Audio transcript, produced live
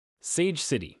Sage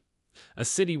City, a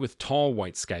city with tall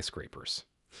white skyscrapers.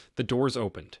 The doors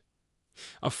opened.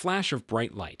 A flash of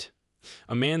bright light.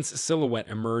 A man's silhouette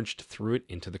emerged through it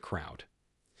into the crowd.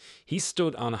 He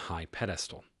stood on a high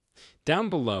pedestal. Down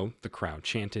below, the crowd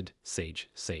chanted, "Sage,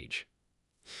 Sage."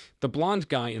 The blond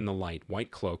guy in the light white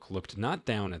cloak looked not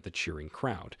down at the cheering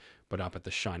crowd, but up at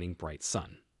the shining bright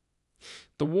sun.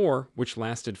 The war, which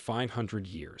lasted 500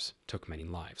 years, took many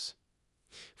lives.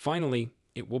 Finally,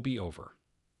 it will be over.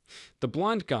 The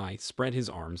blond guy spread his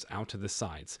arms out to the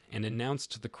sides and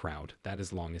announced to the crowd that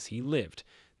as long as he lived,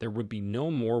 there would be no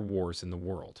more wars in the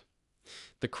world.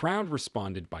 The crowd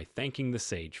responded by thanking the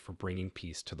sage for bringing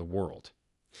peace to the world.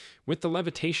 With the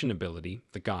levitation ability,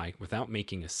 the guy, without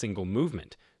making a single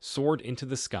movement, soared into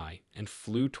the sky and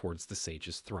flew towards the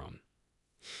sage's throne.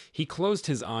 He closed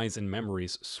his eyes and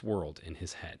memories swirled in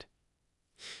his head.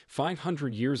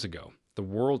 500 years ago, the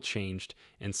world changed,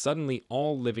 and suddenly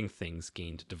all living things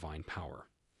gained divine power.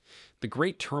 The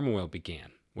Great Turmoil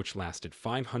began, which lasted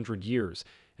 500 years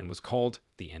and was called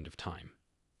the End of Time.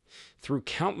 Through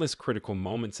countless critical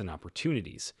moments and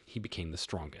opportunities, he became the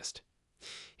strongest.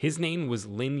 His name was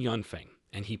Lin Yunfeng,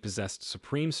 and he possessed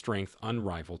supreme strength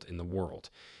unrivaled in the world.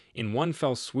 In one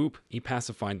fell swoop, he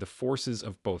pacified the forces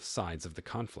of both sides of the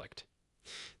conflict.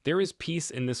 There is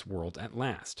peace in this world at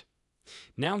last.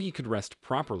 Now he could rest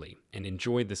properly and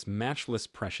enjoy this matchless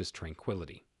precious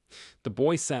tranquility. The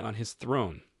boy sat on his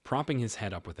throne, propping his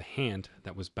head up with a hand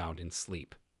that was bowed in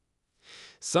sleep.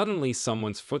 Suddenly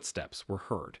someone's footsteps were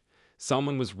heard.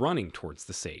 Someone was running towards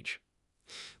the sage.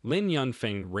 Lin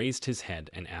Yunfeng raised his head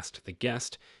and asked the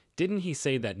guest, didn't he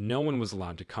say that no one was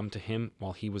allowed to come to him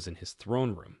while he was in his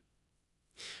throne room?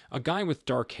 A guy with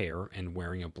dark hair and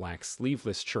wearing a black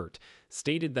sleeveless shirt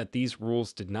stated that these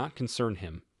rules did not concern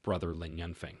him, brother Lin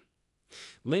Yunfeng.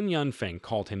 Lin Yunfeng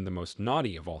called him the most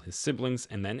naughty of all his siblings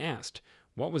and then asked,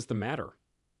 what was the matter?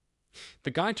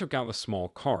 The guy took out a small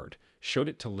card, showed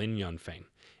it to Lin Yunfeng,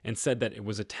 and said that it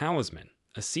was a talisman,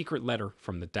 a secret letter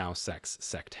from the Dao sect's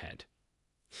sect head.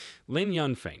 Lin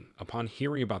Yunfeng, upon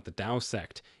hearing about the Dao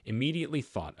sect, immediately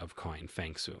thought of Qian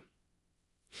Fangsu.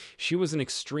 She was an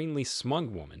extremely smug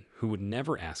woman who would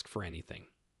never ask for anything.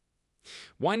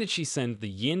 Why did she send the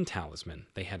Yin talisman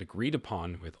they had agreed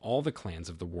upon with all the clans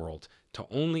of the world to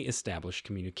only establish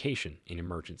communication in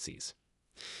emergencies?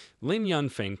 Lin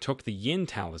Yunfeng took the Yin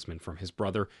talisman from his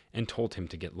brother and told him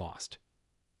to get lost.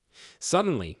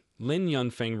 Suddenly, Lin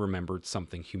Yunfeng remembered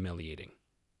something humiliating.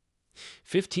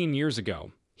 15 years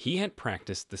ago, he had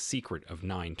practiced the secret of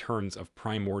 9 turns of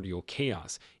primordial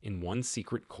chaos in one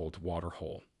secret cold water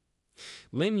hole.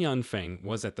 Lin Yunfeng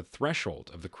was at the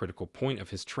threshold of the critical point of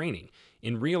his training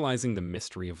in realizing the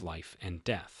mystery of life and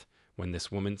death when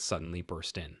this woman suddenly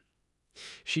burst in.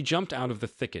 She jumped out of the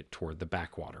thicket toward the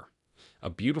backwater,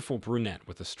 a beautiful brunette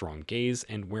with a strong gaze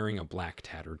and wearing a black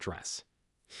tattered dress.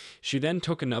 She then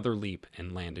took another leap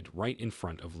and landed right in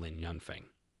front of Lin Yunfeng.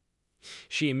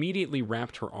 She immediately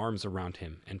wrapped her arms around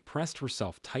him and pressed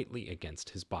herself tightly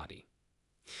against his body.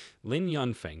 Lin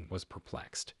Yunfeng was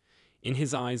perplexed. In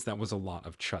his eyes, that was a lot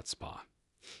of chutzpah.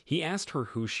 He asked her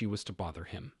who she was to bother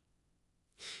him.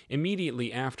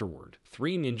 Immediately afterward,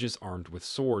 3 ninjas armed with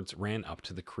swords ran up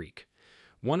to the creek.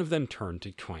 One of them turned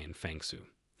to Qian Fangsu.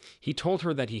 He told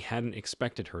her that he hadn't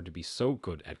expected her to be so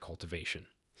good at cultivation.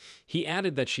 He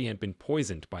added that she had been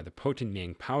poisoned by the potent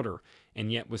Yang powder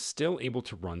and yet was still able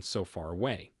to run so far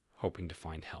away, hoping to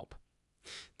find help.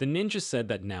 The ninja said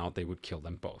that now they would kill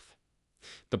them both.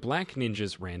 The black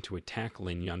ninjas ran to attack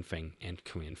Lin Yunfeng and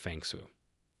Qian Fangsu.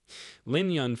 Lin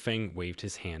Yunfeng waved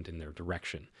his hand in their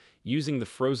direction, using the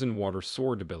frozen water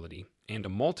sword ability, and a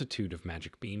multitude of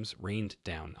magic beams rained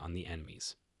down on the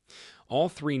enemies. All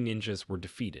 3 ninjas were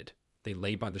defeated. They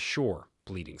lay by the shore,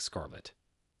 bleeding scarlet.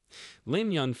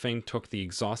 Lin Yunfeng took the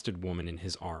exhausted woman in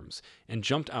his arms and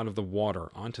jumped out of the water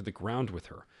onto the ground with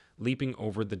her, leaping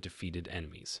over the defeated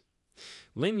enemies.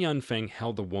 Lin Yunfeng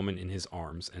held the woman in his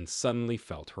arms and suddenly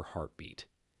felt her heartbeat.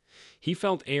 He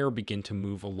felt air begin to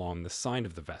move along the side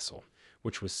of the vessel,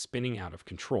 which was spinning out of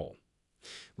control.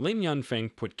 Lin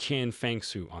Yunfeng put Qian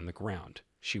Fangsu on the ground.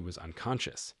 She was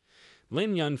unconscious.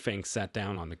 Lin Yunfeng sat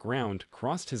down on the ground,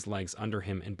 crossed his legs under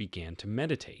him, and began to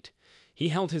meditate. He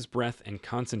held his breath and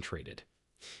concentrated.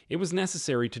 It was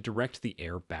necessary to direct the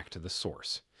air back to the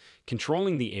source,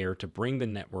 controlling the air to bring the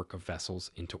network of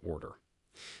vessels into order.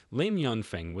 Lin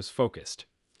Yunfeng was focused.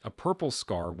 A purple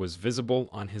scar was visible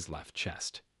on his left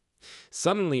chest.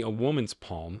 Suddenly, a woman's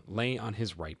palm lay on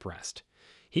his right breast.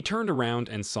 He turned around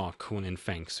and saw Qian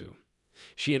Fangsu.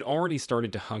 She had already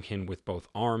started to hug him with both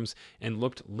arms and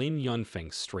looked Lin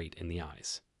Yunfeng straight in the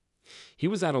eyes. He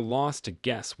was at a loss to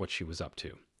guess what she was up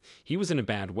to. He was in a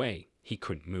bad way. He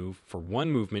couldn't move, for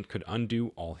one movement could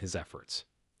undo all his efforts.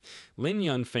 Lin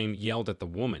Yunfeng yelled at the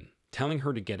woman, telling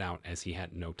her to get out as he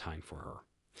had no time for her.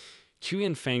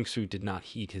 Qian Fangsu did not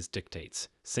heed his dictates,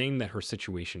 saying that her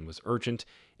situation was urgent,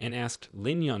 and asked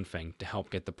Lin Yunfeng to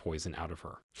help get the poison out of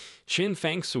her. Qian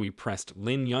Fangsui pressed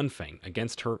Lin Yunfeng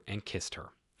against her and kissed her.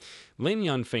 Lin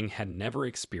Yunfeng had never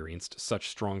experienced such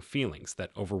strong feelings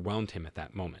that overwhelmed him at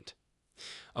that moment.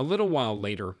 A little while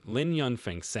later, Lin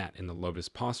Yunfeng sat in the lotus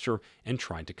posture and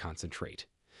tried to concentrate.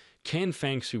 Qian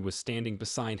Fangsu was standing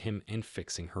beside him and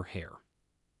fixing her hair.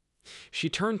 She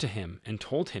turned to him and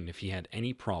told him if he had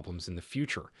any problems in the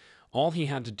future, all he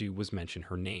had to do was mention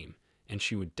her name, and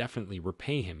she would definitely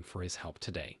repay him for his help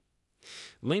today.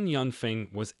 Lin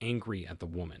Yunfeng was angry at the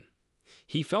woman.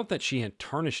 He felt that she had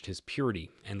tarnished his purity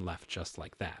and left just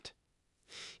like that.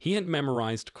 He had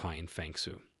memorized Qian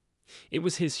Fangsu. It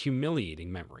was his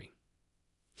humiliating memory.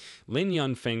 Lin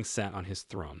Yunfeng sat on his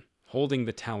throne, holding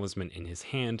the talisman in his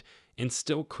hand, and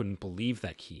still couldn't believe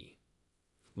that he,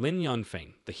 Lin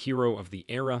Yunfeng, the hero of the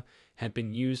era, had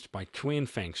been used by Qian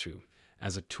Fangsu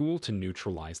as a tool to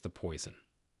neutralize the poison.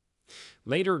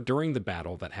 Later, during the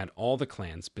battle that had all the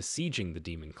clans besieging the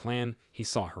demon clan, he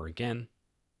saw her again.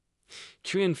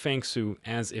 Qian Fangsu,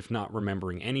 as if not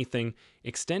remembering anything,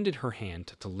 extended her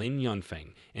hand to Lin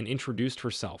Yunfeng and introduced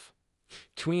herself.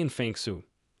 Qian Fangsu,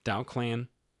 Dao Clan,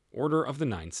 Order of the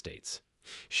Nine States.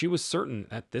 She was certain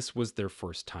that this was their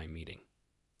first time meeting.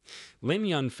 Lin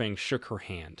Yunfeng shook her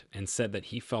hand and said that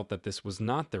he felt that this was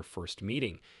not their first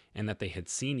meeting and that they had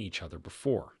seen each other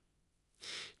before.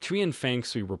 Qian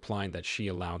Fangsu replied that she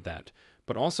allowed that,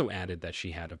 but also added that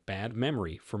she had a bad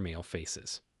memory for male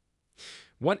faces.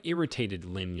 What irritated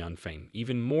Lin Yunfeng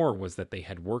even more was that they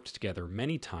had worked together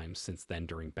many times since then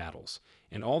during battles,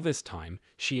 and all this time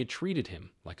she had treated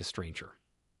him like a stranger.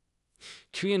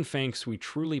 Qian Fangsu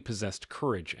truly possessed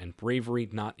courage and bravery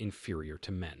not inferior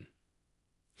to men.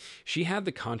 She had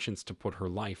the conscience to put her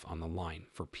life on the line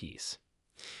for peace.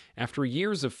 After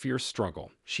years of fierce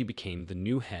struggle, she became the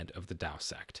new head of the Dao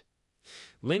sect.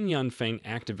 Lin Yunfeng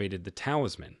activated the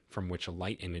talisman, from which a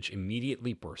light image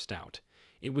immediately burst out.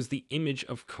 It was the image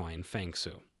of Qian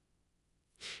Fangsu.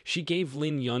 She gave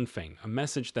Lin Yunfeng a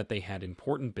message that they had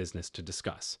important business to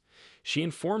discuss. She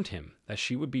informed him that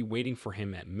she would be waiting for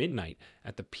him at midnight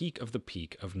at the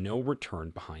peak of no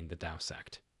return behind the Dao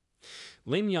sect.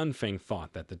 Lin Yunfeng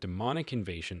thought that the demonic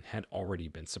invasion had already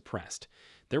been suppressed.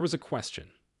 There was a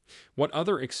question. What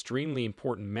other extremely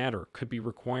important matter could be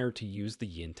required to use the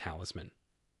Yin talisman?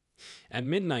 At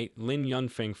midnight, Lin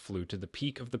Yunfeng flew to the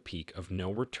peak of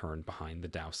no return behind the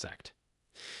Dao sect.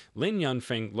 Lin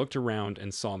Yunfeng looked around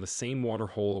and saw the same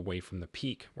waterhole away from the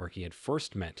peak where he had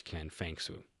first met Qian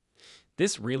Fangsu.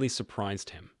 This really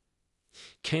surprised him.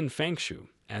 Qian Fangsu,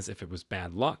 as if it was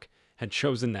bad luck, had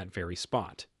chosen that very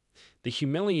spot. The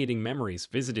humiliating memories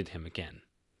visited him again.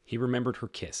 He remembered her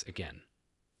kiss again.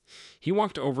 He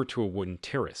walked over to a wooden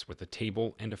terrace with a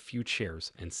table and a few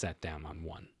chairs and sat down on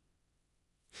one.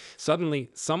 Suddenly,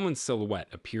 someone's silhouette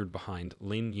appeared behind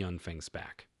Lin Yunfeng's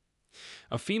back.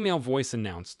 A female voice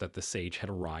announced that the sage had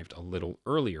arrived a little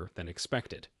earlier than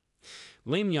expected.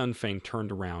 Lin Yunfeng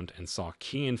turned around and saw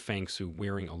Qian Fangsu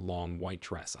wearing a long white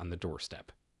dress on the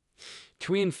doorstep.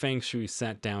 Qian Fangsu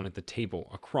sat down at the table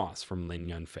across from Lin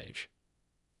Yunfeng.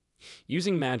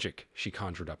 Using magic, she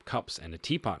conjured up cups and a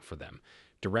teapot for them,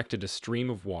 directed a stream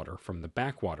of water from the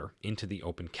backwater into the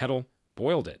open kettle,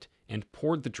 boiled it, and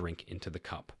poured the drink into the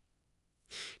cup.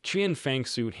 Qian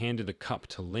Fangsu handed a cup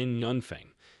to Lin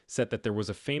Yunfeng, said that there was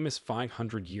a famous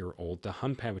 500-year-old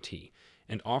Dahanpao tea,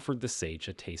 and offered the sage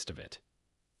a taste of it.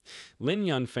 Lin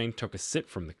Yunfeng took a sip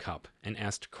from the cup and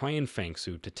asked Qian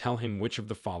Fangsu to tell him which of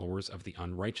the followers of the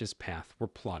unrighteous path were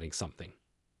plotting something.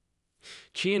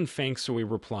 Qian Fangsu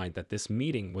replied that this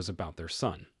meeting was about their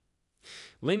son.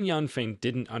 Lin Yunfeng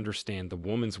didn't understand the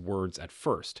woman's words at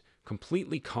first,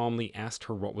 completely calmly asked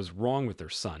her what was wrong with their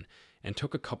son, and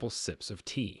took a couple sips of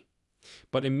tea.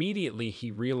 But immediately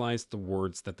he realized the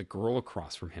words that the girl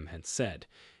across from him had said,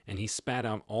 and he spat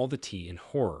out all the tea in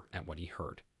horror at what he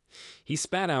heard. He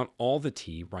spat out all the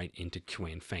tea right into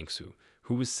Qian Fangsu,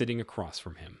 who was sitting across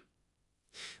from him.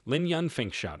 Lin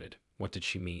Yunfeng shouted, "What did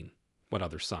she mean? What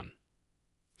other son?"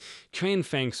 Qian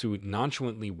Fangsu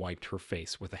nonchalantly wiped her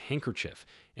face with a handkerchief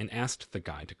and asked the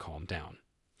guy to calm down.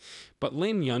 But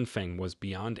Lin Yunfeng was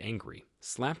beyond angry,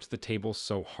 slapped the table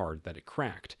so hard that it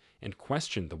cracked, and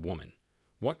questioned the woman.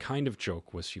 What kind of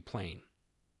joke was she playing?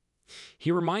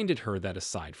 He reminded her that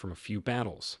aside from a few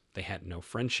battles, they had no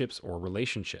friendships or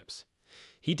relationships.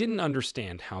 He didn't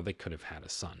understand how they could have had a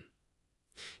son.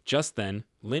 Just then,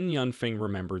 Lin Yunfeng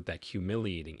remembered that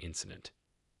humiliating incident.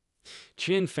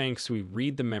 Qian Fangshui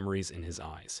read the memories in his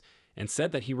eyes and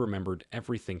said that he remembered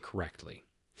everything correctly.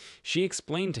 She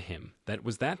explained to him that it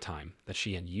was that time that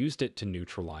she had used it to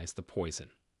neutralize the poison.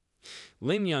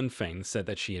 Lin Yunfeng said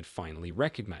that she had finally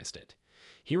recognized it.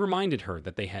 He reminded her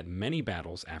that they had many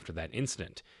battles after that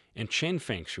incident, and Chen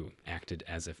Fangshu acted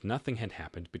as if nothing had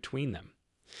happened between them.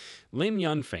 Lin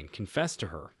Yunfeng confessed to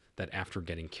her that after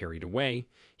getting carried away,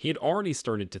 he had already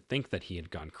started to think that he had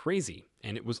gone crazy,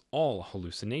 and it was all a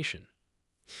hallucination.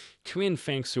 Qian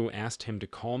Fangsu asked him to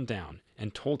calm down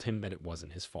and told him that it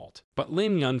wasn't his fault. But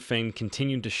Lin Yunfeng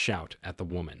continued to shout at the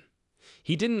woman.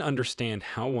 He didn't understand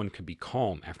how one could be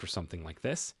calm after something like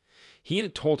this. He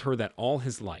had told her that all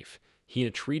his life he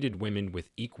had treated women with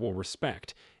equal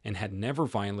respect and had never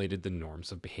violated the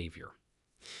norms of behavior.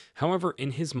 However,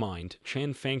 in his mind,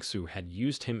 Chen Fangsu had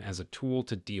used him as a tool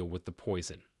to deal with the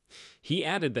poison. He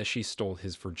added that she stole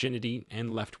his virginity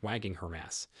and left wagging her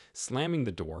ass, slamming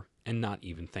the door and not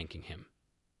even thanking him.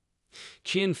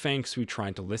 Qian Fangsu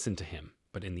tried to listen to him,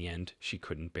 but in the end she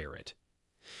couldn't bear it.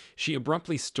 She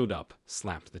abruptly stood up,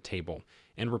 slapped the table,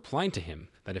 and replied to him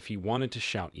that if he wanted to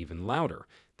shout even louder,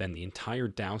 then the entire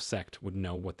Dao sect would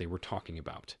know what they were talking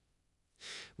about.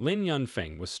 Lin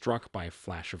Yunfeng was struck by a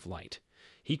flash of light.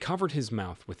 He covered his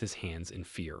mouth with his hands in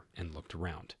fear and looked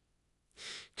around.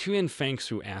 Qian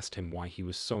Fangsu asked him why he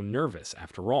was so nervous.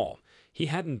 After all, he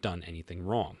hadn't done anything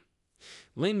wrong.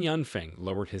 Lin Yunfeng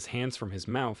lowered his hands from his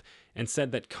mouth and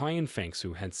said that Qian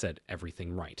Fangsu had said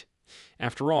everything right.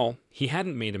 After all, he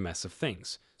hadn't made a mess of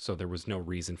things, so there was no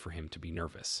reason for him to be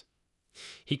nervous.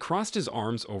 He crossed his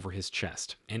arms over his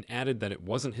chest and added that it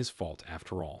wasn't his fault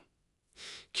after all.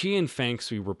 Qian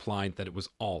Fangsu replied that it was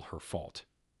all her fault.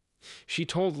 She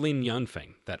told Lin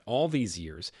Yunfeng that all these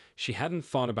years she hadn't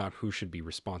thought about who should be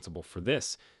responsible for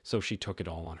this, so she took it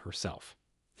all on herself.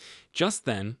 Just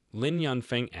then, Lin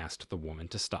Yunfeng asked the woman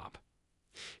to stop.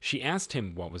 She asked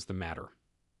him what was the matter.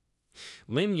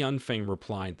 Lin Yunfeng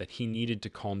replied that he needed to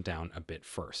calm down a bit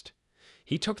first.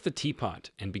 He took the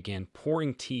teapot and began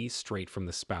pouring tea straight from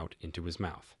the spout into his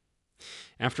mouth.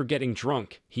 After getting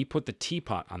drunk, he put the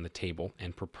teapot on the table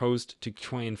and proposed to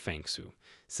Qian Fangsu,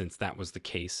 since that was the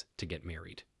case, to get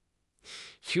married.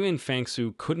 Qian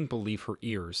Fangsu couldn't believe her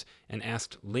ears and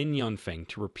asked Lin Yunfeng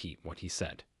to repeat what he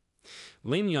said.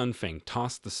 Lin Yunfeng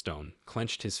tossed the stone,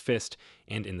 clenched his fist,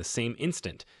 and in the same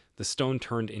instant, the stone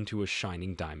turned into a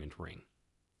shining diamond ring.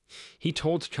 He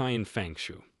told Qian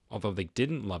Fangsu, although they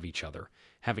didn't love each other,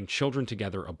 having children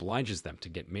together obliges them to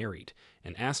get married,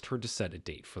 and asked her to set a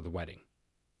date for the wedding.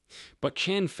 But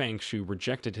Qian Fangsu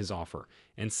rejected his offer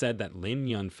and said that Lin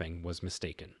Yunfeng was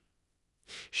mistaken.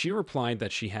 She replied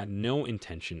that she had no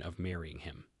intention of marrying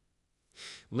him.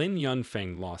 Lin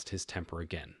Yunfeng lost his temper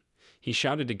again. He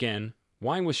shouted again,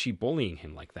 why was she bullying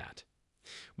him like that?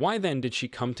 Why then did she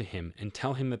come to him and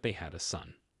tell him that they had a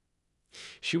son?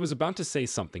 She was about to say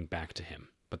something back to him,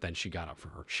 but then she got up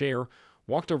from her chair,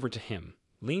 walked over to him,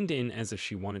 leaned in as if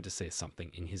she wanted to say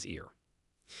something in his ear.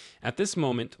 At this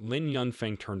moment, Lin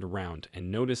Yunfeng turned around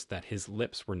and noticed that his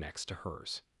lips were next to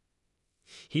hers.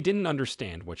 He didn't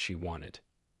understand what she wanted.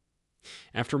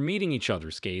 After meeting each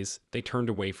other's gaze, they turned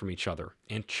away from each other,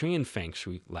 and Qian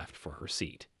Fangshui left for her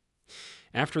seat.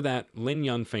 After that, Lin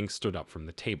Yunfeng stood up from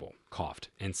the table, coughed,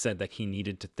 and said that he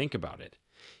needed to think about it.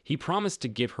 He promised to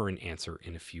give her an answer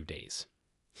in a few days.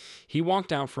 He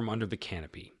walked out from under the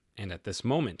canopy, and at this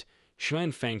moment,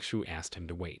 Qian Fangshu asked him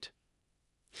to wait.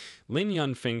 Lin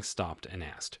Yunfeng stopped and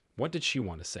asked, what did she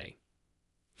want to say?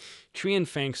 Qian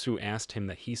Fangsu asked him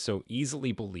that he so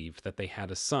easily believed that they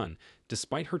had a son,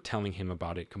 despite her telling him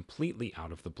about it completely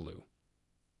out of the blue.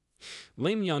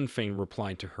 Lin Yunfeng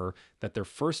replied to her that their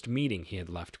first meeting he had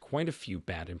left quite a few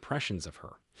bad impressions of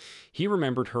her. He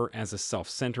remembered her as a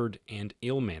self-centered and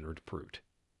ill-mannered brute.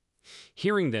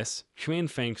 Hearing this, Qian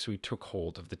Fangsu took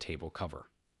hold of the table cover.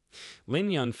 Lin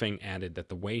Yunfeng added that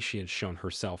the way she had shown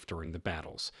herself during the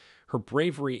battles, her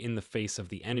bravery in the face of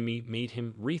the enemy, made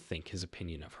him rethink his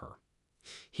opinion of her.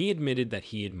 He admitted that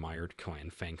he admired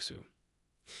Qian Fangsu.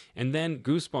 And then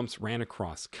goosebumps ran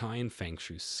across Qian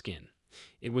Fangshu's skin.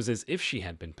 It was as if she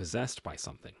had been possessed by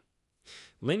something.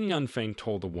 Lin Yunfeng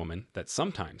told the woman that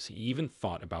sometimes he even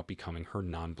thought about becoming her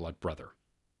non-blood brother.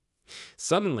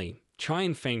 Suddenly,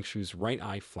 Qian Fangshu's right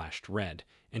eye flashed red,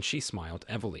 and she smiled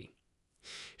evilly.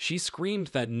 She screamed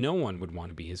that no one would want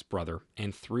to be his brother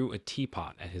and threw a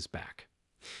teapot at his back.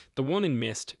 The woman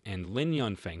missed, and Lin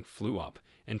Yunfeng flew up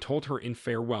and told her in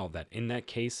farewell that in that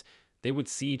case, they would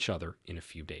see each other in a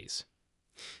few days.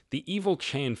 The evil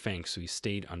Qian Fangshui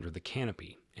stayed under the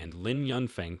canopy, and Lin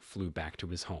Yunfeng flew back to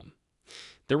his home.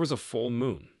 There was a full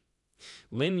moon.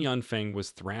 Lin Yunfeng was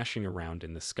thrashing around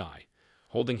in the sky,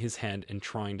 holding his head and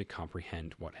trying to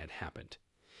comprehend what had happened.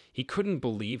 He couldn't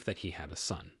believe that he had a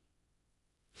son.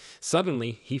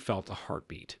 Suddenly, he felt a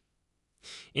heartbeat.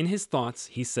 In his thoughts,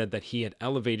 he said that he had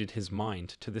elevated his mind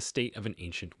to the state of an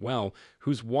ancient well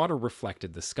whose water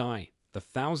reflected the sky. The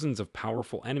thousands of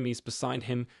powerful enemies beside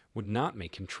him would not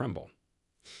make him tremble.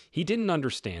 He didn't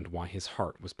understand why his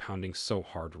heart was pounding so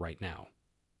hard right now.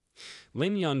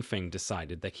 Lin Yunfeng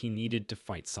decided that he needed to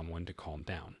fight someone to calm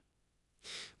down.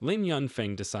 Lin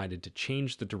Yunfeng decided to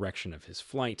change the direction of his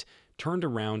flight, turned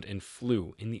around and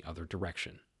flew in the other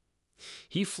direction.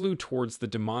 He flew towards the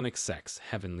demonic sect's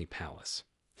heavenly palace.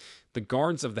 The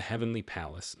guards of the heavenly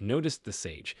palace noticed the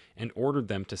sage and ordered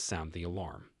them to sound the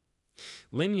alarm.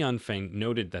 Lin Yunfeng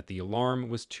noted that the alarm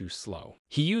was too slow.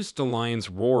 He used the lion's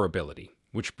roar ability,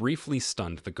 which briefly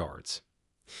stunned the guards.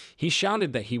 He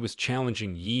shouted that he was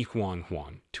challenging Yi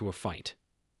Huang to a fight.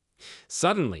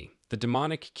 Suddenly, the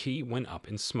demonic key went up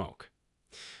in smoke.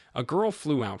 A girl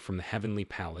flew out from the heavenly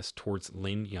palace towards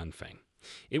Lin Yunfeng.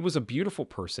 It was a beautiful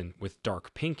person with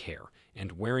dark pink hair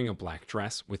and wearing a black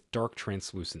dress with dark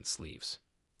translucent sleeves.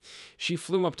 She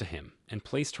flew up to him and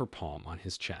placed her palm on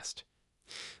his chest.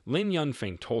 Lin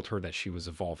Yunfeng told her that she was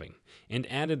evolving, and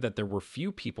added that there were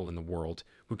few people in the world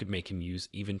who could make him use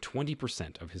even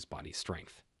 20% of his body's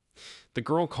strength. The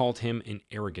girl called him an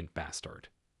arrogant bastard.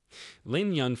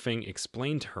 Lin Yunfeng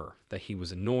explained to her that he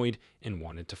was annoyed and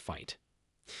wanted to fight.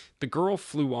 The girl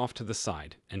flew off to the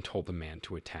side and told the man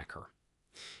to attack her.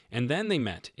 And then they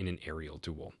met in an aerial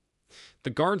duel. The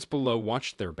guards below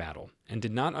watched their battle and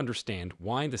did not understand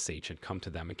why the sage had come to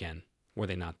them again. Were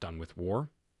they not done with war?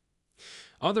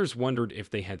 Others wondered if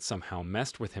they had somehow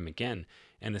messed with him again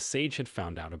and the sage had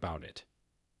found out about it.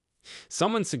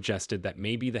 Someone suggested that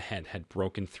maybe the head had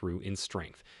broken through in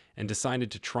strength and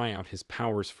decided to try out his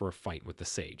powers for a fight with the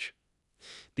sage.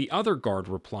 The other guard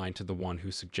replied to the one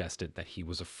who suggested that he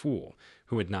was a fool,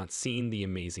 who had not seen the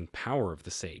amazing power of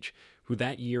the sage, who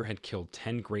that year had killed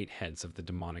 10 great heads of the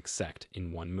demonic sect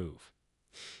in one move.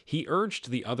 He urged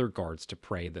the other guards to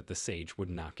pray that the sage would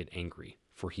not get angry,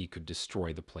 for he could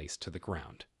destroy the place to the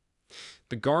ground.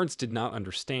 The guards did not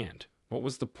understand what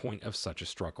was the point of such a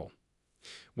struggle.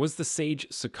 Was the sage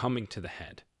succumbing to the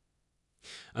head?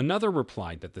 Another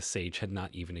replied that the sage had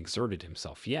not even exerted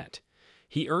himself yet.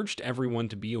 He urged everyone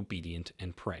to be obedient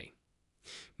and pray.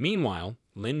 Meanwhile,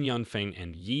 Lin Yunfeng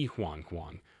and Yi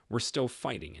Huang were still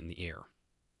fighting in the air.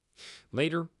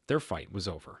 Later, their fight was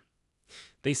over.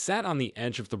 They sat on the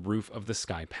edge of the roof of the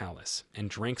Sky Palace and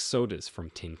drank sodas from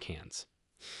tin cans.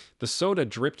 The soda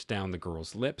dripped down the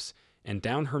girl's lips and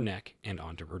down her neck and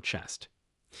onto her chest.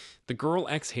 The girl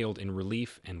exhaled in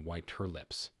relief and wiped her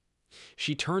lips.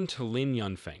 She turned to Lin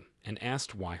Yunfeng and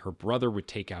asked why her brother would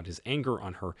take out his anger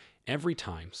on her every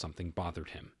time something bothered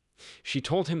him. She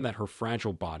told him that her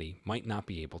fragile body might not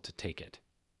be able to take it.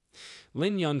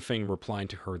 Lin Yunfeng replied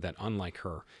to her that unlike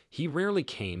her, he rarely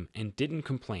came and didn't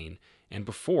complain, and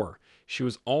before, she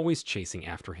was always chasing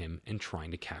after him and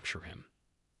trying to capture him.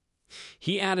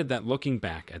 He added that looking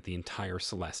back at the entire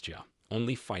Celestia,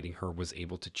 only fighting her was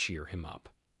able to cheer him up.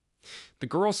 The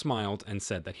girl smiled and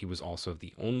said that he was also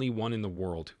the only one in the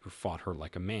world who fought her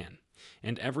like a man,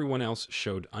 and everyone else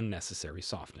showed unnecessary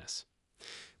softness.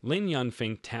 Lin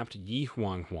Yunfeng tapped Yi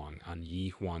Huang on Yi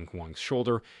Huang's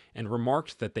shoulder and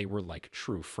remarked that they were like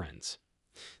true friends.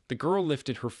 The girl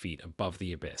lifted her feet above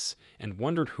the abyss and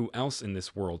wondered who else in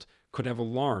this world could have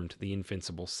alarmed the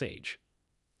invincible sage.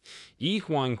 Yi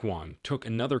Huang took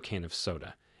another can of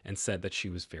soda and said that she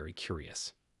was very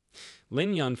curious.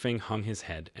 Lin Yunfeng hung his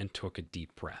head and took a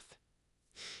deep breath.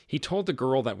 He told the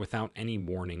girl that without any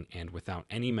warning and without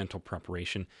any mental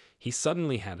preparation, he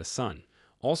suddenly had a son,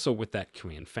 also with that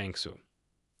Qian Fangsu.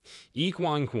 Yi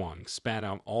Huang spat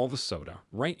out all the soda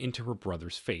right into her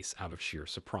brother's face out of sheer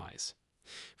surprise.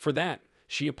 For that,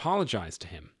 she apologized to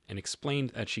him and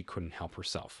explained that she couldn't help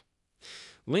herself.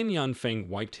 Lin Yunfeng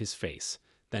wiped his face,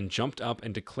 then jumped up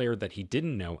and declared that he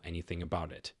didn't know anything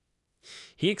about it.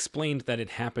 He explained that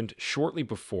it happened shortly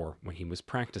before when he was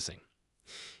practicing.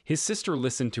 His sister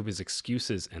listened to his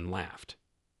excuses and laughed.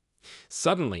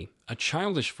 Suddenly, a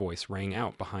childish voice rang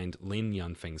out behind Lin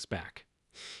Yunfeng's back.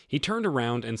 He turned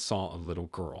around and saw a little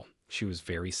girl. She was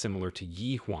very similar to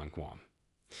Yi Huang.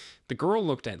 The girl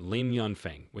looked at Lin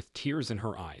Yunfeng with tears in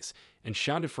her eyes and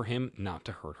shouted for him not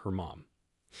to hurt her mom.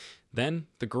 Then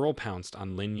the girl pounced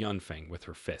on Lin Yunfeng with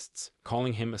her fists,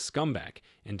 calling him a scumbag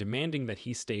and demanding that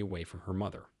he stay away from her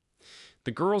mother.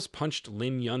 The girls punched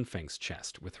Lin Yunfeng's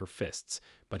chest with her fists,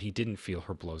 but he didn't feel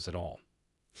her blows at all.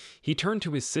 He turned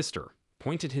to his sister,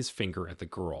 pointed his finger at the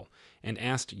girl, and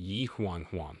asked Yi Huang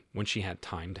when she had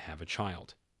time to have a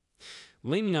child.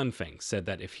 Lin Yunfeng said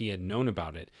that if he had known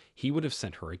about it, he would have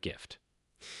sent her a gift.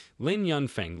 Lin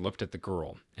Yunfeng looked at the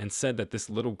girl and said that this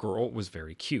little girl was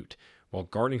very cute, while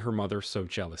guarding her mother so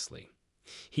jealously.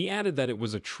 He added that it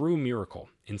was a true miracle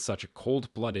in such a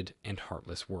cold-blooded and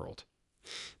heartless world.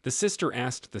 The sister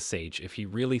asked the sage if he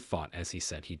really thought as he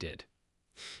said he did.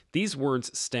 These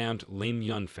words stabbed Lin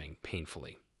Yunfeng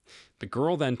painfully. The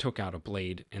girl then took out a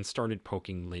blade and started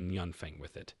poking Lin Yunfeng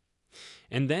with it.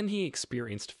 And then he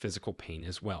experienced physical pain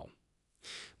as well.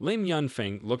 Lin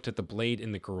Yunfeng looked at the blade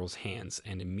in the girl's hands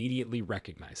and immediately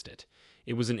recognized it.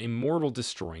 It was an immortal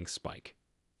destroying spike.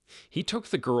 He took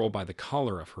the girl by the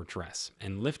collar of her dress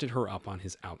and lifted her up on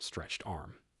his outstretched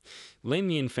arm. Lin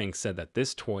Yunfeng said that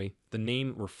this toy, the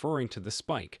name referring to the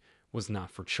spike, was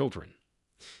not for children.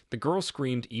 The girl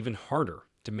screamed even harder,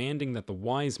 demanding that the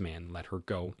wise man let her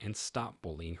go and stop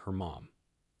bullying her mom.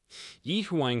 Yi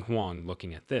Huang,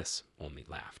 looking at this, only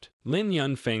laughed. Lin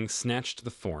Yunfeng snatched the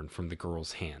thorn from the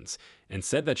girl's hands and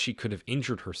said that she could have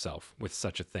injured herself with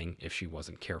such a thing if she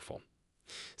wasn't careful.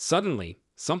 Suddenly,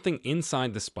 something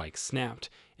inside the spike snapped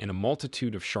and a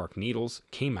multitude of sharp needles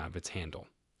came out of its handle.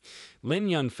 Lin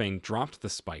Yunfeng dropped the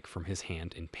spike from his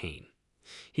hand in pain.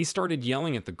 He started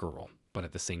yelling at the girl, but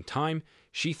at the same time,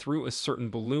 she threw a certain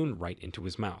balloon right into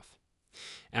his mouth.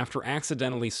 After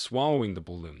accidentally swallowing the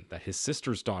balloon that his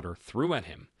sister's daughter threw at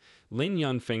him, Lin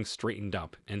Yunfeng straightened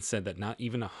up and said that not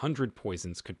even 100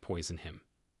 poisons could poison him.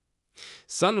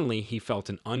 Suddenly, he felt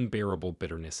an unbearable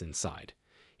bitterness inside.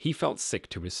 He felt sick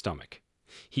to his stomach.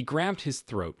 He grabbed his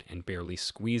throat and barely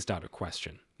squeezed out a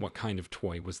question. What kind of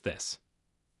toy was this?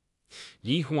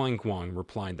 Yi Huang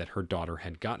replied that her daughter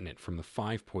had gotten it from the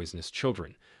 5 poisonous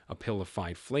children, a pill of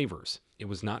 5 flavors. It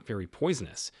was not very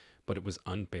poisonous, but it was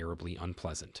unbearably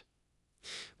unpleasant.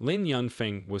 Lin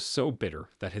Yunfeng was so bitter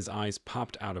that his eyes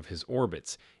popped out of his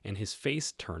orbits and his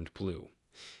face turned blue.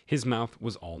 His mouth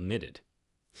was all knitted.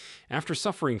 After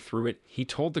suffering through it, he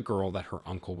told the girl that her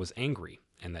uncle was angry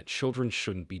and that children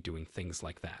shouldn't be doing things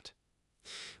like that.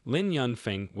 Lin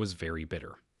Yunfeng was very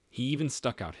bitter. He even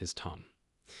stuck out his tongue.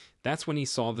 That's when he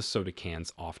saw the soda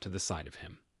cans off to the side of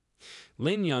him.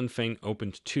 Lin Yunfeng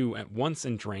opened 2 at once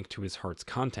and drank to his heart's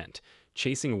content,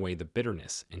 chasing away the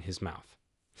bitterness in his mouth.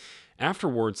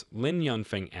 Afterwards, Lin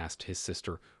Yunfeng asked his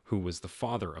sister who was the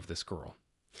father of this girl.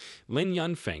 Lin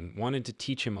Yunfeng wanted to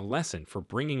teach him a lesson for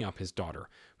bringing up his daughter,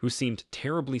 who seemed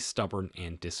terribly stubborn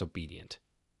and disobedient.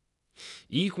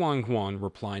 Yi Huang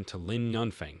replied to Lin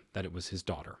Yunfeng that it was his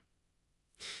daughter.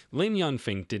 Lin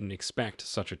Yunfeng didn't expect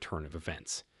such a turn of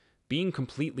events. Being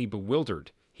completely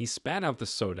bewildered, he spat out the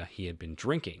soda he had been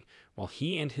drinking while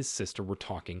he and his sister were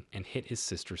talking and hit his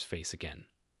sister's face again.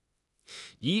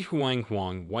 Yi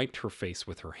Huang wiped her face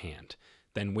with her hand,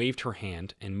 then waved her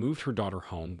hand and moved her daughter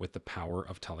home with the power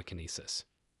of telekinesis.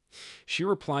 She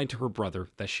replied to her brother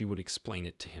that she would explain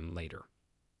it to him later.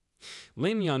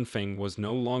 Lin Yunfeng was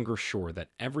no longer sure that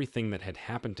everything that had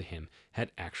happened to him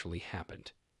had actually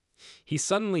happened. He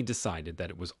suddenly decided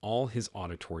that it was all his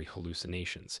auditory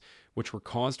hallucinations, which were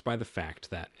caused by the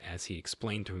fact that, as he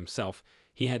explained to himself,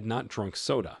 he had not drunk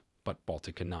soda, but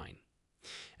Baltica 9.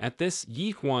 At this,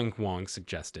 Yi Huang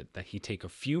suggested that he take a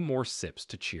few more sips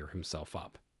to cheer himself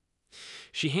up.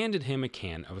 She handed him a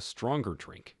can of a stronger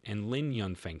drink, and Lin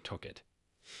Yunfeng took it.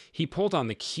 He pulled on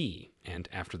the key, and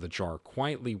after the jar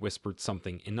quietly whispered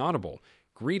something inaudible,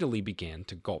 greedily began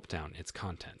to gulp down its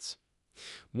contents.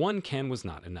 1 can was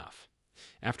not enough.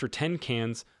 After 10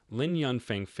 cans, Lin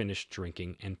Yunfeng finished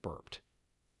drinking and burped.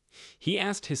 He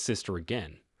asked his sister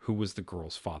again who was the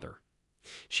girl's father.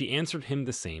 She answered him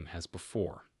the same as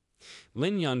before.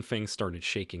 Lin Yunfeng started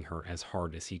shaking her as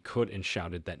hard as he could and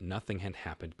shouted that nothing had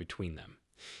happened between them.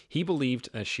 He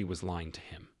believed that she was lying to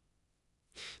him.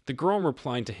 The girl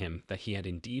replied to him that he had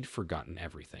indeed forgotten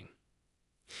everything.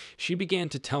 She began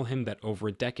to tell him that over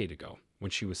a decade ago,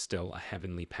 when she was still a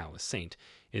heavenly palace saint,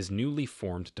 his newly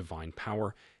formed divine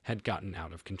power had gotten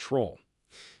out of control.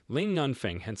 Lin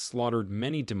Yunfeng had slaughtered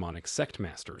many demonic sect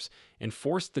masters and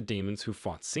forced the demons who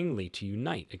fought singly to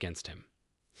unite against him.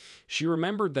 She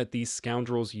remembered that these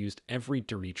scoundrels used every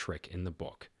dirty trick in the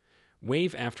book.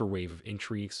 Wave after wave of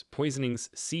intrigues, poisonings,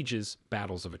 sieges,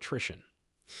 battles of attrition.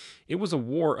 It was a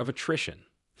war of attrition.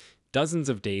 Dozens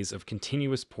of days of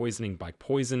continuous poisoning by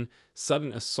poison,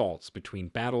 sudden assaults between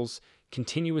battles,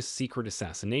 continuous secret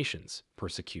assassinations,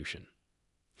 persecution.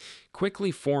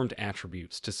 Quickly formed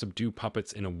attributes to subdue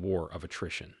puppets in a war of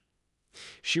attrition.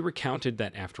 She recounted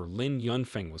that after Lin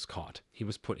Yunfeng was caught, he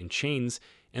was put in chains,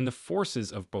 and the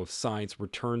forces of both sides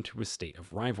returned to a state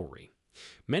of rivalry.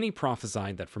 Many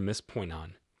prophesied that from this point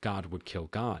on, God would kill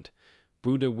God,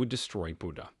 Buddha would destroy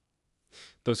Buddha.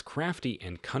 Those crafty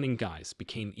and cunning guys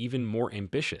became even more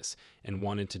ambitious and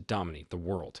wanted to dominate the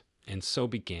world, and so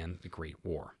began the Great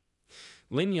War.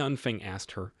 Lin Yunfeng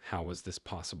asked her how was this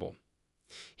possible.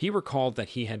 He recalled that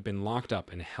he had been locked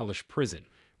up in a hellish prison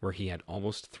where he had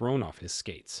almost thrown off his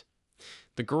skates.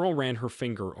 The girl ran her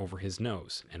finger over his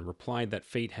nose and replied that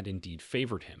fate had indeed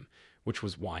favored him, which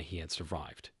was why he had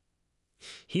survived.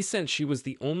 He said she was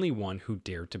the only one who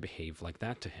dared to behave like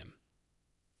that to him.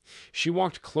 She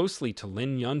walked closely to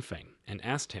Lin Yunfeng and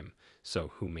asked him,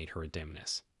 so who made her a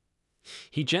demoness?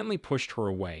 He gently pushed her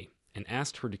away and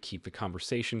asked her to keep the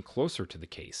conversation closer to the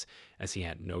case, as he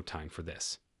had no time for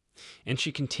this. And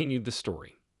she continued the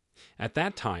story. At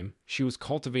that time, she was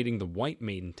cultivating the White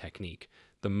Maiden technique,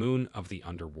 the moon of the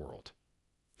underworld.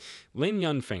 Lin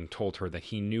Yunfeng told her that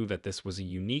he knew that this was a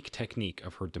unique technique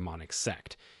of her demonic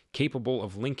sect, capable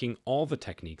of linking all the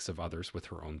techniques of others with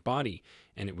her own body,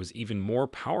 and it was even more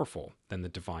powerful than the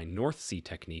divine North Sea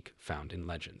technique found in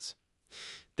legends.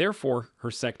 Therefore,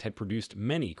 her sect had produced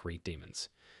many great demons.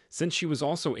 Since she was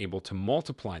also able to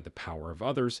multiply the power of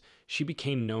others, she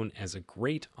became known as a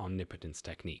great omnipotence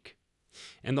technique.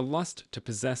 And the lust to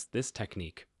possess this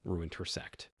technique ruined her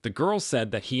sect. The girl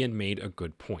said that he had made a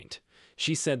good point.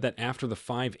 She said that after the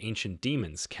 5 ancient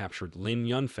demons captured Lin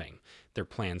Yunfeng, their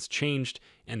plans changed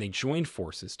and they joined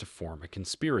forces to form a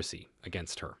conspiracy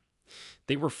against her.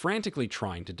 They were frantically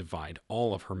trying to divide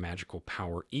all of her magical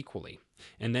power equally,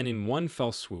 and then in one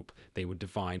fell swoop they would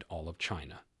divide all of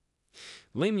China.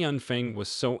 Lin Yunfeng was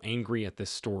so angry at this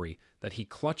story that he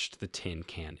clutched the tin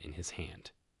can in his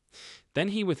hand. Then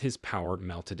he with his power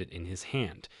melted it in his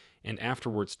hand, and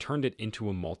afterwards turned it into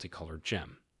a multicolored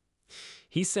gem.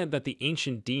 He said that the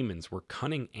ancient demons were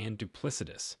cunning and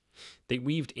duplicitous. They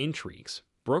weaved intrigues,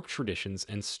 broke traditions,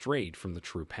 and strayed from the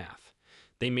true path.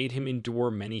 They made him endure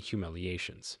many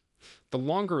humiliations. The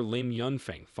longer Lin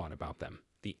Yunfeng thought about them,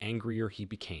 the angrier he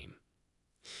became.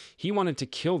 He wanted to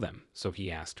kill them, so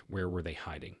he asked where were they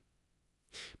hiding.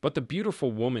 But the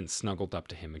beautiful woman snuggled up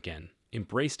to him again,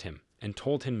 embraced him, and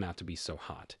told him not to be so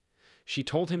hot. She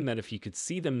told him that if he could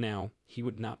see them now, he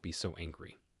would not be so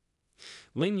angry.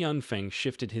 Lin Yunfeng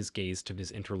shifted his gaze to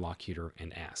his interlocutor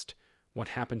and asked, what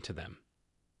happened to them?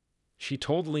 She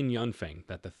told Lin Yunfeng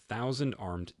that the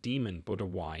 1,000-armed demon Buddha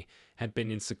Y had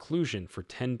been in seclusion for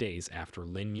 10 days after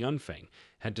Lin Yunfeng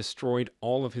had destroyed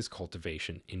all of his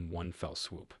cultivation in one fell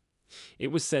swoop. It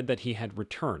was said that he had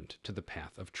returned to the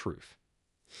path of truth.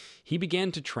 He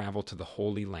began to travel to the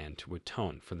Holy Land to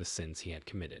atone for the sins he had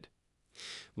committed.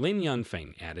 Lin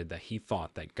Yunfeng added that he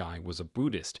thought that Guy was a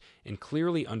Buddhist and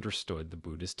clearly understood the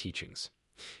Buddhist teachings.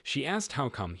 She asked how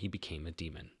come he became a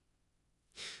demon.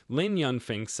 Lin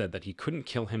Yunfeng said that he couldn't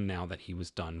kill him now that he was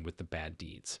done with the bad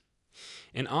deeds.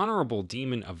 An honorable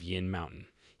demon of Yin Mountain,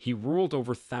 he ruled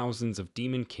over thousands of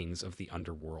demon kings of the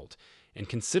underworld and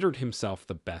considered himself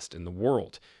the best in the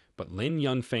world, but Lin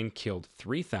Yunfeng killed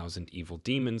 3,000 evil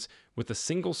demons with a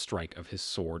single strike of his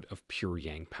sword of pure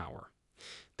yang power.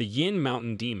 The Yin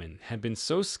Mountain demon had been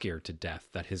so scared to death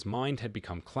that his mind had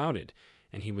become clouded,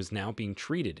 and he was now being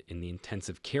treated in the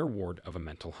intensive care ward of a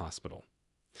mental hospital.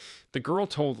 The girl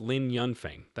told Lin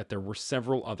Yunfeng that there were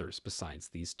several others besides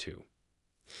these 2.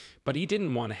 But he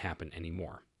didn't want to happen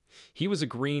anymore. He was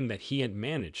agreeing that he had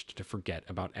managed to forget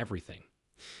about everything.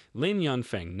 Lin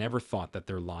Yunfeng never thought that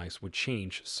their lives would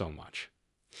change so much.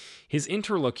 His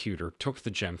interlocutor took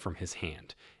the gem from his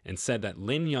hand and said that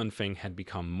Lin Yunfeng had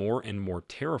become more and more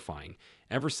terrifying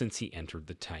ever since he entered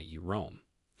the Taiyi realm,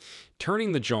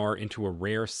 turning the jar into a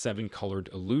rare 7-colored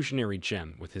illusionary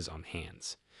gem with his own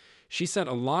hands. She said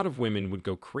a lot of women would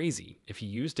go crazy if he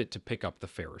used it to pick up the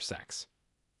fairer sex.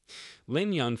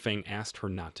 Lin Yunfeng asked her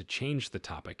not to change the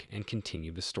topic and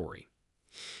continue the story.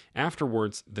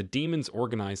 Afterwards, the demons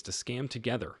organized a scam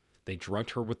together. They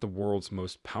drugged her with the world's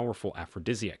most powerful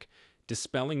aphrodisiac,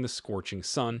 dispelling the scorching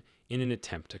sun in an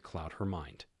attempt to cloud her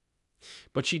mind.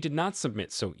 But she did not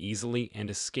submit so easily and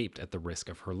escaped at the risk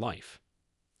of her life.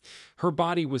 Her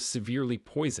body was severely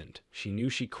poisoned. She knew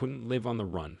she couldn't live on the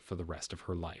run for the rest of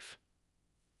her life.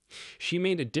 She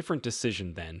made a different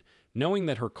decision then, knowing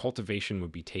that her cultivation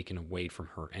would be taken away from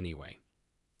her anyway.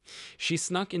 She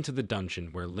snuck into the dungeon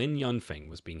where Lin Yunfeng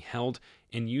was being held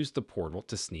and used the portal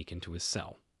to sneak into his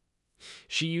cell.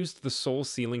 She used the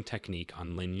soul-sealing technique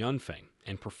on Lin Yunfeng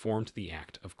and performed the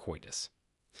act of coitus.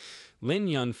 Lin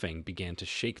Yunfeng began to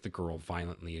shake the girl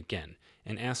violently again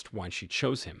and asked why she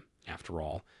chose him. After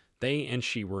all, they and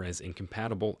she were as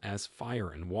incompatible as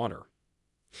fire and water.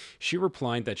 She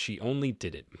replied that she only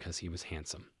did it because he was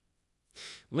handsome.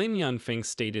 Lin Yunfeng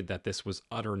stated that this was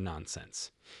utter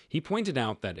nonsense. He pointed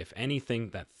out that if anything,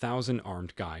 that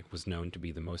thousand-armed guy was known to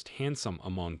be the most handsome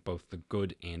among both the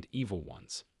good and evil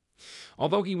ones.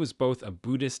 Although he was both a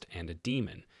Buddhist and a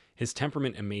demon, his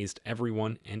temperament amazed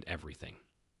everyone and everything.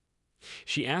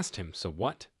 She asked him, "So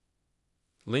what?"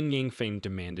 Lin Yunfeng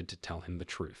demanded to tell him the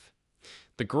truth.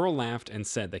 The girl laughed and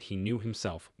said that he knew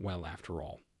himself well after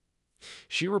all.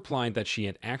 She replied that she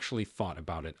had actually thought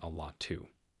about it a lot too.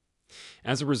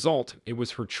 As a result, it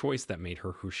was her choice that made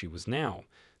her who she was now,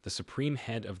 the supreme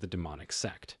head of the demonic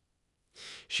sect.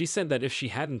 She said that if she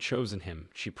hadn't chosen him,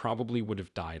 she probably would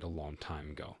have died a long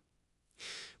time ago.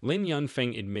 Lin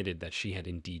Yunfeng admitted that she had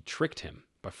indeed tricked him,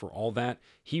 but for all that,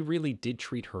 he really did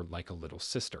treat her like a little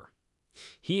sister.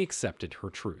 He accepted her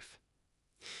truth.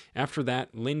 After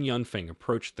that, Lin Yunfeng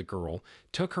approached the girl,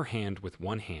 took her hand with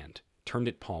one hand, turned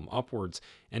it palm upwards,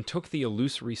 and took the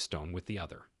illusory stone with the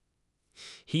other.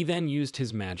 He then used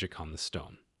his magic on the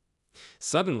stone.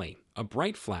 Suddenly, a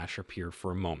bright flash appeared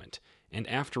for a moment, and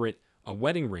after it, a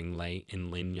wedding ring lay in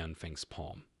Lin Yunfeng's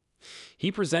palm.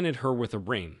 He presented her with a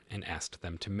ring and asked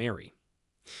them to marry.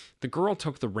 The girl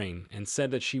took the ring and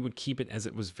said that she would keep it as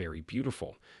it was very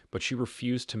beautiful, but she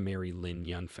refused to marry Lin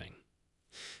Yunfeng.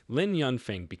 Lin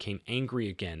Yunfeng became angry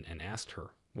again and asked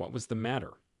her what was the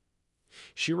matter.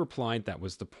 She replied that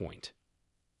was the point.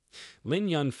 Lin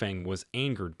Yunfeng was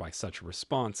angered by such a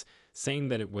response, saying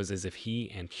that it was as if he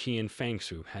and Qian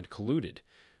Fangsu had colluded.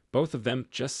 Both of them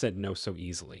just said no so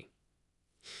easily.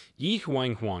 Yi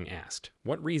Huang asked,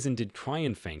 what reason did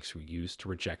Qian Fangsu use to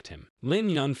reject him? Lin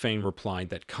Yunfeng replied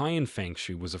that Qian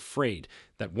Fangsu was afraid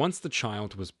that once the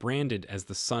child was branded as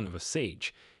the son of a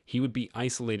sage, he would be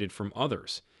isolated from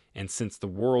others, and since the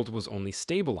world was only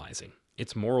stabilizing,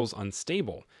 its morals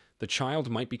unstable, the child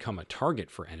might become a target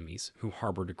for enemies who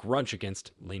harbored a grudge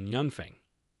against Lin Yunfeng.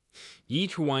 Yi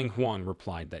Huang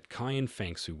replied that Qian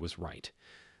Fangsu was right.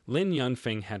 Lin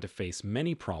Yunfeng had to face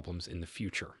many problems in the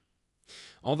future.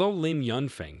 Although Lin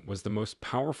Yunfeng was the most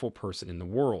powerful person in the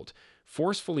world,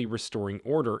 forcefully restoring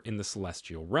order in the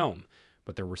celestial realm,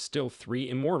 but there were still 3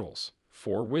 immortals,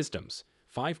 4 wisdoms,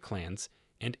 5 clans,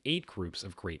 and 8 groups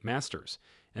of great masters,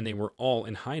 and they were all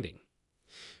in hiding.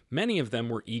 Many of them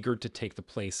were eager to take the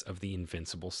place of the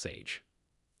invincible sage.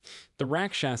 The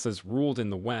Rakshasas ruled in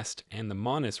the west, and the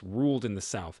Manas ruled in the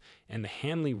south, and the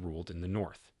Hanli ruled in the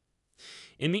north.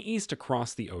 In the east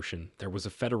across the ocean, there was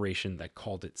a federation that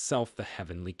called itself the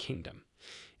Heavenly Kingdom.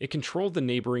 It controlled the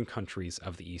neighboring countries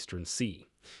of the Eastern Sea.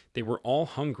 They were all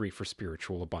hungry for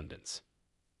spiritual abundance.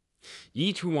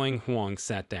 Yi Huang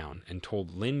sat down and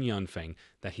told Lin Yunfeng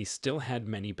that he still had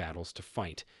many battles to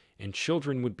fight, and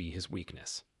children would be his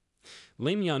weakness.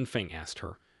 Lin Yunfeng asked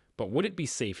her, but would it be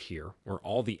safe here, where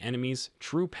all the enemies,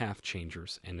 true path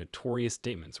changers, and notorious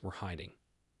demons were hiding?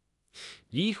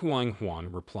 Yi Huang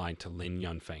replied to Lin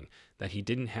Yunfeng that he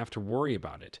didn't have to worry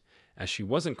about it, as she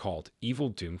wasn't called Evil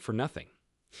Doom for nothing.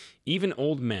 Even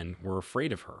old men were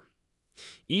afraid of her.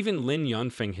 Even Lin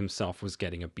Yunfeng himself was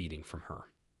getting a beating from her.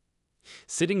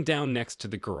 Sitting down next to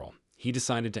the girl, he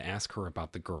decided to ask her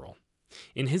about the girl.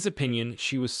 In his opinion,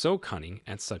 she was so cunning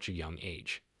at such a young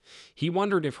age. He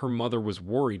wondered if her mother was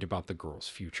worried about the girl's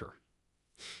future.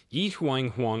 Yi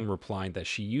Huang replied that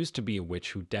she used to be a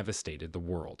witch who devastated the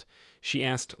world. She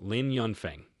asked Lin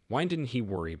Yunfeng, why didn't he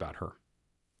worry about her?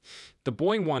 The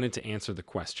boy wanted to answer the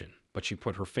question, but she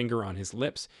put her finger on his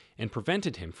lips and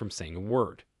prevented him from saying a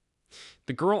word.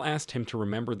 The girl asked him to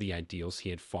remember the ideals he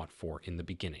had fought for in the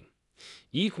beginning.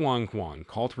 Yi Huang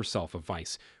called herself a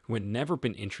vice who had never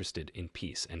been interested in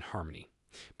peace and harmony.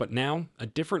 But now, a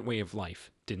different way of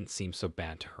life didn't seem so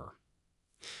bad to her.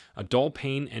 A dull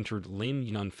pain entered Lin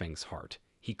Yunfeng's heart.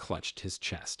 He clutched his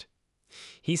chest.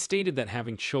 He stated that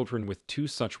having children with 2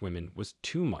 such women was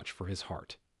too much for his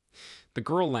heart. The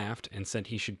girl laughed and said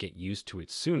he should get used to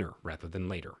it sooner rather than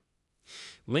later.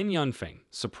 Lin Yunfeng,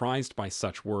 surprised by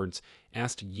such words,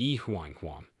 asked Yi Huang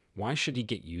why should he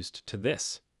get used to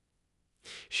this?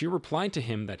 She replied to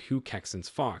him that Hu Kexen's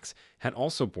fox had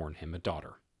also borne him a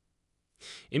daughter.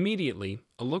 Immediately,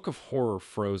 a look of horror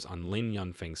froze on Lin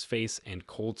Yunfeng's face and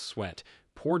cold sweat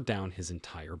poured down his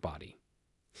entire body.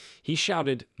 He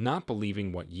shouted, not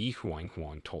believing what Yi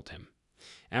Huang told him.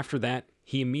 After that,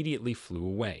 he immediately flew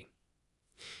away.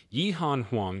 Yi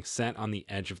Huang sat on the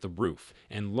edge of the roof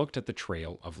and looked at the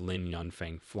trail of Lin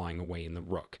Yunfeng flying away in the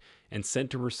rook, and said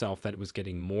to herself that it was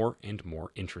getting more and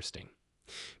more interesting.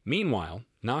 Meanwhile,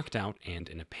 knocked out and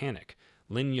in a panic,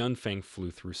 Lin Yunfeng flew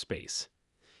through space.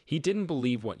 He didn't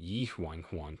believe what Yi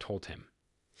Huang told him.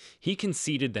 He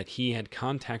conceded that he had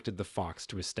contacted the fox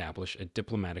to establish a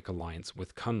diplomatic alliance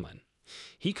with Kunlun.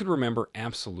 He could remember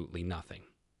absolutely nothing.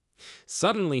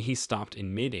 Suddenly, he stopped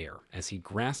in midair as he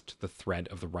grasped the thread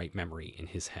of the right memory in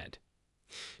his head.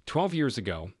 12 years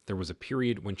ago, there was a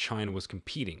period when China was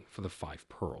competing for the Five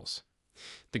Pearls.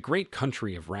 The great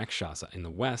country of Rakshasa in the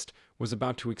west was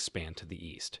about to expand to the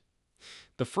east.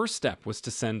 The first step was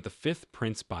to send the fifth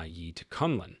Prince Bai Yi to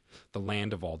Kunlun, the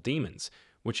land of all demons,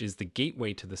 which is the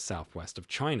gateway to the southwest of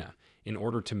China, in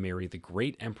order to marry the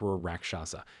great Emperor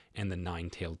Rakshasa and the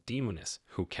nine-tailed demoness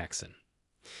Hu Kexen.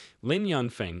 Lin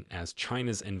Yunfeng, as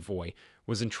China's envoy,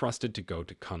 was entrusted to go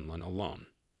to Kunlun alone.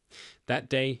 That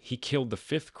day, he killed the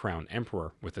fifth crown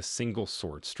emperor with a single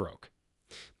sword stroke.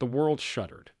 The world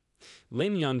shuddered.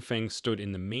 Lin Yunfeng stood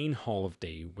in the main hall of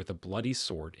Dei with a bloody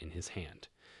sword in his hand.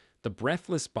 The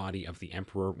breathless body of the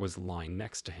emperor was lying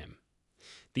next to him.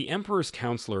 The emperor's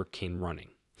counselor came running.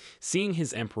 Seeing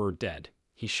his emperor dead,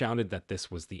 he shouted that this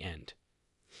was the end.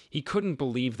 He couldn't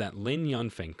believe that Lin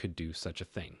Yunfeng could do such a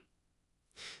thing.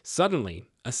 Suddenly,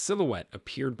 a silhouette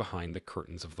appeared behind the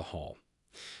curtains of the hall.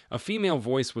 A female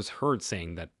voice was heard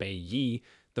saying that Bai Yi,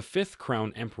 the fifth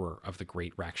crown emperor of the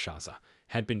great Rakshasa,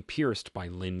 had been pierced by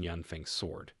Lin Yunfeng's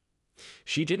sword.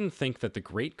 She didn't think that the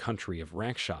great country of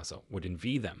Rakshasa would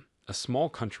envy them, a small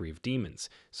country of demons,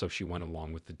 so she went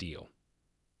along with the deal.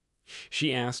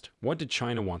 She asked, what did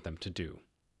China want them to do?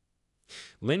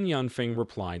 Lin Yunfeng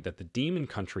replied that the demon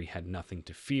country had nothing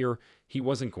to fear, he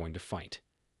wasn't going to fight.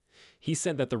 He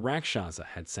said that the Rakshasa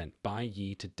had sent Bai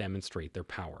Yi to demonstrate their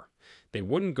power. They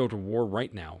wouldn't go to war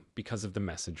right now because of the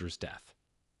messenger's death.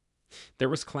 There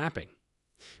was clapping.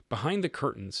 Behind the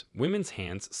curtains, women's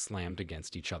hands slammed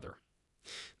against each other.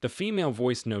 The female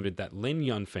voice noted that Lin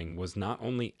Yunfeng was not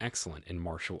only excellent in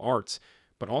martial arts,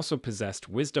 but also possessed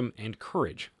wisdom and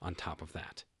courage on top of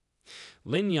that.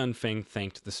 Lin Yunfeng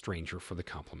thanked the stranger for the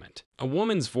compliment. A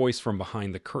woman's voice from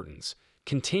behind the curtains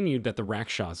continued that the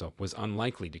Rakshasa was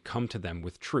unlikely to come to them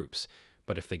with troops,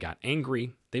 but if they got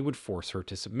angry, they would force her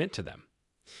to submit to them.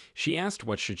 She asked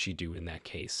what should she do in that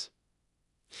case.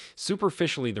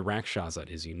 Superficially, the Rakshasa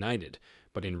is united,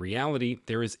 but in reality,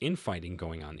 there is infighting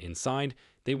going on inside.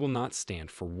 They will not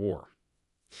stand for war.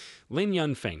 Lin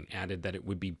Yunfeng added that it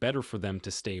would be better for them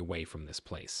to stay away from this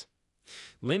place.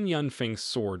 Lin Yunfeng's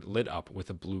sword lit up with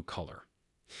a blue color.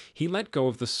 He let go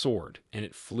of the sword, and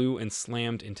it flew and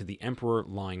slammed into the emperor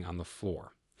lying on the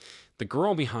floor. The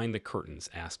girl behind the curtains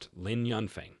asked Lin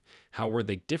Yunfeng how were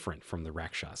they different from the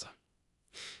Rakshasa.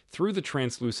 Through the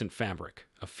translucent fabric,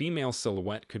 a female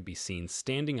silhouette could be seen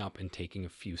standing up and taking a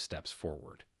few steps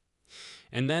forward.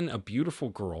 And then a beautiful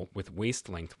girl with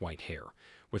waist-length white hair,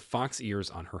 with fox ears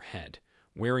on her head,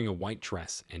 wearing a white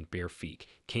dress and bare feet,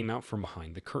 came out from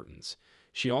behind the curtains.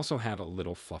 She also had a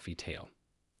little fluffy tail.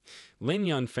 Lin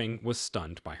Yunfeng was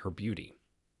stunned by her beauty.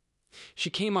 She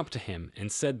came up to him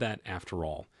and said that, after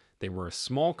all, they were a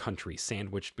small country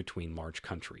sandwiched between large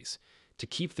countries. To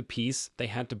keep the peace, they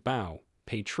had to bow,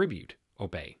 pay tribute,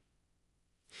 obey.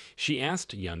 She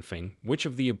asked Yunfeng which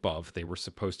of the above they were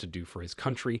supposed to do for his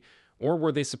country, or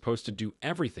were they supposed to do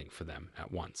everything for them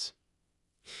at once.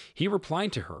 He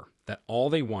replied to her that all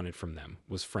they wanted from them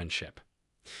was friendship.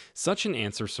 Such an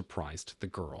answer surprised the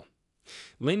girl.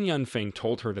 Lin Yunfeng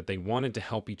told her that they wanted to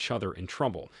help each other in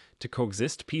trouble, to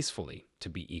coexist peacefully, to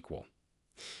be equal.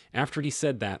 After he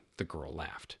said that, the girl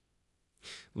laughed.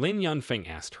 Lin Yunfeng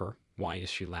asked her, why is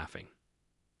she laughing?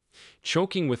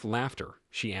 Choking with laughter,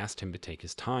 she asked him to take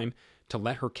his time, to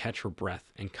let her catch her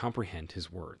breath and comprehend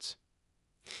his words.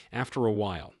 After a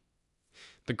while,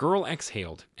 the girl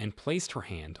exhaled and placed her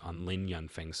hand on Lin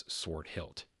Yunfeng's sword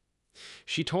hilt.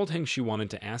 She told him she wanted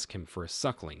to ask him for a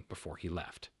suckling before he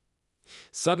left.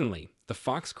 Suddenly, the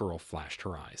fox girl flashed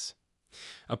her eyes.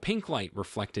 A pink light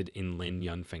reflected in Lin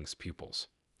Yunfeng's pupils.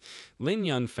 Lin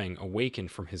Yunfeng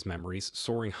awakened from his memories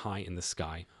soaring high in the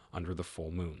sky under the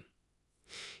full moon.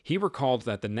 He recalled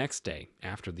that the next day,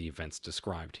 after the events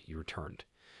described, he returned.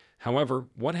 However,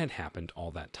 what had happened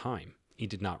all that time, he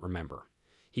did not remember.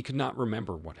 He could not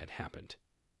remember what had happened.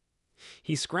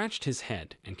 He scratched his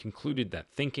head and concluded that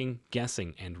thinking,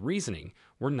 guessing, and reasoning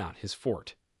were not his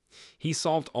forte. He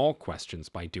solved all questions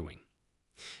by doing.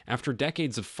 After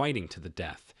decades of fighting to the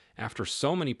death, after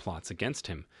so many plots against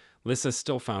him, Lisa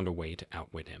still found a way to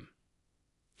outwit him.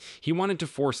 He wanted to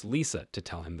force Lisa to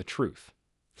tell him the truth.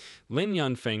 Lin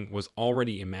Yunfeng was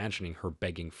already imagining her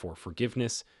begging for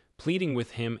forgiveness, pleading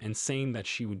with him, and saying that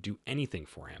she would do anything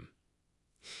for him.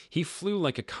 He flew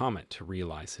like a comet to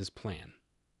realize his plan.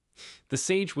 The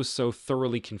sage was so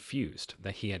thoroughly confused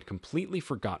that he had completely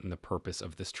forgotten the purpose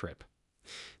of this trip.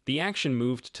 The action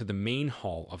moved to the main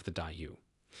hall of the Dayu.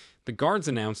 The guards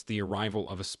announced the arrival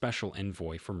of a special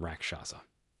envoy from Rakshasa.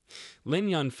 Lin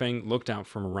Yunfeng looked out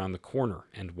from around the corner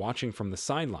and, watching from the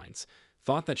sidelines,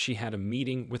 thought that she had a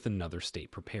meeting with another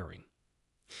state preparing.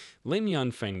 Lin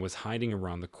Yunfeng was hiding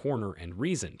around the corner and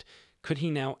reasoned, could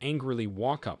he now angrily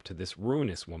walk up to this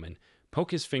ruinous woman,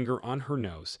 poke his finger on her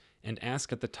nose, and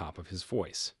ask at the top of his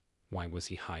voice, why was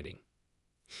he hiding?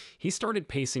 He started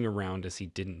pacing around as he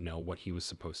didn't know what he was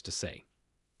supposed to say.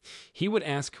 He would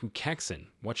ask Hu Kexin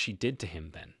what she did to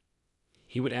him then.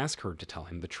 He would ask her to tell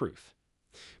him the truth.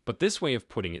 But this way of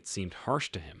putting it seemed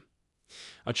harsh to him.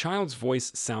 A child's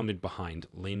voice sounded behind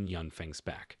Lin Yunfeng's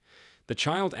back. The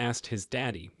child asked his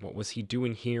daddy what was he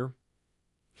doing here.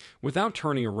 Without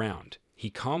turning around, he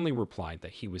calmly replied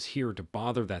that he was here to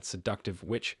bother that seductive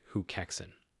witch Hu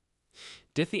Kexin.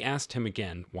 Dithy asked him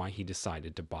again why he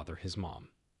decided to bother his mom.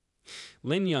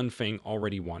 Lin Yunfeng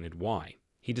already wanted why.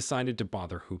 He decided to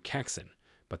bother Hu Kexin,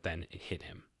 but then it hit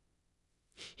him.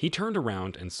 He turned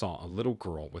around and saw a little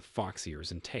girl with fox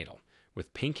ears and tail,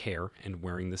 with pink hair and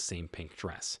wearing the same pink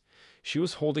dress. She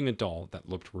was holding a doll that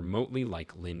looked remotely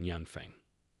like Lin Yunfeng.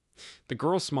 The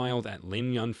girl smiled at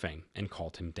Lin Yunfeng and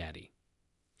called him daddy.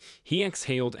 He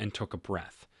exhaled and took a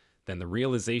breath. Then the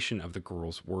realization of the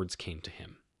girl's words came to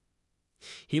him.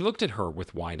 He looked at her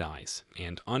with wide eyes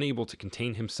and, unable to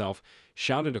contain himself,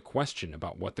 shouted a question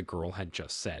about what the girl had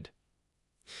just said.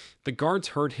 The guards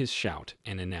heard his shout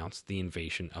and announced the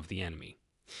invasion of the enemy.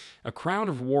 A crowd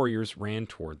of warriors ran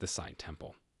toward the side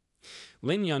temple.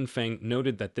 Lin Yunfeng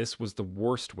noted that this was the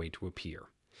worst way to appear.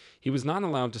 He was not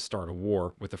allowed to start a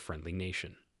war with a friendly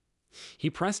nation. He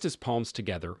pressed his palms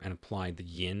together and applied the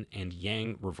yin and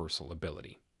yang reversal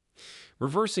ability.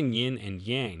 Reversing yin and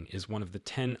yang is one of the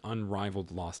 10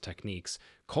 unrivaled lost techniques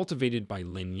cultivated by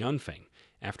Lin Yunfeng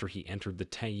after he entered the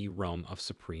Taiyi realm of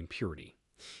supreme purity.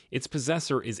 Its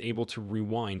possessor is able to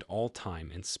rewind all time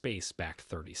and space back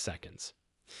 30 seconds.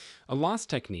 A lost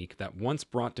technique that once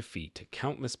brought defeat to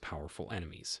countless powerful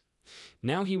enemies.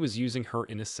 Now he was using her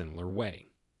in a similar way.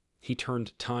 He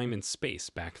turned time and space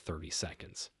back 30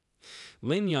 seconds.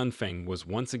 Lin Yunfeng was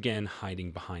once again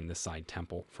hiding behind the side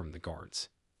temple from the guards.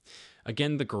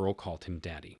 Again, the girl called him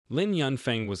daddy. Lin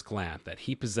Yunfeng was glad that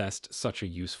he possessed such a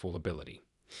useful ability.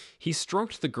 He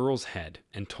stroked the girl's head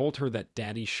and told her that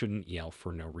daddy shouldn't yell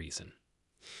for no reason.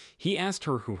 He asked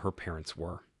her who her parents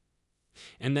were,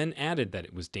 and then added that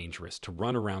it was dangerous to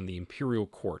run around the imperial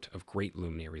court of great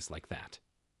luminaries like that.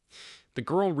 The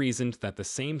girl reasoned that the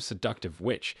same seductive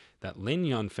witch that Lin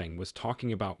Yunfeng was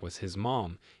talking about was his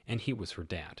mom, and he was her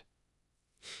dad.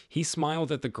 He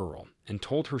smiled at the girl and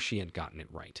told her she had gotten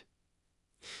it right.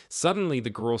 Suddenly, the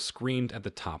girl screamed at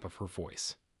the top of her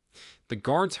voice. The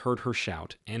guards heard her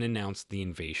shout and announced the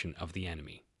invasion of the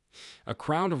enemy. A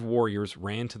crowd of warriors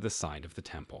ran to the side of the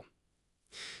temple.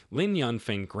 Lin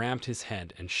Yunfeng grabbed his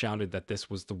head and shouted that this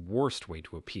was the worst way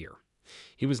to appear.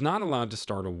 He was not allowed to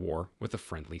start a war with a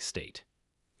friendly state.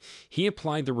 He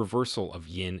applied the reversal of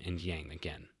yin and yang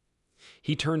again.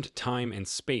 He turned time and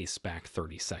space back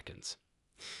 30 seconds.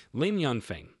 Lin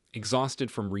Yunfeng,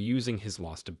 exhausted from reusing his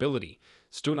lost ability,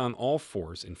 stood on all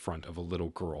fours in front of a little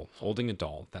girl holding a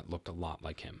doll that looked a lot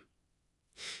like him.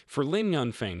 For Lin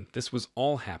Yunfeng, this was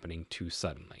all happening too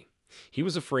suddenly. He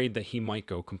was afraid that he might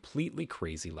go completely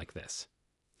crazy like this.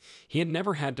 He had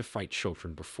never had to fight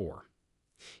children before.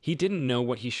 He didn't know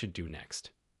what he should do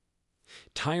next.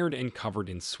 Tired and covered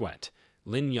in sweat,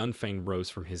 Lin Yunfeng rose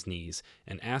from his knees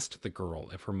and asked the girl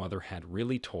if her mother had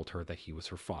really told her that he was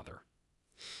her father.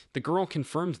 The girl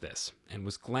confirmed this and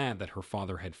was glad that her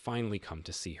father had finally come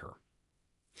to see her.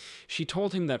 She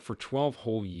told him that for 12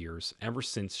 whole years, ever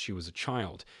since she was a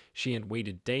child, she had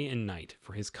waited day and night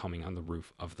for his coming on the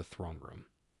roof of the throne room.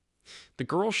 The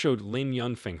girl showed Lin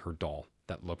Yunfeng her doll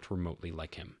that looked remotely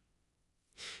like him.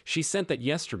 She said that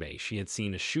yesterday she had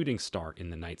seen a shooting star in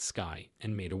the night sky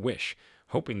and made a wish,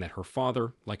 hoping that her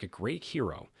father, like a great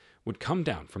hero, would come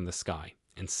down from the sky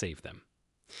and save them.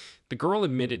 The girl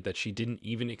admitted that she didn't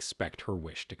even expect her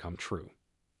wish to come true.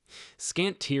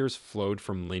 Scant tears flowed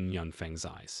from Lin Yunfeng's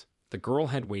eyes. The girl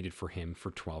had waited for him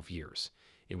for 12 years.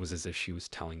 It was as if she was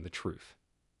telling the truth.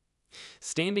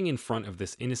 Standing in front of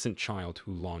this innocent child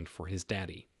who longed for his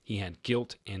daddy, he had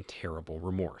guilt and terrible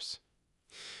remorse.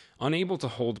 Unable to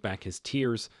hold back his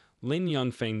tears, Lin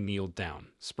Yunfeng kneeled down,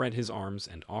 spread his arms,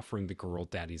 and offering the girl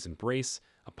daddy's embrace,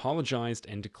 apologized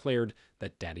and declared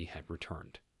that daddy had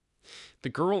returned. The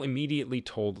girl immediately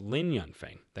told Lin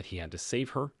Yunfeng that he had to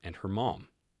save her and her mom.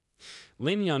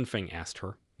 Lin Yunfeng asked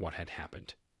her what had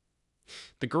happened.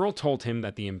 The girl told him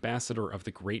that the ambassador of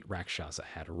the great Rakshasa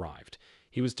had arrived.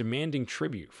 He was demanding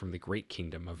tribute from the great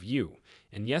kingdom of Yu,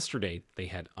 and yesterday they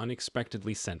had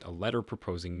unexpectedly sent a letter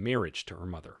proposing marriage to her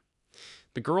mother.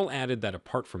 The girl added that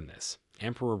apart from this,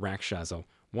 Emperor Rakshasa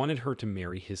wanted her to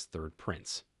marry his third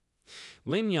prince.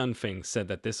 Lin Yunfeng said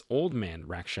that this old man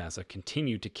Rakshasa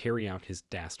continued to carry out his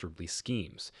dastardly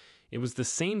schemes. It was the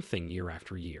same thing year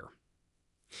after year.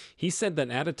 He said that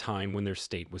at a time when their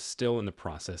state was still in the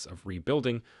process of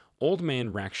rebuilding, old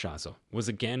man Rakshasa was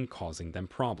again causing them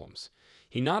problems.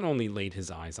 He not only laid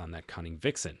his eyes on that cunning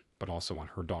vixen, but also on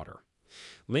her daughter.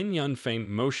 Lin Yunfeng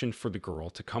motioned for the girl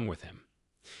to come with him.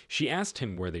 She asked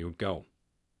him where they would go.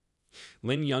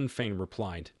 Lin Yunfeng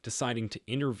replied, deciding to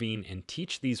intervene and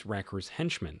teach these wreckers'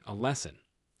 henchmen a lesson.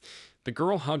 The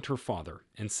girl hugged her father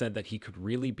and said that he could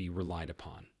really be relied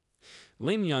upon.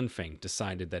 Lin Yunfeng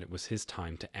decided that it was his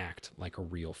time to act like a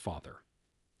real father.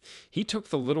 He took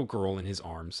the little girl in his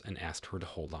arms and asked her to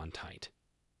hold on tight.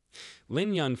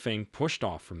 Lin Yunfeng pushed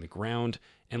off from the ground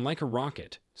and, like a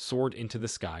rocket, soared into the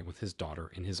sky with his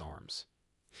daughter in his arms.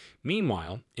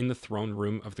 Meanwhile, in the throne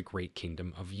room of the great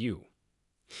kingdom of Yu,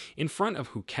 in front of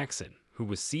Hu Kexin, who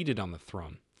was seated on the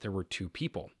throne, there were two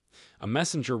people, a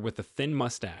messenger with a thin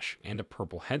mustache and a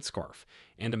purple headscarf,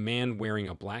 and a man wearing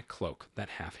a black cloak that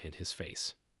half hid his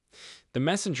face. The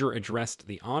messenger addressed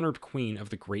the honored queen of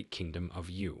the great kingdom of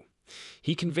Yu.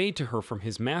 He conveyed to her from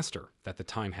his master that the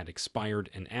time had expired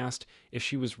and asked if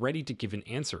she was ready to give an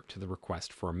answer to the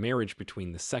request for a marriage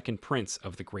between the second prince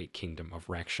of the great kingdom of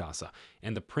Rakshasa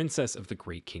and the princess of the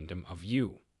great kingdom of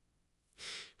Yu.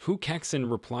 Hu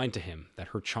Kexin replied to him that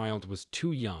her child was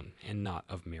too young and not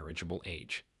of marriageable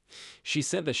age. She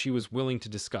said that she was willing to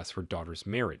discuss her daughter's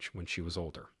marriage when she was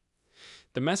older.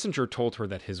 The messenger told her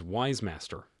that his wise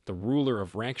master, the ruler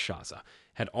of Rakshasa,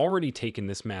 had already taken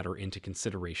this matter into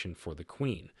consideration for the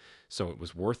queen, so it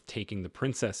was worth taking the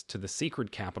princess to the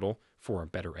secret capital for a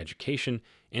better education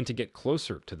and to get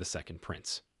closer to the second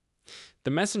prince.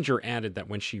 The messenger added that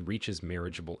when she reaches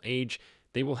marriageable age,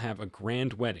 they will have a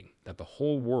grand wedding that the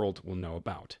whole world will know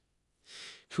about.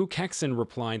 Hu Kexin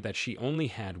replied that she only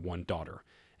had one daughter,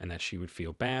 and that she would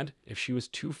feel bad if she was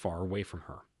too far away from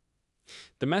her.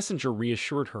 The messenger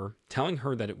reassured her, telling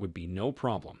her that it would be no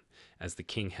problem, as the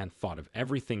king had thought of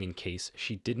everything in case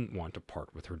she didn't want to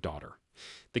part with her daughter.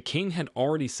 The king had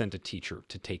already sent a teacher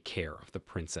to take care of the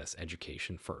princess'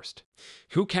 education first.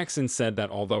 Hu Kexin said that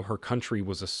although her country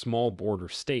was a small border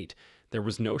state, there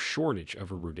was no shortage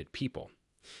of erudite people.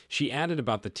 She added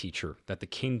about the teacher that the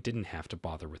king didn't have to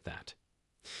bother with that.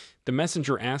 The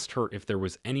messenger asked her if there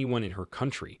was anyone in her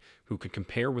country who could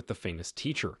compare with the famous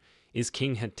teacher, as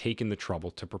king had taken the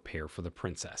trouble to prepare for the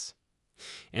princess.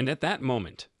 And at that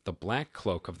moment, the black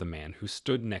cloak of the man who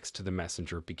stood next to the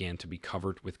messenger began to be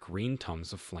covered with green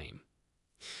tongues of flame.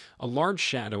 A large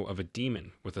shadow of a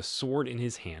demon with a sword in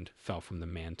his hand fell from the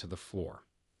man to the floor.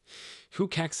 Hu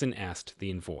Kexin asked the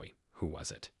envoy, who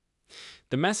was it?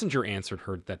 The messenger answered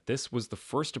her that this was the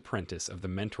first apprentice of the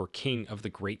mentor king of the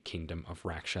great kingdom of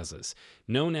Rakshasas,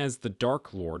 known as the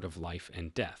Dark Lord of Life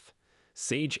and Death,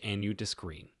 Sage Anu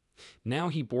Discreen. Now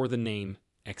he bore the name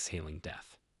Exhaling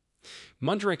Death.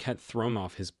 Mundrik had thrown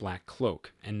off his black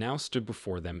cloak and now stood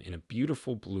before them in a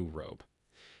beautiful blue robe.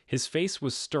 His face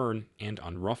was stern and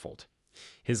unruffled.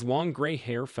 His long gray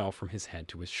hair fell from his head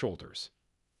to his shoulders.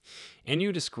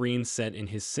 Anu Discreen said in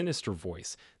his sinister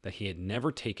voice that he had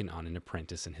never taken on an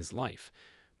apprentice in his life,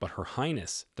 but Her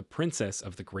Highness, the princess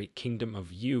of the great kingdom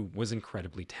of Yu, was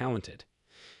incredibly talented.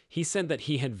 He said that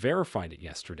he had verified it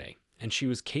yesterday, and she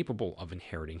was capable of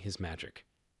inheriting his magic.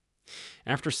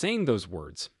 After saying those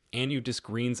words, Anu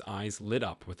Discreen's eyes lit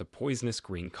up with a poisonous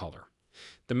green color.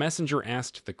 The messenger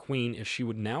asked the queen if she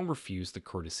would now refuse the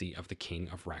courtesy of the king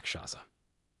of Rakshasa.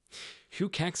 Hu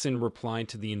Kexin replied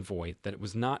to the envoy that it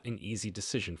was not an easy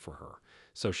decision for her,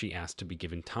 so she asked to be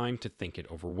given time to think it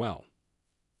over well.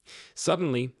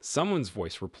 Suddenly, someone's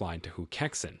voice replied to Hu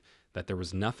Kexin that there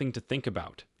was nothing to think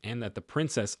about, and that the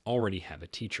princess already had a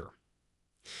teacher.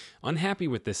 Unhappy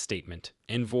with this statement,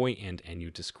 envoy and Anu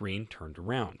Discreen turned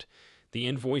around. The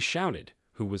envoy shouted,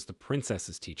 who was the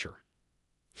princess's teacher.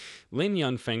 Lin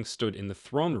Yunfeng stood in the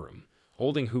throne room,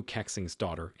 holding Hu Kexin's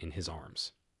daughter in his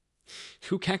arms.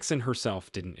 Hu Kexin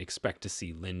herself didn't expect to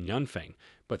see Lin Yunfeng,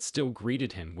 but still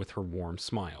greeted him with her warm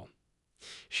smile.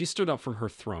 She stood up from her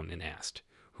throne and asked,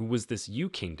 who was this Yu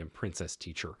Kingdom princess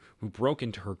teacher who broke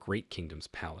into her great kingdom's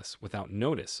palace without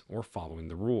notice or following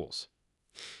the rules?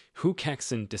 Hu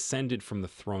Kexin descended from the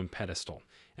throne pedestal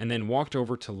and then walked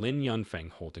over to Lin Yunfeng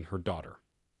holding her daughter.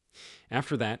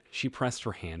 After that, she pressed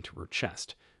her hand to her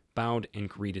chest, bowed, and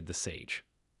greeted the sage.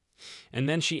 And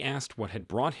then she asked what had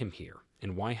brought him here,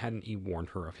 and why hadn't he warned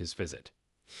her of his visit.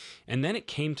 And then it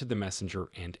came to the messenger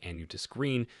and Anu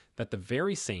Discreen that the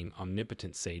very same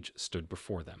omnipotent sage stood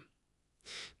before them.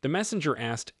 The messenger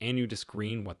asked Anu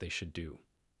Discreen what they should do.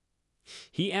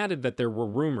 He added that there were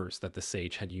rumors that the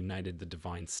sage had united the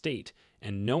divine state,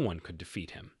 and no one could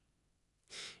defeat him.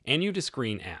 Anu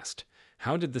Discreen asked,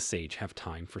 how did the sage have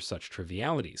time for such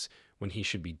trivialities when he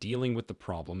should be dealing with the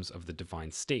problems of the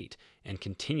divine state and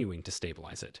continuing to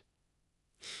stabilize it?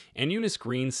 Anu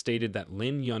Discreen stated that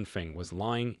Lin Yunfeng was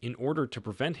lying in order to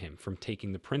prevent him from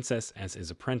taking the princess as his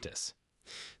apprentice.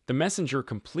 The messenger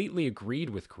completely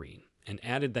agreed with Green and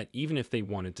added that even if they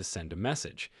wanted to send a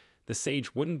message, the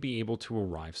sage wouldn't be able to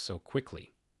arrive so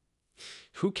quickly.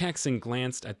 Hu Kexin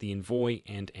glanced at the envoy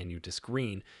and Anu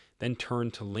Discreen, then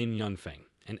turned to Lin Yunfeng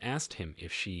and asked him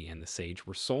if she and the sage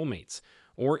were soulmates,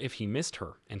 or if he missed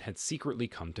her and had secretly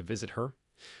come to visit her,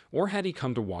 or had he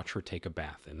come to watch her take a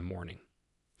bath in the morning.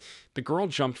 The girl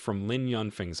jumped from Lin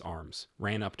Yunfeng's arms,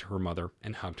 ran up to her mother,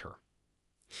 and hugged her.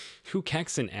 Hu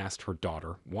Kexin asked her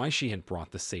daughter why she had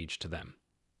brought the sage to them.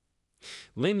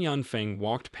 Lin Yunfeng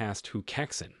walked past Hu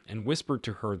Kexin and whispered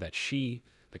to her that she,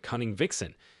 the cunning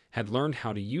vixen, had learned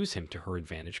how to use him to her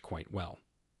advantage quite well.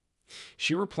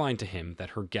 She replied to him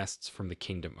that her guests from the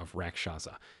kingdom of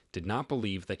Rakshasa did not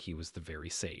believe that he was the very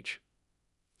sage.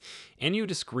 Anu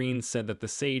Discreen said that the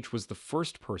sage was the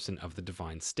first person of the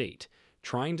divine state.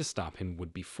 Trying to stop him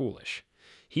would be foolish.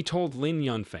 He told Lin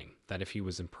Yunfeng that if he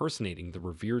was impersonating the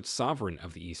revered sovereign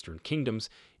of the Eastern Kingdoms,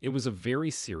 it was a very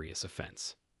serious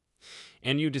offense.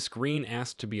 Anu Discreen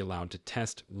asked to be allowed to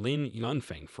test Lin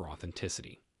Yunfeng for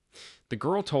authenticity. The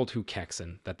girl told Hu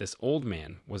Kexin that this old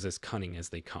man was as cunning as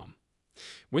they come.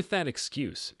 With that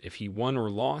excuse, if he won or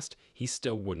lost, he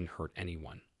still wouldn't hurt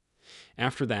anyone.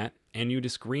 After that, Anu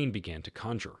Discreen began to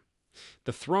conjure.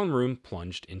 The throne room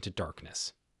plunged into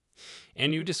darkness.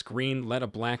 Anu Discreen let a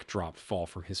black drop fall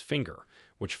from his finger,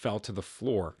 which fell to the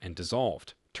floor and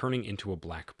dissolved, turning into a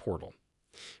black portal.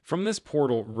 From this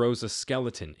portal rose a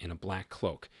skeleton in a black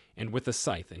cloak and with a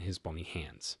scythe in his bony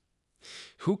hands.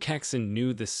 Hu Kexin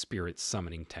knew this spirit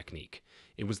summoning technique.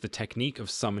 It was the technique of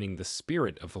summoning the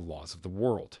spirit of the laws of the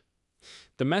world.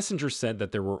 The messenger said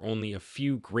that there were only a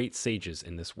few great sages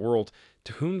in this world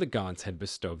to whom the gods had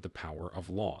bestowed the power of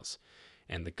laws,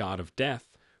 and the god of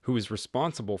death, who is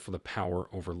responsible for the power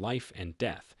over life and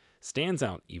death, stands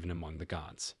out even among the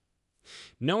gods.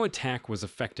 No attack was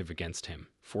effective against him,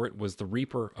 for it was the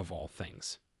Reaper of all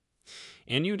things.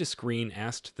 Anu Discreen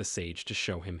asked the sage to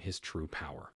show him his true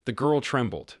power. The girl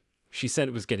trembled. She said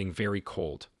it was getting very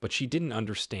cold, but she didn't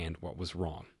understand what was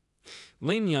wrong.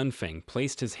 Lin Yunfeng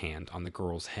placed his hand on the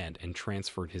girl's head and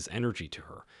transferred his energy to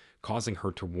her, causing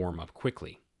her to warm up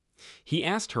quickly. He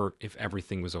asked her if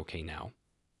everything was okay now.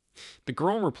 The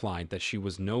girl replied that she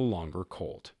was no longer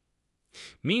cold.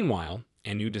 Meanwhile,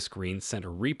 Anu Discreen sent a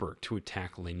Reaper to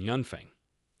attack Lin Yunfeng.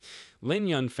 Lin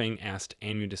Yunfeng asked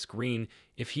Anu Discreen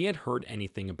if he had heard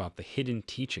anything about the hidden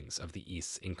teachings of the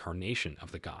East's incarnation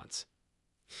of the gods.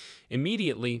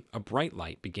 Immediately, a bright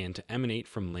light began to emanate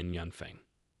from Lin Yunfeng.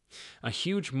 A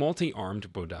huge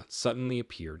multi-armed Buddha suddenly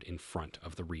appeared in front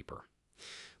of the Reaper.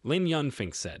 Lin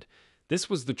Yunfeng said, "This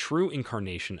was the true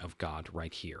incarnation of God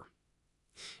right here,"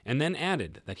 and then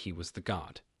added that he was the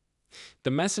god.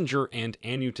 The messenger and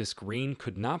Anu Discreen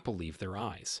could not believe their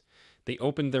eyes. They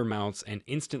opened their mouths and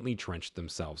instantly drenched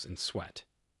themselves in sweat.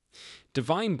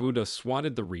 Divine Buddha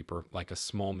swatted the Reaper like a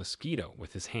small mosquito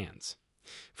with his hands.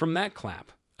 From that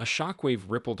clap, a shockwave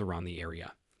rippled around the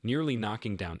area, nearly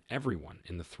knocking down everyone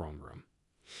in the throne room.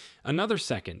 Another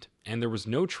second, and there was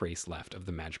no trace left of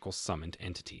the magical summoned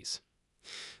entities.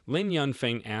 Lin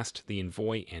Yunfeng asked the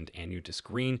envoy and Anu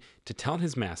Discreen to tell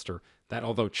his master that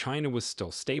although China was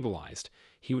still stabilized,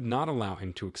 he would not allow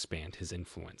him to expand his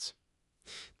influence.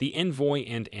 The envoy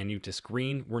and Anu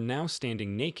Discreen were now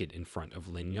standing naked in front of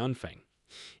Lin Yunfeng.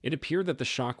 It appeared that the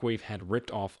shockwave had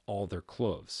ripped off all their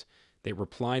clothes. They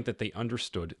replied that they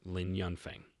understood Lin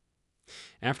Yunfeng.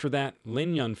 After that,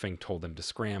 Lin Yunfeng told them to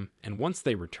scram, and once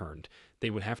they returned, they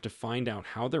would have to find out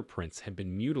how their prince had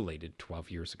been mutilated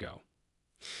 12 years ago.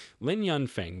 Lin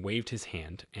Yunfeng waved his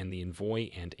hand, and the envoy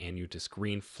and Anu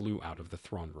Discreen flew out of the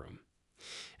throne room.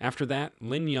 After that,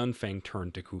 Lin Yunfeng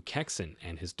turned to Hu Kexin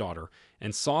and his daughter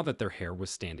and saw that their hair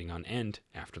was standing on end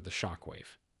after the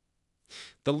shockwave.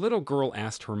 The little girl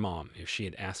asked her mom if she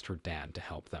had asked her dad to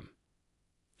help them.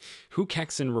 Hu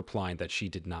Kexin replied that she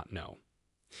did not know.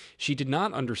 She did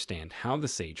not understand how the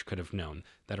sage could have known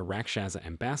that a Rakshasa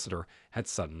ambassador had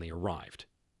suddenly arrived.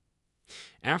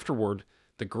 Afterward,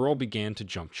 the girl began to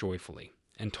jump joyfully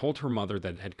and told her mother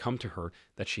that it had come to her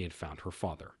that she had found her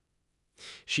father.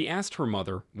 She asked her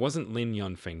mother, wasn't Lin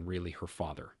Yunfeng really her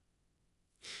father?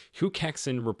 Hu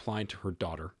Kexin replied to her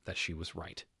daughter that she was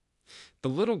right. The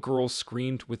little girl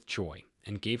screamed with joy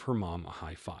and gave her mom a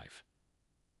high five.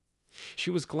 She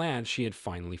was glad she had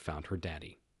finally found her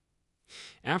daddy.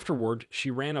 Afterward,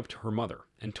 she ran up to her mother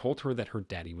and told her that her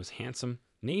daddy was handsome,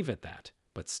 naive at that,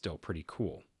 but still pretty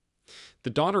cool. The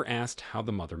daughter asked how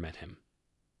the mother met him.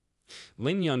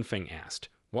 Lin Yunfeng asked,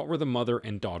 what were the mother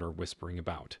and daughter whispering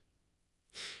about?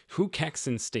 Hu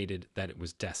Kexin stated that it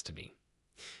was destiny,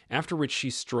 after which she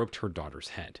stroked her daughter's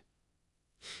head.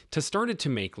 Ta started to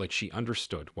make like she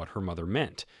understood what her mother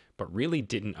meant, but really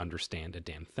didn't understand a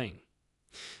damn thing.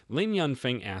 Lin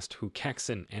Yunfeng asked Hu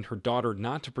Kexin and her daughter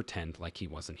not to pretend like he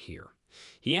wasn't here.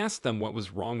 He asked them what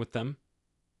was wrong with them.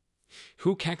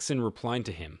 Hu Kexin replied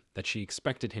to him that she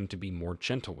expected him to be more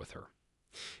gentle with her.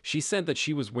 She said that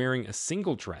she was wearing a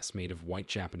single dress made of white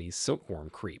Japanese silkworm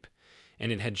crepe, and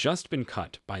it had just been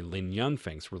cut by Lin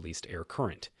Yunfeng's released air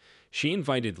current. She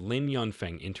invited Lin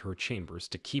Yunfeng into her chambers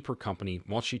to keep her company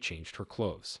while she changed her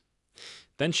clothes.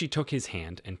 Then she took his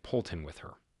hand and pulled him with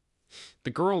her. The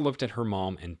girl looked at her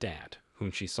mom and dad,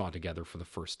 whom she saw together for the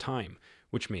first time,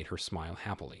 which made her smile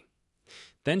happily.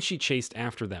 Then she chased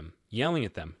after them, yelling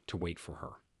at them to wait for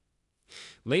her.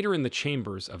 Later in the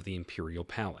chambers of the imperial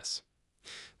palace,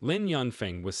 Lin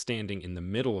Yunfeng was standing in the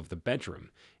middle of the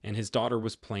bedroom, and his daughter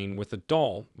was playing with a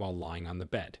doll while lying on the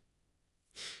bed.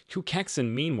 Hu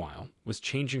Kexin, meanwhile, was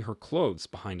changing her clothes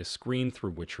behind a screen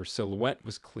through which her silhouette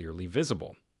was clearly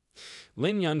visible.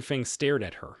 Lin Yunfeng stared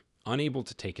at her, unable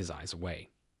to take his eyes away.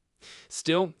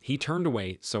 Still, he turned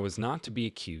away so as not to be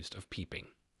accused of peeping.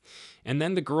 And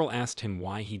then the girl asked him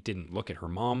why he didn't look at her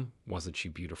mom. Wasn't she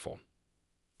beautiful?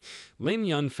 Lin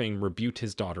Yunfeng rebuked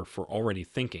his daughter for already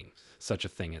thinking such a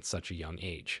thing at such a young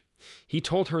age. He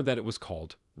told her that it was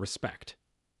called respect.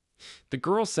 The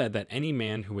girl said that any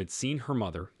man who had seen her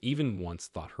mother even once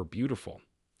thought her beautiful.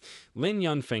 Lin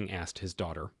Yunfeng asked his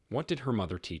daughter, what did her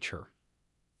mother teach her?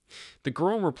 The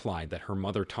girl replied that her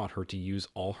mother taught her to use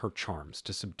all her charms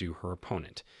to subdue her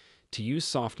opponent, to use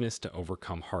softness to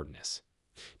overcome hardness,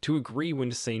 to agree when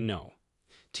to say no,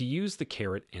 to use the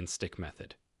carrot and stick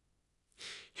method.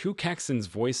 Hu Kexin's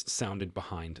voice sounded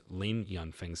behind Lin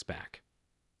Yunfeng's back.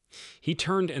 He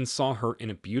turned and saw her in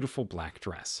a beautiful black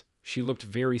dress. She looked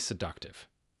very seductive.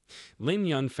 Lin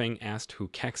Yunfeng asked Hu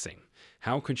Kexin,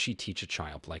 how could she teach a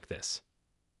child like this?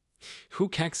 Hu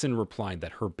Kexin replied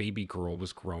that her baby girl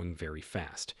was growing very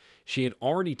fast. She had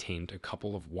already tamed a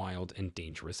couple of wild and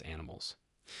dangerous animals.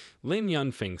 Lin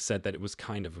Yunfeng said that it was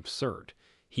kind of absurd.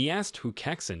 He asked Hu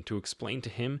Kexin to explain to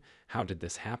him how did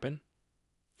this happen.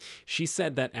 She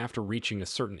said that after reaching a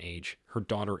certain age, her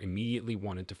daughter immediately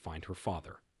wanted to find her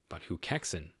father, but Hu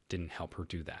Kexin didn't help her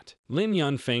do that. Lin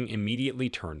Yunfeng immediately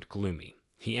turned gloomy.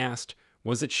 He asked,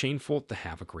 was it shameful to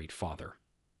have a great father?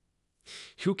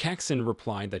 Hu Kexin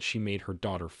replied that she made her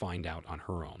daughter find out on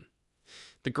her own.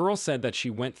 The girl said that she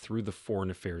went through the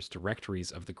foreign affairs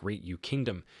directories of the Great Yu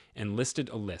Kingdom and listed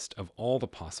a list of all the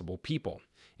possible people,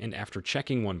 and after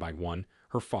checking one by one,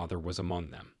 her father was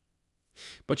among them.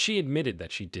 But she admitted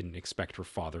that she didn't expect her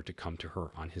father to come to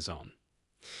her on his own.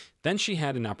 Then she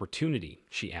had an opportunity.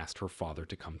 She asked her father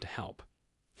to come to help.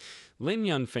 Lin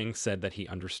Yunfeng said that he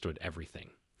understood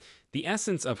everything. The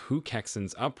essence of Hu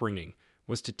Kexin's upbringing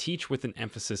was to teach with an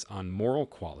emphasis on moral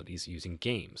qualities using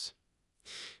games.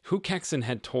 Hu Kexin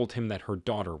had told him that her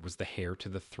daughter was the heir to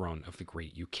the throne of the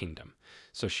Great Yu Kingdom,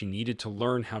 so she needed to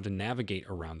learn how to navigate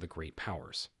around the great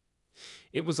powers.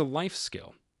 It was a life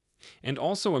skill, and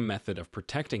also a method of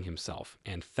protecting himself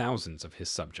and thousands of his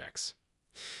subjects.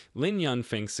 Lin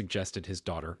Yunfeng suggested his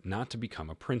daughter not to become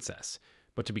a princess,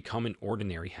 but to become an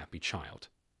ordinary happy child.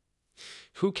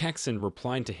 Hu Kexin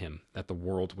replied to him that the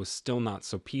world was still not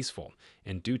so peaceful,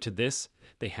 and due to this,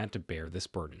 they had to bear this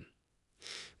burden.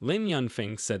 Lin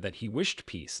Yunfeng said that he wished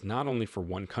peace not only for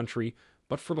one country,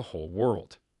 but for the whole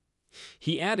world.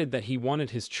 He added that he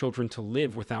wanted his children to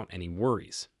live without any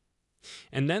worries.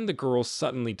 And then the girl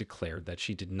suddenly declared that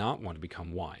she did not want to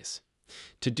become wise.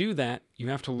 To do that, you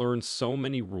have to learn so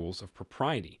many rules of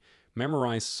propriety,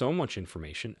 memorize so much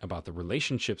information about the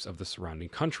relationships of the surrounding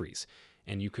countries,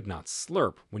 and you could not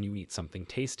slurp when you eat something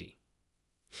tasty.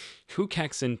 Hu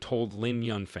Kexin told Lin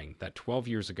Yunfeng that 12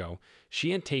 years ago,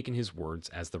 she had taken his words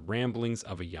as the ramblings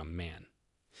of a young man.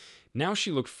 Now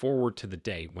she looked forward to the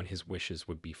day when his wishes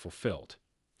would be fulfilled.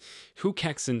 Hu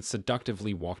Kexin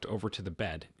seductively walked over to the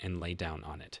bed and lay down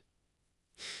on it.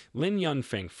 Lin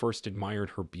Yunfeng first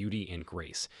admired her beauty and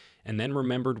grace, and then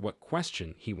remembered what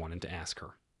question he wanted to ask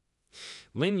her.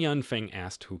 Lin Yunfeng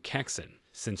asked Hu Kexin,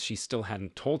 since she still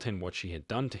hadn't told him what she had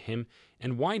done to him,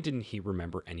 and why didn't he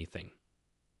remember anything.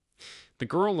 The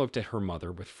girl looked at her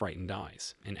mother with frightened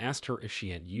eyes, and asked her if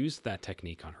she had used that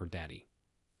technique on her daddy.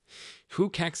 Hu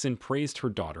Kexin praised her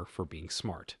daughter for being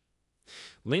smart.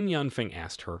 Lin Yunfeng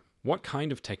asked her, what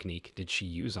kind of technique did she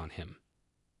use on him?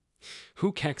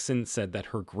 Hu Kexin said that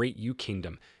her great Yu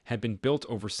kingdom had been built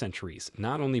over centuries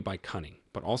not only by cunning,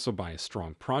 but also by a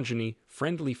strong progeny,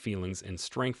 friendly feelings, and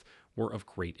strength were of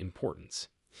great importance.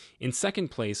 In second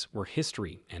place were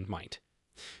history and might.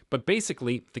 But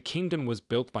basically, the kingdom was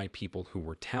built by people who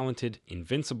were talented,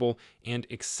 invincible, and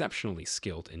exceptionally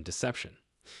skilled in deception.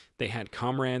 They had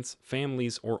comrades,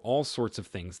 families, or all sorts of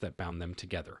things that bound them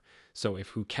together. So if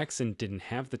Hu Kexin didn't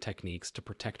have the techniques to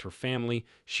protect her family,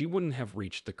 she wouldn't have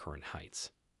reached the current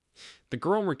heights. The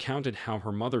girl recounted how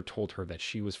her mother told her that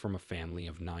she was from a family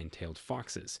of nine-tailed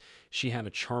foxes. She had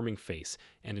a charming face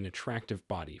and an attractive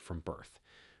body from birth.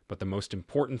 But the most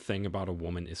important thing about a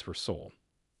woman is her soul.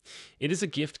 It is a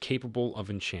gift capable of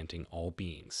enchanting all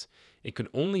beings. It could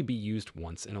only be used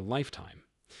once in a lifetime.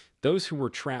 Those who were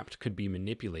trapped could be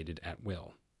manipulated at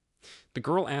will. The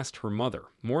girl asked her mother,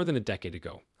 more than a decade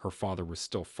ago. Her father was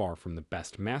still far from the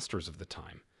best masters of the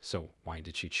time, so why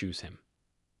did she choose him?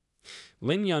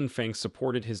 Lin Yunfeng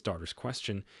supported his daughter's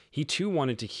question. He too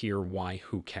wanted to hear why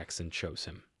Hu Kexin chose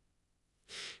him.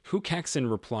 Hu Kexin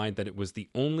replied that it was the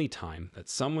only time that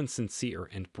someone sincere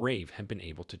and brave had been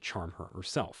able to charm her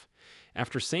herself.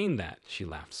 After saying that, she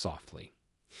laughed softly.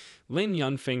 Lin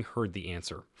Yunfeng heard the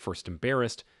answer, first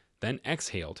embarrassed, then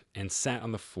exhaled and sat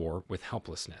on the floor with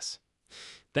helplessness.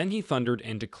 Then he thundered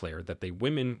and declared that they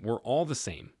women were all the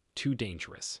same, too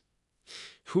dangerous.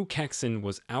 Hu Kexin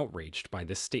was outraged by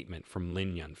this statement from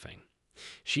Lin Yunfeng.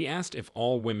 She asked if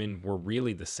all women were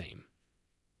really the same.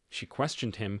 She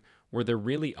questioned him, were there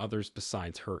really others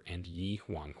besides her and Yi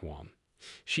Huanghuang?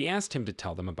 She asked him to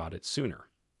tell them about it sooner.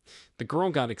 The girl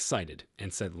got excited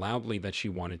and said loudly that she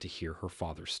wanted to hear her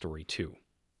father's story too.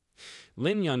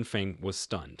 Lin Yunfeng was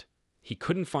stunned. He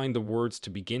couldn't find the words to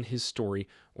begin his story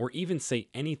or even say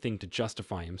anything to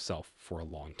justify himself for a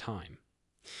long time.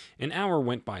 An hour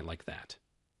went by like that.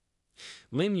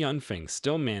 Lin Yunfeng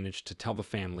still managed to tell the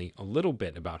family a little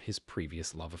bit about his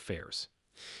previous love affairs.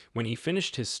 When he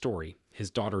finished his story,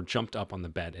 his daughter jumped up on the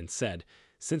bed and said,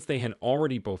 since they had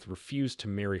already both refused to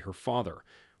marry her father,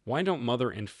 why don't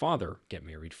mother and father get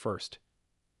married first?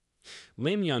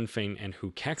 Lin Yunfeng and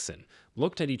Hu Kexin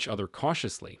looked at each other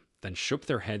cautiously, then shook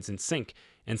their heads in sync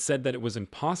and said that it was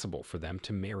impossible for them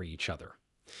to marry each other.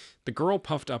 The girl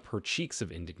puffed up her cheeks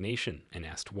of indignation and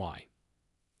asked why.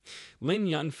 Lin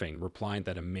Yunfeng replied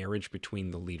that a marriage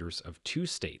between the leaders of two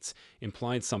states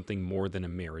implied something more than a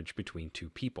marriage between two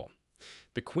people.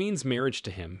 The queen's marriage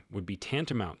to him would be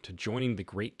tantamount to joining the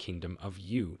great kingdom of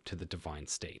Yu to the divine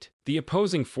state. The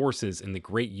opposing forces in the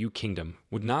great Yu kingdom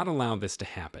would not allow this to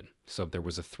happen, so there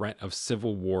was a threat of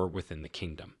civil war within the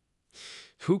kingdom.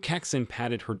 Hu Kexin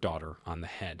patted her daughter on the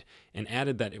head and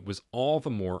added that it was all the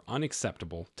more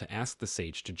unacceptable to ask the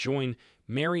sage to join,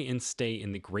 marry, and stay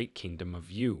in the great kingdom of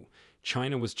Yu.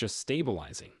 China was just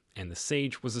stabilizing, and the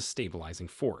sage was a stabilizing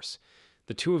force.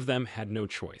 The two of them had no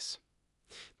choice.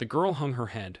 The girl hung her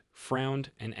head,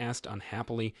 frowned, and asked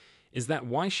unhappily, is that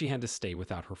why she had to stay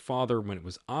without her father when it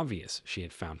was obvious she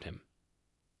had found him?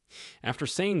 After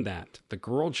saying that, the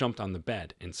girl jumped on the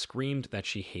bed and screamed that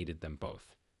she hated them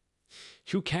both.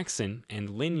 Hu Kexin and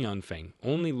Lin Yunfeng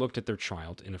only looked at their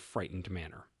child in a frightened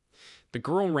manner. The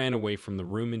girl ran away from the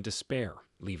room in despair,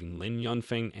 leaving Lin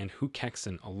Yunfeng and Hu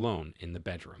Kexin alone in the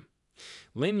bedroom.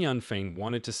 Lin Yunfeng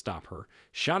wanted to stop her,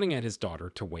 shouting at his daughter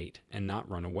to wait and not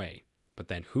run away, but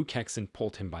then Hu Kexin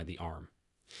pulled him by the arm.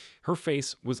 Her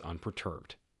face was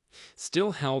unperturbed,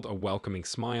 still held a welcoming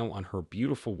smile on her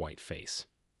beautiful white face.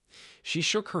 She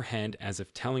shook her head as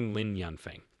if telling Lin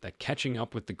Yunfeng that catching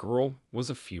up with the girl was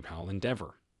a futile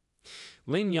endeavor.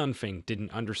 Lin Yunfeng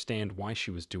didn't understand why she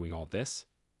was doing all this.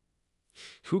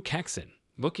 Hu Kexin,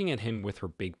 looking at him with her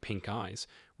big pink eyes,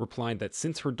 replied that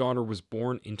since her daughter was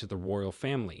born into the royal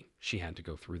family, she had to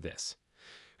go through this.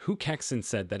 Hu Kexin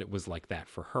said that it was like that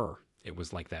for her, it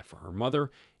was like that for her mother,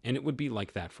 and it would be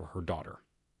like that for her daughter.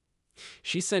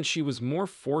 She said she was more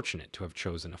fortunate to have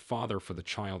chosen a father for the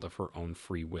child of her own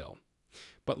free will.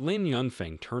 But Lin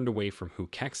Yunfeng turned away from Hu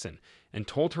Kexin and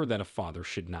told her that a father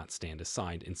should not stand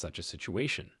aside in such a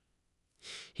situation.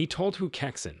 He told Hu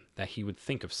Kexin that he would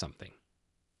think of something.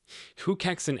 Hu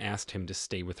Kexin asked him to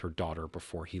stay with her daughter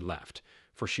before he left,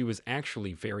 for she was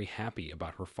actually very happy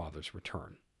about her father's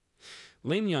return.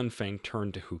 Lin Yunfeng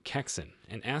turned to Hu Kexin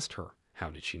and asked her, how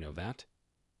did she know that?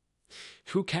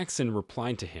 Hu Kexin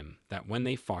replied to him that when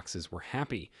they foxes were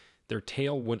happy, their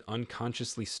tail would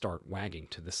unconsciously start wagging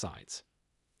to the sides.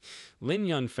 Lin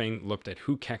Yunfeng looked at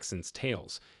Hu Kexin's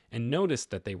tails and noticed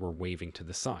that they were waving to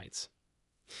the sides.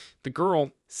 The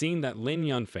girl, seeing that Lin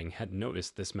Yunfeng had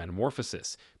noticed this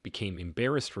metamorphosis, became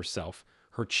embarrassed herself,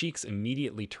 her cheeks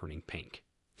immediately turning pink.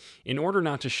 In order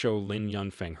not to show Lin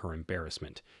Yunfeng her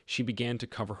embarrassment, she began to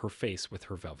cover her face with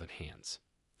her velvet hands.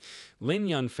 Lin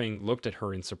Yunfeng looked at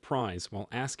her in surprise while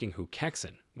asking Hu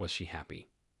Kexin, was she happy?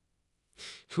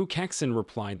 Hu Kexin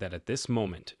replied that at this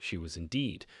moment she was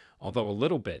indeed, although a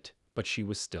little bit, but she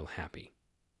was still happy.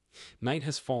 Night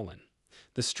has fallen.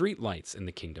 The street lights in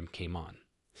the kingdom came on.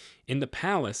 In the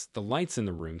palace, the lights in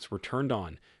the rooms were turned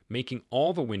on, making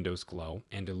all the windows glow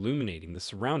and illuminating the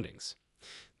surroundings.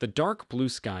 The dark blue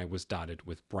sky was dotted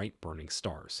with bright burning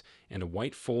stars, and a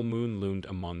white full moon loomed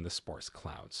among the sparse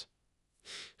clouds.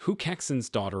 Hu Kexin's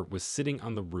daughter was sitting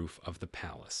on the roof of the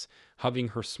palace, hugging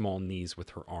her small knees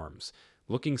with her arms,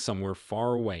 looking somewhere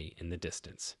far away in the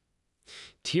distance.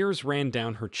 Tears ran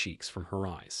down her cheeks from her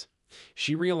eyes.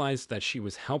 She realized that she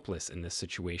was helpless in this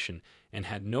situation and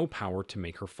had no power to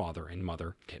make her father and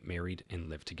mother get married and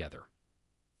live together.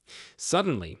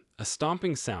 Suddenly, a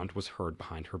stomping sound was heard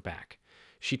behind her back.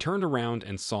 She turned around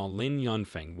and saw Lin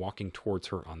Yunfeng walking towards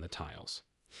her on the tiles.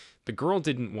 The girl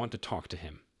didn't want to talk to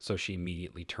him, so she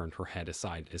immediately turned her head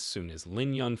aside as soon as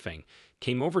Lin Yunfeng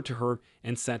came over to her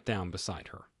and sat down beside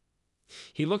her.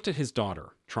 He looked at his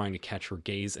daughter, trying to catch her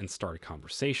gaze and start a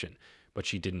conversation, but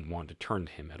she didn't want to turn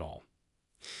to him at all.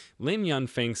 Lin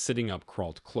Yunfeng, sitting up,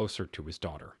 crawled closer to his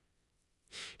daughter.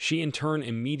 She in turn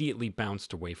immediately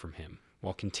bounced away from him,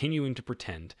 while continuing to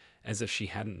pretend as if she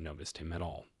hadn't noticed him at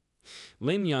all.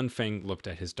 Lin Yunfeng looked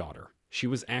at his daughter. She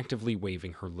was actively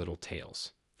waving her little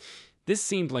tails. This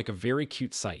seemed like a very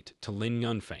cute sight to Lin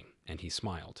Yunfeng, and he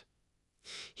smiled.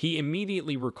 He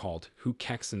immediately recalled Hu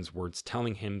Kexin's words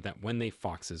telling him that when they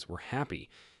foxes were happy,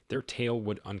 their tail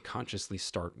would unconsciously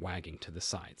start wagging to the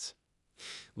sides.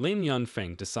 Lin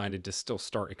Yunfeng decided to still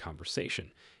start a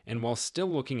conversation, and while still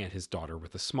looking at his daughter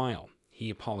with a smile, he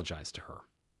apologized to her.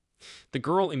 The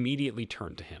girl immediately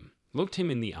turned to him, looked him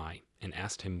in the eye, and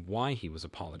asked him why he was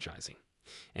apologizing.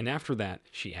 And after that,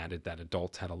 she added that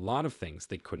adults had a lot of things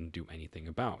they couldn't do anything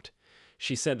about.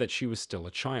 She said that she was still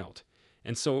a child,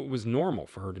 and so it was normal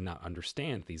for her to not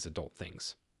understand these adult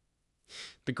things.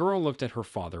 The girl looked at her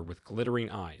father with glittering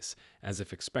eyes, as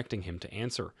if expecting him to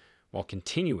answer, while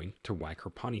continuing to wag her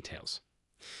ponytails.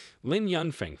 Lin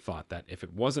Yunfeng thought that if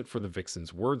it wasn't for the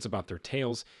vixen's words about their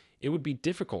tails, it would be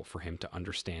difficult for him to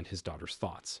understand his daughter's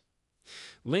thoughts.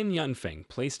 Lin Yunfeng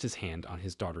placed his hand on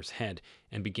his daughter's head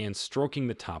and began stroking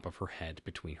the top of her head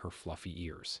between her fluffy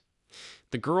ears.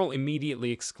 The girl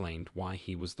immediately exclaimed why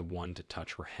he was the one to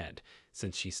touch her head,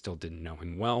 since she still didn't know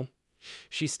him well.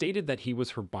 She stated that he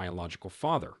was her biological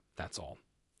father, that's all.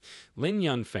 Lin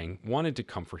Yunfeng wanted to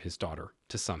comfort his daughter,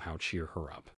 to somehow cheer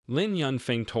her up. Lin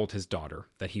Yunfeng told his daughter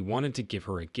that he wanted to give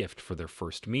her a gift for their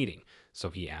first meeting, so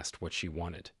he asked what she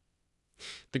wanted.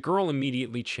 The girl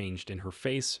immediately changed in her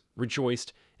face,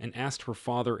 rejoiced, and asked her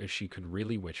father if she could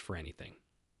really wish for anything.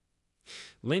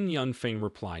 Lin Yunfeng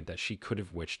replied that she could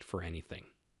have wished for anything.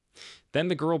 Then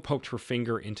the girl poked her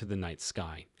finger into the night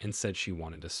sky and said she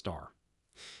wanted a star.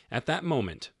 At that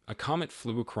moment, a comet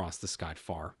flew across the sky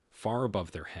far, far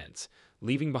above their heads,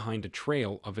 leaving behind a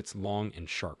trail of its long and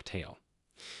sharp tail.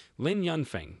 Lin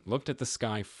Yunfeng looked at the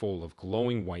sky full of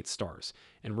glowing white stars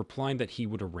and replied that he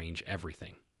would arrange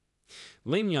everything.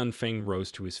 Lin Yunfeng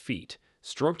rose to his feet,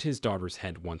 stroked his daughter's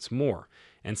head once more,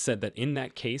 and said that in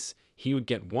that case he would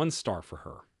get 1 star for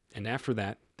her, and after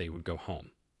that they would go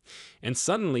home. And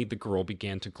suddenly the girl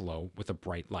began to glow with a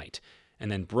bright light,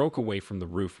 and then broke away from the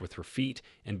roof with her feet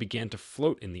and began to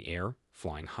float in the air,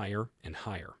 flying higher and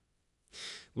higher.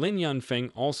 Lin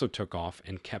Yunfeng also took off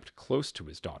and kept close to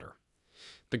his daughter.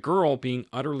 The girl, being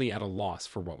utterly at a loss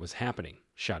for what was happening,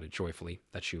 shouted joyfully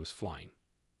that she was flying.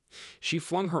 She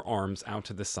flung her arms out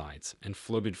to the sides and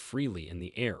floated freely in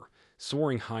the air,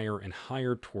 soaring higher and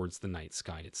higher towards the night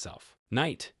sky itself.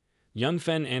 Night.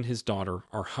 Yunfeng and his daughter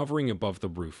are hovering above the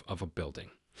roof of a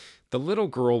building. The little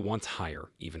girl wants higher,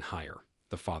 even higher.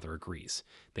 The father agrees.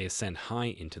 They ascend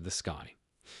high into the sky.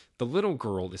 The little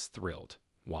girl is thrilled.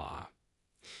 Wah.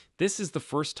 This is the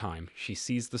first time she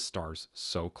sees the stars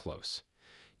so close.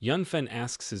 Yunfeng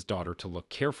asks his daughter to look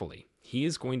carefully. He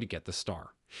is going to get the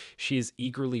star. She is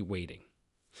eagerly waiting.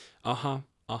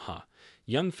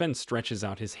 Yunfeng stretches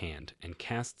out his hand and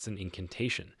casts an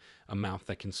incantation, a mouth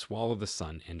that can swallow the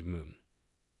sun and moon.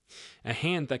 A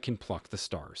hand that can pluck the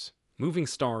stars. Moving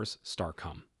stars, star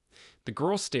come. The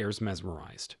girl stares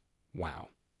mesmerized. Wow.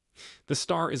 The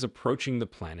star is approaching the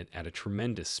planet at a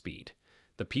tremendous speed.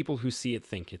 The people who see it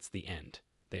think it's the end.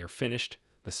 They are finished.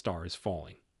 The star is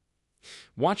falling.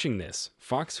 Watching this,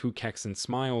 Fox Hu Kexin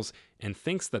smiles and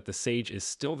thinks that the sage is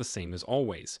still the same as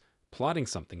always, plotting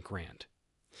something grand.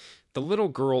 The little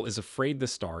girl is afraid the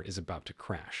star is about to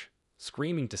crash,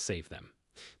 screaming to save them.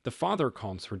 The father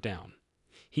calms her down.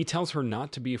 He tells her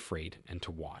not to be afraid and to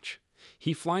watch.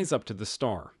 He flies up to the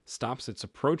star, stops its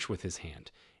approach with his hand,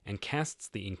 and casts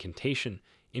the incantation,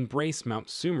 "Embrace Mount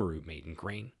Sumeru, maiden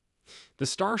grain." The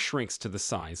star shrinks to the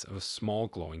size of a small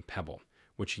glowing pebble,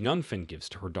 which Yunfen gives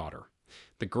to her daughter.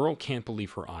 The girl can't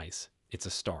believe her eyes. It's a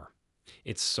star.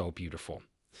 It's so beautiful.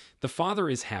 The father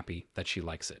is happy that she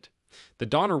likes it. The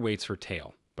daughter waits her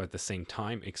tail, but at the same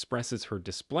time expresses her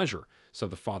displeasure so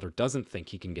the father doesn't think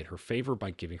he can get her favor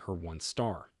by giving her one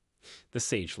star. The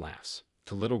sage laughs.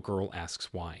 The little girl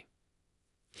asks why.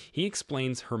 He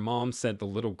explains her mom said the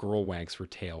little girl wags her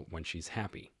tail when she's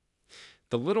happy.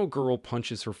 The little girl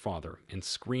punches her father and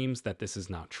screams that this is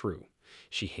not true.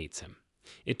 She hates him.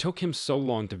 It took him so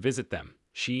long to visit them.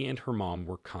 She and her mom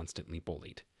were constantly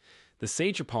bullied. The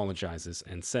sage apologizes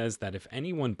and says that if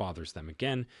anyone bothers them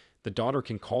again, the daughter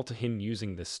can call to him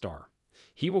using this star.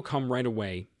 He will come right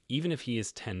away, even if he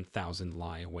is 10,000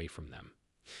 li away from them.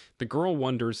 The girl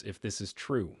wonders if this is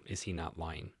true. Is he not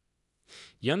lying?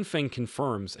 Yunfeng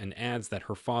confirms and adds that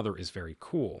her father is very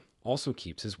cool, also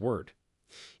keeps his word.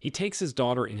 He takes his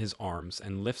daughter in his arms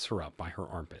and lifts her up by her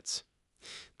armpits.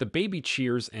 The baby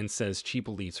cheers and says she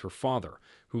believes her father,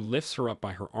 who lifts her up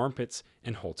by her armpits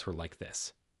and holds her like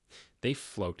this. They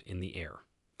float in the air.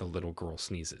 The little girl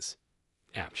sneezes.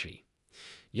 Apchie.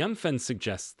 Yunfen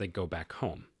suggests they go back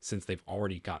home, since they've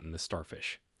already gotten the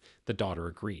starfish. The daughter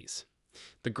agrees.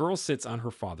 The girl sits on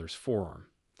her father's forearm.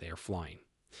 They are flying.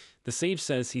 The sage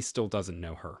says he still doesn't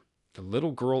know her. The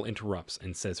little girl interrupts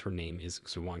and says her name is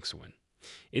Xuanxuan.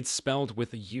 It's spelled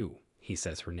with a U. He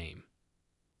says her name.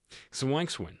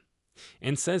 Xuanxuan.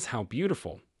 And says how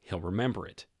beautiful. He'll remember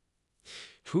it.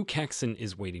 Hu Kexin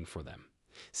is waiting for them.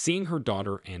 Seeing her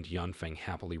daughter and Yunfeng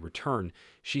happily return,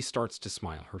 she starts to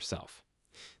smile herself.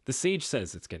 The sage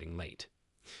says it's getting late.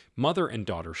 Mother and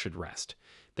daughter should rest.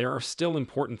 There are still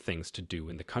important things to do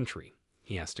in the country.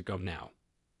 He has to go now.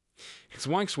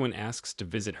 Xuanxuan asks to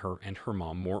visit her and her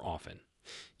mom more often.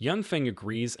 Yunfeng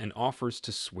agrees and offers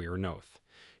to swear an oath.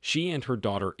 She and her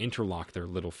daughter interlock their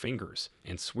little fingers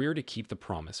and swear to keep the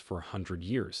promise for 100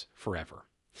 years, forever.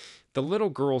 The little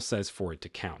girl says for it to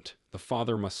count, the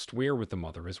father must swear with the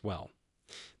mother as well.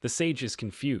 The sage is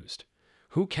confused.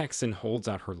 Hu Kexin holds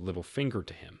out her little finger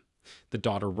to him. The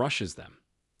daughter rushes them.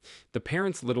 The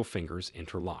parents' little fingers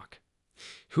interlock.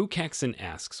 Hu Kexin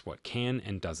asks what can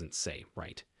and doesn't say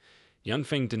right.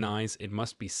 Yunfeng denies it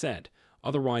must be said,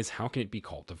 otherwise how can it be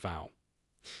called a vow?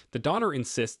 The daughter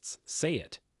insists, say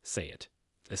it, say it.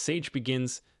 The sage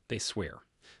begins, they swear.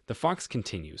 The fox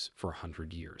continues for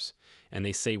 100 years, and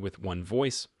they say with one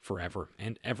voice, forever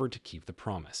and ever to keep the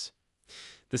promise.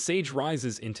 The sage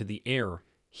rises into the air.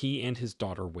 He and his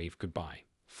daughter wave goodbye,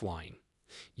 flying.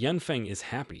 Yunfeng is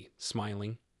happy,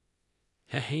 smiling.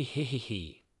 He he he he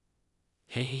he.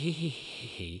 He he he he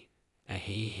he. A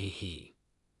he he he.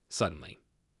 Suddenly.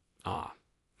 Ah.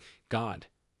 God.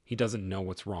 He doesn't know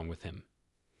what's wrong with him.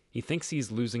 He thinks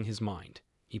he's losing his mind.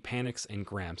 He panics and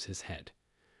grabs his head.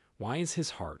 Why is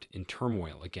his heart in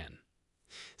turmoil again?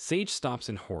 Sage stops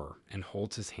in horror and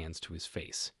holds his hands to his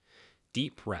face.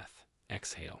 Deep breath.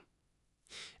 Exhale.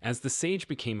 As the sage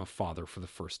became a father for the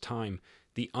first time,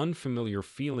 the unfamiliar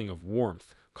feeling of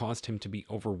warmth caused him to be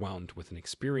overwhelmed with an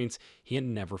experience he had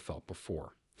never felt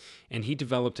before, and he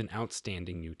developed an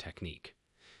outstanding new technique: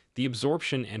 the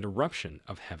absorption and eruption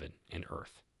of heaven and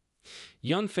earth.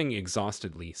 Yunfeng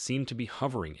exhaustedly seemed to be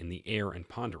hovering in the air and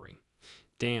pondering.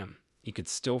 Damn, he could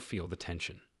still feel the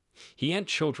tension. He had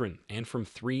children, and from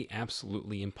 3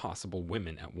 absolutely impossible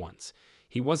women at once.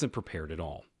 He wasn't prepared at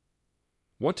all.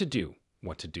 What to do?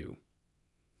 What to do?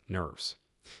 Nerves.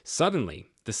 Suddenly,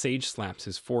 the sage slaps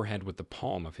his forehead with the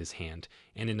palm of his hand,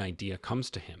 and an idea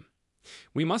comes to him.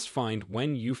 We must find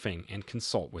Wen Yufeng and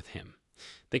consult with him.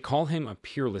 They call him a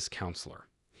peerless counselor.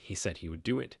 He said he would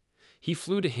do it. He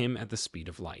flew to him at the speed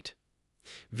of light.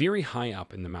 Very high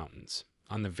up in the mountains,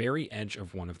 on the very edge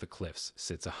of one of the cliffs,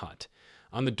 sits a hut.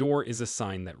 On the door is a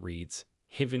sign that reads,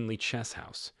 Heavenly Chess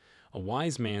House. A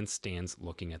wise man stands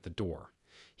looking at the door.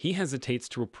 He hesitates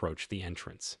to approach the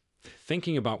entrance,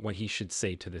 thinking about what he should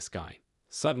say to this guy.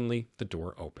 Suddenly, the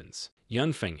door opens.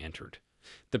 Yunfeng entered.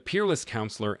 The peerless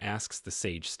counselor asks the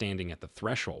sage standing at the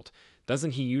threshold,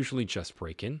 doesn't he usually just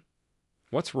break in?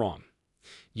 What's wrong?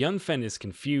 Yunfeng is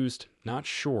confused, not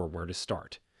sure where to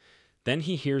start. Then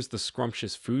he hears the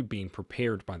scrumptious food being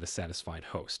prepared by the satisfied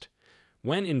host.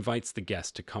 Wen invites the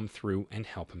guest to come through and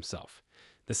help himself.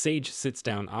 The sage sits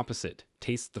down opposite,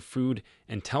 tastes the food,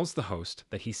 and tells the host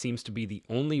that he seems to be the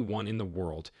only one in the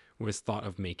world who has thought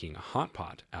of making a hot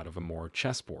pot out of a Moor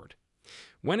chessboard.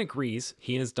 Wen agrees.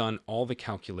 He has done all the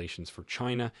calculations for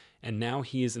China, and now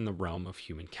he is in the realm of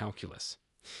human calculus.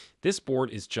 This board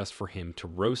is just for him to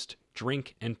roast,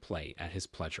 drink, and play at his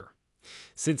pleasure.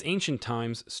 Since ancient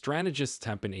times, strategists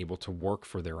have been able to work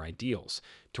for their ideals,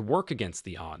 to work against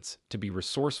the odds, to be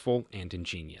resourceful and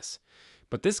ingenious.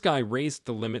 But this guy raised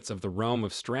the limits of the realm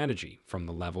of strategy from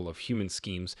the level of human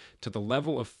schemes to the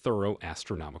level of thorough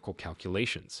astronomical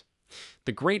calculations.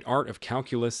 The great art of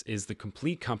calculus is the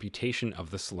complete computation of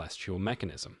the celestial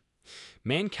mechanism.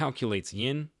 Man calculates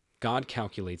yin, God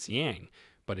calculates yang,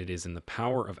 but it is in the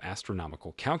power of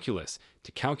astronomical calculus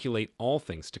to calculate all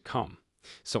things to come.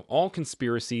 So all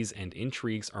conspiracies and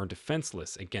intrigues are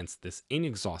defenseless against this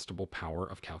inexhaustible power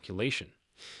of calculation.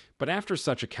 But after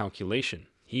such a calculation,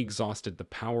 he exhausted the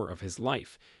power of his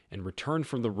life and returned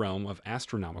from the realm of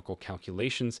astronomical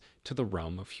calculations to the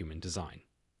realm of human design.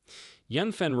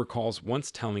 Yunfen recalls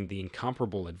once telling the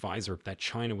incomparable advisor that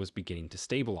China was beginning to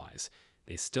stabilize.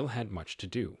 They still had much to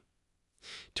do.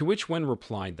 To which Wen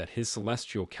replied that his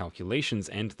celestial calculations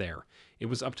end there. It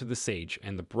was up to the sage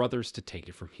and the brothers to take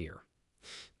it from here.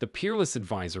 The peerless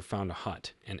advisor found a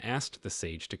hut and asked the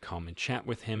sage to come and chat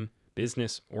with him,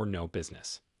 business or no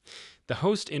business. The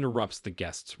host interrupts the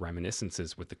guest's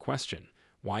reminiscences with the question,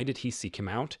 why did he seek him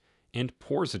out? And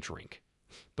pours a drink.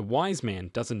 The wise man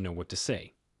doesn't know what to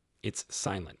say. It's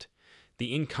silent.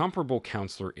 The incomparable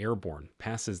counselor airborne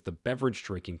passes the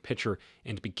beverage-drinking pitcher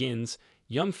and begins,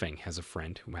 Yunfeng has a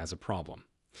friend who has a problem.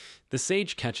 The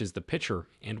sage catches the pitcher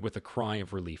and with a cry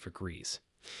of relief agrees.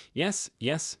 Yes,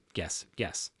 yes, yes,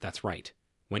 yes, that's right.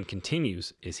 When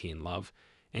continues, is he in love?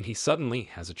 And he suddenly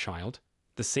has a child?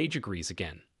 The sage agrees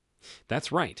again.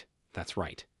 That's right, that's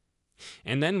right.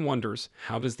 And then wonders,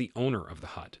 how does the owner of the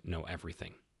hut know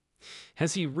everything?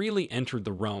 Has he really entered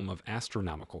the realm of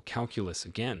astronomical calculus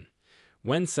again?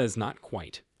 Wen says not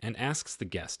quite, and asks the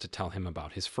guest to tell him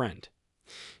about his friend.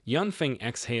 Yunfeng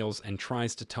exhales and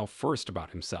tries to tell first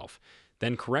about himself,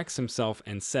 then corrects himself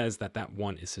and says that that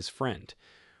one is his friend,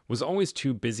 was always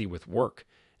too busy with work,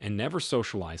 and never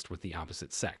socialized with the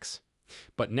opposite sex.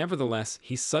 But nevertheless,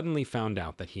 he suddenly found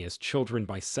out that he has children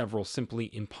by several simply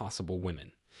impossible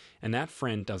women, and that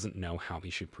friend doesn't know how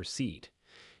he should proceed.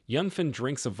 Yunfen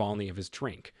drinks a volley of his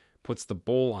drink, puts the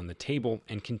bowl on the table,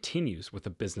 and continues with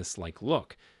a business-like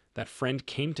look. That friend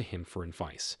came to him for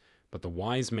advice, but the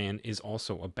wise man is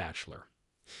also a bachelor.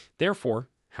 Therefore,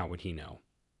 how would he know?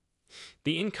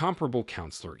 The incomparable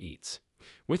counselor eats.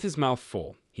 With his mouth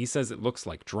full, he says it looks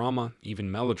like drama,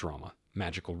 even melodrama,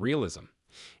 magical realism,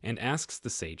 and asks the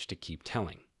sage to keep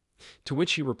telling. To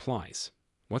which he replies,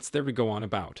 what's there to go on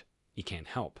about? He can't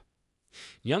help.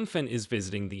 Yunfen is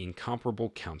visiting the incomparable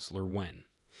counselor Wen.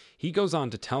 He goes on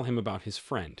to tell him about his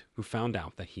friend, who found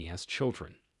out that he has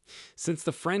children. Since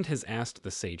the friend has asked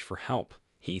the sage for help,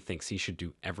 he thinks he should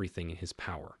do everything in his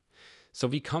power. So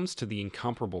he comes to the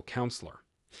incomparable counselor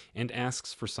and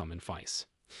asks for some advice.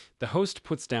 The host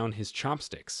puts down his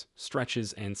chopsticks,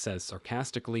 stretches, and says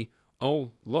sarcastically,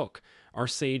 "Oh, look, our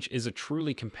sage is a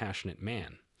truly compassionate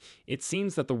man. It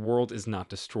seems that the world is not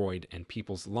destroyed and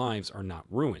people's lives are not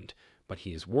ruined, but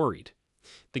he is worried."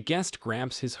 The guest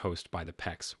grabs his host by the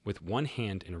pecs with one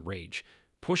hand in a rage,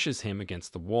 pushes him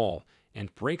against the wall,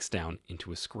 and breaks down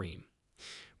into a scream.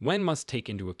 Wen must take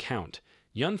into account,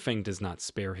 Yunfeng does not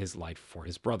spare his life for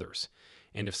his brothers,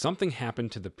 and if something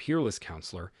happened to the peerless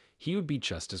counselor, he would be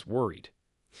just as worried.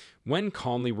 Wen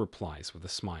calmly replies with a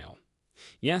smile.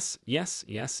 Yes, yes,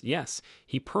 yes, yes,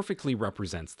 he perfectly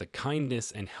represents the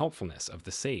kindness and helpfulness of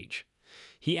the sage.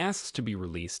 He asks to be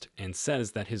released and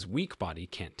says that his weak body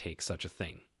can't take such a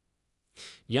thing.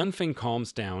 Yunfeng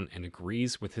calms down and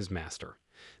agrees with his master.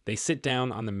 They sit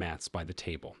down on the mats by the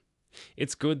table.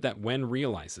 It's good that Wen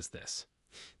realizes this.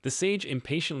 The sage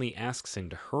impatiently asks him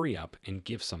to hurry up and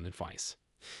give some advice,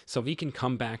 so he can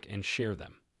come back and share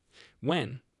them.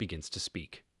 Wen begins to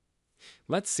speak.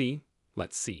 Let's see,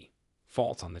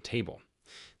 falls on the table,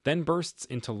 then bursts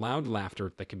into loud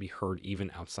laughter that can be heard even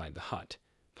outside the hut.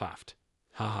 Laughed.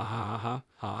 Ha ha ha ha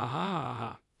ha ha ha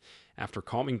ha. After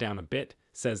calming down a bit,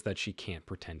 says that she can't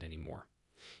pretend anymore.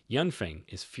 Yunfeng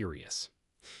is furious.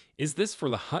 Is this for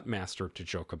the hut master to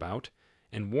joke about?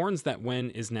 And warns that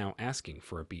Wen is now asking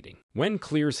for a beating. Wen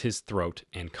clears his throat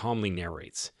and calmly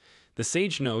narrates. The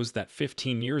sage knows that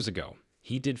 15 years ago,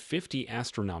 he did 50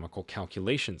 astronomical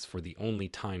calculations for the only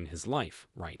time in his life,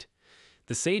 right?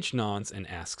 The sage nods and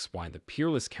asks why the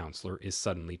peerless counselor is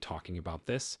suddenly talking about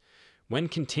this. Wen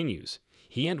continues,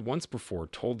 he had once before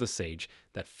told the sage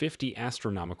that 50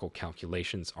 astronomical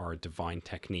calculations are a divine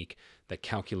technique that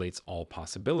calculates all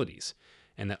possibilities,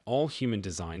 and that all human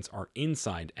designs are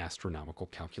inside astronomical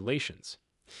calculations.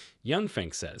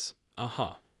 Yunfeng says,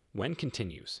 aha. Wen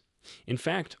continues, in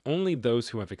fact, only those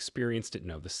who have experienced it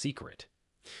know the secret.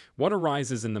 What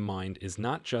arises in the mind is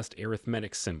not just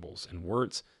arithmetic symbols and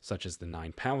words such as the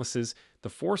 9 palaces, the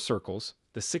 4 circles,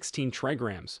 the 16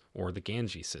 trigrams, or the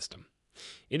Ganji system.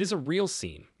 It is a real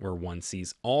scene where one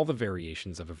sees all the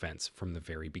variations of events from the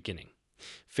very beginning.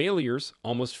 Failures,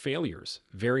 almost failures,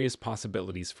 various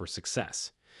possibilities for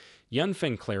success.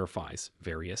 Yunfeng clarifies,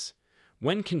 various.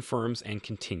 Wen confirms and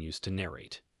continues to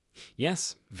narrate.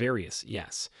 Yes, various,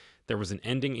 yes. There was an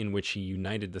ending in which he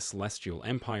united the Celestial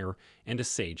Empire, and a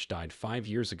sage died 5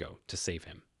 years ago to save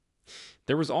him.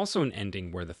 There was also an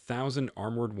ending where the 1,000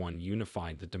 Armored One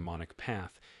unified the demonic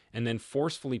path, and then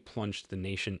forcefully plunged the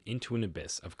nation into an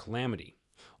abyss of calamity.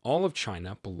 All of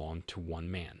China belonged to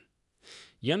one man.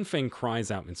 Yunfeng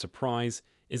cries out in surprise,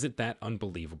 "Is it that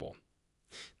unbelievable?"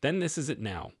 Then this is it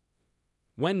now.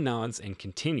 Wen nods and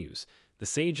continues, the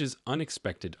sage's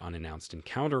unexpected unannounced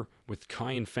encounter with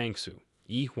Qian Fangsu,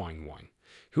 Yi Huangwang,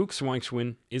 Hu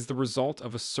Xuanxuan, is the result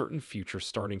of a certain future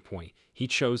starting point he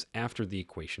chose after the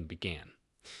equation began.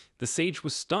 The sage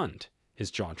was stunned, his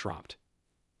jaw dropped.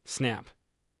 Snap.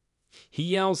 He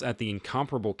yells at the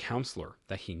incomparable counselor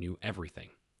that he knew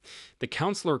everything. The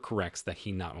counselor corrects that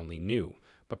he not only knew,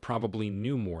 but probably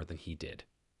knew more than he did.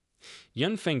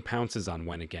 Yunfeng pounces on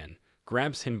Wen again,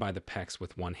 grabs him by the pecs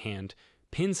with one hand,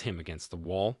 pins him against the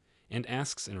wall, and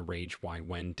asks in a rage why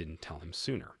Wen didn't tell him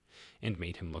sooner, and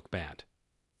made him look bad.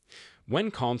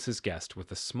 Wen calms his guest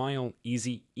with a smile,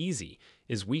 easy, easy,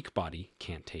 his weak body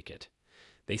can't take it.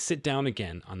 They sit down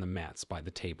again on the mats by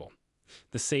the table.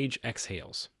 The sage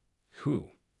exhales.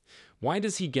 Who? Why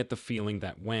does he get the feeling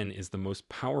that Wen is the most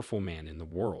powerful man in the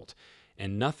world,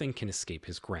 and nothing can escape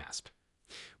his grasp?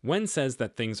 Wen says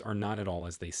that things are not at all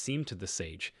as they seem to the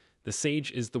sage. The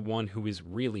sage is the one who is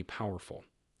really powerful.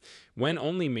 Wen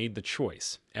only made the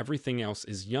choice. Everything else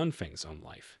is Yunfeng's own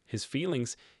life, his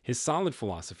feelings, his solid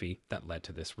philosophy that led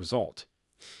to this result.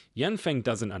 Yunfeng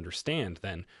doesn't understand,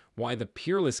 then, why the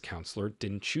peerless counselor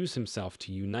didn't choose himself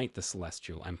to unite the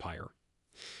Celestial Empire.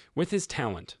 With his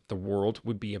talent, the world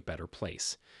would be a better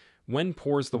place. Wen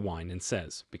pours the wine and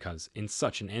says, because in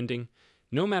such an ending,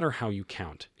 no matter how you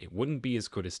count, it wouldn't be as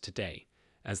good as today,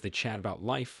 as they chat about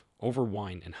life over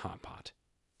wine and hot pot.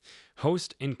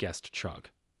 Host and guest chug.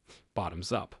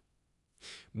 Bottoms up.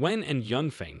 Wen and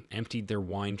Yunfeng emptied their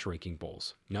wine-drinking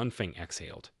bowls. Yunfeng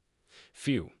exhaled.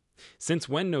 Phew. Since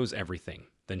Wen knows everything,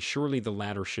 then surely the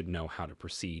latter should know how to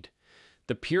proceed.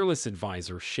 The peerless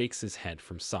advisor shakes his head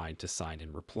from side to side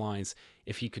and replies,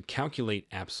 if he could calculate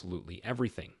absolutely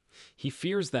everything, he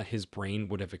fears that his brain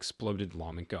would have exploded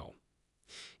long ago.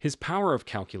 His power of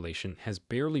calculation has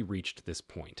barely reached this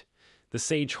point. The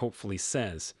sage hopefully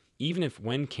says, even if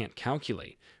Wen can't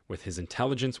calculate, with his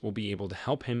intelligence will be able to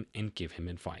help him and give him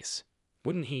advice.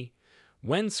 Wouldn't he?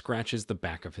 Wen scratches the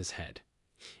back of his head.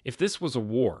 If this was a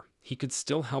war, he could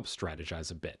still help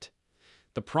strategize a bit.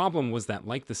 The problem was that,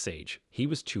 like the sage, he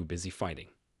was too busy fighting.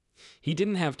 He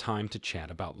didn't have time to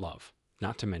chat about love,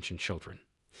 not to mention children.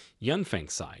 Yunfeng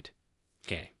sighed.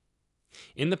 Okay.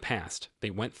 In the past,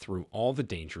 they went through all the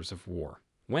dangers of war.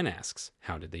 Wen asks,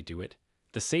 how did they do it?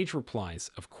 The sage replies,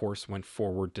 of course, went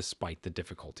forward despite the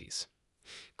difficulties.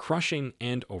 Crushing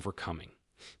and overcoming.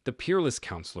 The peerless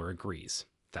counselor agrees.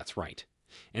 That's right.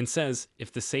 And says,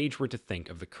 if the sage were to think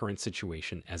of the current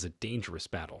situation as a dangerous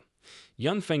battle.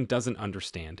 Yunfeng doesn't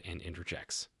understand and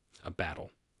interjects. A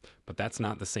battle. But that's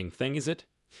not the same thing, is it?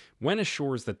 Wen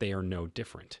assures that they are no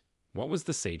different. What was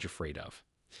the sage afraid of?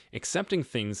 Accepting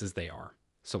things as they are.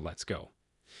 So let's go.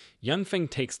 Yunfeng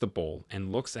takes the bowl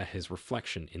and looks at his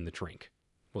reflection in the drink.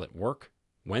 Will it work?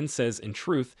 Wen says, in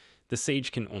truth, the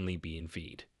sage can only be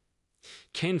envied.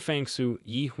 Qian Fangsu,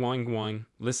 Yi Huangwang,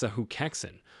 Lisa Hu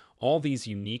Kexin, all these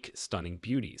unique, stunning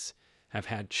beauties, have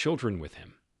had children with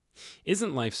him.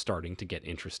 Isn't life starting to get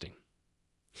interesting?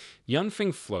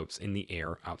 Yunfeng floats in the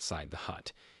air outside the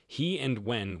hut. He and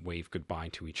Wen wave goodbye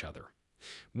to each other.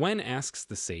 Wen asks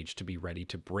the sage to be ready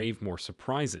to brave more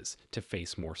surprises, to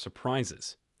face more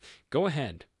surprises. Go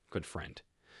ahead, good friend.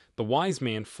 The wise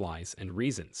man flies and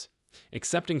reasons.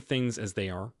 Accepting things as they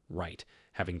are, right,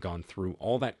 having gone through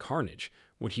all that carnage,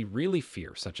 would he really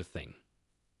fear such a thing?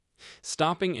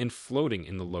 Stopping and floating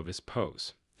in the lotus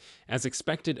pose. As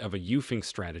expected of a Yufeng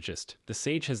strategist, the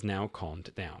sage has now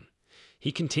calmed down.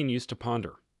 He continues to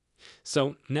ponder.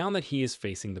 So, now that he is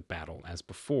facing the battle as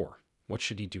before, what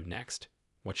should he do next?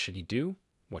 What should he do?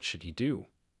 What should he do?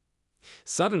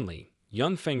 Suddenly,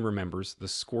 Yunfeng remembers the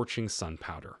scorching sun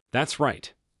powder. That's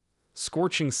right.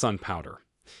 Scorching sun powder.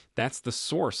 That's the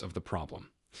source of the problem.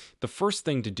 The first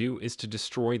thing to do is to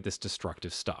destroy this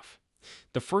destructive stuff.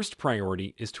 The first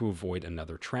priority is to avoid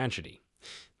another tragedy.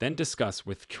 Then discuss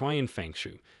with Qian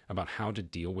Fangsu about how to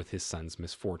deal with his son's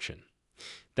misfortune.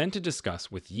 then to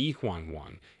discuss with Yi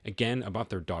Huangwang again about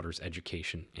their daughter's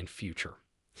education and future.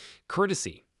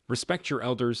 Courtesy, respect your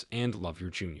elders and love your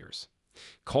juniors.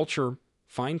 Culture,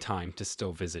 find time to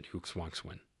still visit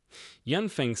Huxwangswen.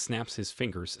 Yunfeng snaps his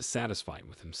fingers, satisfied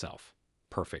with himself.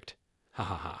 Perfect. Ha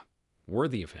ha ha.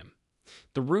 Worthy of him.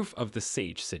 The roof of the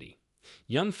Sage City.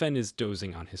 Yunfen is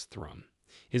dozing on his throne.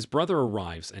 His brother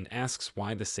arrives and asks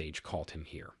why the sage called him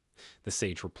here. The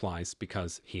sage replies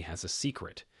because he has a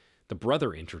secret. The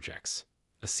brother interjects.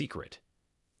 A secret.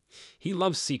 He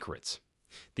loves secrets.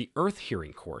 The Earth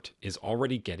Hearing Court is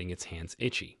already getting its hands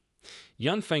itchy.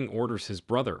 Yunfeng orders his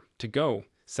brother to go,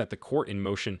 set the court in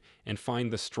motion, and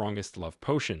find the strongest love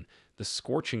potion, the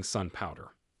Scorching Sun Powder.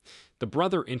 The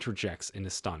brother interjects in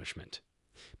astonishment.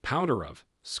 Powder of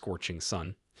Scorching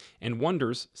Sun, and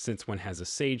wonders, since when has a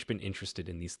sage been interested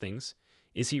in these things?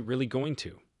 Is he really going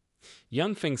to?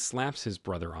 Yunfeng slaps his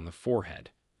brother on the forehead.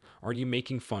 Are you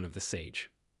making fun of the sage?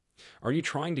 Are you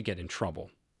trying to get in trouble?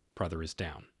 Brother is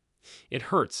down. It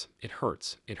hurts, it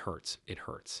hurts, it hurts, it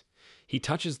hurts. He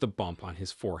touches the bump on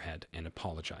his forehead and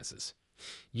apologizes.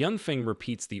 Yunfeng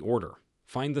repeats the order.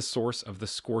 Find the source of the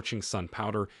Scorching Sun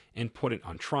Powder and put it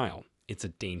on trial. It's a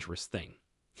dangerous thing.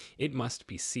 It must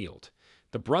be sealed.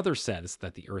 The brother says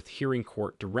that the Earth Hearing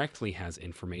Court directly has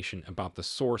information about the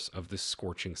source of this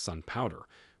Scorching Sun Powder,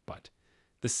 but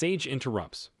the sage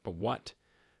interrupts. But what?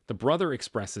 The brother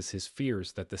expresses his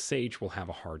fears that the sage will have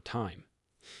a hard time.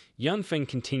 Yunfeng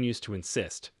continues to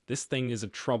insist. This thing is a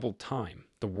troubled time.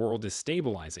 The world is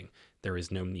stabilizing. There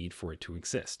is no need for it to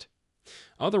exist.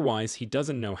 Otherwise, he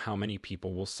doesn't know how many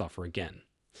people will suffer again.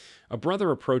 A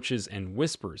brother approaches and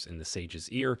whispers in the sage's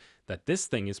ear that this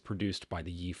thing is produced by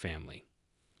the Yi family.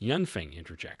 Yunfeng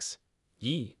interjects.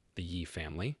 Yi, the Yi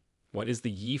family? What is the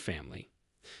Yi family?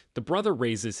 The brother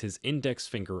raises his index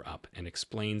finger up and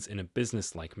explains in a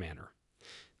businesslike manner.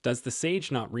 Does the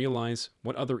sage not realize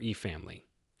what other Yi family?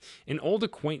 An old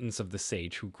acquaintance of the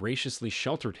sage who graciously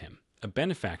sheltered him, a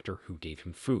benefactor who gave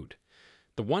him food.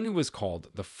 The one who is called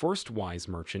the first wise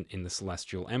merchant in the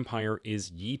Celestial Empire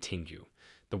is Yi Tingyu,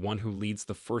 the one who leads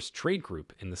the first trade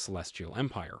group in the Celestial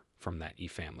Empire from that Yi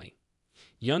family.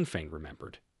 Yunfeng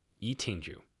remembered. Yi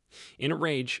Tingyu. In a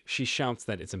rage, she shouts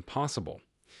that it's impossible.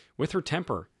 With her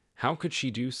temper, how could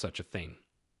she do such a thing?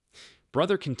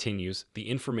 Brother continues, the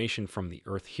information from the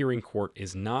Earth Hearing Court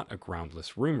is not a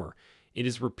groundless rumor. It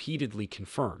is repeatedly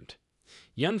confirmed.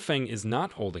 Yunfeng is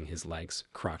not holding his legs,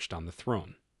 crouched on the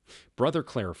throne. Brother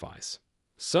clarifies.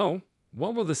 So,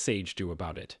 what will the sage do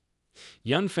about it?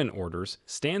 Yunfen orders,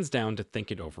 stands down to think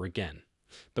it over again.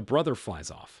 The brother flies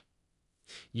off.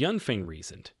 Yunfeng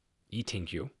reasoned. Yi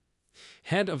Tingyu,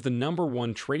 head of the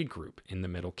 #1 trade group in the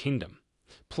Middle Kingdom,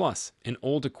 plus an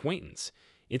old acquaintance.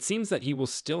 It seems that he will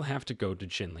still have to go to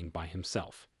Jinling by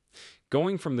himself.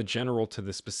 Going from the general to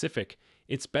the specific,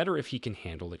 it's better if he can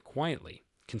handle it quietly,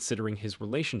 considering his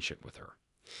relationship with her.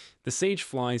 The sage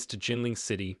flies to Jinling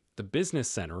City, the business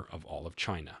center of all of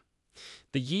China.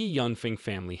 The Yi Yunfeng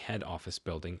family head office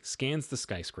building scans the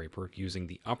skyscraper using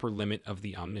the upper limit of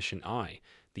the omniscient eye,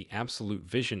 the absolute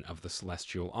vision of the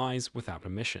celestial eyes without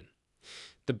omission.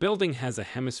 The building has a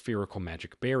hemispherical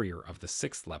magic barrier of the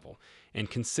 6th level and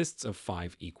consists of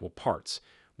 5 equal parts.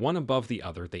 One above the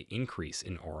other, they increase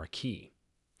in aura ki.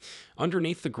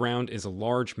 Underneath the ground is a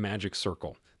large magic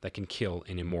circle that can kill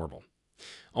an immortal.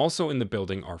 Also in the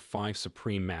building are 5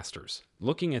 supreme masters.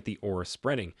 Looking at the aura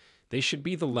spreading, they should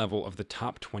be the level of the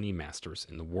top 20 masters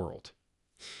in the world.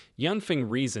 Yunfeng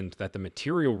reasoned that the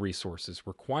material resources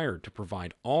required to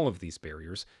provide all of these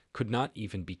barriers could not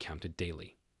even be counted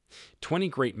daily. 20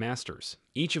 great masters,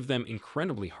 each of them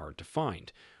incredibly hard to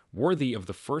find, worthy of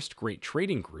the first great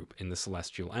trading group in the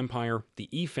Celestial Empire, the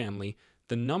Yi family,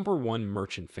 the #1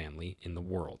 merchant family in the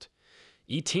world.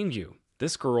 Yi Tingyu,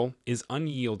 this girl, is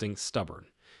unyielding, stubborn.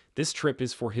 This trip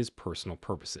is for his personal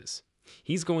purposes.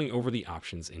 He's going over the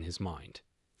options in his mind.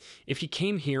 If he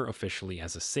came here officially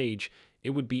as a sage,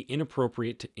 it would be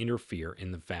inappropriate to interfere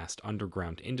in the vast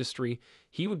underground industry.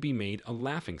 He would be made a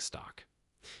laughingstock.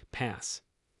 Pass.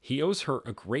 He owes her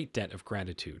a great debt of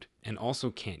gratitude, and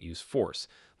also can't use force,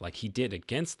 like he did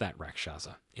against that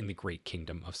Rakshasa in the great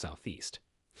kingdom of Southeast.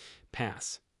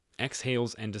 Pass.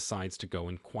 Exhales and decides to go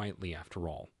in quietly after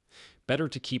all. Better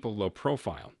to keep a low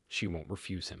profile, she won't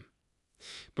refuse him.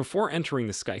 Before entering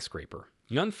the skyscraper,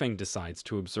 Yunfeng decides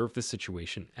to observe the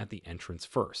situation at the entrance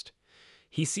first.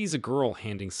 He sees a girl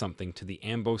handing something to the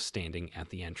ambo standing at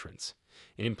the entrance.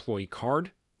 An employee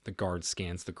card? The guard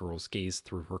scans the girl's gaze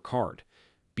through her card.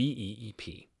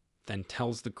 BEEP, then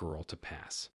tells the girl to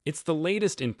pass. It's the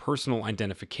latest in personal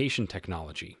identification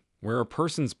technology. where a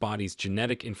person's body's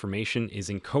genetic information is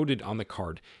encoded on the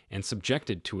card and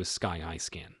subjected to a sky eye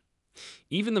scan.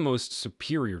 Even the most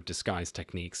superior disguise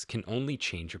techniques can only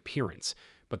change appearance,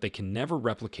 but they can never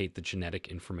replicate the genetic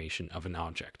information of an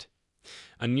object.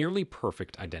 A nearly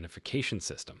perfect identification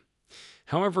system.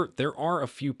 However, there are a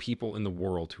few people in the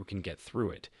world who can get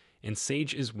through it, and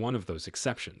Sage is one of those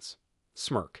exceptions.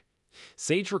 Smirk.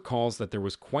 Sage recalls that there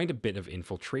was quite a bit of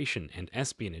infiltration and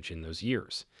espionage in those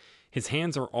years. His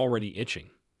hands are already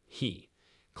itching. He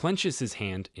clenches his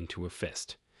hand into a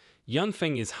fist.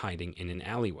 Yunfeng is hiding in an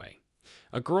alleyway.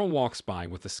 A girl walks by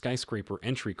with a skyscraper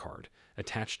entry card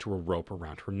attached to a rope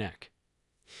around her neck.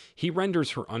 He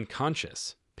renders her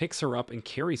unconscious, picks her up and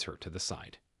carries her to the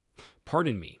side.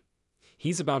 Pardon me.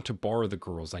 He's about to borrow the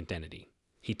girl's identity.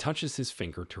 He touches his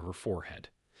finger to her forehead.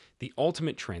 The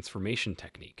ultimate transformation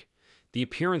technique. The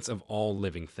appearance of all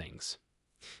living things.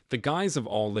 The guise of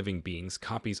all living beings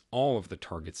copies all of the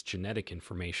target's genetic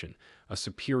information. A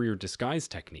superior disguise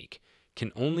technique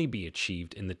can only be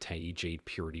achieved in the Tei Jade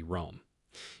Purity realm.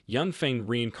 Yunfeng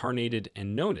reincarnated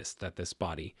and noticed that this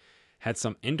body had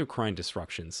some endocrine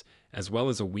disruptions as well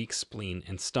as a weak spleen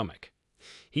and stomach.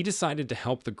 He decided to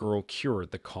help the girl cure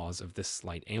the cause of this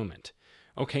slight ailment.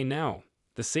 Okay, now,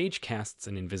 the sage casts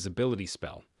an invisibility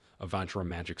spell, a Vajra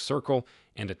magic circle,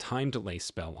 and a time delay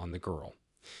spell on the girl.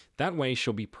 That way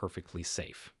she'll be perfectly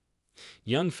safe.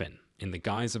 Yunfeng, in the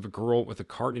guise of a girl with a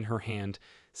card in her hand,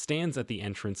 stands at the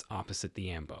entrance opposite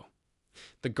the ambo.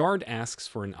 The guard asks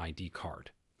for an ID card.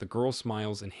 The girl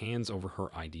smiles and hands over her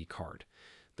ID card.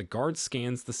 The guard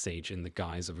scans the sage in the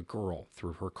guise of a girl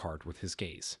through her card with his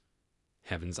gaze.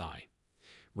 Heaven's Eye.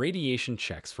 Radiation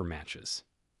checks for matches.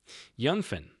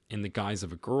 Yunfeng, in the guise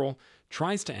of a girl,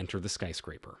 tries to enter the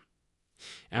skyscraper.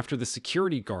 After the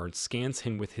security guard scans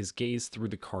him with his gaze through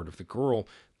the card of the girl,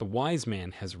 the wise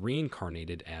man has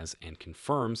reincarnated as and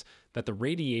confirms that the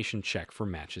radiation check for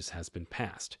matches has been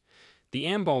passed. The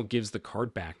ambal gives the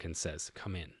card back and says,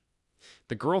 "Come in."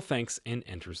 The girl thanks and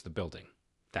enters the building.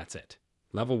 That's it.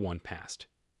 Level 1 passed.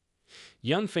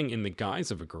 Yunfeng, in the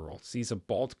guise of a girl, sees a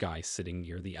bald guy sitting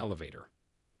near the elevator.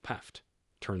 Puffed.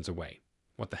 Turns away.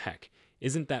 What the heck?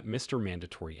 Isn't that Mr.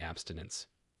 Mandatory Abstinence?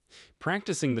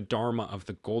 Practicing the Dharma of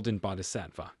the Golden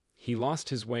Bodhisattva, he lost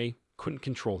his way, couldn't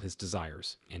control his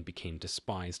desires, and became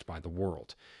despised by the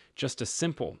world. Just a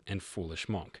simple and foolish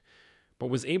monk, but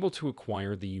was able to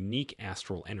acquire the unique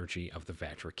astral energy of the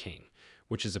Vajra King,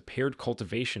 which is a paired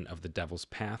cultivation of the Devil's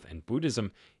Path and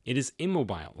Buddhism. It is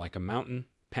immobile like a mountain,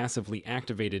 passively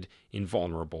activated,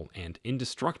 invulnerable, and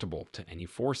indestructible to any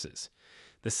forces.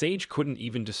 The sage couldn't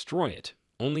even destroy it,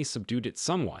 only subdued it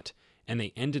somewhat, and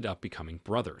they ended up becoming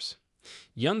brothers.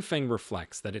 Yunfeng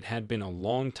reflects that it had been a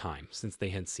long time since they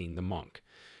had seen the monk.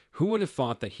 Who would have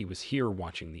thought that he was here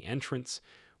watching the entrance?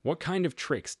 What kind of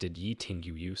tricks did Yi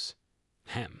Tingyu use?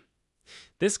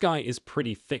 This guy is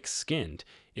pretty thick-skinned.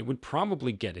 It would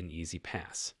probably get an easy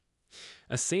pass.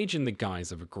 A sage in the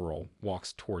guise of a girl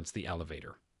walks towards the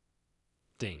elevator.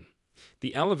 Ding.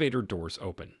 The elevator doors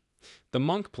open. The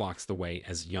monk blocks the way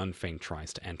as Yunfeng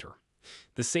tries to enter.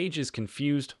 The sage is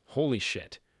confused. Holy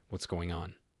shit, what's going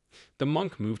on? The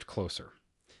monk moved closer.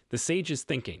 The sage is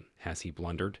thinking, has he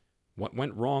blundered? What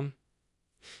went wrong?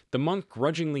 The monk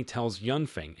grudgingly tells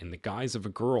Yunfeng in the guise of a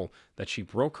girl that she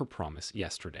broke her promise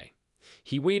yesterday.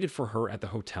 He waited for her at the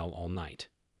hotel all night.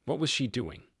 What was she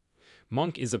doing?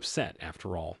 Monk is upset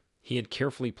after all. He had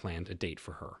carefully planned a date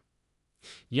for her.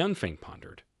 Yunfeng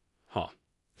pondered.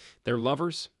 They're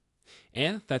lovers?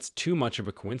 That's too much of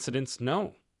a coincidence,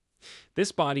 no.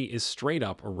 This body is straight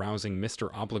up arousing Mr.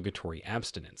 Obligatory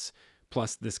Abstinence,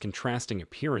 plus this contrasting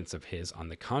appearance of his on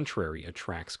the contrary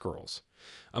attracts girls.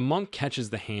 A monk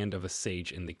catches the hand of a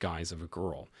sage in the guise of a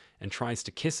girl and tries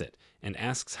to kiss it and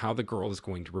asks how the girl is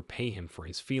going to repay him for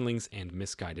his feelings and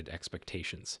misguided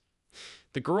expectations.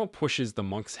 The girl pushes the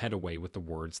monk's head away with the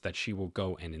words that she will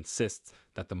go and insists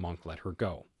that the monk let her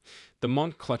go. The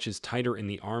monk clutches tighter in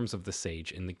the arms of the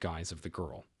sage in the guise of the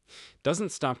girl,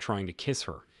 doesn't stop trying to kiss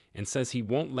her, and says he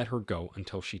won't let her go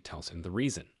until she tells him the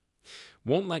reason.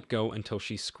 Won't let go until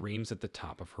she screams at the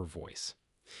top of her voice.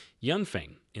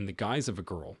 Yunfeng, in the guise of a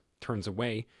girl, turns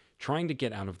away, trying to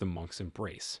get out of the monk's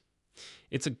embrace.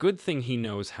 It's a good thing he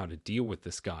knows how to deal with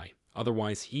this guy,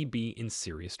 otherwise he'd be in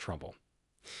serious trouble.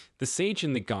 The sage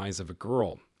in the guise of a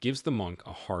girl gives the monk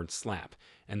a hard slap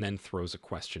and then throws a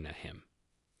question at him.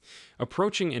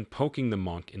 Approaching and poking the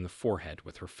monk in the forehead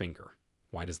with her finger.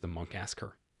 Why does the monk ask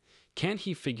her? Can't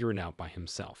he figure it out by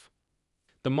himself?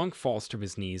 The monk falls to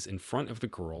his knees in front of the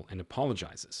girl and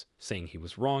apologizes, saying he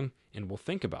was wrong and will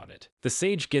think about it. The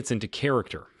sage gets into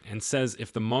character and says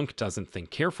if the monk doesn't think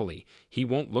carefully, he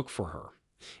won't look for her.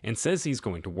 and says he's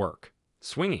going to work.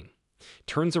 Swinging,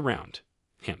 turns around,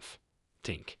 himph,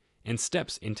 tink, and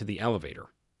steps into the elevator.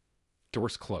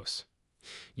 Doors close.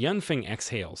 Yunfeng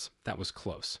exhales. That was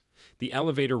close. The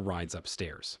elevator rides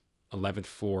upstairs. 11th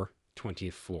floor,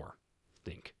 20th floor.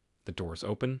 Think. The doors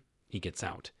open. He gets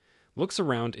out. Looks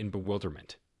around in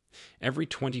bewilderment. Every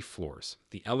 20 floors,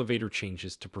 the elevator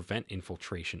changes to prevent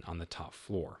infiltration on the top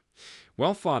floor.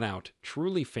 Well thought out,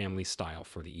 truly family style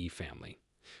for the E family.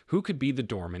 Who could be the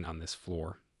doorman on this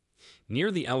floor?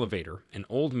 Near the elevator, an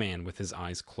old man with his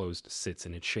eyes closed sits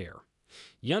in a chair.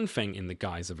 Yunfeng, in the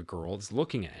guise of a girl, is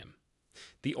looking at him.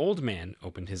 The old man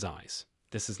opened his eyes.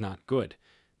 This is not good.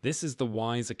 This is the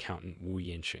wise accountant Wu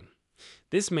Yinxing.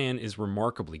 This man is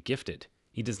remarkably gifted.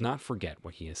 He does not forget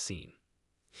what he has seen.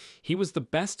 He was the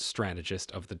best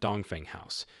strategist of the Dongfeng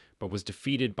house, but was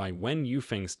defeated by Wen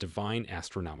Yufeng's divine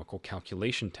astronomical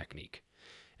calculation technique.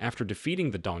 After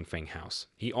defeating the Dongfeng house,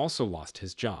 he also lost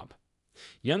his job.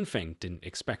 Yunfeng didn't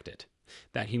expect it,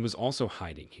 that he was also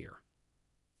hiding here.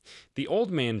 The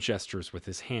old man gestures with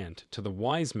his hand to the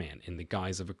wise man in the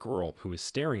guise of a girl who is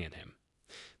staring at him.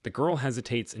 The girl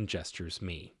hesitates and gestures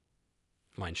me.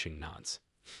 Lanxing nods.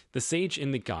 The sage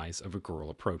in the guise of a girl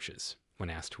approaches. When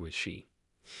asked who is she,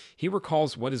 he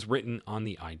recalls what is written on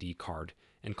the ID card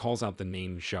and calls out the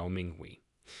name Zhao Minghui.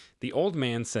 The old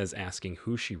man says, asking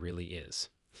who she really is.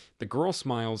 The girl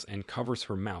smiles and covers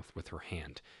her mouth with her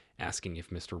hand, asking if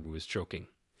Mr. Wu is joking.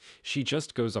 She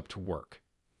just goes up to work.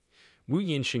 Wu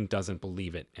Yinxing doesn't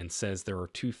believe it and says there are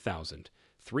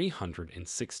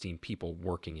 2,316 people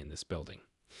working in this building.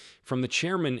 From the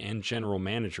chairman and general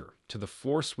manager to the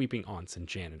floor-sweeping aunts and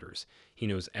janitors, he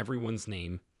knows everyone's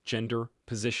name, gender,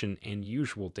 position, and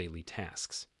usual daily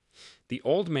tasks. The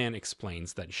old man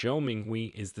explains that Zhou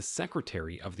Minghui is the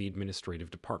secretary of the administrative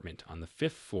department on the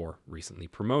 5th floor, recently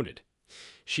promoted.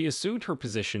 She assumed her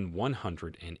position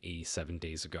 187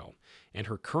 days ago, and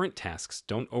her current tasks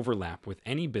don't overlap with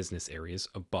any business areas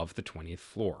above the 20th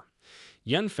floor.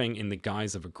 Yunfeng, in the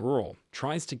guise of a girl,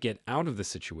 tries to get out of the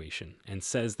situation and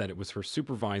says that it was her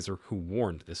supervisor who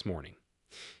warned this morning.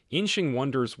 Yinxing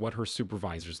wonders what her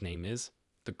supervisor's name is.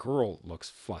 The girl looks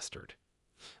flustered.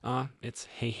 It's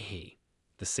Hey.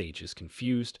 The sage is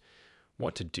confused.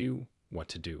 What to do, what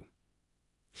to do.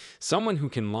 Someone who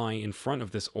can lie in front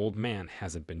of this old man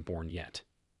hasn't been born yet.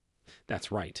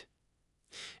 That's right.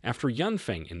 After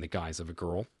Yunfeng, in the guise of a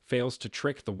girl, fails to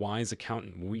trick the wise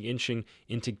accountant Wu Yinxing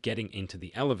into getting into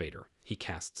the elevator, he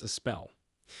casts a spell.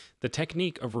 The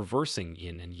technique of reversing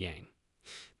yin and yang.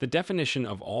 The definition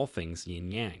of all things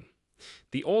yin-yang.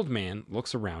 The old man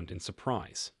looks around in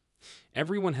surprise.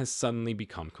 Everyone has suddenly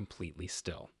become completely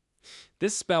still.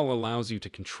 This spell allows you to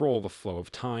control the flow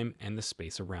of time and the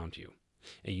space around you.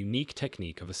 A unique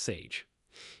technique of a sage.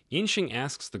 Yinxing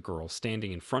asks the girl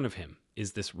standing in front of him,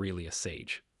 is this really a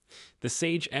sage? The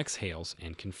sage exhales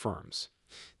and confirms.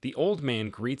 The old man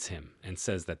greets him and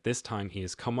says that this time he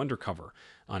has come undercover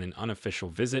on an unofficial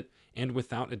visit and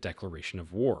without a declaration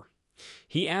of war.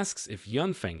 He asks if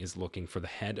Yunfeng is looking for the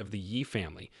head of the Yi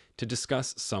family to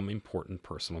discuss some important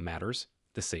personal matters.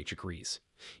 The sage agrees.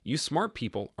 You smart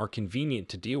people are convenient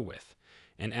to deal with,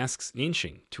 and asks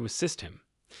Yinxing to assist him.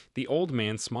 The old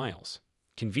man smiles.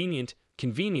 Convenient,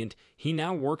 he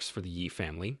now works for the Yi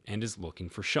family and is looking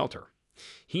for shelter.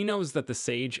 He knows that the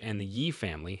sage and the Yi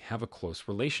family have a close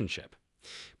relationship.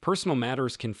 Personal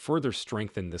matters can further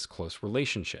strengthen this close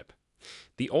relationship.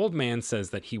 The old man says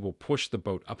that he will push the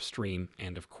boat upstream,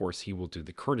 and of course he will do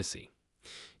the courtesy.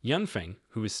 Yunfeng,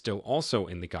 who is still also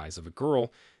in the guise of a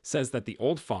girl, says that the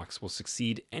old fox will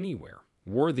succeed anywhere,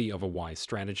 worthy of a wise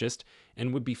strategist,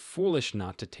 and would be foolish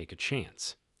not to take a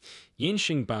chance.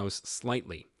 Yinxing bows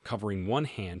slightly, covering one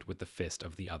hand with the fist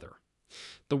of the other.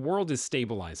 The world is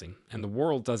stabilizing, and the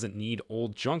world doesn't need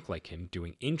old junk like him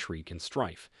doing intrigue and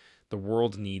strife. The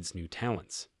world needs new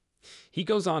talents. He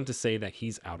goes on to say that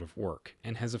he's out of work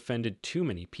and has offended too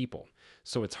many people,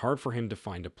 so it's hard for him to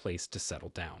find a place to settle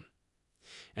down.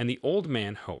 And the old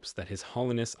man hopes that His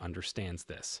Holiness understands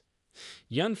this.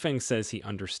 Yunfeng says he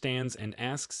understands and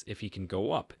asks if he can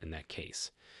go up in that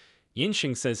case.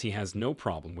 Yinxing says he has no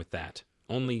problem with that,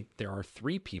 only there are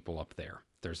 3 people up there.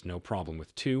 There's no problem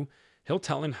with 2. He'll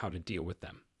tell him how to deal with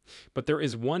them. But there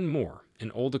is one more,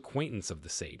 an old acquaintance of the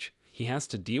sage. He has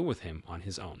to deal with him on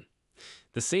his own.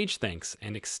 The sage thanks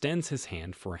and extends his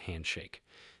hand for a handshake.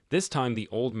 This time the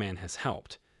old man has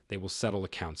helped. They will settle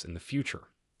accounts in the future.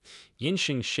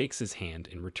 Yinxing shakes his hand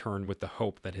in return with the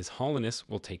hope that His Holiness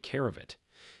will take care of it.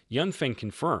 Yunfeng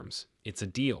confirms, it's a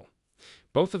deal.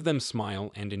 Both of them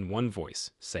smile and in one voice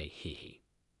say hee.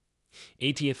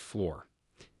 80th floor.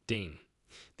 Ding.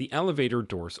 The elevator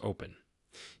doors open.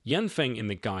 Yunfeng, in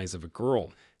the guise of a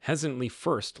girl, hesitantly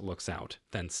first looks out,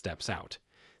 then steps out,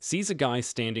 sees a guy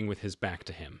standing with his back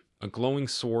to him, a glowing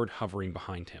sword hovering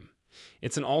behind him.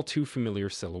 It's an all too familiar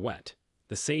silhouette.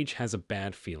 The sage has a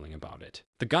bad feeling about it.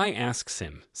 The guy asks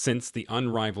him, since the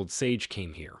unrivaled sage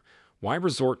came here, why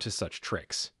resort to such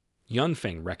tricks?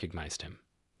 Yunfeng recognized him.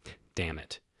 Damn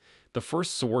it. The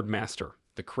first sword master,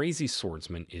 the crazy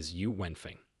swordsman, is Yu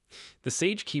Wenfeng. The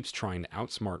sage keeps trying to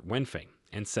outsmart Wenfeng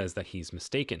and says that he's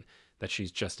mistaken, that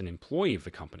she's just an employee of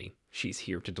the company. She's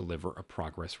here to deliver a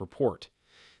progress report.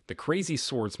 The crazy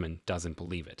swordsman doesn't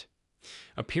believe it.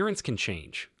 Appearance can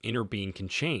change, inner being can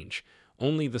change,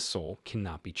 only the soul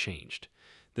cannot be changed.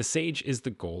 The sage is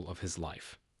the goal of his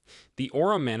life. The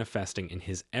aura manifesting in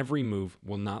his every move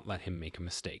will not let him make a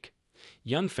mistake.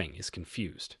 Yunfeng is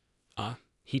confused.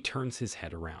 He turns his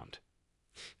head around.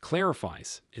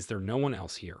 Clarifies, is there no one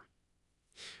else here?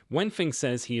 Wenfeng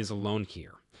says he is alone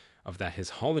here, of that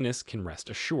his holiness can rest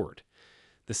assured.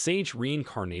 The sage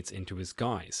reincarnates into his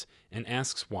guise and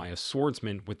asks why a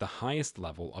swordsman with the highest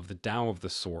level of the Tao of the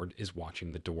sword is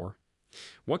watching the door.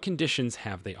 What conditions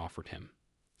have they offered him?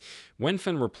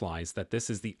 Wenfeng replies that this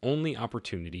is the only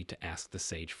opportunity to ask the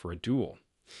sage for a duel.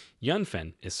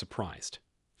 Yunfeng is surprised.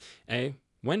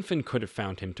 Wenfeng could have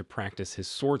found him to practice his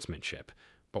swordsmanship,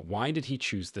 but why did he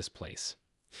choose this place?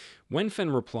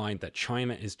 Wenfeng replied that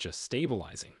China is just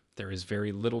stabilizing. There is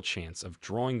very little chance of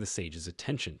drawing the sage's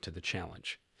attention to the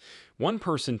challenge. One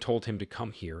person told him to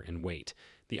come here and wait.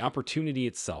 The opportunity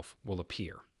itself will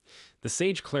appear. The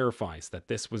sage clarifies that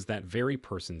this was that very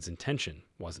person's intention,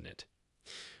 wasn't it?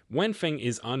 Wenfeng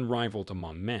is unrivaled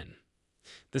among men.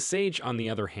 The sage, on the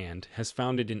other hand, has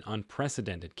founded an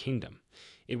unprecedented kingdom.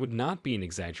 It would not be an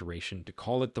exaggeration to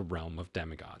call it the realm of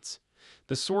demigods.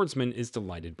 The swordsman is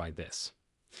delighted by this.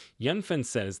 Yunfeng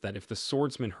says that if the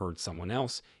swordsman heard someone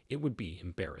else, it would be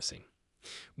embarrassing.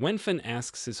 Wenfeng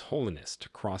asks His Holiness to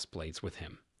cross blades with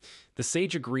him. The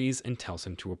sage agrees and tells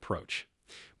him to approach.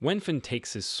 Wenfeng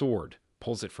takes his sword,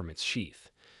 pulls it from its sheath.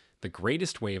 The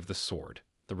greatest way of the sword,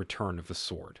 the return of the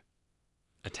sword.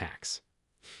 Attacks.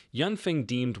 Yunfeng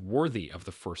deemed worthy of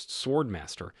the first sword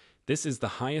master, this is the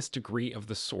highest degree of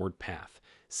the sword path.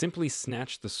 Simply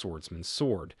snatch the swordsman's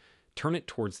sword, turn it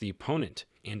towards the opponent,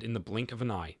 and in the blink of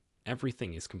an eye,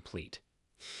 everything is complete.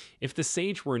 If the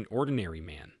sage were an ordinary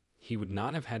man, he would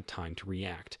not have had time to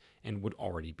react and would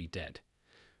already be dead.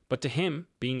 But to him,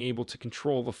 being able to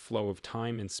control the flow of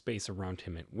time and space around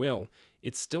him at will,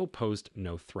 it still posed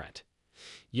no threat.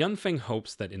 Yunfeng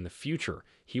hopes that in the future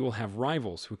he will have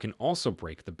rivals who can also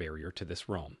break the barrier to this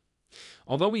realm.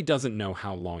 Although he doesn't know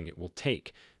how long it will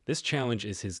take, this challenge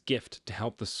is his gift to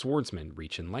help the swordsman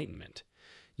reach enlightenment.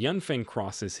 Yunfeng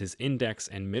crosses his index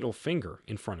and middle finger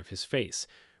in front of his face,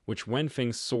 which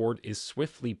Wenfeng's sword is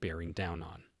swiftly bearing down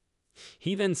on.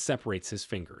 He then separates his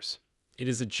fingers. It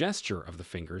is a gesture of the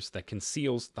fingers that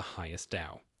conceals the highest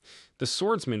Tao. The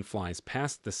swordsman flies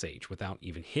past the sage without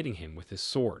even hitting him with his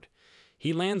sword.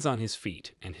 He lands on his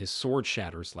feet, and his sword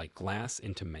shatters like glass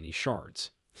into many shards.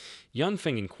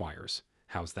 Yunfeng inquires,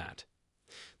 "How's that?"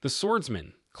 The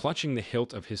swordsman, clutching the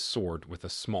hilt of his sword with a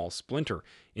small splinter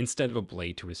instead of a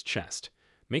blade to his chest,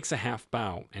 makes a half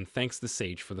bow and thanks the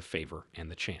sage for the favor and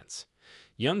the chance.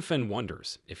 Yunfeng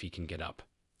wonders if he can get up.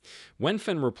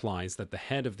 Wenfeng replies that the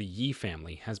head of the Yi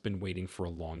family has been waiting for a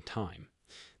long time.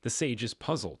 The sage is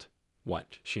puzzled.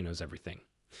 What? She knows everything.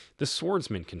 The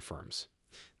swordsman confirms.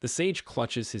 The sage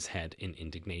clutches his head in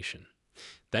indignation.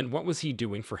 Then what was he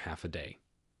doing for half a day?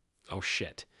 Oh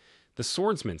shit. The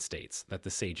swordsman states that the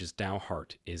sage's Tao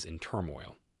heart is in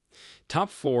turmoil.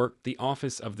 Top floor, the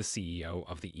office of the CEO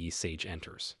of the E-Sage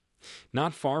enters.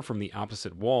 Not far from the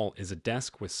opposite wall is a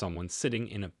desk with someone sitting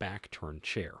in a back-turned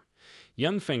chair.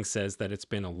 Yunfeng says that it's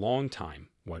been a long time,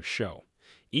 what show.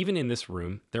 Even in this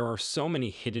room, there are so many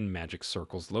hidden magic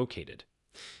circles located.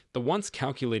 The once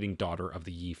calculating daughter of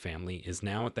the Yi family is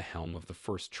now at the helm of the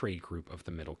first trade group of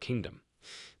the Middle Kingdom.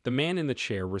 The man in the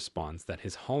chair responds that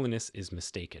His Holiness is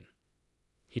mistaken.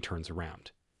 He turns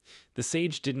around. The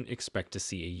sage didn't expect to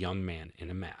see a young man in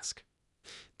a mask.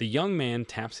 The young man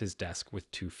taps his desk with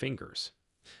 2 fingers.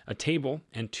 A table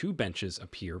and 2 benches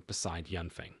appear beside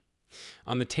Yunfeng.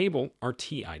 On the table are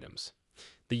tea items.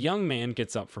 The young man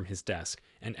gets up from his desk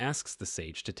and asks the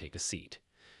sage to take a seat.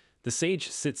 The sage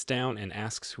sits down and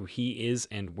asks who he is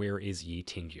and where is Yi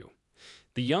Tingyu.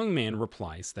 The young man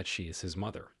replies that she is his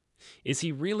mother. Is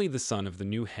he really the son of the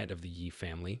new head of the Yi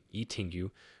family, Yi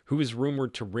Tingyu, who is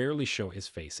rumored to rarely show his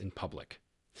face in public?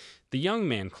 The young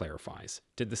man clarifies,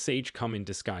 did the sage come in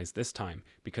disguise this time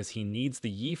because he needs the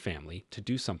Yi family to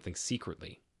do something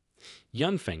secretly?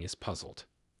 Yunfeng is puzzled.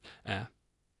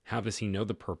 How does he know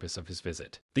the purpose of his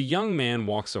visit? The young man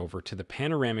walks over to the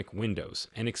panoramic windows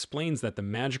and explains that the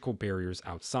magical barriers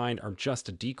outside are just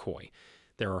a decoy.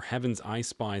 There are heaven's eye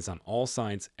spies on all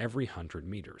sides every 100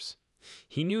 meters.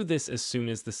 He knew this as soon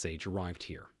as the sage arrived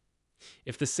here.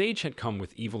 If the sage had come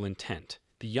with evil intent,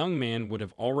 the young man would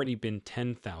have already been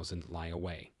 10,000 li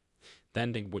away.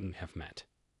 Then they wouldn't have met.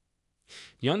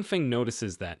 Yunfeng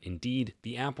notices that, indeed,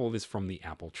 the apple is from the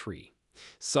apple tree.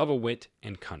 Subtle wit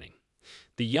and cunning.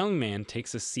 The young man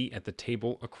takes a seat at the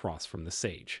table across from the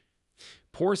sage,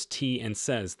 pours tea, and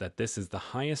says that this is the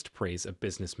highest praise a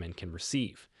businessman can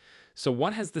receive. So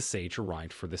what has the sage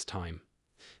arrived for this time?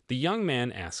 The young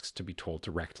man asks to be told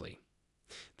directly.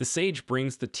 The sage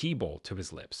brings the tea bowl to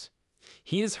his lips.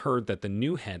 He has heard that the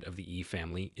new head of the Yi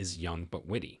family is young but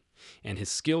witty, and his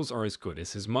skills are as good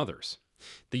as his mother's.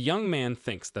 The young man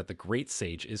thinks that the great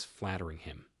sage is flattering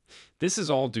him. This is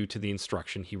all due to the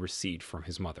instruction he received from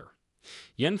his mother.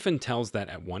 Yunfeng tells that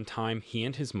at one time he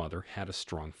and his mother had a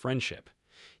strong friendship.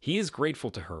 He is grateful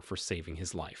to her for saving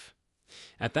his life.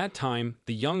 At that time,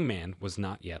 the young man was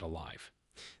not yet alive.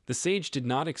 The sage did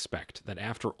not expect that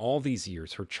after all these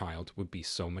years her child would be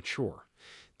so mature.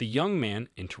 The young man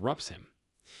interrupts him.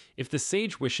 If the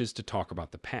sage wishes to talk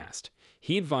about the past,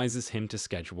 he advises him to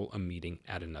schedule a meeting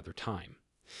at another time.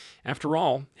 After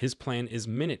all, his plan is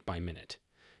minute by minute.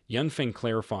 Yunfeng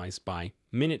clarifies by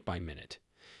minute.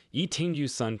 Yi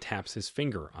Tingyu's son taps his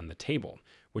finger on the table,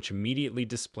 which immediately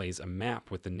displays a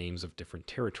map with the names of different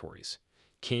territories: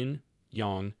 Qin,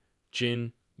 Yang,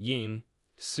 Jin, Ying,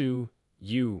 Su,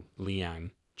 Yu,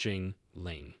 Liang, Jing,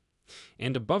 Ling.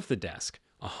 And above the desk,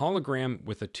 a hologram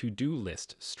with a to-do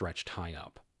list stretched high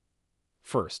up.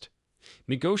 First,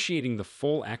 negotiating the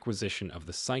full acquisition of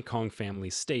the Saikong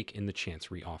family's stake in the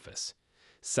Chancery office.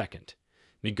 Second,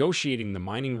 negotiating the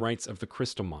mining rights of the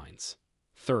crystal mines.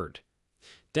 Third,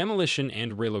 demolition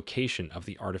and relocation of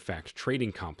the artifact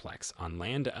trading complex on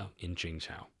land in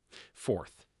Jingzhou.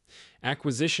 Fourth,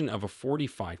 acquisition of a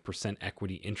 45%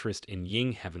 equity interest in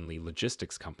Ying Heavenly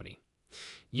Logistics Company.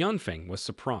 Yunfeng was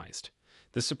surprised.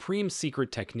 The supreme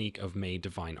secret technique of Mei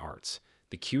Divine Arts,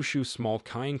 the Kyushu Small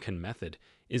Kaienkan method,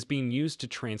 is being used to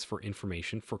transfer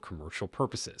information for commercial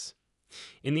purposes.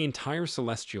 In the entire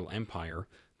Celestial Empire,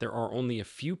 there are only a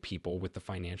few people with the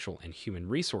financial and human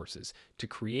resources to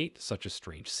create such a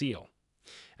strange seal.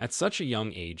 At such a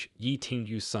young age, Yi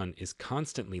Tingyu's son is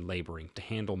constantly laboring to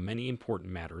handle many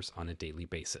important matters on a daily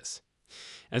basis.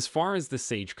 As far as the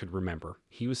sage could remember,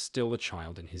 he was still a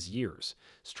child in his years,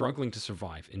 struggling to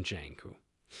survive in Jianghu.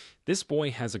 This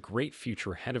boy has a great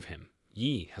future ahead of him.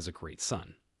 Yi has a great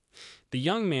son. The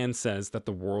young man says that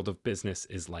the world of business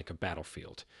is like a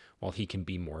battlefield. While he can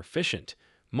be more efficient,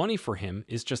 money for him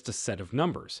is just a set of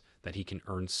numbers that he can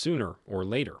earn sooner or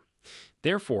later.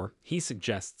 Therefore, he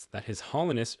suggests that His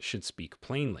Holiness should speak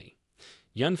plainly.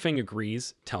 Yunfeng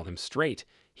agrees, tell him straight.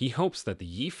 He hopes that the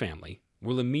Yi family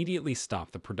will immediately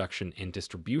stop the production and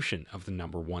distribution of the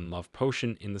 #1 love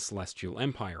potion in the Celestial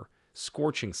Empire,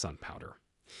 Scorching Sun Powder.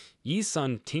 Yi's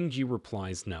son Tingji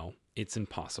replies no, it's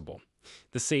impossible.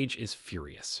 The sage is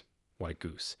furious. What a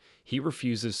goose. He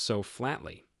refuses so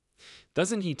flatly.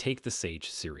 Doesn't he take the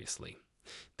sage seriously?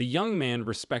 The young man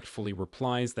respectfully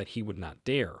replies that he would not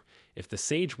dare. If the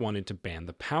sage wanted to ban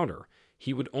the powder,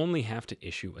 he would only have to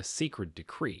issue a secret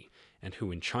decree, and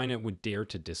who in China would dare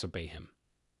to disobey him?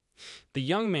 The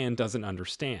young man doesn't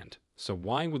understand, so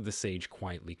why would the sage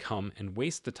quietly come and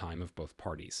waste the time of both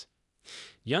parties?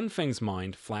 Yunfeng's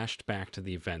mind flashed back to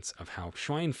the events of how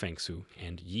Xuan Fengsu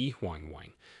and Yi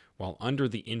Huangwang, while under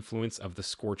the influence of the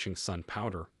Scorching Sun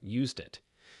Powder, used it.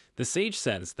 The sage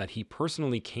says that he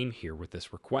personally came here with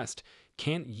this request.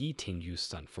 Can't Yi Tingyu's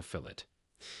son fulfill it?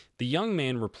 The young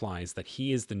man replies that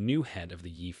he is the new head of the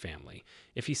Yi family.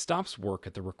 If he stops work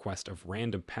at the request of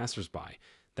random passersby,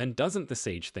 then doesn't the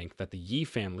sage think that the Yi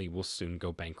family will soon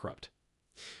go bankrupt?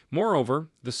 Moreover,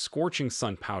 the Scorching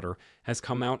Sun Powder has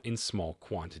come out in small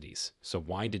quantities, so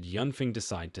why did Yunfeng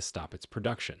decide to stop its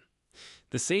production?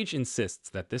 The sage insists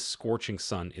that this scorching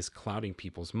sun is clouding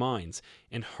people's minds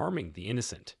and harming the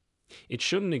innocent. It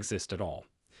shouldn't exist at all.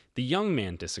 The young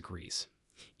man disagrees.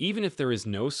 Even if there is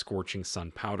no Scorching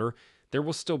Sun Powder, there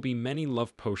will still be many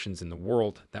love potions in the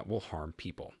world that will harm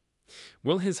people.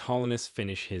 Will His Holiness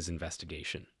finish his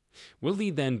investigation? Will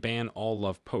he then ban all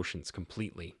love potions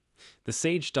completely? The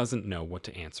sage doesn't know what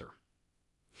to answer.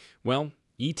 Well,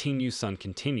 Yi Tingyu's son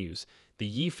continues. The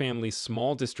Yi family's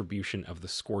small distribution of the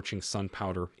Scorching Sun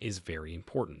Powder is very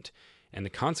important, and the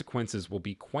consequences will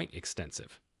be quite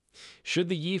extensive. Should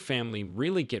the Yi family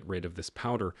really get rid of this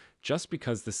powder just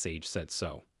because the sage said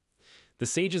so? The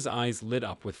sage's eyes lit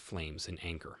up with flames in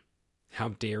anger. How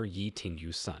dare Yi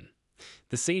Tingyu's son?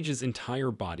 The sage's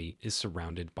entire body is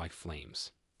surrounded by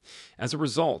flames. As a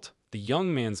result, the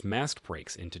young man's mask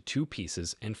breaks into two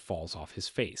pieces and falls off his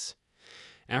face.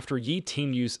 After Yi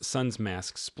Tingyu's son's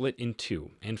mask split in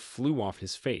two and flew off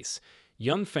his face,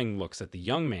 Yunfeng looks at the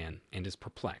young man and is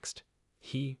perplexed.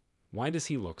 Why does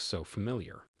he look so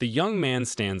familiar? The young man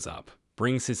stands up,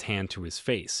 brings his hand to his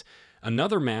face.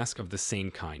 Another mask of the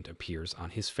same kind appears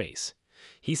on his face.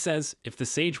 He says if the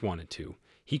sage wanted to,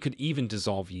 he could even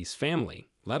dissolve Yi's family,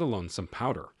 let alone some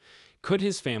powder. Could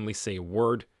his family say a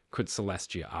word? Could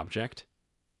Celestia object?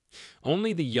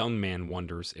 Only the young man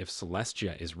wonders if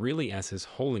Celestia is really as His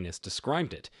Holiness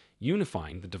described it,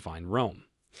 unifying the divine realm.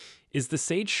 Is the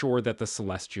sage sure that the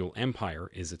Celestial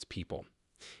Empire is its people?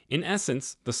 In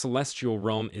essence, the Celestial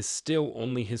realm is still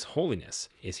only His Holiness,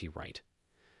 is he right?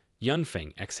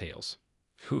 Yunfeng exhales.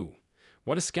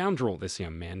 What a scoundrel this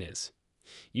young man is,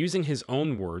 using his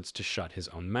own words to shut his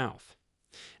own mouth.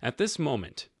 At this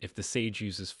moment, if the sage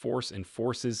uses force and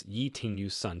forces Yi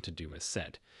Tingyu's son to do as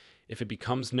said, if it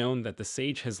becomes known that the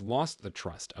sage has lost the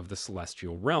trust of the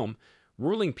celestial realm,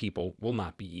 ruling people will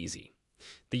not be easy.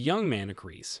 The young man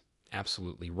agrees.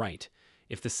 Absolutely right.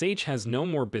 If the sage has no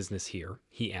more business here,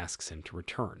 he asks him to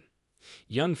return.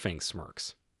 Yunfeng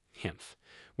smirks.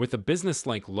 With a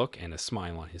businesslike look and a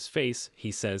smile on his face,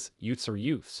 he says youths are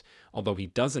youths, although he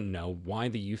doesn't know why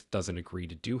the youth doesn't agree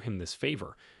to do him this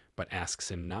favor, but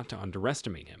asks him not to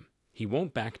underestimate him. He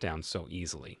won't back down so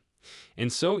easily.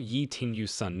 And so Yi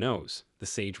Tingyu's son knows the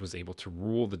sage was able to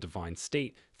rule the divine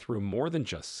state through more than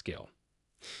just skill.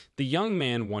 The young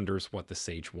man wonders what the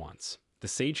sage wants. The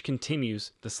sage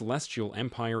continues, the celestial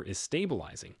empire is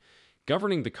stabilizing.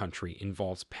 Governing the country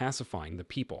involves pacifying the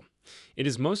people. It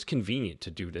is most convenient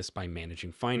to do this by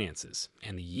managing finances,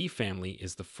 and the Yi family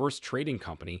is the first trading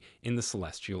company in the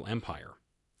celestial empire.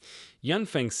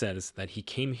 Yunfeng says that he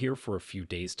came here for a few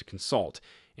days to consult,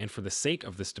 and for the sake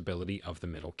of the stability of the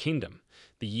Middle Kingdom,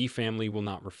 the Yi family will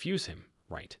not refuse him,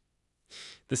 right?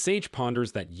 The sage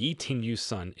ponders that Yi Tingyu's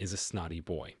son is a snotty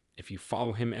boy. If you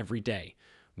follow him every day,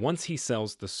 once he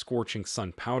sells the scorching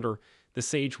sun powder, the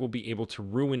sage will be able to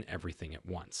ruin everything at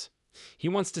once. He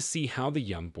wants to see how the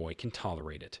young boy can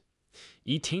tolerate it.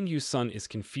 Yi Tingyu's son is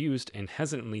confused and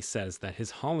hesitantly says that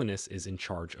His Holiness is in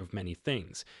charge of many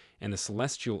things, and the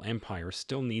celestial empire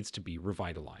still needs to be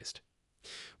revitalized.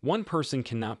 One person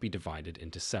cannot be divided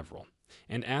into several,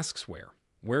 and asks where.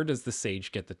 Where does the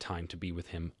sage get the time to be with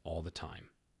him all the time?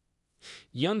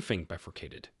 Yunfeng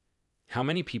bifurcated. How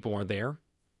many people are there?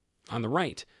 On the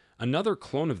right, another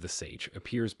clone of the sage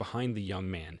appears behind the young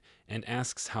man and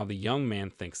asks how the young man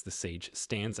thinks the sage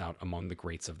stands out among the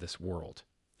greats of this world.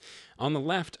 On the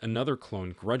left, another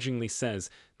clone grudgingly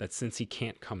says that since he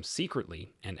can't come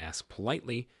secretly and ask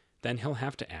politely, then he'll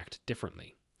have to act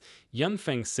differently.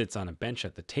 Yunfeng sits on a bench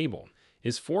at the table,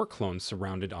 his four clones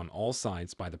surrounded on all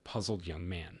sides by the puzzled young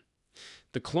man.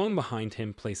 The clone behind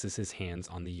him places his hands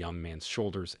on the young man's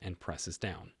shoulders and presses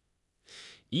down.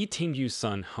 Yi Tingyu's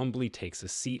son humbly takes a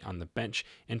seat on the bench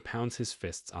and pounds his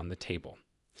fists on the table.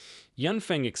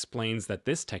 Yunfeng explains that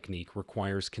this technique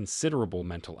requires considerable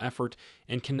mental effort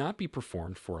and cannot be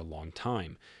performed for a long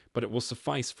time, but it will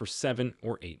suffice for 7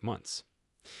 or 8 months.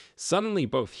 Suddenly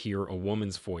both hear a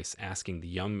woman's voice asking the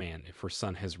young man if her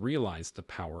son has realized the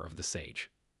power of the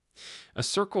sage. A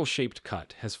circle-shaped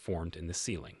cut has formed in the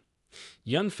ceiling.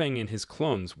 Yunfeng and his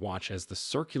clones watch as the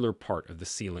circular part of the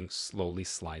ceiling slowly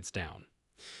slides down.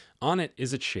 On it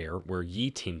is a chair where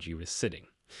Yi Tingyu is sitting.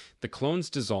 The clones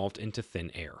dissolved into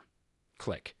thin air.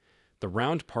 Click. The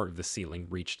round part of the ceiling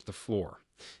reached the floor.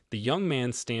 The young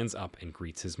man stands up and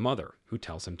greets his mother, who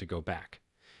tells him to go back.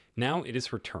 Now it is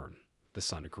her turn. The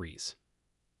son agrees.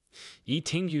 Yi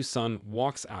Tingyu's son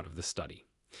walks out of the study.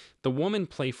 The woman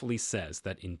playfully says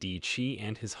that indeed she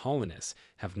and His Holiness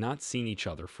have not seen each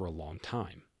other for a long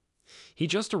time. He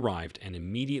just arrived and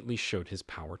immediately showed his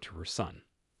power to her son.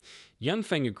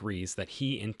 Yunfeng agrees that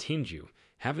he and Tingyu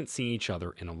haven't seen each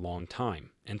other in a long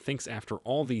time and thinks after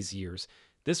all these years,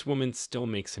 this woman still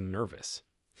makes him nervous.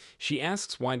 She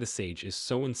asks why the sage is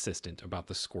so insistent about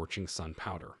the scorching sun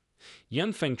powder.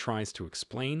 Yunfeng tries to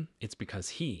explain it's because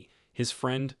he, his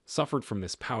friend, suffered from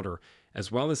this powder,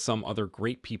 as well as some other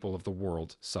great people of the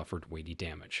world suffered weighty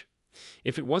damage.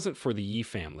 If it wasn't for the Yi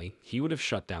family, he would have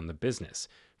shut down the business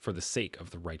for the sake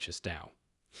of the righteous Tao.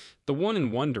 The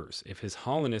woman wonders if His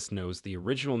Holiness knows the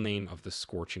original name of the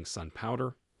scorching sun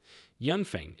powder.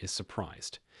 Yunfeng is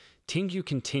surprised. Tingyu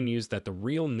continues that the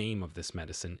real name of this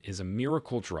medicine is a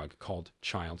miracle drug called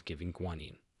child-giving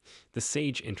guanyin. The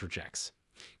sage interjects.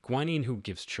 Guanyin who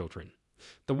gives children.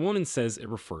 The woman says it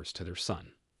refers to their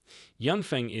son.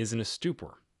 Yunfeng is in a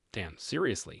stupor. Damn,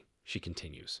 seriously, she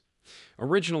continues.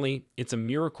 Originally, it's a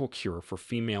miracle cure for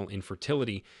female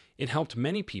infertility. It helped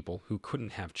many people who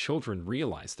couldn't have children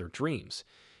realize their dreams.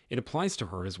 It applies to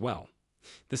her as well.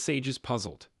 The sage is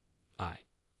puzzled.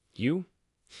 You?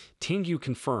 Tingyu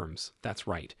confirms, that's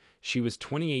right, she was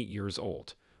 28 years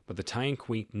old, but the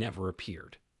Tiankui never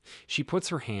appeared. She puts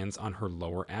her hands on her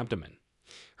lower abdomen.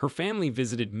 Her family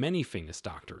visited many famous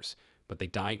doctors, but they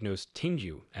diagnosed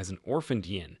Tingyu as an orphaned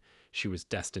yin. She was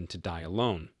destined to die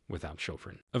alone, without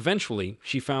children. Eventually,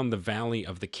 she found the Valley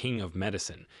of the King of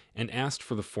Medicine and asked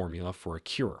for the formula for a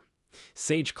cure.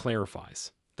 Sage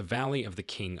clarifies, the Valley of the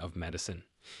King of Medicine.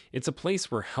 It's a place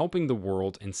where helping the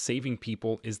world and saving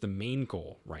people is the main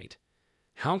goal, right?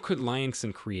 How could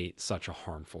Liangson create such a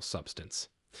harmful substance?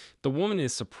 The woman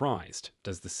is surprised.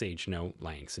 Does the sage know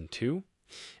Liangson too?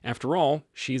 After all,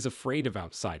 she is afraid of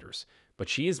outsiders, but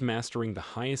she is mastering the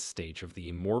highest stage of the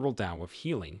immortal Tao of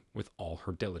healing with all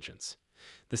her diligence.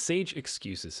 The sage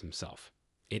excuses himself.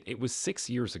 It was 6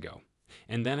 years ago,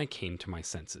 and then I came to my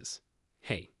senses.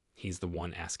 Hey, he's the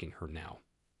one asking her now.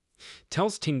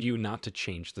 Tells Tingyu not to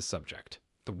change the subject.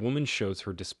 The woman shows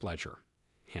her displeasure.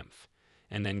 Himph.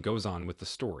 And then goes on with the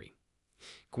story.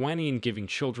 Guanyin giving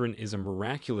children is a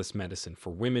miraculous medicine for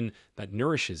women that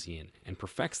nourishes yin and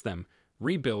perfects them,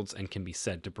 rebuilds, and can be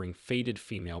said to bring faded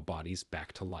female bodies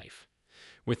back to life.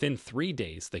 Within 3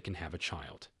 days, they can have a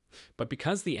child. But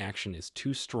because the action is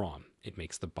too strong, it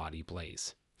makes the body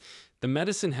blaze. The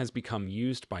medicine has become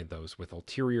used by those with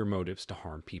ulterior motives to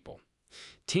harm people.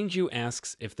 Tingyu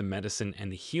asks if the medicine and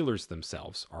the healers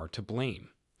themselves are to blame.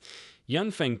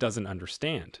 Yunfeng doesn't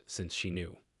understand, since she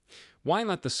knew. Why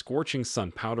let the scorching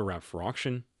sun powder out for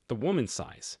auction? The woman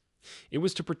sighs. It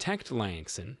was to protect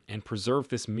Liangson and preserve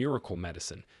this miracle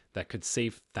medicine that could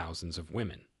save thousands of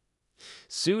women.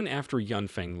 Soon after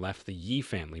Yunfeng left the Yi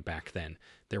family back then,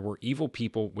 there were evil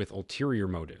people with ulterior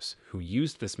motives who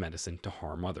used this medicine to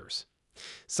harm others.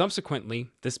 Subsequently,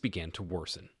 this began to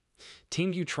worsen.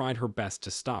 Tingyu tried her best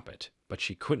to stop it, but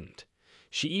she couldn't.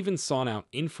 She even sought out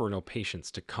infertile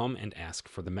patients to come and ask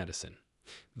for the medicine.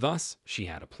 Thus, she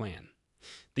had a plan.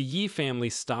 The Yi family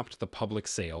stopped the public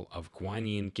sale of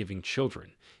Guanyin giving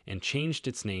children and changed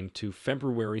its name to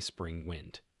February Spring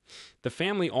Wind. The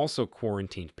family also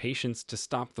quarantined patients to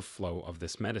stop the flow of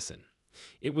this medicine.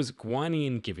 It was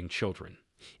Guanyin giving children.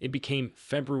 It became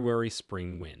February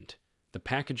Spring Wind. The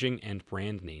packaging and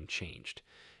brand name changed.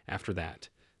 After that,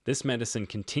 this medicine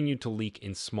continued to leak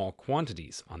in small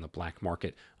quantities on the black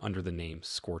market under the name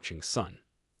Scorching Sun.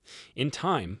 In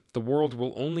time, the world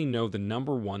will only know the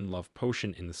 #1 love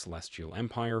potion in the Celestial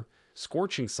Empire,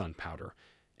 Scorching Sun powder.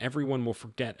 Everyone will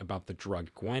forget about the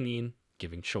drug Guanyin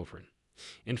giving children.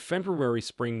 And February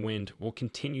Spring Wind will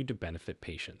continue to benefit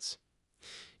patients.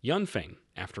 Yunfeng,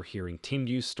 after hearing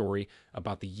Tingyu's story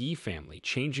about the Yi family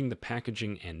changing the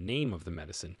packaging and name of the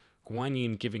medicine,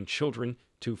 Guanyin giving children,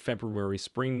 to February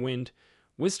Spring Wind,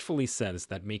 wistfully says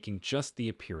that making just the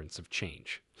appearance of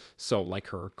change. So, like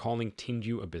her, calling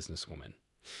Tingyu a businesswoman.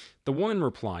 The woman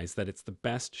replies that it's the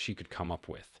best she could come up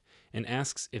with, and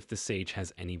asks if the sage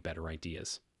has any better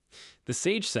ideas. The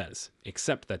sage says,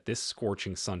 except that this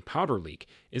Scorching Sun powder leak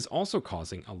is also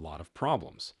causing a lot of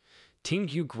problems.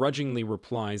 Tingyu grudgingly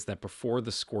replies that before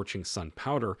the Scorching Sun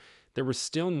powder, there was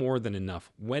still more than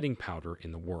enough wedding powder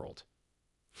in the world.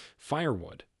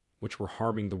 Firewood, which were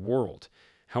harming the world.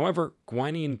 However,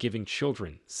 Guanyin giving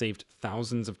children saved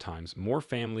thousands of times more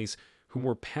families who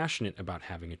were passionate about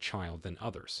having a child than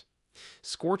others.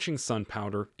 Scorching Sun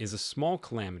powder is a small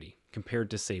calamity compared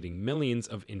to saving millions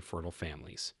of infertile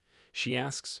families. She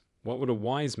asks, what would a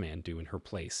wise man do in her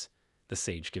place? The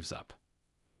sage gives up.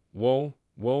 Whoa,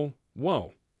 whoa,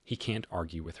 whoa. He can't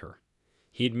argue with her.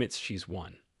 He admits she's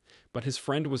won. But his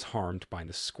friend was harmed by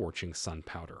the Scorching Sun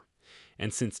powder.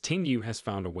 And since Tingyu has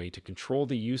found a way to control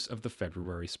the use of the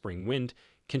February Spring Wind,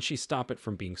 can she stop it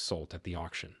from being sold at the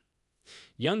auction?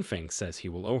 Yunfeng says he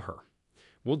will owe her.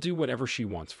 We'll do whatever she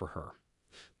wants for her.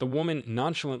 The woman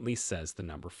nonchalantly says the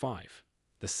number 5.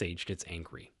 The sage gets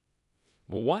angry.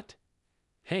 Well, what?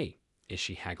 Hey, is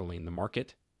she haggling the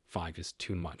market? 5 is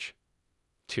too much.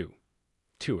 2.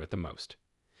 2 at the most.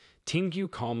 Tingyu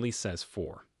calmly says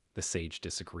 4. The sage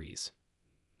disagrees.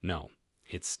 No,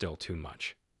 it's still too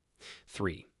much.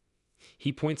 3.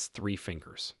 He points 3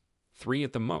 fingers. 3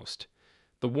 at the most.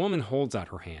 The woman holds out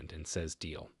her hand and says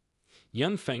deal.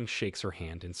 Yunfeng shakes her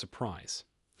hand in surprise.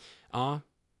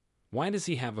 Why does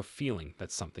he have a feeling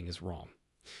that something is wrong?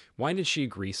 Why did she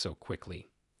agree so quickly?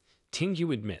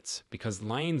 Tingyu admits because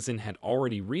Liangson had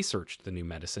already researched the new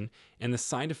medicine and the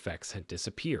side effects had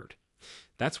disappeared.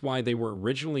 That's why they were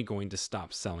originally going to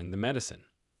stop selling the medicine.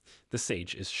 The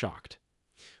sage is shocked.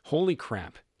 Holy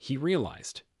crap, he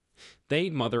realized. They,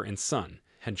 mother and son,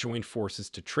 had joined forces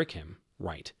to trick him,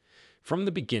 right? From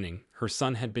the beginning, her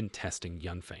son had been testing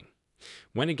Yunfeng,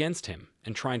 went against him,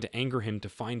 and tried to anger him to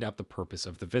find out the purpose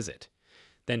of the visit.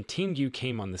 Then Tingyu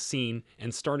came on the scene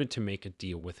and started to make a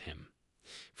deal with him.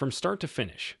 From start to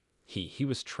finish, he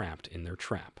was trapped in their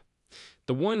trap.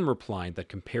 The one replied that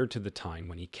compared to the time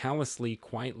when he callously,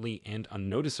 quietly, and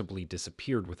unnoticeably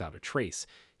disappeared without a trace,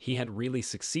 he had really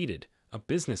succeeded, a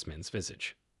businessman's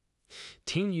visage.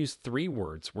 Tingyu's 3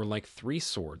 words were like 3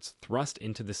 swords thrust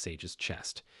into the sage's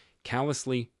chest,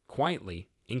 callously, quietly,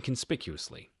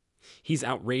 inconspicuously. He's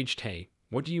outraged. Hey,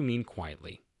 what do you mean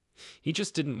quietly? He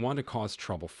just didn't want to cause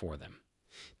trouble for them.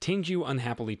 Tingyu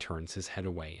unhappily turns his head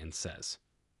away and says,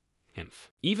 "Humph."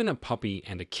 Even a puppy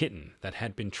and a kitten that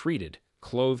had been treated,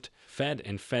 clothed,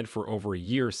 fed for over a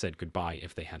year said goodbye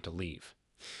if they had to leave.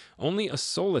 Only a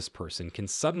soulless person can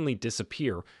suddenly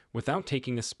disappear without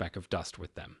taking a speck of dust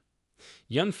with them.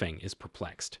 Yunfeng is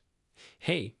perplexed.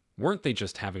 Hey, weren't they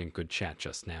just having a good chat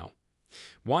just now?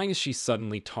 Why is she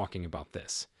suddenly talking about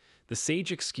this? The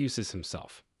sage excuses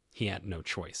himself. He had no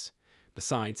choice.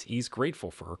 Besides, he's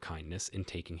grateful for her kindness in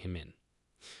taking him in.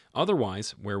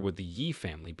 Otherwise, where would the Yi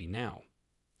family be now?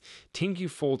 Tingyu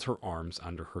folds her arms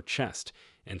under her chest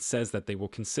and says that they will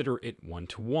consider it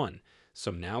 1-to-1, so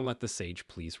now let the sage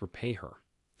please repay her.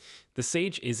 The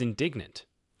sage is indignant.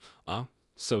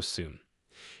 So soon.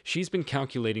 She's been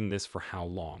calculating this for how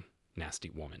long, nasty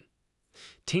woman.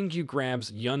 Tingyu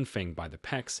grabs Yunfeng by the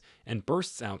pecs and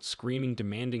bursts out screaming,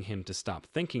 demanding him to stop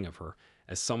thinking of her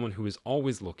as someone who is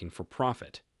always looking for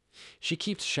profit. She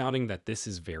keeps shouting that this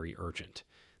is very urgent.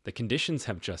 The conditions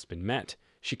have just been met.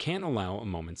 She can't allow a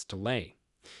moment's delay.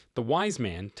 The wise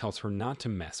man tells her not to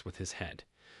mess with his head.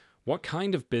 What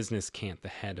kind of business can't the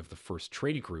head of the first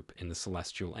trade group in the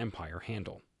Celestial Empire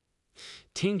handle?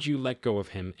 Tingyu let go of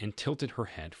him and tilted her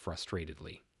head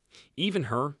frustratedly. Even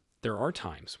her, there are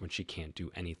times when she can't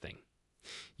do anything.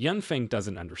 Yunfeng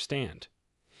doesn't understand.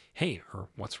 Hey,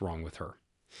 what's wrong with her?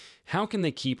 How can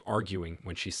they keep arguing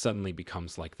when she suddenly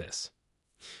becomes like this?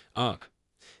 Ugh.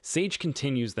 Sage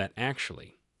continues that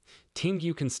actually,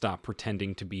 Tingyu can stop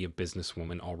pretending to be a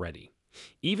businesswoman already.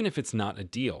 Even if it's not a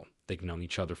deal, they've known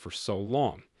each other for so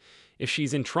long. If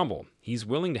she's in trouble, he's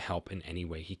willing to help in any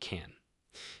way he can.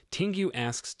 Tingyu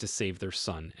asks to save their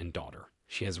son and daughter.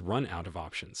 She has run out of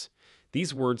options.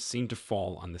 These words seem to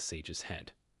fall on the sage's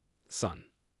head. Son.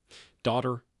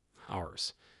 Daughter.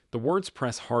 Ours. The words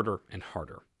press harder and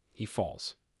harder. He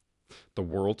falls. The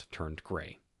world turned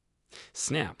gray.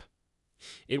 Snap.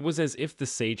 It was as if the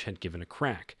sage had given a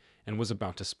crack and was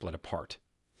about to split apart.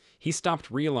 He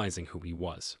stopped realizing who he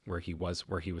was, where he was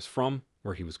from,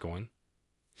 where he was going.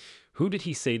 Who did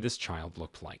he say this child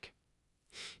looked like?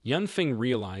 Yunfeng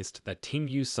realized that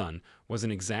Tingyu's son was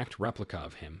an exact replica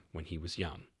of him when he was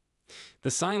young.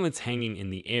 The silence hanging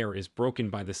in the air is broken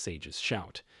by the sage's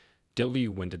shout. Dilyu,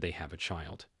 when did they have a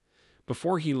child?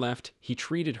 Before he left, he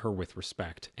treated her with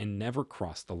respect and never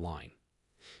crossed the line.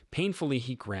 Painfully,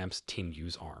 he grabs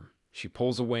Tingyu's arm. She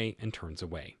pulls away and turns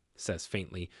away, says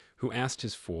faintly, "Who asked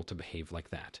his fool to behave like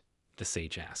that?" The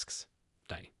sage asks.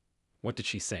 Dai. What did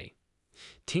she say?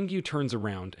 Tingyu turns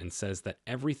around and says that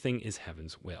everything is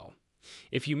heaven's will.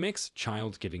 If you mix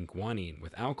child-giving guanine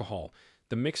with alcohol,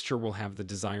 the mixture will have the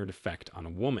desired effect on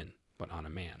a woman, but on a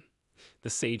man. The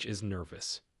sage is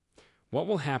nervous. What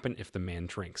will happen if the man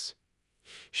drinks?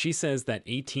 She says that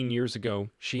 18 years ago,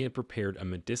 she had prepared a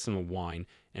medicinal wine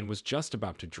and was just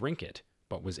about to drink it,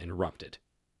 but was interrupted.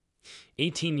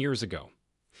 18 years ago.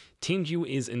 Tingyu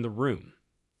is in the room.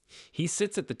 He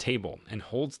sits at the table and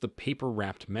holds the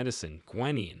paper-wrapped medicine,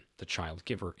 guanine, the child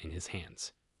giver, in his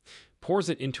hands. Pours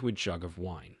it into a jug of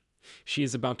wine. She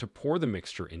is about to pour the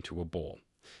mixture into a bowl.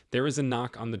 There is a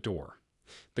knock on the door.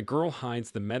 The girl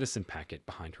hides the medicine packet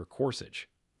behind her corsage.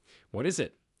 What is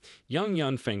it? Young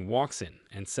Yunfeng walks in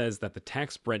and says that the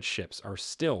tax bread ships are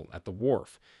still at the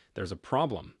wharf. There's a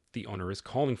problem. The owner is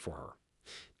calling for her.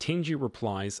 Tingyu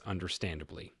replies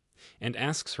understandably and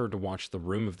asks her to watch the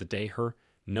room of the day,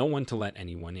 no one to let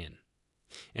anyone in.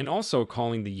 And also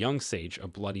calling the young sage a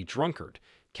bloody drunkard,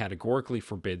 categorically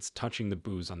forbids touching the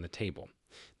booze on the table.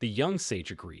 The young sage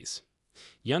agrees.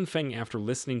 Yunfeng, after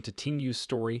listening to Tingyu's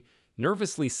story,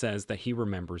 nervously says that he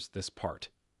remembers this part.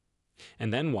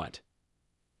 And then what?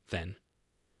 Then,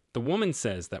 the woman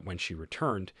says that when she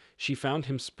returned, she found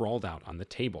him sprawled out on the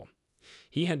table.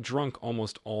 He had drunk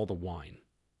almost all the wine.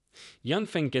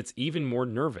 Yunfeng gets even more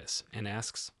nervous and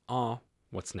asks,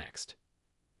 what's next?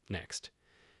 Next.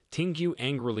 Tingyu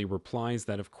angrily replies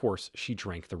that of course she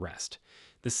drank the rest.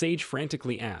 The sage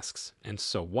frantically asks, and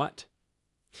so what?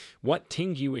 What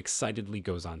Tingyu excitedly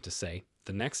goes on to say,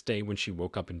 the next day when she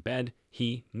woke up in bed,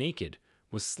 he, naked,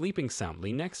 was sleeping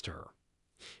soundly next to her.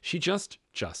 She just.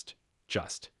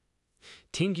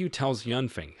 Tingyu tells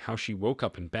Yunfeng how she woke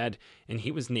up in bed and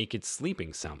he was naked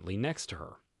sleeping soundly next to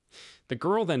her. The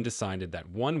girl then decided that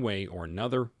one way or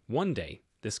another, one day,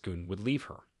 this goon would leave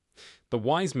her. The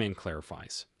wise man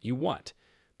clarifies, "You what?"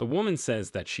 The woman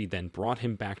says that she then brought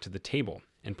him back to the table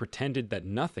and pretended that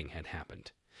nothing had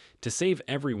happened, to save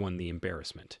everyone the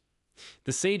embarrassment.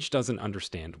 The sage doesn't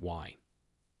understand why.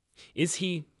 Is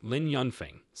he, Lin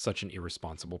Yunfeng, such an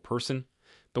irresponsible person?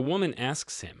 The woman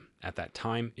asks him, at that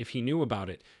time, if he knew about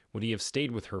it, would he have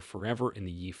stayed with her forever in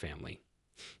the Yi family?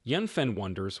 Yunfeng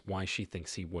wonders why she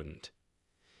thinks he wouldn't.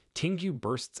 Tingyu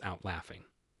bursts out laughing.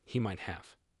 He might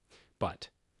have. But,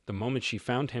 the moment she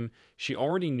found him, she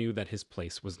already knew that his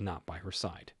place was not by her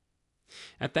side.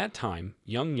 At that time,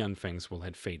 young Yunfeng's will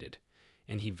had faded,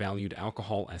 and he valued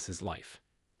alcohol as his life.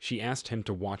 She asked him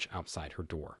to watch outside her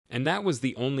door. And that was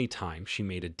the only time she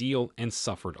made a deal and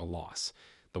suffered a loss.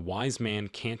 The wise man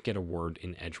can't get a word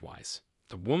in edgewise.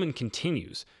 The woman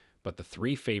continues, but the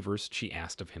 3 favors she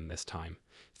asked of him this time,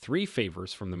 3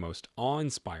 favors from the most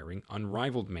awe-inspiring,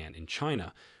 unrivaled man in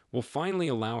China, will finally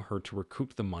allow her to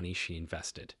recoup the money she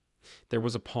invested. There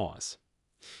was a pause.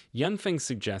 Yunfeng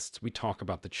suggests we talk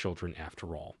about the children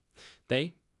after all.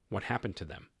 What happened to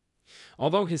them?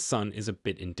 Although his son is a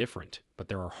bit indifferent, but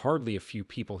there are hardly a few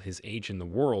people his age in the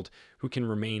world who can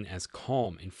remain as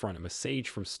calm in front of a sage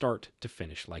from start to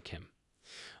finish like him.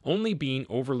 Only being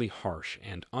overly harsh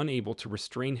and unable to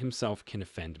restrain himself can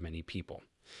offend many people.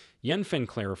 Yunfeng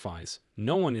clarifies,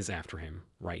 no one is after him,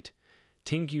 right?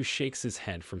 Tingyu shakes his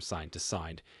head from side to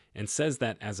side and says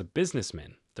that as a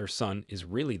businessman, their son is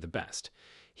really the best.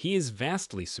 He is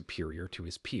vastly superior to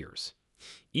his peers.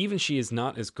 Even she is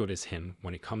not as good as him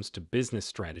when it comes to business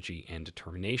strategy and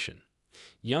determination.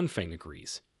 Yunfeng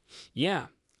agrees. Yeah,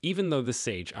 even though the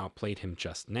sage outplayed him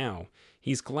just now,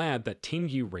 he's glad that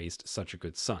Tingyu raised such a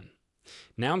good son.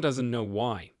 Now doesn't know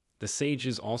why. The sage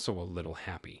is also a little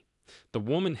happy. The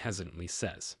woman hesitantly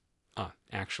says,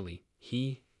 actually,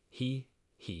 he's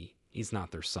not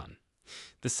their son.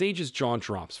 The sage's jaw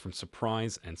drops from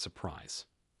surprise and surprise.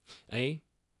 Eh?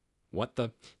 What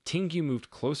the? Tingyu moved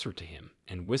closer to him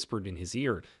and whispered in his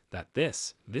ear that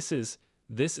this is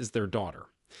their daughter.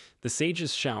 The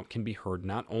sage's shout can be heard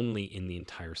not only in the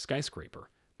entire skyscraper,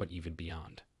 but even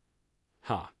beyond.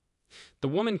 Ha! The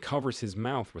woman covers his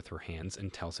mouth with her hands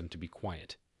and tells him to be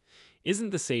quiet.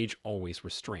 Isn't the sage always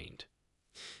restrained?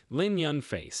 Lin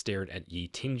Yunfei stared at Yi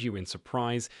Tingyu in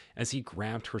surprise as he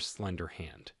grabbed her slender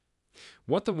hand.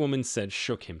 What the woman said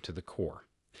shook him to the core,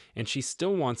 and she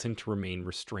still wants him to remain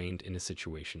restrained in a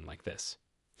situation like this.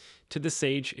 To the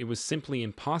sage, it was simply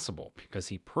impossible because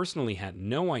he personally had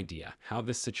no idea how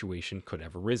this situation could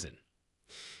have arisen.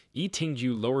 Yi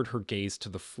Tingyu lowered her gaze to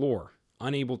the floor,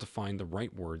 unable to find the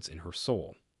right words in her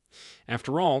soul.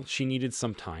 After all, she needed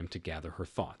some time to gather her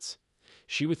thoughts.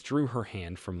 She withdrew her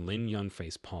hand from Lin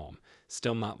Yunfei's palm,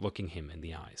 still not looking him in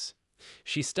the eyes.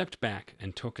 She stepped back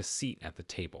and took a seat at the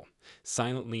table,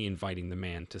 silently inviting the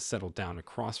man to settle down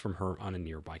across from her on a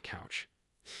nearby couch.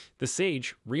 The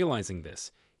sage, realizing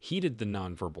this, heeded the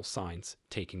nonverbal signs,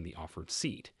 taking the offered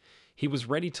seat. He was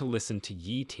ready to listen to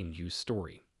Yi Tingyu's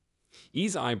story.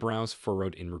 Yi's eyebrows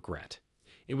furrowed in regret.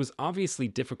 It was obviously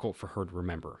difficult for her to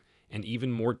remember, and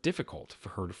even more difficult for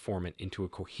her to form it into a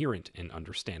coherent and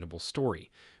understandable story,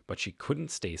 but she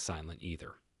couldn't stay silent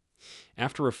either.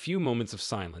 After a few moments of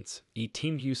silence, Yi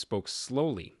Tingyu spoke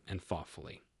slowly and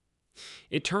thoughtfully.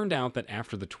 It turned out that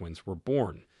after the twins were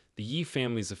born, the Yi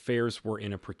family's affairs were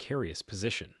in a precarious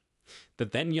position. The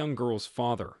then young girl's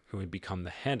father, who had become the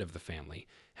head of the family,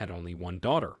 had only one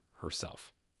daughter,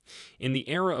 herself. In the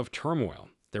era of turmoil,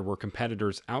 there were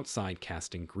competitors outside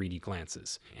casting greedy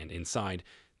glances, and inside,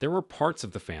 there were parts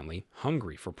of the family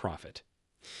hungry for profit.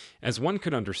 As one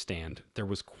could understand, there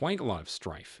was quite a lot of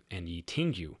strife, and Yi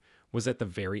Tingyu was at the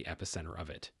very epicenter of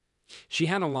it. She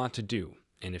had a lot to do,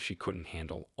 and if she couldn't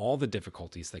handle all the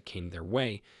difficulties that came their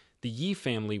way, the Yi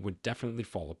family would definitely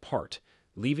fall apart,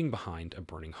 leaving behind a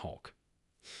burning hulk.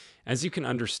 As you can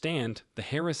understand, the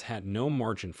heiress had no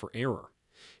margin for error.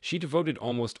 She devoted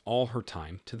almost all her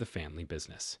time to the family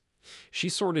business. She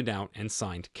sorted out and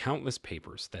signed countless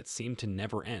papers that seemed to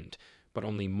never end, but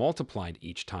only multiplied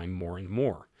each time more and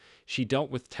more. She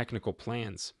dealt with technical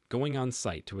plans, going on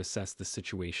site to assess the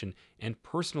situation, and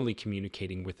personally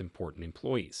communicating with important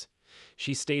employees.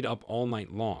 She stayed up all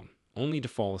night long, only to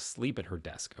fall asleep at her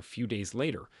desk a few days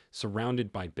later,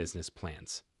 surrounded by business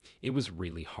plans. It was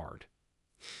really hard.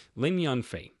 Lin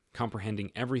Yunfei,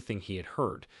 comprehending everything he had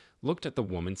heard, looked at the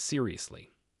woman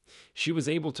seriously. She was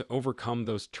able to overcome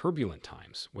those turbulent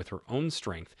times with her own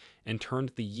strength and turned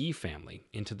the Yi family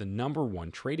into the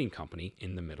 #1 trading company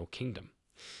in the Middle Kingdom.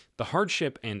 The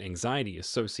hardship and anxiety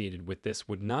associated with this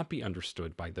would not be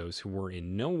understood by those who were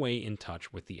in no way in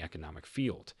touch with the economic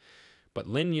field. But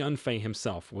Lin Yunfei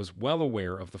himself was well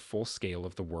aware of the full scale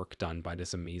of the work done by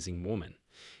this amazing woman.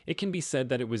 It can be said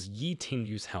that it was Yi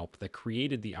Tingyu's help that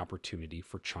created the opportunity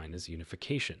for China's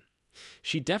unification.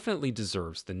 She definitely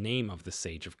deserves the name of the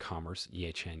sage of commerce,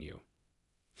 Ye Chanyu.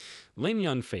 Lin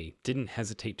Yunfei didn't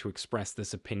hesitate to express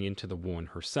this opinion to the woman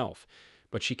herself,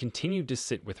 but she continued to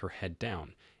sit with her head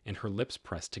down and her lips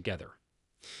pressed together.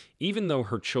 Even though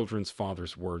her children's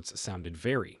father's words sounded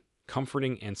very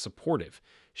comforting and supportive,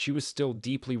 she was still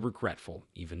deeply regretful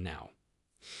even now.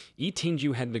 Yi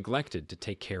Tingju had neglected to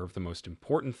take care of the most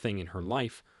important thing in her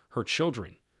life, her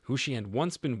children, who she had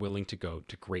once been willing to go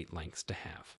to great lengths to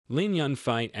have. Lin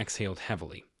Yunfei exhaled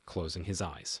heavily, closing his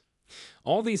eyes.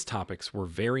 All these topics were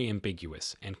very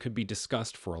ambiguous and could be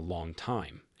discussed for a long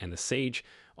time, and the sage,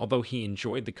 although he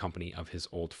enjoyed the company of his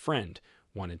old friend,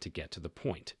 wanted to get to the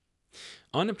point.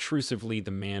 Unobtrusively,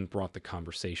 the man brought the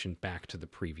conversation back to the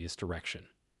previous direction.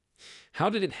 How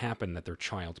did it happen that their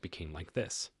child became like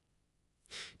this?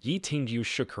 Yi Tingyu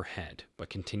shook her head, but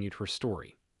continued her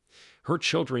story. Her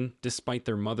children, despite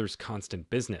their mother's constant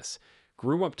business,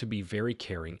 grew up to be very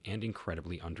caring and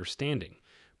incredibly understanding,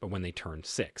 but when they turned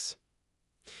 6.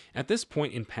 At this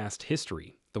point in past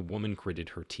history, the woman gritted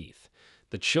her teeth.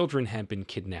 The children had been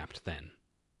kidnapped then.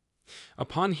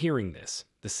 Upon hearing this,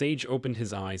 the sage opened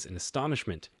his eyes in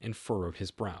astonishment and furrowed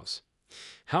his brows.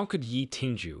 How could Yi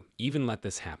Tingju even let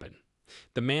this happen?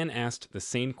 The man asked the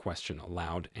same question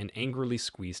aloud and angrily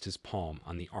squeezed his palm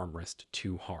on the armrest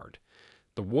too hard.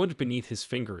 The wood beneath his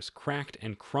fingers cracked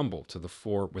and crumbled to the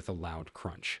floor with a loud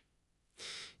crunch.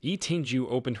 Yi Tingju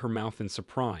opened her mouth in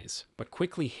surprise, but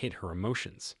quickly hid her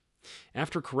emotions.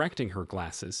 After correcting her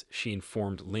glasses, she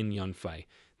informed Lin Yunfei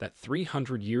that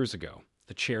 300 years ago,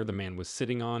 the chair the man was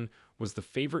sitting on was the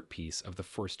favorite piece of the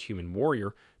first human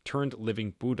warrior turned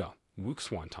living Buddha,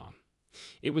 Wuxuantan.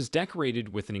 It was decorated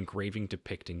with an engraving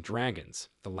depicting dragons,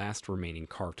 the last remaining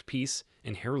carved piece,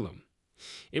 and heirloom.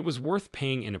 It was worth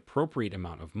paying an appropriate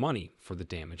amount of money for the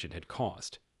damage it had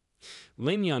caused.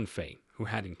 Lin Yunfei, who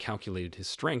hadn't calculated his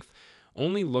strength,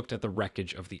 only looked at the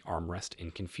wreckage of the armrest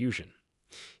in confusion.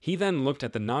 He then looked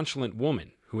at the nonchalant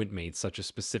woman who had made such a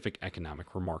specific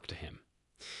economic remark to him.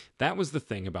 That was the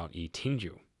thing about Yi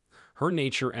Tingju. Her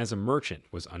nature as a merchant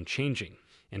was unchanging,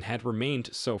 and had remained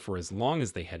so for as long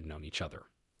as they had known each other.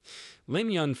 Lin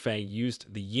Yunfei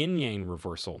used the yin-yang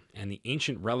reversal, and the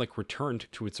ancient relic returned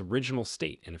to its original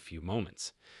state in a few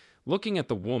moments. Looking at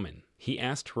the woman, he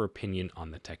asked her opinion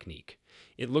on the technique.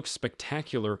 It looked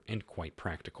spectacular and quite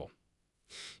practical.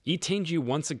 Yi Tingju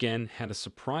once again had a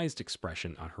surprised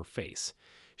expression on her face.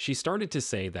 She started to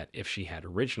say that if she had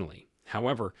originally.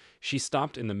 However, she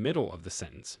stopped in the middle of the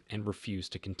sentence and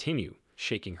refused to continue,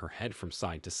 shaking her head from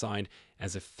side to side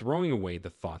as if throwing away the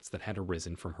thoughts that had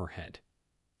arisen from her head.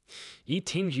 Yi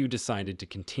Tingju decided to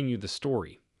continue the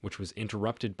story, which was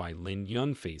interrupted by Lin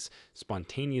Yunfei's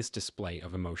spontaneous display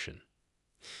of emotion.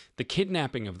 The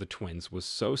kidnapping of the twins was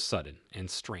so sudden and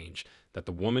strange that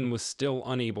the woman was still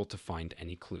unable to find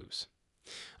any clues.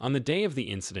 On the day of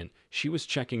the incident, she was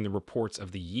checking the reports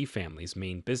of the Yi family's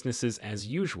main businesses as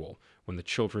usual when the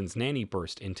children's nanny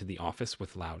burst into the office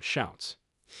with loud shouts.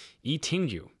 Yi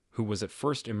Tingyu, who was at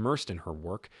first immersed in her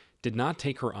work, did not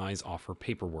take her eyes off her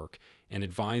paperwork and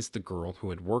advised the girl who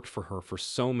had worked for her for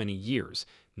so many years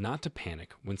not to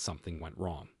panic when something went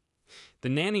wrong. The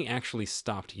nanny actually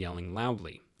stopped yelling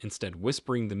loudly, instead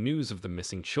whispering the news of the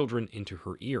missing children into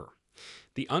her ear.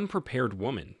 The unprepared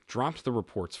woman dropped the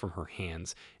reports from her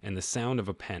hands, and the sound of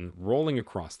a pen rolling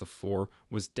across the floor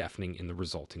was deafening in the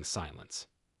resulting silence.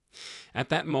 At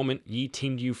that moment, Yi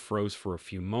Tingyu froze for a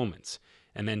few moments,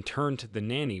 and then turned to the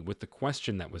nanny with the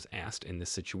question that was asked in this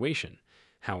situation: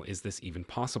 how is this even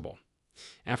possible?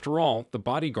 After all, the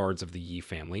bodyguards of the Yi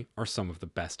family are some of the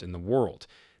best in the world,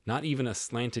 not even a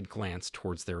slanted glance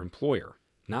towards their employer,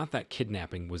 not that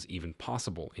kidnapping was even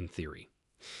possible in theory.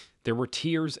 There were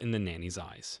tears in the nanny's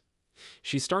eyes.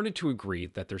 She started to agree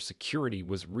that their security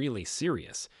was really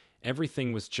serious.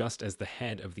 Everything was just as the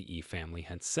head of the Yi family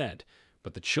had said,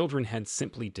 but the children had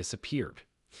simply disappeared.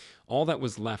 All that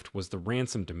was left was the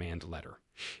ransom demand letter.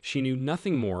 She knew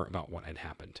nothing more about what had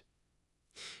happened.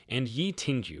 And Yi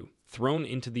Tingju, thrown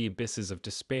into the abysses of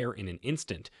despair in an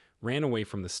instant, ran away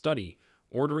from the study,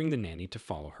 ordering the nanny to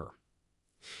follow her.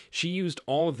 She used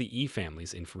all of the Yi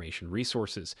family's information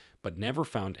resources, but never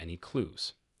found any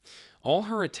clues. All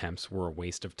her attempts were a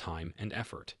waste of time and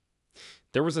effort.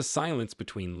 There was a silence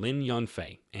between Lin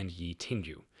Yunfei and Yi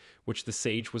Tingyu, which the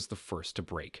sage was the first to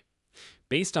break.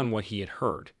 Based on what he had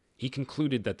heard, he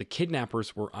concluded that the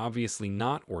kidnappers were obviously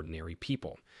not ordinary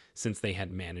people, since they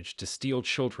had managed to steal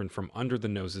children from under the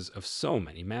noses of so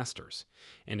many masters.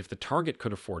 And if the target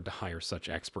could afford to hire such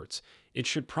experts, it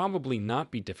should probably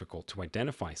not be difficult to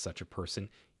identify such a person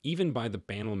even by the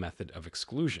banal method of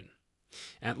exclusion.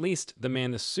 At least, the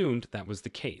man assumed that was the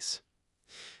case.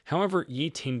 However,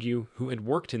 Yi Tingyu, who had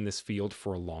worked in this field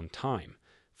for a long time,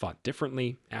 thought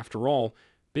differently. After all,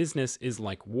 business is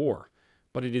like war,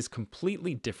 but it is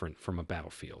completely different from a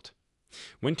battlefield.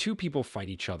 When two people fight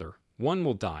each other, one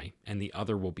will die and the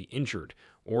other will be injured,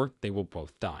 or they will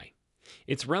both die.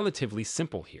 It's relatively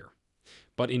simple here.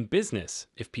 But in business,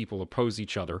 if people oppose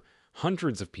each other,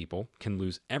 hundreds of people can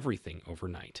lose everything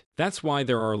overnight. That's why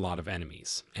there are a lot of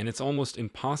enemies, and it's almost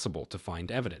impossible to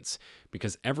find evidence,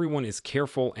 because everyone is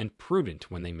careful and prudent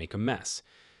when they make a mess.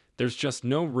 There's just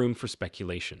no room for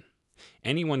speculation.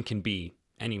 Anyone can be,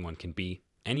 anyone can be,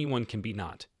 anyone can be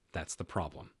not. That's the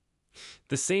problem.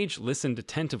 The sage listened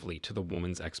attentively to the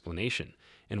woman's explanation,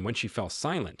 and when she fell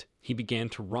silent, he began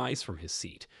to rise from his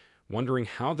seat, wondering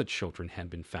how the children had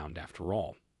been found after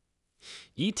all.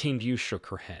 Yi Tingyu shook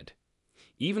her head.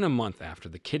 Even a month after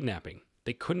the kidnapping,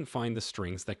 they couldn't find the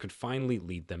strings that could finally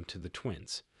lead them to the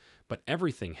twins, but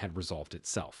everything had resolved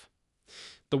itself.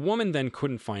 The woman then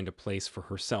couldn't find a place for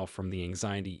herself from the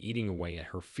anxiety eating away at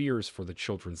her fears for the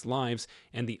children's lives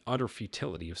and the utter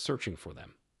futility of searching for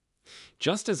them.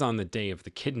 Just as on the day of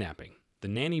the kidnapping, the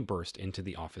nanny burst into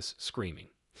the office screaming.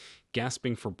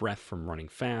 Gasping for breath from running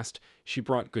fast, she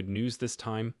brought good news this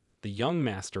time. The young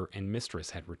master and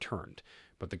mistress had returned,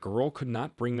 but the girl could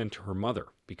not bring them to her mother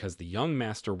because the young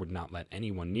master would not let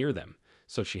anyone near them,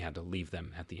 so she had to leave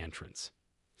them at the entrance.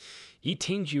 Yi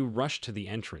Tingyu rushed to the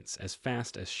entrance as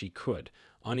fast as she could,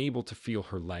 unable to feel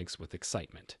her legs with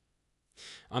excitement.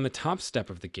 On the top step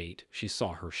of the gate, she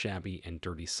saw her shabby and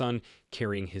dirty son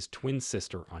carrying his twin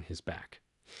sister on his back.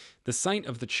 The sight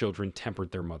of the children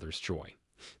tempered their mother's joy.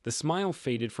 The smile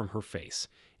faded from her face,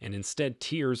 and instead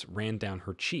tears ran down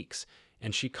her cheeks,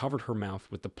 and she covered her mouth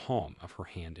with the palm of her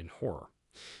hand in horror.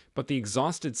 But the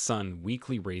exhausted son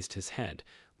weakly raised his head,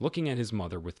 looking at his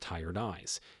mother with tired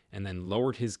eyes, and then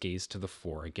lowered his gaze to the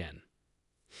floor again.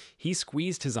 He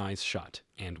squeezed his eyes shut,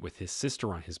 and with his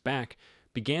sister on his back,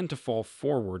 began to fall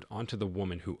forward onto the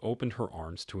woman who opened her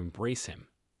arms to embrace him.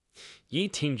 Yi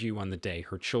Tingyu, on the day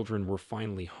her children were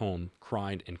finally home,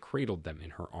 cried and cradled them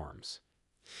in her arms.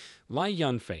 Lai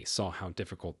Yunfei saw how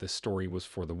difficult this story was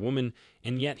for the woman,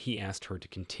 and yet he asked her to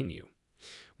continue.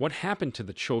 What happened to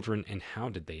the children and how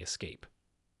did they escape?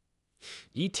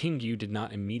 Yi Tingyu did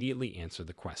not immediately answer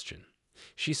the question.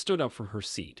 She stood up from her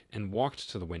seat and walked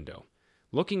to the window,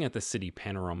 looking at the city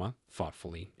panorama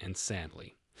thoughtfully and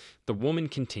sadly. The woman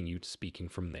continued speaking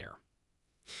from there.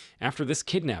 After this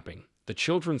kidnapping, the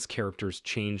children's characters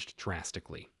changed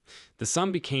drastically. The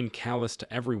son became callous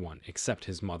to everyone except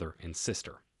his mother and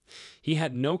sister. He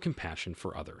had no compassion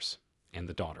for others, and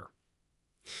the daughter.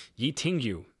 Yi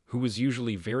Tingyu, who was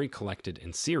usually very collected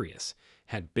and serious,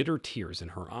 had bitter tears in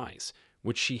her eyes,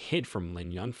 which she hid from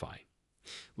Lin Yunfei.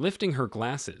 Lifting her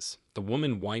glasses, the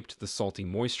woman wiped the salty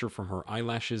moisture from her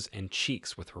eyelashes and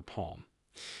cheeks with her palm.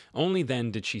 Only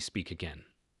then did she speak again.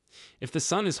 If the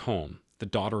son is home, the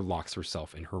daughter locks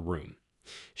herself in her room.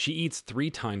 She eats 3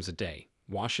 times a day,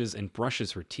 washes and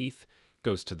brushes her teeth,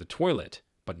 goes to the toilet,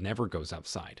 but never goes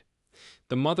outside.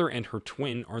 The mother and her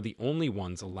twin are the only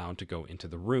ones allowed to go into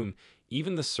the room.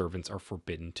 Even the servants are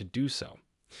forbidden to do so.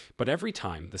 But every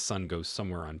time the son goes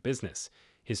somewhere on business,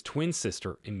 his twin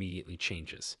sister immediately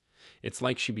changes. It's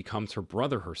like she becomes her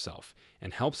brother herself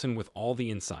and helps him with all the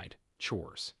inside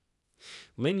chores.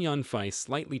 Lin Yunfei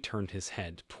slightly turned his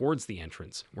head towards the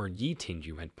entrance where Yi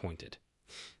Tingyu had pointed.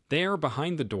 There,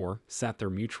 behind the door, sat their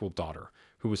mutual daughter,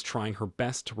 who was trying her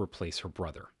best to replace her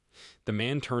brother. The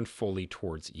man turned fully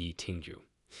towards Yi Tingyu.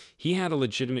 He had a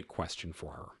legitimate question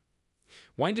for her.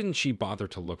 Why didn't she bother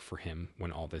to look for him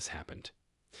when all this happened?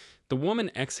 The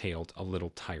woman exhaled a little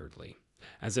tiredly,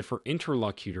 as if her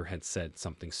interlocutor had said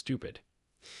something stupid.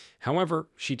 However,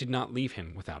 she did not leave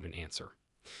him without an answer.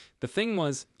 The thing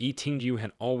was, Yi Tingyu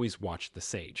had always watched the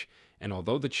sage, and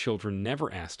although the children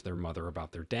never asked their mother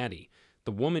about their daddy,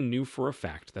 the woman knew for a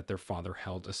fact that their father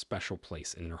held a special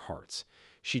place in their hearts.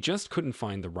 She just couldn't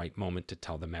find the right moment to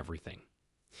tell them everything.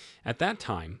 At that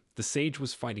time, the sage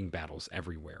was fighting battles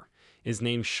everywhere, his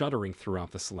name shuddering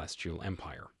throughout the Celestial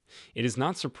Empire. It is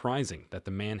not surprising that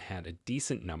the man had a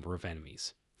decent number of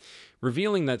enemies.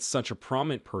 Revealing that such a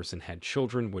prominent person had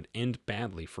children would end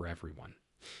badly for everyone.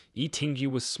 Yi Tingyu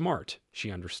was smart.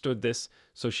 She understood this,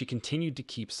 so she continued to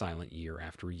keep silent year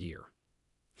after year.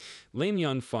 Lim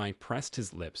Yunfei pressed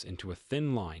his lips into a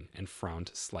thin line and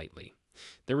frowned slightly.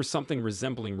 There was something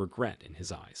resembling regret in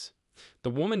his eyes. The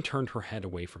woman turned her head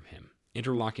away from him,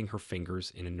 interlocking her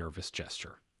fingers in a nervous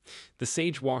gesture. The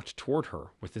sage walked toward her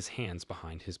with his hands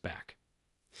behind his back.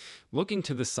 Looking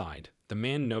to the side, the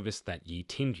man noticed that Yi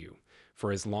Tingyu,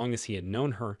 for as long as he had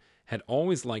known her, had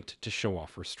always liked to show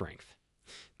off her strength.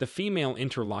 The female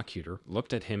interlocutor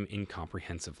looked at him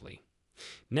incomprehensively.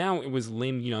 Now it was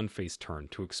Lim Yunfei's turn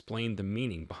to explain the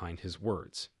meaning behind his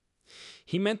words.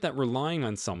 He meant that relying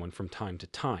on someone from time to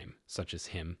time, such as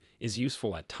him, is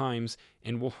useful at times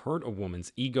and will hurt a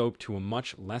woman's ego to a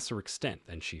much lesser extent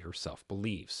than she herself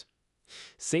believes.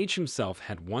 Sage himself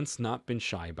had once not been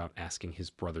shy about asking his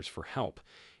brothers for help,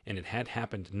 and it had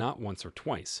happened not once or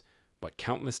twice, but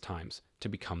countless times to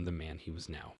become the man he was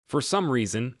now. For some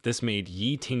reason, this made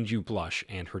Yi Tingju blush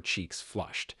and her cheeks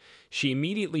flushed. She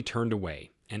immediately turned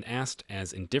away and asked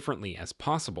as indifferently as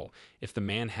possible if the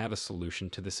man had a solution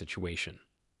to the situation.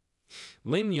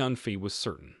 Lim Yunfei was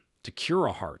certain, to cure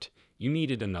a heart, you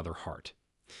needed another heart.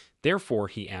 Therefore,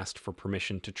 he asked for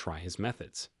permission to try his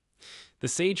methods. The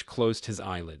sage closed his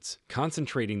eyelids,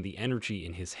 concentrating the energy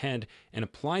in his head, and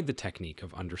applied the technique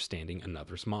of understanding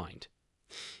another's mind.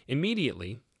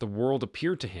 Immediately, the world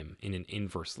appeared to him in an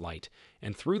inverse light,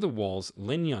 and through the walls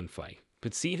Lin Yunfei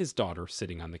could see his daughter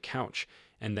sitting on the couch,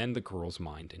 and then the girl's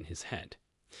mind in his head.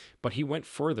 But he went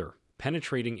further,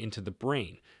 penetrating into the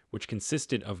brain, which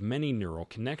consisted of many neural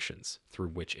connections through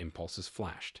which impulses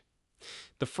flashed.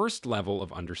 The first level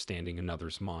of understanding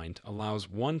another's mind allows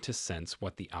one to sense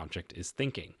what the object is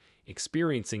thinking,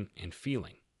 experiencing, and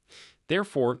feeling.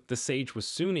 Therefore, the sage was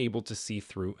soon able to see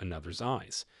through another's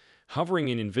eyes, hovering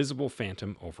an invisible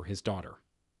phantom over his daughter.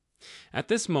 At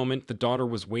this moment, the daughter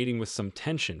was waiting with some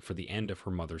tension for the end of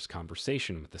her mother's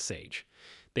conversation with the sage.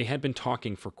 They had been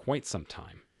talking for quite some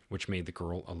time, which made the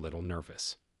girl a little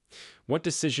nervous. What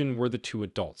decision were the two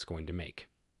adults going to make?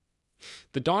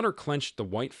 The daughter clenched the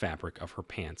white fabric of her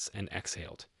pants and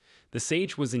exhaled. The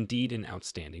sage was indeed an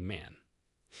outstanding man.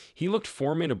 He looked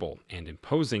formidable and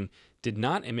imposing, did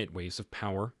not emit waves of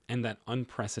power and that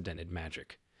unprecedented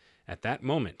magic. At that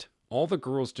moment, all the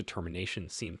girl's determination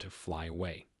seemed to fly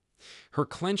away. Her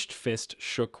clenched fist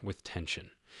shook with tension.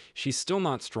 She's still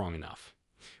not strong enough.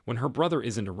 When her brother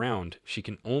isn't around, she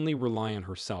can only rely on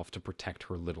herself to protect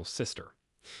her little sister.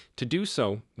 To do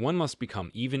so, one must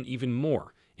become even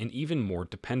more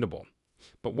dependable.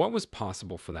 But what was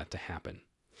possible for that to happen?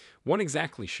 What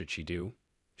exactly should she do?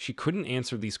 She couldn't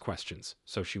answer these questions,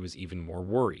 so she was even more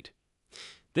worried.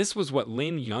 This was what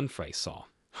Lin Yunfei saw,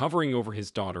 hovering over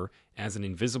his daughter as an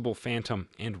invisible phantom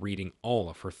and reading all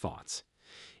of her thoughts.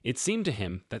 It seemed to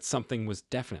him that something was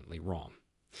definitely wrong.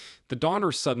 The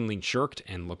daughter suddenly jerked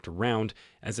and looked around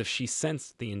as if she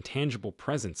sensed the intangible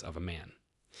presence of a man.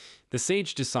 The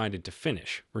sage decided to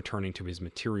finish, returning to his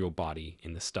material body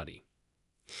in the study.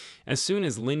 As soon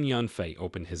as Lin Yunfei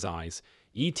opened his eyes,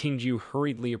 Yi Tingju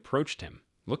hurriedly approached him,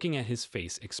 looking at his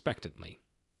face expectantly.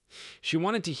 She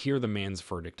wanted to hear the man's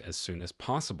verdict as soon as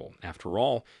possible. After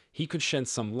all, he could shed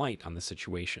some light on the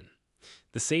situation.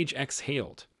 The sage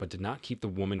exhaled, but did not keep the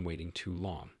woman waiting too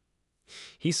long.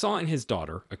 He saw in his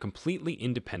daughter a completely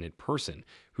independent person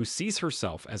who sees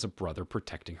herself as a brother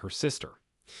protecting her sister.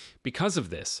 Because of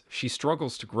this, she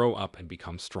struggles to grow up and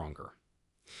become stronger.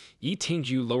 Yi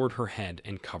Tingju lowered her head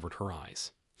and covered her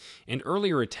eyes. And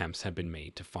earlier attempts had been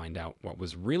made to find out what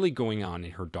was really going on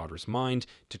in her daughter's mind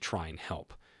to try and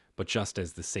help. But just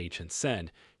as the sage had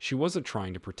said, she wasn't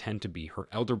trying to pretend to be her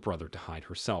elder brother to hide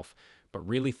herself, but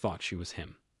really thought she was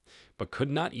him. But could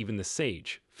not even the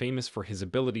sage, famous for his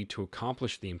ability to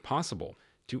accomplish the impossible,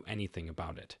 do anything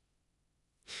about it?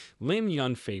 Lim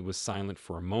Yunfei was silent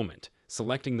for a moment,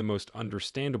 selecting the most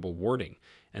understandable wording,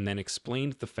 and then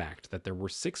explained the fact that there were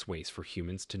 6 ways for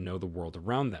humans to know the world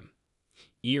around them: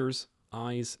 ears,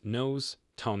 eyes, nose,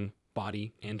 tongue,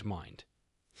 body, and mind.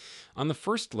 On the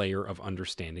first layer of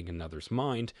understanding another's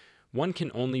mind, one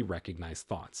can only recognize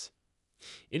thoughts.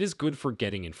 It is good for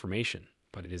getting information,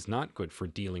 but it is not good for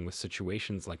dealing with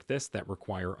situations like this that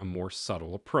require a more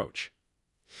subtle approach.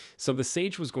 So the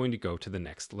sage was going to go to the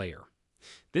next layer.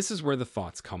 This is where the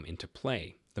thoughts come into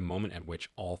play, the moment at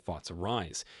which all thoughts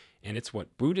arise, and it's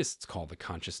what Buddhists call the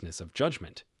consciousness of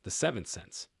judgment, the 7th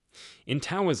sense. In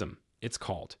Taoism, it's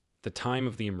called the time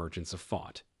of the emergence of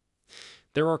thought.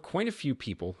 There are quite a few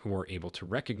people who are able to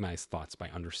recognize thoughts by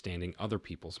understanding other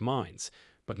people's minds,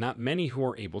 but not many who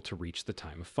are able to reach the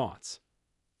time of thoughts.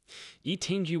 Yi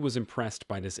Tingyu was impressed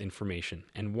by this information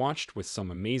and watched with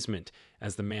some amazement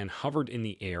as the man hovered in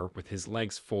the air with his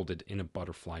legs folded in a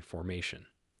butterfly formation.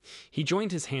 He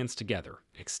joined his hands together,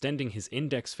 extending his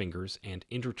index fingers and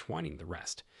intertwining the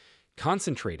rest.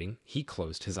 Concentrating, he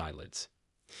closed his eyelids.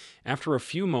 After a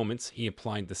few moments, he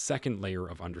applied the second layer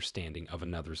of understanding of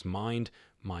another's mind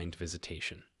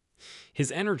visitation.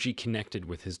 His energy connected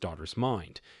with his daughter's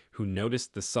mind, who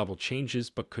noticed the subtle changes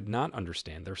but could not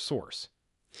understand their source.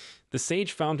 The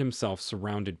sage found himself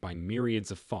surrounded by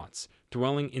myriads of thoughts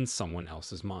dwelling in someone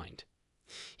else's mind.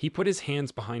 He put his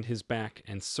hands behind his back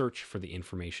and searched for the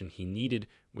information he needed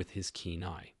with his keen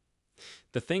eye.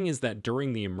 The thing is that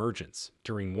during the emergence,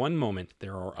 during one moment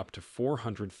there are up to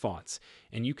 400 thoughts,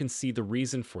 and you can see the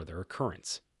reason for their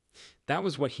occurrence. That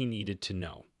was what he needed to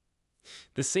know.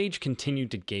 The sage continued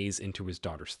to gaze into his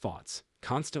daughter's thoughts,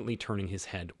 constantly turning his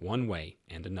head one way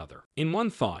and another. In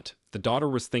one thought, the daughter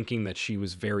was thinking that she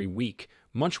was very weak,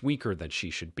 much weaker than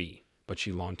she should be, but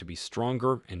she longed to be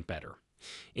stronger and better.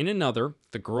 In another,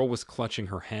 the girl was clutching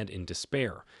her head in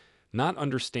despair, not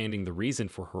understanding the reason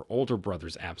for her older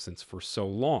brother's absence for so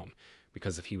long,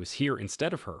 because if he was here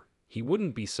instead of her, he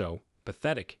wouldn't be so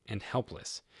pathetic and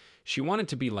helpless. She wanted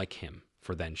to be like him,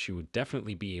 for then she would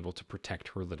definitely be able to protect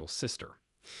her little sister.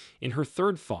 In her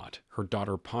third thought, her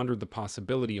daughter pondered the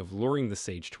possibility of luring the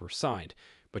sage to her side,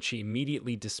 but she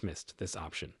immediately dismissed this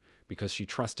option, because she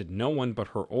trusted no one but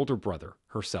her older brother,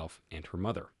 herself, and her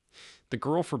mother. The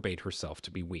girl forbade herself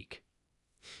to be weak.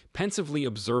 Pensively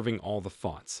observing all the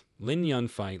thoughts, Lin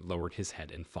Yunfei lowered his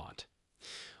head in thought.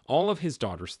 All of his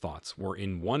daughter's thoughts were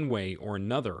in one way or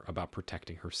another about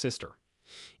protecting her sister.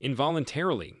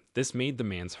 Involuntarily, this made the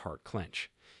man's heart clench.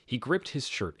 He gripped his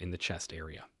shirt in the chest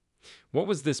area. What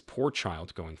was this poor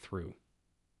child going through?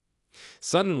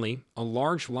 Suddenly, a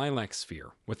large lilac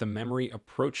sphere with a memory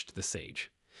approached the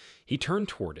sage. He turned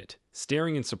toward it,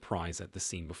 staring in surprise at the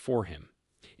scene before him.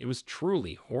 It was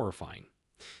truly horrifying.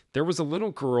 There was a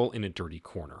little girl in a dirty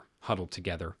corner, huddled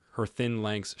together, her thin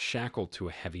legs shackled to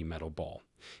a heavy metal ball.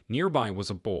 Nearby was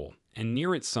a bowl, and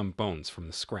near it some bones from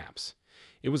the scraps.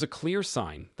 It was a clear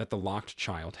sign that the locked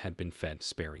child had been fed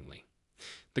sparingly.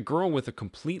 The girl, with a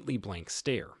completely blank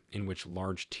stare, in which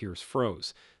large tears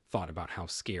froze, thought about how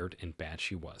scared and bad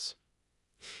she was.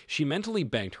 She mentally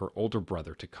begged her older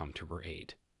brother to come to her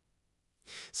aid.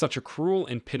 Such a cruel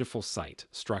and pitiful sight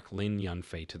struck Lin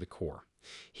Yunfei to the core.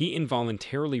 He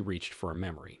involuntarily reached for a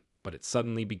memory, but it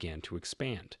suddenly began to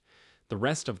expand. The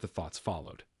rest of the thoughts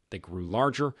followed. They grew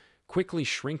larger, quickly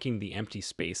shrinking the empty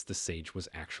space the sage was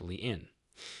actually in.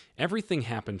 Everything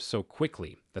happened so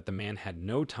quickly that the man had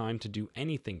no time to do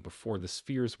anything before the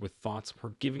spheres with thoughts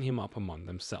were giving him up among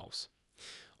themselves.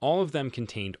 All of them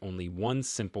contained only one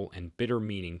simple and bitter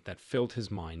meaning that filled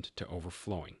his mind to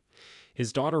overflowing.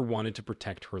 His daughter wanted to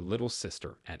protect her little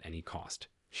sister at any cost.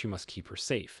 She must keep her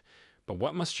safe. But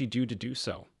what must she do to do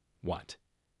so? What?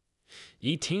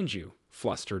 Yi Tingju,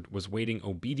 flustered, was waiting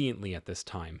obediently at this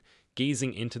time,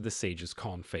 gazing into the sage's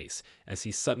calm face as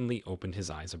he suddenly opened his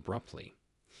eyes abruptly.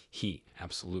 He,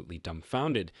 absolutely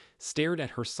dumbfounded, stared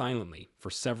at her silently for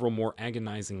several more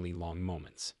agonizingly long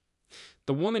moments.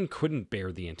 The woman couldn't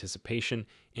bear the anticipation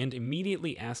and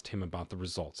immediately asked him about the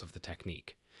results of the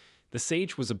technique. The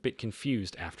sage was a bit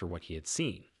confused after what he had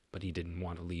seen, but he didn't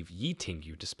want to leave Yi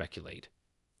Tingyu to speculate.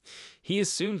 He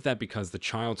assumed that because the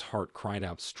child's heart cried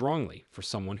out strongly for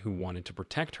someone who wanted to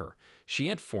protect her, she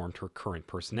had formed her current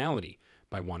personality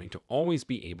by wanting to always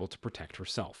be able to protect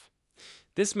herself.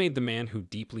 This made the man who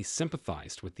deeply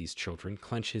sympathized with these children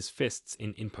clench his fists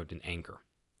in impotent anger.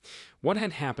 What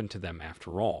had happened to them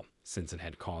after all, since it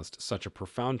had caused such a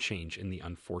profound change in the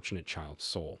unfortunate child's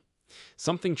soul?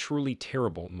 Something truly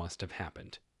terrible must have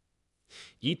happened.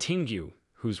 Yi Tingyu,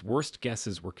 whose worst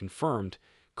guesses were confirmed,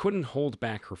 couldn't hold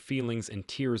back her feelings, and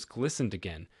tears glistened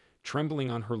again,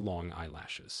 trembling on her long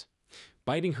eyelashes.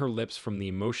 Biting her lips from the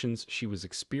emotions she was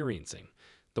experiencing,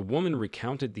 the woman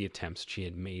recounted the attempts she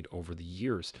had made over the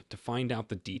years to find out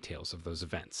the details of those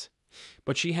events.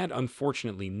 But she had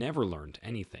unfortunately never learned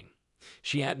anything.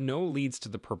 She had no leads to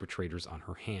the perpetrators on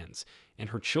her hands, and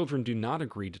her children do not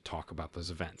agree to talk about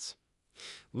those events.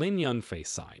 Lin Yunfei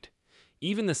sighed.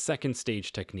 Even the second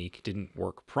stage technique didn't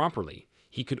work properly.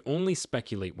 He could only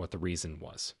speculate what the reason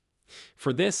was.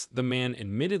 For this, the man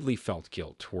admittedly felt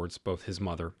guilt towards both his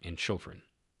mother and children.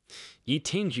 Yi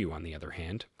Tingyu, on the other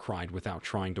hand, cried without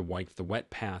trying to wipe the wet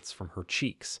paths from her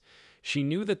cheeks. She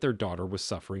knew that their daughter was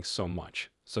suffering so much,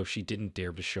 so she didn't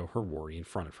dare to show her worry in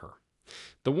front of her.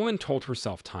 The woman told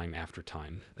herself time after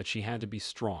time that she had to be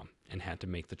strong and had to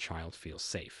make the child feel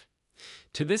safe.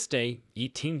 To this day, Yi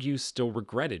Tingyu still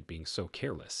regretted being so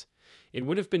careless. It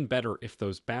would have been better if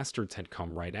those bastards had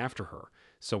come right after her,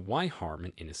 so why harm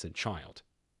an innocent child?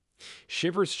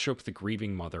 Shivers shook the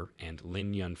grieving mother, and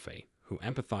Lin Yunfei, who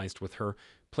empathized with her,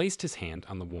 placed his hand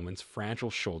on the woman's fragile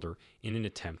shoulder in an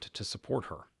attempt to support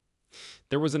her.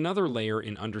 There was another layer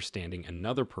in understanding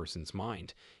another person's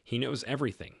mind. He knows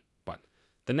everything, but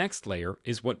the next layer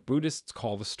is what Buddhists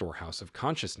call the storehouse of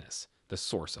consciousness, the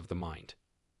source of the mind.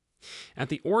 At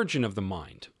the origin of the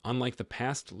mind, unlike the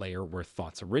past layer where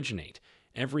thoughts originate,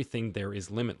 everything there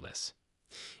is limitless.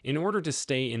 In order to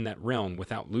stay in that realm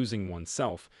without losing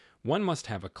oneself, one must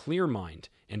have a clear mind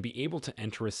and be able to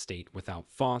enter a state without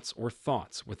thoughts or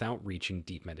thoughts without reaching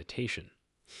deep meditation.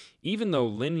 Even though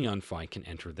Lin Yunfei can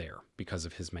enter there, because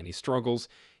of his many struggles,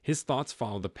 his thoughts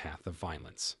follow the path of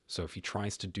violence, so if he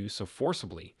tries to do so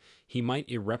forcibly, he might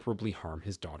irreparably harm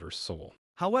his daughter's soul.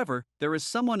 However, there is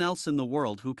someone else in the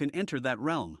world who can enter that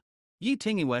realm. Yi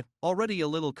Tingyue, already a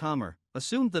little calmer,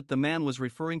 assumed that the man was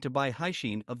referring to Bai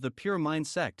Haixin of the Pure Mind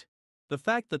sect. The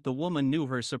fact that the woman knew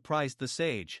her surprised the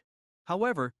sage.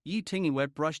 However, Yi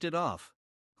Tingyue brushed it off.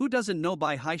 Who doesn't know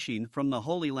Bai Haixin from the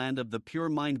Holy Land of the Pure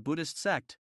Mind Buddhist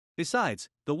sect? Besides,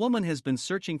 the woman has been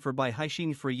searching for Bai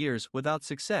Haixin for years without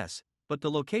success, but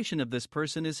the location of this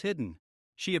person is hidden.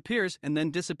 She appears and then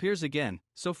disappears again.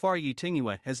 So far Yi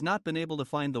Tingyue has not been able to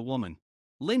find the woman.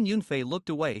 Lin Yunfei looked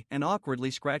away and awkwardly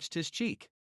scratched his cheek.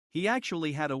 He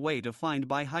actually had a way to find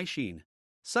Bai Haixin.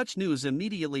 Such news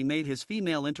immediately made his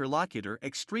female interlocutor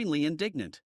extremely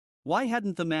indignant. Why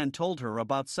hadn't the man told her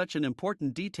about such an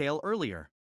important detail earlier?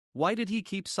 Why did he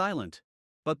keep silent?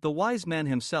 But the wise man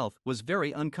himself was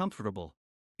very uncomfortable.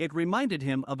 It reminded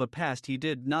him of a past he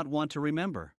did not want to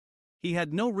remember. He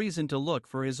had no reason to look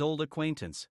for his old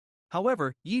acquaintance.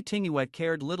 However, Yi Tingyue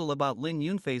cared little about Lin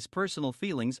Yunfei's personal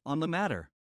feelings on the matter.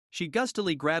 She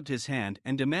gustily grabbed his hand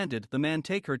and demanded the man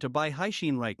take her to Bai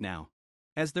Haixin right now.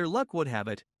 As their luck would have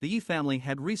it, the Yi family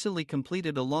had recently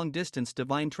completed a long-distance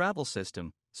divine travel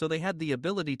system, so they had the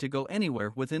ability to go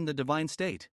anywhere within the divine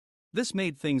state. This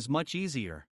made things much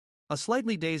easier. A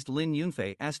slightly dazed Lin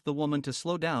Yunfei asked the woman to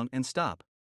slow down and stop.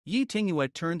 Yi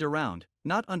Tingyue turned around,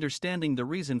 not understanding the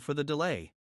reason for the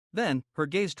delay. Then, her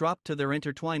gaze dropped to their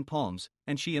intertwined palms,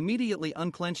 and she immediately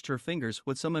unclenched her fingers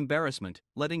with some embarrassment,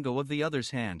 letting go of the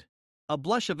other's hand. A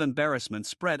blush of embarrassment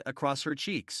spread across her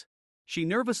cheeks. She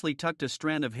nervously tucked a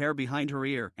strand of hair behind her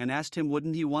ear and asked him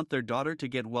wouldn't he want their daughter to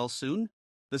get well soon?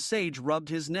 The sage rubbed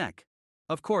his neck.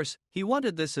 Of course, he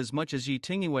wanted this as much as Yi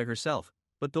Tingyue herself,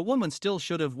 but the woman still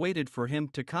should have waited for him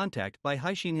to contact Bai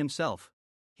Haixin himself.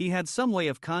 He had some way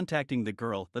of contacting the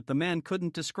girl that the man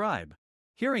couldn't describe.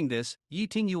 Hearing this, Yi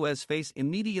Tingyue's face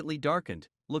immediately darkened,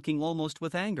 looking almost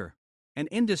with anger. An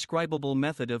indescribable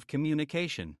method of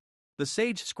communication. The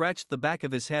sage scratched the back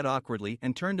of his head awkwardly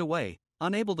and turned away,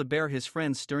 unable to bear his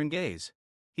friend's stern gaze.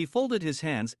 He folded his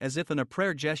hands as if in a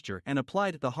prayer gesture and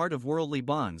applied the heart of worldly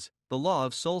bonds, the law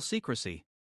of soul secrecy.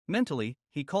 Mentally,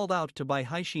 he called out to Bai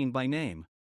Haixin by name.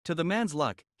 To the man's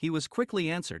luck, he was quickly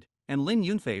answered, and Lin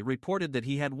Yunfei reported that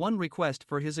he had one request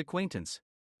for his acquaintance.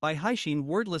 Bai Haixin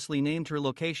wordlessly named her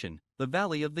location, the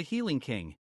Valley of the Healing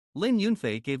King. Lin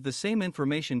Yunfei gave the same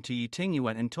information to Yi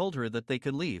Tingyue and told her that they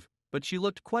could leave, but she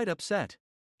looked quite upset.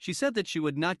 She said that she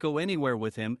would not go anywhere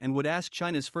with him and would ask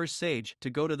China's first sage to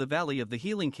go to the Valley of the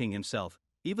Healing King himself,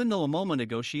 even though a moment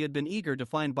ago she had been eager to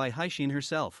find Bai Haixin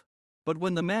herself. But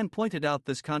when the man pointed out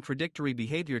this contradictory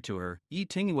behavior to her, Yi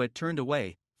Tingyue turned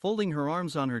away, folding her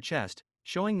arms on her chest,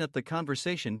 showing that the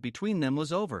conversation between them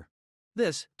was over.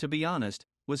 This, to be honest,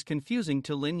 was confusing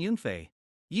to Lin Yunfei.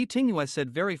 Yi Tingyue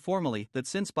said very formally that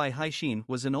since Bai Haixin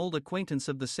was an old acquaintance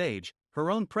of the sage,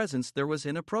 her own presence there was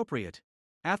inappropriate.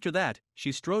 After that,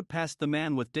 she strode past the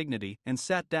man with dignity and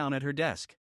sat down at her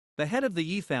desk. The head of the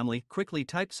Yi family quickly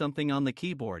typed something on the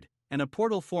keyboard, and a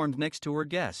portal formed next to her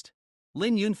guest.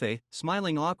 Lin Yunfei,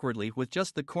 smiling awkwardly with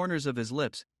just the corners of his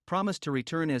lips, promised to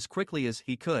return as quickly as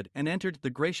he could and entered the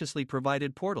graciously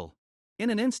provided portal. In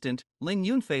an instant, Lin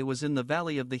Yunfei was in the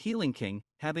Valley of the Healing King,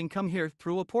 having come here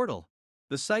through a portal.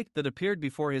 The sight that appeared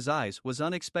before his eyes was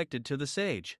unexpected to the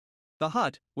sage. The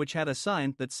hut, which had a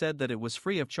sign that said that it was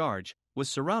free of charge, was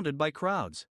surrounded by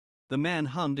crowds. The man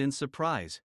hummed in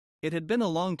surprise. It had been a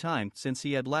long time since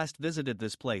he had last visited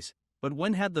this place, but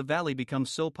when had the valley become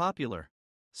so popular?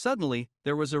 Suddenly,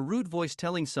 there was a rude voice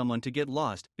telling someone to get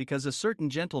lost because a certain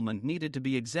gentleman needed to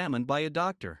be examined by a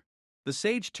doctor. The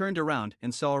sage turned around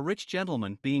and saw a rich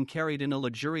gentleman being carried in a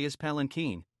luxurious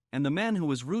palanquin, and the man who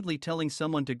was rudely telling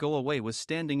someone to go away was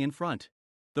standing in front.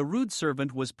 The rude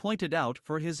servant was pointed out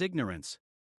for his ignorance.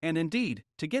 And indeed,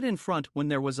 to get in front when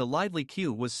there was a lively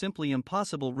queue was simply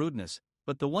impossible rudeness,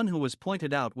 but the one who was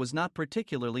pointed out was not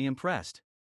particularly impressed.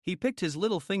 He picked his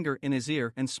little finger in his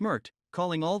ear and smirked,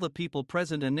 calling all the people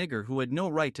present a nigger who had no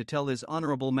right to tell his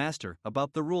honorable master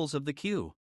about the rules of the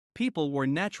queue. People were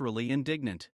naturally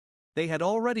indignant. They had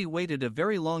already waited a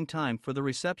very long time for the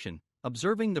reception,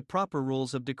 observing the proper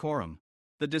rules of decorum.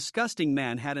 The disgusting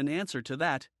man had an answer to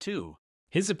that, too.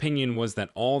 His opinion was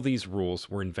that all these rules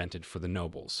were invented for the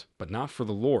nobles, but not for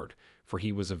the Lord, for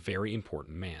he was a very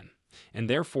important man, and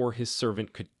therefore his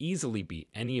servant could easily beat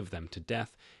any of them to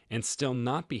death and still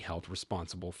not be held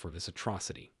responsible for this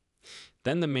atrocity.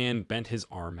 Then the man bent his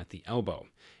arm at the elbow,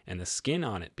 and the skin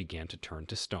on it began to turn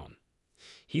to stone.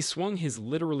 He swung his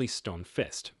literally stone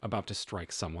fist, about to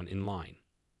strike someone in line.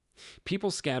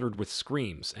 People scattered with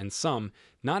screams, and some,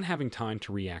 not having time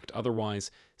to react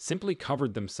otherwise, simply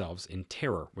covered themselves in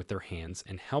terror with their hands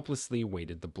and helplessly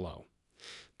awaited the blow.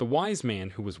 The wise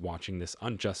man who was watching this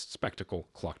unjust spectacle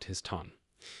clucked his tongue.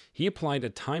 He applied a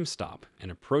time stop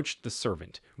and approached the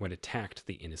servant who had attacked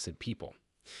the innocent people.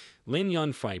 Lin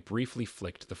Yunfei briefly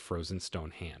flicked the frozen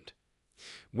stone hand.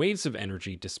 Waves of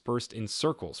energy dispersed in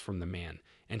circles from the man,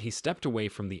 and he stepped away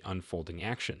from the unfolding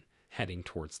action, heading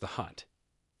towards the hut.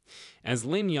 As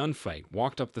Lin Yunfei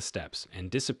walked up the steps and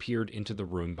disappeared into the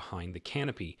room behind the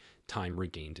canopy, time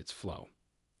regained its flow.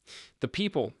 The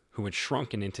people, who had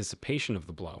shrunk in anticipation of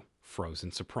the blow, froze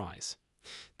in surprise.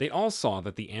 They all saw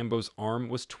that the Ambo's arm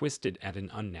was twisted at an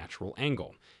unnatural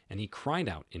angle, and he cried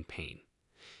out in pain.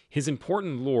 His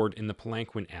important lord in the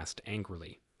palanquin asked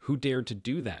angrily, who dared to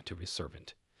do that to his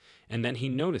servant? And then he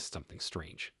noticed something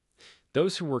strange.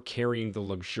 Those who were carrying the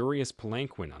luxurious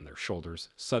palanquin on their shoulders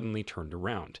suddenly turned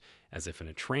around, as if in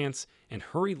a trance, and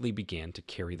hurriedly began to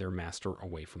carry their master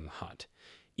away from the hut.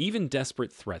 Even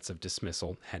desperate threats of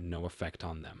dismissal had no effect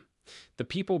on them. The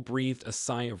people breathed a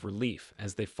sigh of relief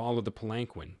as they followed the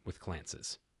palanquin with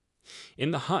glances.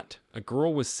 In the hut, a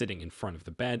girl was sitting in front of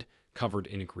the bed, covered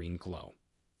in a green glow.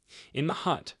 In the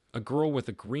hut, a girl with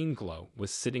a green glow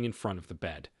was sitting in front of the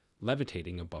bed,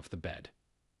 levitating above the bed.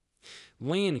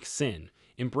 Lan Xin,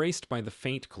 embraced by the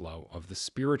faint glow of the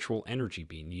spiritual energy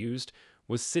being used,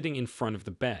 was sitting in front of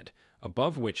the bed,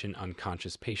 above which an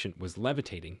unconscious patient was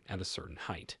levitating at a certain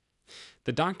height.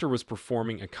 The doctor was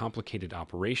performing a complicated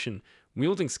operation,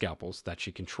 wielding scalpels that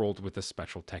she controlled with a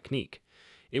special technique.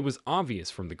 It was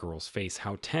obvious from the girl's face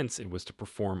how tense it was to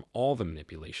perform all the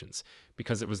manipulations,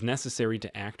 because it was necessary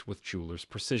to act with jeweler's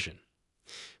precision.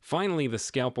 Finally, the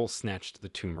scalpel snatched the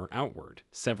tumor outward,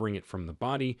 severing it from the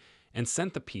body, and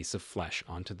sent the piece of flesh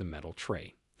onto the metal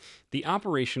tray. The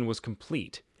operation was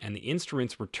complete, and the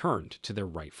instruments returned to their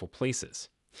rightful places.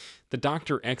 The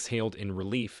doctor exhaled in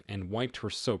relief and wiped her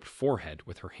soaked forehead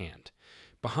with her hand.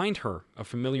 Behind her, a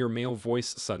familiar male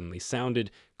voice suddenly sounded,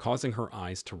 causing her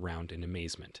eyes to round in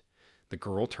amazement. The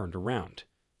girl turned around.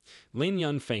 Lin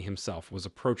Yunfei himself was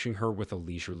approaching her with a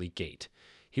leisurely gait.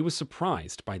 He was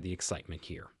surprised by the excitement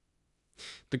here.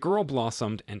 The girl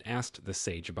blossomed and asked the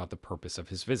sage about the purpose of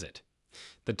his visit.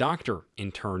 The doctor,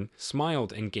 in turn,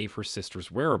 smiled and gave her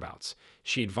sister's whereabouts.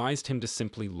 She advised him to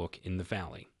simply look in the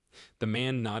valley. The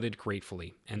man nodded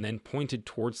gratefully and then pointed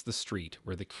towards the street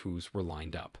where the queues were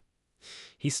lined up.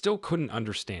 He still couldn't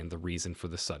understand the reason for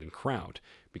the sudden crowd,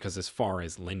 because as far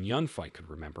as Lin Yunfei could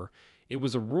remember, it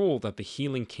was a rule that the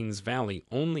Healing King's Valley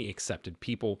only accepted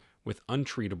people with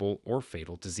untreatable or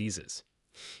fatal diseases.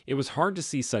 It was hard to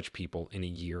see such people in a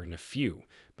year and a few,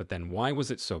 but then why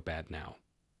was it so bad now?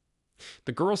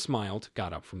 The girl smiled,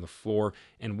 got up from the floor,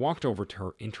 and walked over to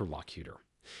her interlocutor.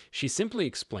 She simply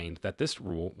explained that this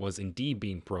rule was indeed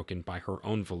being broken by her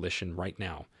own volition right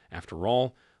now. After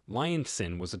all, Lion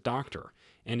Sin was a doctor,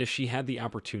 and if she had the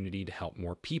opportunity to help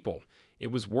more people, it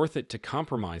was worth it to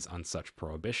compromise on such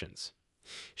prohibitions.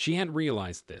 She had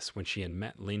realized this when she had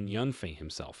met Lin Yunfei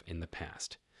himself in the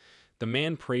past. The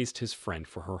man praised his friend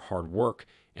for her hard work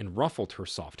and ruffled her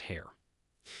soft hair.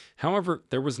 However,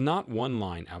 there was not one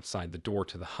line outside the door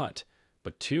to the hut,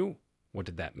 but two. What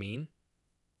did that mean?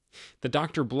 The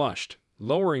doctor blushed,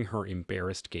 lowering her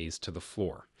embarrassed gaze to the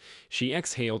floor. She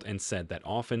exhaled and said that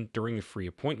often, during the free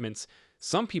appointments,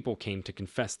 some people came to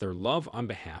confess their love on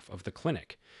behalf of the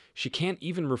clinic. She can't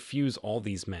even refuse all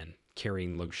these men,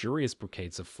 carrying luxurious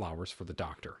bouquets of flowers for the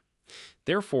doctor.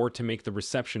 Therefore, to make the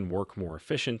reception work more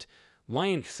efficient,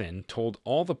 Lion Xin told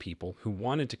all the people who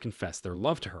wanted to confess their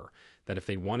love to her that if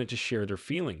they wanted to share their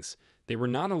feelings, they were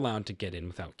not allowed to get in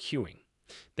without queuing.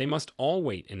 They must all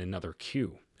wait in another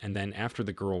queue, and then after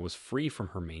the girl was free from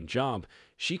her main job,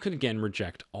 she could again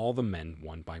reject all the men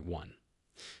one by one.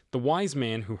 The wise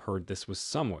man who heard this was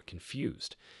somewhat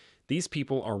confused. These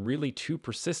people are really too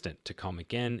persistent to come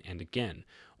again and again,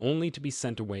 only to be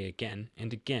sent away again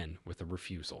and again with a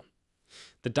refusal.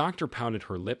 The doctor pouted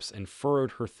her lips and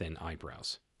furrowed her thin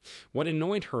eyebrows. What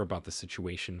annoyed her about the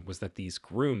situation was that these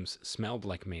grooms smelled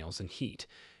like males in heat,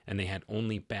 and they had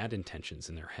only bad intentions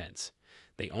in their heads.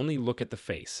 They only look at the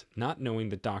face, not knowing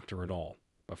the doctor at all,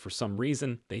 but for some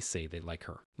reason, they say they like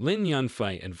her. Lin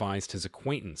Yunfei advised his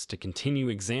acquaintance to continue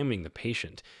examining the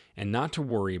patient and not to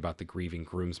worry about the grieving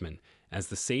groomsman, as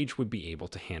the sage would be able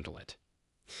to handle it.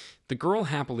 The girl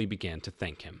happily began to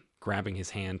thank him, grabbing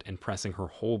his hand and pressing her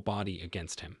whole body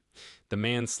against him. The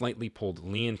man slightly pulled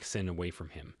Lian Xin away from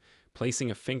him,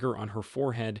 placing a finger on her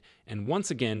forehead, and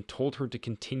once again told her to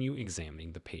continue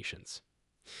examining the patients.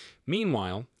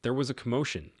 Meanwhile, there was a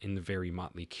commotion in the very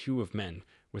motley queue of men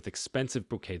with expensive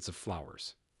bouquets of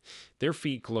flowers. Their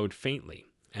feet glowed faintly,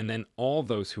 and then all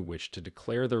those who wished to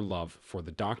declare their love for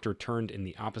the doctor turned in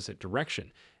the opposite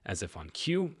direction, as if on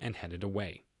cue, and headed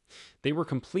away. They were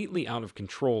completely out of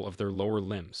control of their lower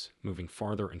limbs, moving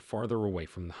farther and farther away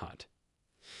from the hut.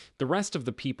 The rest of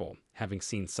the people, having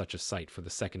seen such a sight for the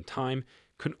second time,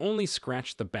 could only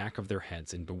scratch the back of their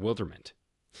heads in bewilderment.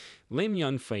 Lim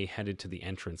Yunfei headed to the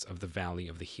entrance of the Valley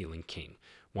of the Healing King,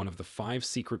 one of the 5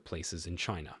 secret places in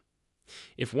China.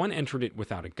 If one entered it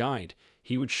without a guide,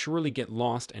 he would surely get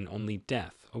lost and only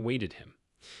death awaited him.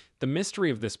 The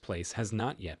mystery of this place has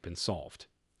not yet been solved.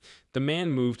 The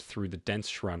man moved through the dense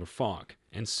shroud of fog,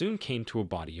 and soon came to a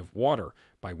body of water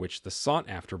by which the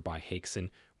sought-after Bai Haixin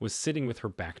was sitting with her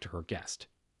back to her guest.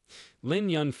 Lin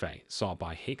Yunfei saw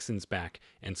Bai Haixin's back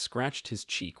and scratched his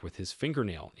cheek with his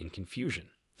fingernail in confusion.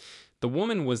 The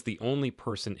woman was the only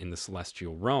person in the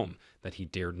celestial realm that he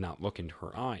dared not look into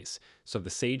her eyes, so the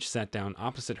sage sat down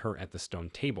opposite her at the stone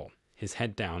table, his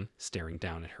head down, staring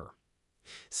down at her.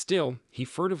 Still, he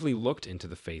furtively looked into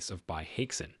the face of Bai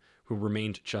Haixin, who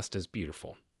remained just as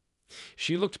beautiful.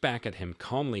 She looked back at him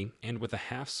calmly and with a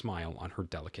half-smile on her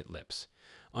delicate lips.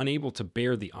 Unable to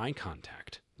bear the eye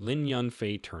contact, Lin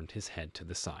Yunfei turned his head to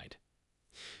the side.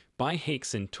 Bai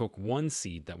Haixin took one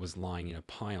seed that was lying in a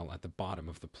pile at the bottom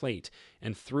of the plate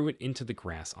and threw it into the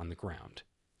grass on the ground.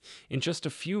 In just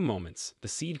a few moments, the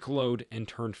seed glowed and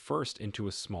turned first into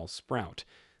a small sprout,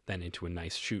 then into a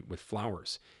nice shoot with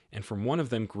flowers, and from one of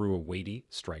them grew a weighty,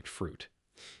 striped fruit.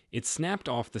 It snapped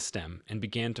off the stem and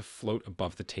began to float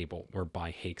above the table where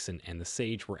Bai Haixin and the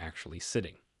sage were actually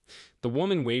sitting. The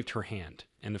woman waved her hand,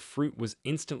 and the fruit was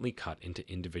instantly cut into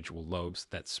individual lobes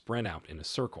that spread out in a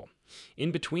circle.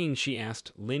 In between, she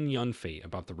asked Lin Yunfei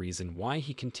about the reason why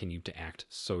he continued to act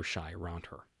so shy around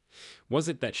her. Was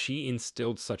it that she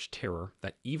instilled such terror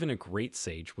that even a great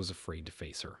sage was afraid to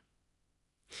face her?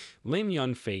 Lin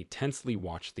Yunfei tensely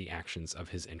watched the actions of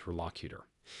his interlocutor.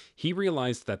 He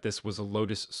realized that this was a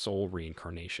lotus soul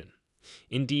reincarnation.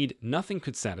 Indeed, nothing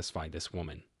could satisfy this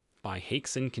woman. Bai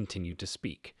Haixin continued to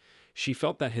speak. She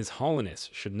felt that His Holiness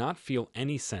should not feel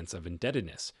any sense of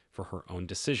indebtedness for her own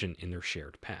decision in their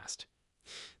shared past.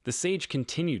 The sage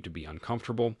continued to be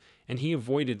uncomfortable, and he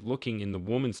avoided looking in the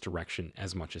woman's direction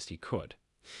as much as he could.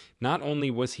 Not only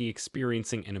was he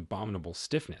experiencing an abominable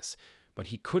stiffness, but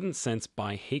he couldn't sense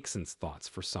Bai Haixin's thoughts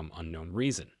for some unknown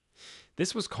reason.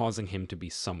 This was causing him to be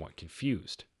somewhat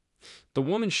confused. The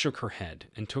woman shook her head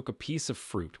and took a piece of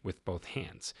fruit with both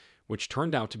hands, which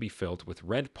turned out to be filled with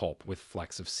red pulp with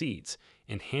flecks of seeds,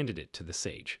 and handed it to the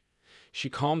sage. She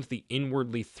calmed the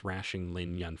inwardly thrashing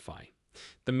Lin Yunfei.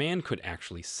 The man could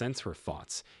actually sense her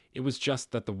thoughts. It was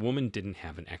just that the woman didn't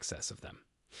have an excess of them.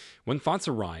 When thoughts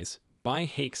arise, Bai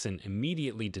Haixin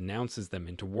immediately denounces them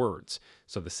into words,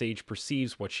 so the sage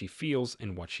perceives what she feels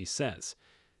and what she says.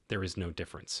 There is no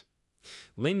difference.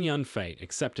 Lin Yunfei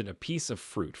accepted a piece of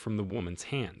fruit from the woman's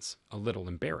hands, a little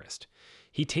embarrassed.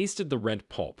 He tasted the red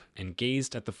pulp and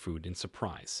gazed at the food in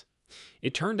surprise.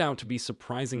 It turned out to be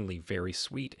surprisingly very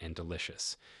sweet and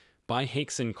delicious. Bai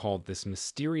Haixin called this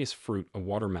mysterious fruit a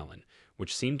watermelon,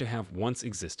 which seemed to have once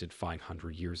existed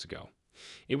 500 years ago.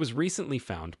 It was recently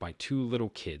found by 2 little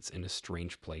kids in a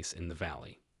strange place in the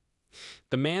valley.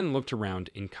 The man looked around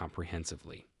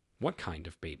incomprehensively. What kind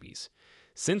of babies?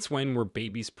 Since when were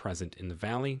babies present in the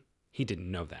valley? He didn't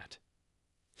know that.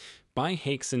 Bai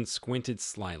Haixin squinted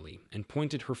slyly and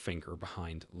pointed her finger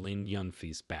behind Lin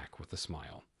Yunfei's back with a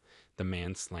smile. The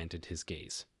man slanted his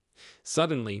gaze.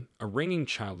 Suddenly, a ringing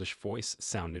childish voice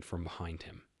sounded from behind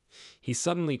him. He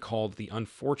suddenly called the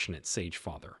unfortunate sage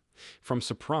father. From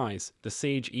surprise, the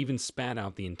sage even spat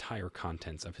out the entire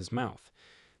contents of his mouth.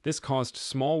 This caused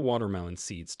small watermelon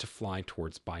seeds to fly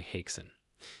towards Bai Haixin.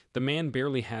 The man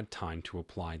barely had time to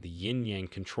apply the yin-yang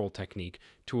control technique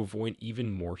to avoid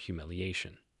even more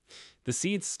humiliation. The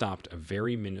seeds stopped a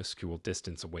very minuscule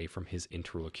distance away from his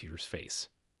interlocutor's face.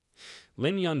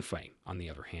 Lin Yunfei, on the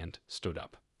other hand, stood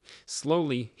up.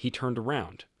 Slowly, he turned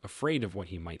around, afraid of what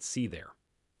he might see there.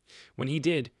 When he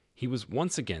did, he was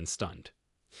once again stunned.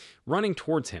 Running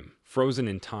towards him, frozen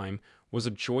in time, was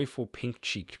a joyful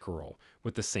pink-cheeked girl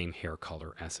with the same hair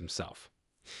color as himself.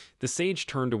 The sage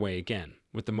turned away again,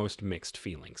 with the most mixed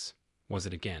feelings. Was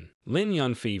it again? Lin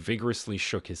Yunfei vigorously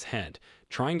shook his head,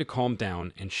 trying to calm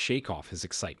down and shake off his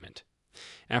excitement.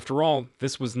 After all,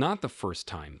 this was not the first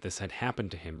time this had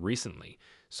happened to him recently,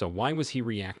 so why was he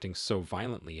reacting so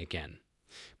violently again?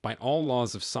 By all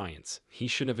laws of science, he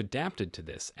should have adapted to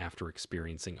this after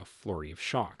experiencing a flurry of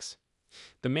shocks.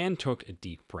 The man took a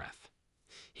deep breath.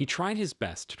 He tried his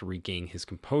best to regain his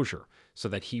composure so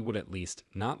that he would at least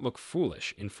not look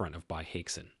foolish in front of Bai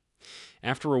Haixin.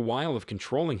 After a while of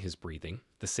controlling his breathing,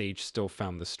 the sage still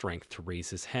found the strength to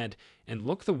raise his head and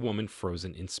look the woman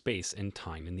frozen in space and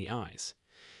time in the eyes.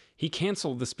 He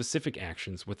canceled the specific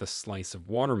actions with a slice of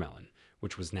watermelon,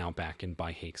 which was now back in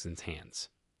Bai Haixin's hands.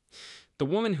 The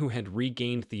woman who had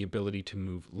regained the ability to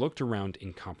move looked around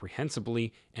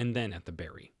incomprehensibly and then at the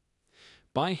berry.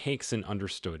 Bai Haixin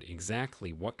understood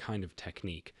exactly what kind of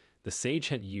technique the sage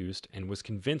had used and was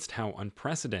convinced how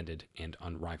unprecedented and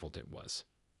unrivaled it was.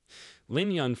 Lin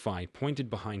Yunfei pointed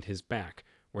behind his back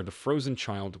where the frozen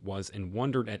child was and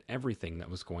wondered at everything that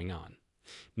was going on.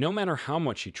 No matter how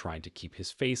much he tried to keep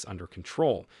his face under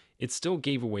control, it still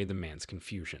gave away the man's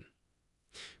confusion.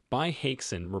 Bai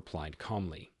Haixin replied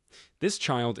calmly, "This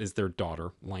child is their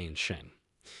daughter, Lian Sheng."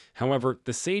 However,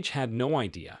 the sage had no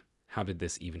idea how did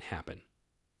this even happen.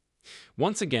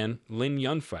 Once again, Lin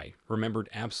Yunfei remembered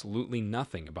absolutely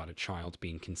nothing about a child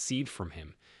being conceived from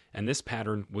him, and this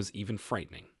pattern was even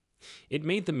frightening. It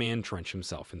made the man drench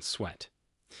himself in sweat.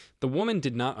 The woman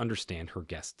did not understand her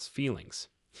guest's feelings.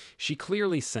 She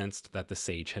clearly sensed that the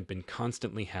sage had been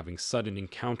constantly having sudden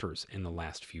encounters in the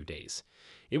last few days.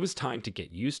 It was time to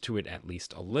get used to it at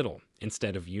least a little,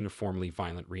 instead of uniformly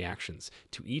violent reactions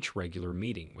to each regular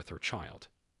meeting with her child.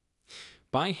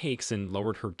 Bai Haixin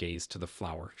lowered her gaze to the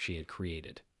flower she had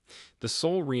created. The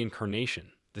soul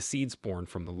reincarnation, the seeds born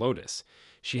from the lotus.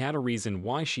 She had a reason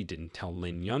why she didn't tell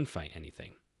Lin Yunfei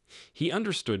anything. He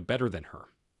understood better than her.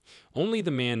 Only the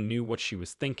man knew what she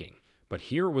was thinking, but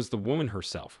here was the woman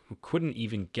herself who couldn't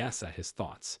even guess at his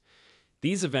thoughts.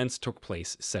 These events took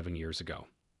place 7 years ago.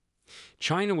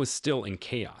 China was still in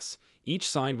chaos. Each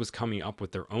side was coming up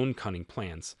with their own cunning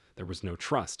plans. There was no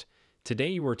trust. Today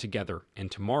you are together, and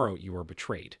tomorrow you are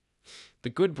betrayed. The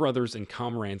good brothers and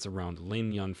comrades around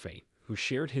Lin Yunfei, who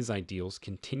shared his ideals,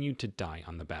 continued to die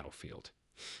on the battlefield,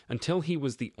 until he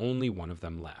was the only one of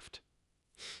them left.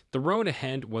 The road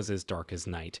ahead was as dark as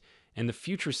night, and the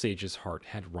future sage's heart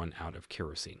had run out of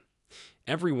kerosene.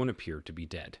 Everyone appeared to be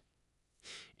dead.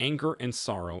 Anger and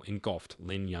sorrow engulfed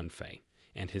Lin Yunfei,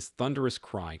 and his thunderous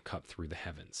cry cut through the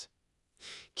heavens.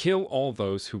 Kill all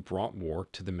those who brought war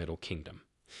to the Middle Kingdom.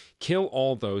 Kill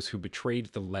all those who betrayed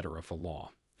the letter of the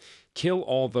law. Kill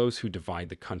all those who divide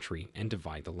the country and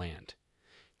divide the land.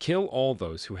 Kill all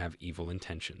those who have evil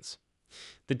intentions.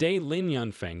 The day Lin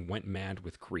Yunfei went mad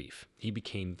with grief, he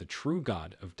became the true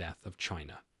god of death of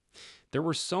China. There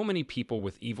were so many people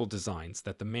with evil designs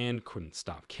that the man couldn't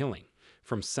stop killing,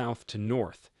 from south to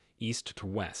north, east to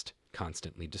west,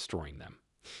 constantly destroying them.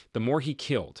 The more he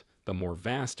killed, the more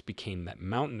vast became that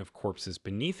mountain of corpses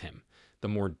beneath him, the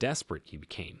more desperate he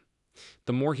became.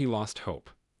 The more he lost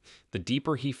hope, the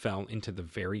deeper he fell into the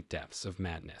very depths of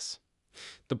madness.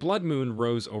 The blood moon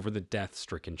rose over the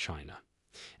death-stricken China.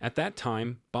 At that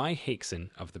time, Bai Haixin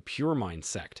of the Pure Mind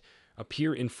sect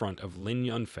appeared in front of Lin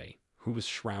Yunfei, who was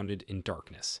shrouded in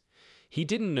darkness. He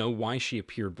didn't know why she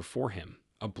appeared before him,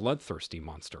 a bloodthirsty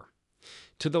monster.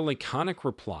 To the laconic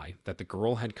reply that the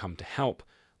girl had come to help,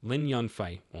 Lin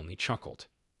Yunfei only chuckled.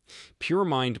 Pure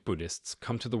Mind Buddhists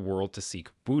come to the world to seek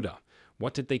Buddha.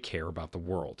 What did they care about the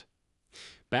world?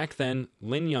 Back then,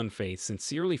 Lin Yunfei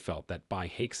sincerely felt that Bai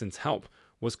Haixin's help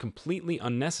was completely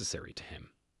unnecessary to him.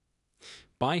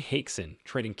 Bai Haixin,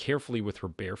 treading carefully with her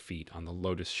bare feet on the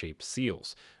lotus-shaped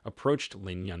seals, approached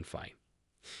Lin Yunfei.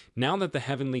 Now that the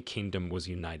heavenly kingdom was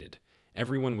united,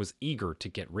 everyone was eager to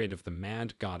get rid of the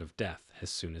mad god of death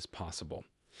as soon as possible.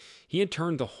 He had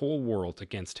turned the whole world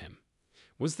against him.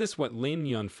 Was this what Lin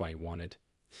Yunfei wanted?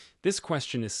 This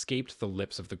question escaped the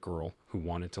lips of the girl who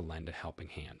wanted to lend a helping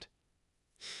hand.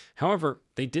 However,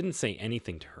 they didn't say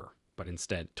anything to her, but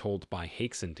instead told Bai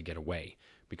Haixin to get away,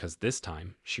 because this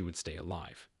time she would stay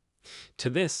alive. To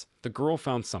this, the girl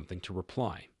found something to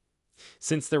reply.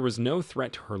 Since there was no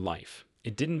threat to her life,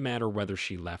 it didn't matter whether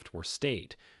she left or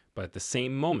stayed, but at the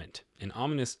same moment, an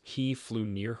ominous key flew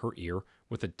near her ear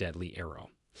with a deadly arrow.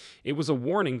 It was a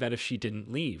warning that if she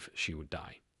didn't leave, she would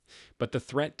die. But the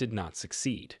threat did not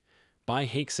succeed. Bai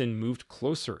Haixin moved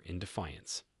closer in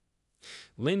defiance.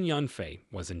 Lin Yunfei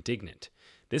was indignant.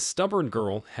 This stubborn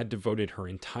girl had devoted her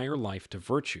entire life to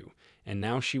virtue, and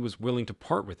now she was willing to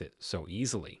part with it so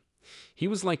easily. He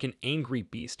was like an angry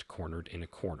beast cornered in a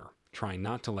corner, trying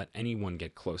not to let anyone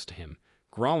get close to him,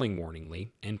 growling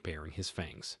warningly and baring his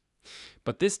fangs.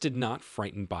 But this did not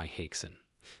frighten Bai Haixin.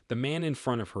 The man in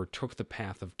front of her took the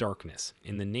path of darkness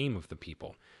in the name of the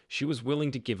people. She was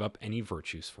willing to give up any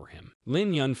virtues for him.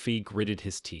 Lin Yunfei gritted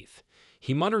his teeth.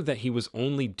 He muttered that he was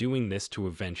only doing this to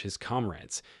avenge his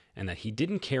comrades, and that he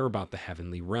didn't care about the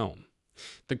heavenly realm.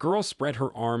 The girl spread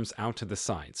her arms out to the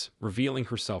sides, revealing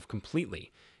herself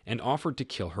completely, and offered to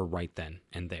kill her right then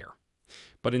and there.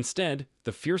 But instead,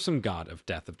 the fearsome god of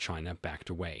death of China backed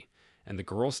away, and the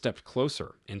girl stepped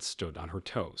closer and stood on her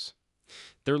toes.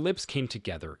 Their lips came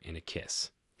together in a kiss.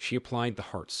 She applied the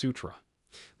Heart Sutra.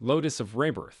 Lotus of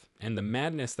Rebirth, and the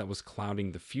madness that was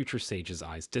clouding the future sage's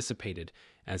eyes dissipated,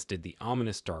 as did the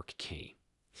ominous dark key.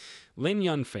 Lin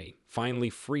Yunfei, finally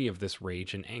free of this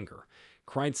rage and anger,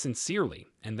 cried sincerely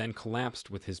and then collapsed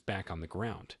with his back on the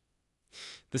ground.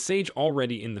 The sage,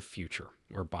 already in the future,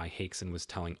 where Bai Haixin was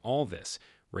telling all this,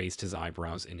 raised his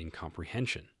eyebrows in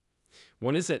incomprehension.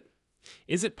 What is it?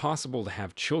 Is it possible to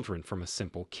have children from a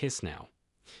simple kiss now?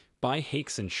 Bai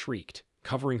Haixin shrieked,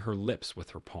 covering her lips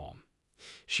with her palm.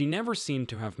 She never seemed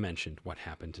to have mentioned what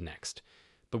happened next.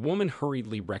 The woman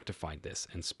hurriedly rectified this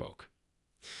and spoke.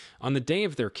 On the day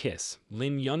of their kiss,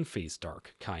 Lin Yunfei's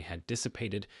dark Kai had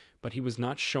dissipated, but he was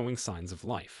not showing signs of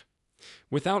life.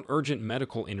 Without urgent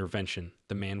medical intervention,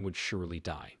 the man would surely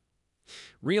die.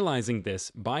 Realizing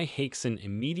this, Bai Haixin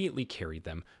immediately carried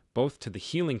them both to the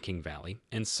Healing King Valley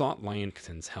and sought Lion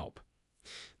Xin's help.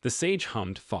 The sage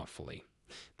hummed thoughtfully.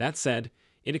 That said,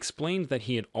 it explained that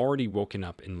he had already woken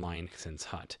up in Lion Xin's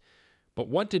hut. But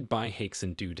what did Bai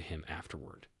Haixin do to him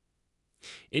afterward?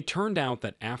 It turned out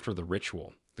that after the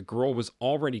ritual, the girl was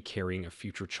already carrying a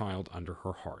future child under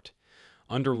her heart.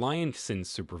 Under Lion Xin's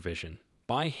supervision,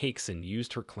 Bai Haixin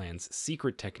used her clan's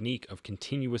secret technique of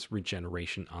continuous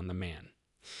regeneration on the man.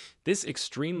 This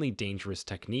extremely dangerous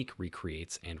technique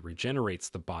recreates and regenerates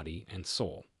the body and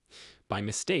soul. By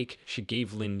mistake, she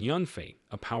gave Lin Yunfei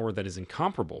a power that is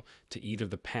incomparable to either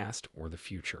the past or the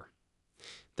future.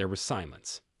 There was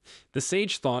silence. The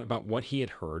sage thought about what he had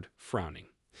heard, frowning.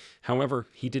 However,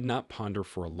 he did not ponder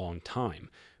for a long time,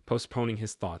 postponing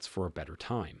his thoughts for a better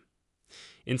time.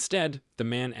 Instead, the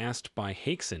man asked Bai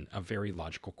Haixin a very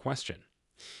logical question.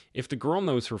 If the girl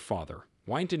knows her father,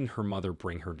 why didn't her mother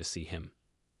bring her to see him?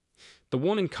 The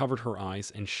woman covered her eyes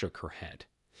and shook her head.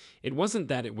 It wasn't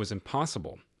that it was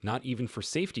impossible, not even for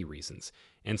safety reasons,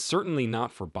 and certainly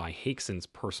not for Bai Haixin's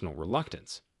personal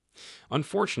reluctance.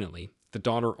 Unfortunately, the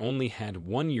daughter only had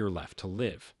 1 year left to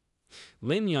live.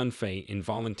 Lin Yunfei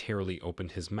involuntarily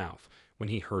opened his mouth when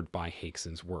he heard Bai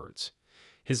Haixin's words.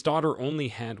 His daughter only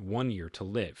had 1 year to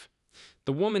live.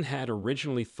 The woman had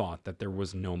originally thought that there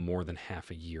was no more than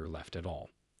half a year left at all.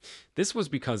 This was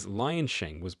because Lion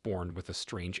Sheng was born with a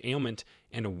strange ailment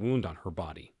and a wound on her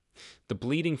body. The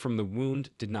bleeding from the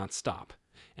wound did not stop,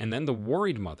 and then the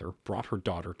worried mother brought her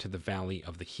daughter to the Valley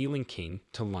of the Healing King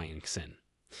to Lion Xin.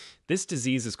 This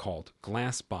disease is called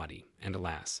glass body, and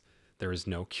alas, there is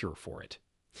no cure for it.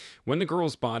 When the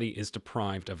girl's body is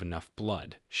deprived of enough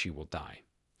blood, she will die.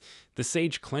 The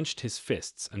sage clenched his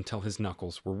fists until his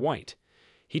knuckles were white.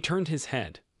 He turned his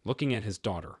head, looking at his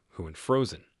daughter, who had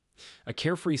frozen. A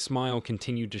carefree smile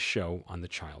continued to show on the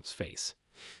child's face.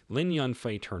 Lin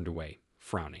Yunfei turned away,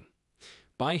 frowning.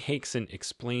 Bai Haixin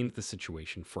explained the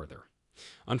situation further.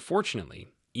 Unfortunately,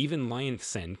 even Lion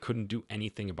Xin couldn't do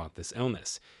anything about this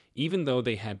illness, even though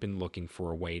they had been looking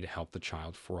for a way to help the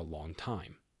child for a long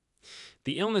time.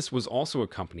 The illness was also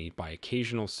accompanied by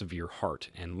occasional severe heart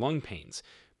and lung pains,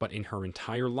 but in her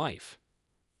entire life,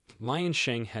 Lion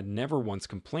Sheng had never once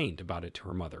complained about it to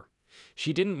her mother.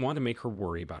 She didn't want to make her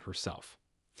worry about herself.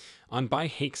 On Bai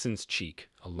Haixin's cheek,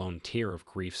 a lone tear of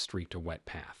grief streaked a wet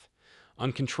path.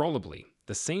 Uncontrollably,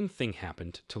 the same thing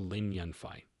happened to Lin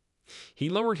Yunfei. He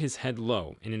lowered his head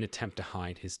low in an attempt to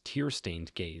hide his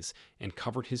tear-stained gaze and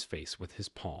covered his face with his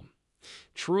palm.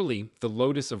 Truly, the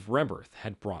Lotus of Rebirth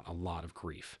had brought a lot of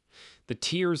grief. The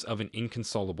tears of an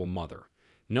inconsolable mother,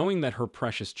 knowing that her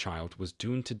precious child was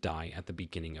doomed to die at the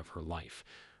beginning of her life,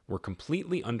 were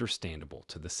completely understandable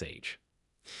to the sage.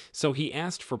 So he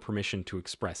asked for permission to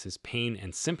express his pain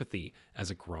and sympathy as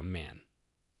a grown man.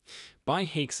 Bai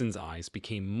Haixin's eyes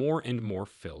became more and more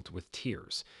filled with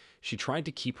tears. She tried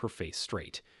to keep her face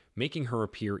straight, making her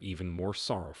appear even more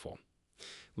sorrowful.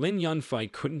 Lin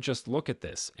Yunfei couldn't just look at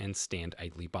this and stand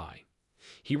idly by.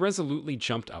 He resolutely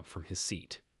jumped up from his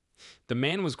seat. The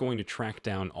man was going to track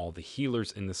down all the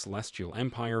healers in the Celestial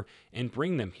Empire and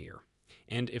bring them here.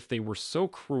 and if they were so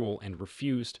cruel and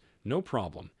refused, no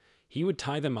problem, he would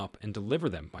tie them up and deliver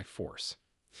them by force.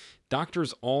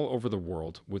 Doctors all over the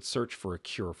world would search for a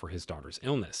cure for his daughter's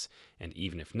illness, and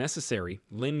even if necessary,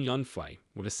 Lin Yunfei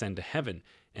would ascend to heaven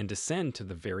and descend to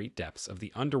the very depths of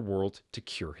the underworld to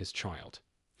cure his child.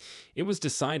 It was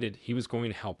decided he was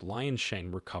going to help Lion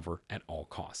Sheng recover at all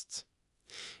costs.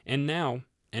 And now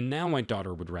my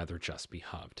daughter would rather just be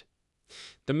hugged.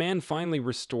 The man finally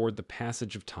restored the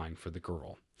passage of time for the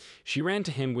girl. She ran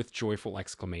to him with joyful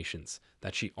exclamations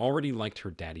that she already liked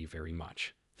her daddy very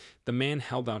much. The man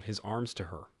held out his arms to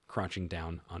her, crouching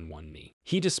down on one knee.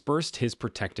 He dispersed his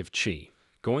protective chi,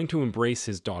 going to embrace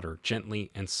his daughter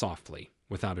gently and softly,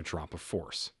 without a drop of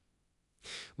force.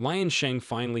 Lion Sheng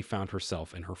finally found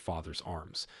herself in her father's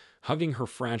arms, hugging her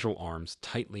fragile arms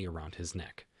tightly around his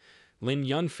neck. Lin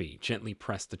Yunfei gently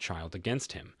pressed the child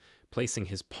against him, placing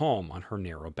his palm on her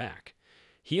narrow back.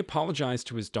 He apologized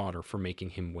to his daughter for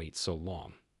making him wait so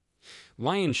long.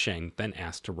 Lion Sheng then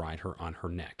asked to ride her on her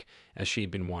neck, as she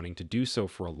had been wanting to do so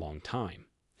for a long time.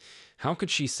 How could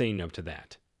she say no to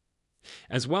that?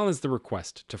 As well as the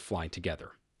request to fly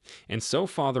together. And so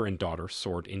father and daughter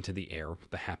soared into the air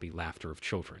with the happy laughter of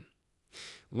children.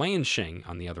 Lion Sheng,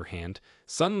 on the other hand,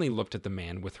 suddenly looked at the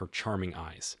man with her charming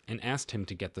eyes and asked him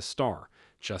to get the star,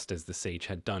 just as the sage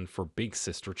had done for big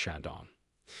sister Chadong.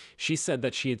 She said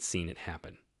that she had seen it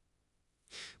happen.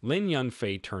 Lin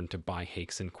Yunfei turned to Bai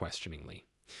Haixin questioningly.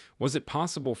 Was it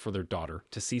possible for their daughter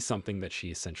to see something that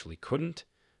she essentially couldn't?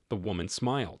 The woman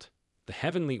smiled. The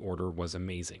heavenly order was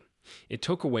amazing. It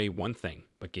took away one thing,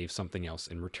 but gave something else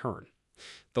in return.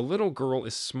 The little girl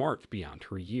is smart beyond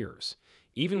her years.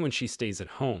 Even when she stays at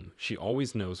home, she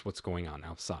always knows what's going on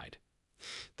outside.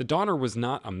 The daughter was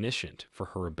not omniscient, for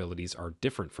her abilities are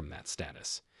different from that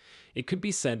status. It could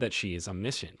be said that she is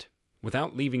omniscient.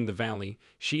 Without leaving the valley,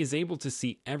 she is able to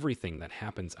see everything that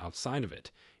happens outside of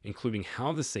it, including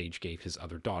how the sage gave his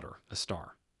other daughter a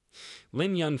star.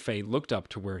 Lin Yunfei looked up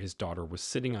to where his daughter was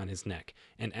sitting on his neck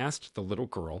and asked the little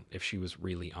girl if she was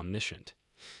really omniscient.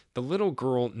 The little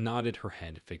girl nodded her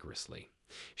head vigorously.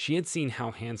 She had seen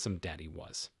how handsome Daddy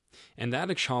was, and that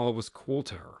Achala was cool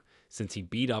to her, since he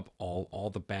beat up all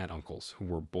the bad uncles who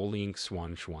were bullying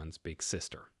Xuan's big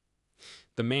sister.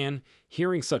 The man,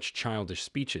 hearing such childish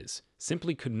speeches,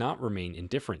 simply could not remain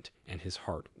indifferent, and his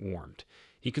heart warmed.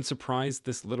 He could surprise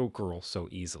this little girl so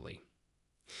easily.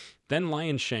 Then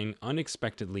Lion Sheng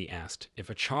unexpectedly asked if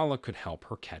Achala could help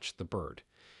her catch the bird.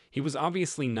 He was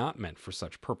obviously not meant for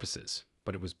such purposes,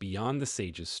 but it was beyond the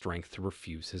sage's strength to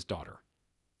refuse his daughter.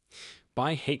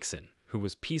 Bai Haixin, who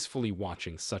was peacefully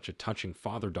watching such a touching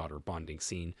father-daughter bonding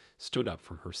scene, stood up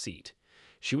from her seat.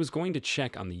 She was going to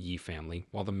check on the Yi family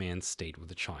while the man stayed with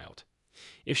the child.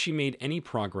 If she made any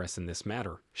progress in this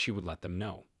matter, she would let them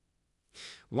know.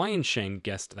 Lion Sheng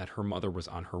guessed that her mother was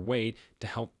on her way to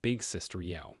help big sister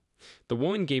Yao. The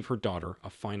woman gave her daughter a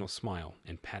final smile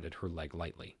and patted her leg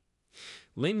lightly.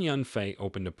 Lin Yunfei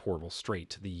opened a portal straight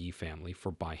to the Yi family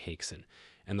for Bai Haixin,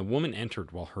 and the woman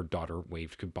entered while her daughter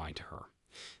waved goodbye to her.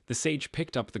 The sage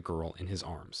picked up the girl in his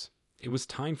arms. It was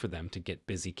time for them to get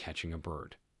busy catching a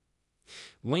bird.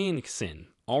 Lian Xin,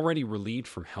 already relieved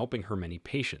from helping her many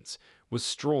patients, was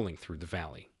strolling through the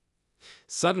valley.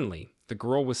 Suddenly, the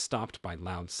girl was stopped by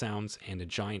loud sounds and a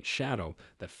giant shadow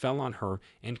that fell on her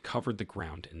and covered the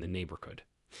ground in the neighborhood.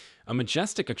 A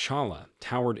majestic Achala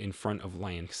towered in front of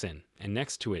Lian Xin, and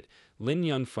next to it, Lin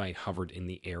Yunfei hovered in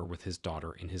the air with his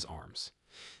daughter in his arms.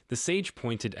 The sage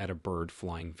pointed at a bird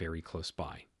flying very close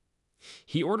by.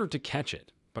 He ordered to catch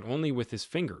it, but only with his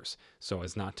fingers, so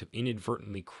as not to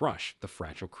inadvertently crush the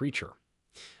fragile creature.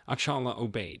 Achala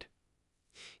obeyed.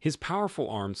 His powerful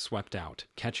arms swept out,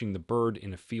 catching the bird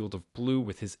in a field of blue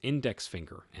with his index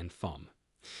finger and thumb.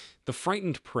 The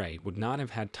frightened prey would not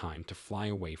have had time to fly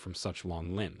away from such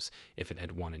long limbs if it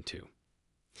had wanted to.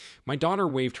 My daughter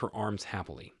waved her arms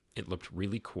happily. It looked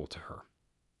really cool to her.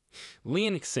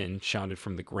 Lian Xin shouted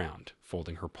from the ground,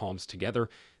 folding her palms together,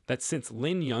 that since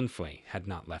Lin Yunfei had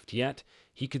not left yet,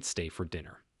 he could stay for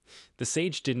dinner. The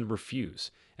sage didn't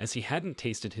refuse, as he hadn't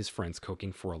tasted his friend's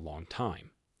cooking for a long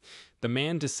time. The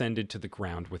man descended to the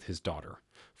ground with his daughter,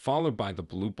 followed by the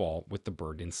blue ball with the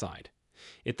bird inside.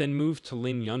 It then moved to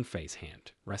Lin Yunfei's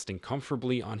hand, resting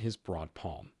comfortably on his broad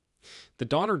palm. The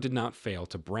daughter did not fail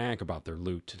to brag about their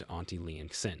loot to Auntie Lian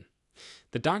Xin.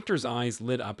 The doctor's eyes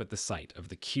lit up at the sight of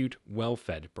the cute,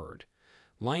 well-fed bird.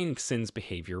 Lian Xin's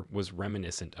behavior was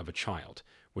reminiscent of a child,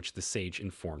 which the sage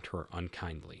informed her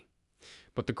unkindly.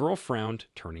 But the girl frowned,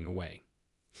 turning away.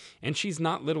 And she's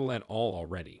not little at all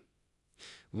already.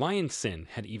 Lian Xin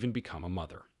had even become a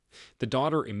mother. The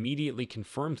daughter immediately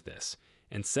confirmed this,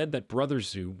 and said that Brother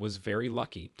Zhu was very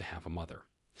lucky to have a mother.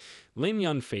 Lin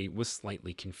Yunfei was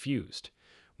slightly confused.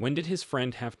 When did his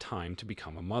friend have time to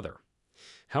become a mother?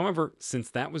 However, since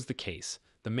that was the case,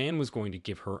 the man was going to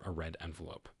give her a red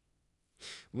envelope.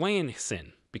 Lian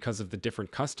Xin, because of the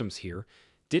different customs here,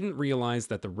 didn't realize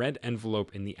that the red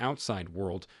envelope in the outside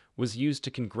world was used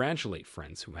to congratulate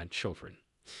friends who had children.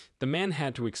 The man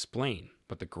had to explain,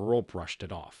 but the girl brushed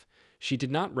it off. She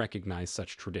did not recognize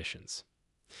such traditions.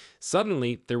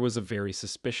 Suddenly, there was a very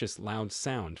suspicious loud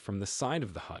sound from the side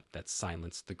of the hut that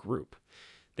silenced the group.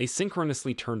 They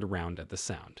synchronously turned around at the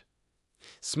sound.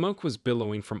 Smoke was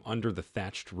billowing from under the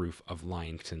thatched roof of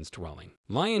Lian Xin's dwelling.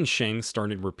 Lian Sheng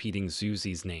started repeating Zhu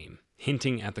Zi's name,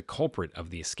 hinting at the culprit of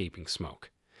the escaping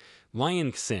smoke.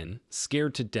 Lian Xin,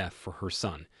 scared to death for her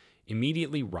son,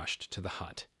 immediately rushed to the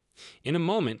hut. In a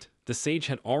moment, the sage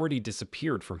had already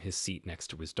disappeared from his seat next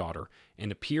to his daughter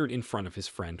and appeared in front of his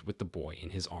friend with the boy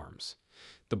in his arms.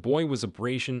 The boy was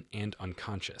abrasion and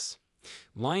unconscious.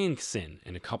 Lian Xin,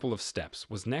 in a couple of steps,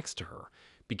 was next to her,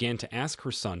 began to ask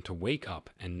her son to wake up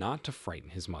and not to frighten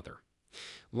his mother.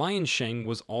 Lian Sheng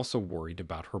was also worried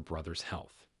about her brother's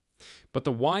health. But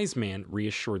the wise man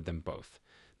reassured them both.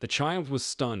 The child was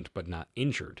stunned but not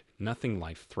injured, nothing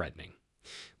life-threatening.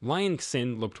 Lian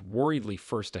Xin looked worriedly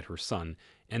first at her son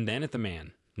and then at the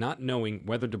man, not knowing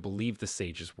whether to believe the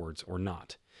sage's words or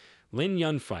not. Lin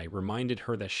Yunfei reminded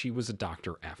her that she was a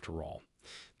doctor after all.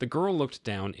 The girl looked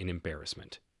down in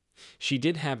embarrassment. She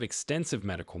did have extensive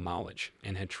medical knowledge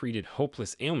and had treated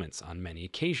hopeless ailments on many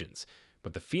occasions,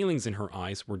 but the feelings in her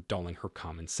eyes were dulling her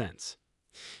common sense.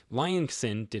 Lian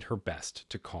Xin did her best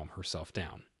to calm herself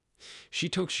down. She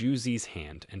took Zhu Zi's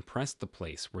hand and pressed the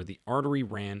place where the artery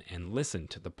ran and listened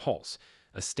to the pulse,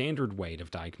 a standard way of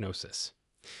diagnosis.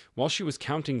 While she was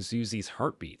counting Zhu Zi's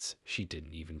heartbeats, she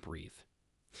didn't even breathe.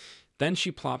 Then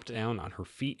she plopped down on her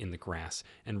feet in the grass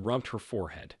and rubbed her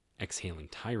forehead, exhaling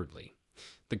tiredly.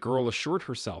 The girl assured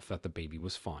herself that the baby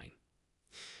was fine.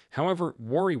 However,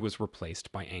 worry was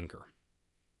replaced by anger.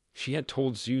 She had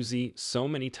told Zhu Zi so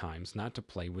many times not to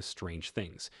play with strange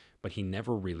things, but he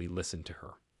never really listened to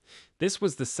her. This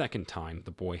was the second time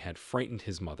the boy had frightened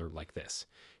his mother like this.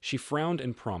 She frowned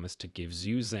and promised to give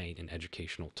Zhu Zi an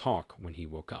educational talk when he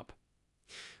woke up.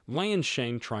 Lian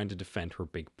Sheng tried to defend her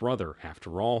big brother.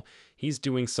 After all, he's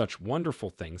doing such wonderful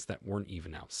things that weren't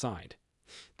even outside.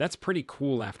 That's pretty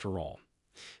cool after all.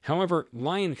 However,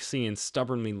 Lian Xian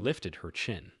stubbornly lifted her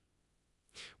chin.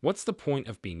 What's the point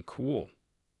of being cool?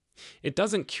 It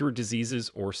doesn't cure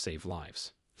diseases or save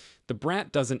lives. The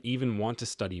brat doesn't even want to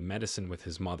study medicine with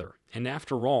his mother, and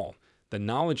after all, the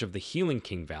knowledge of the healing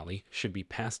King Valley should be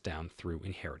passed down through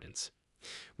inheritance.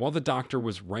 While the doctor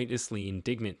was righteously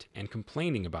indignant and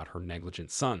complaining about her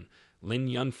negligent son, Lin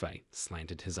Yunfei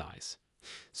slanted his eyes.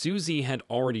 Zhu Zi had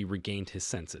already regained his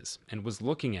senses and was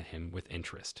looking at him with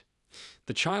interest.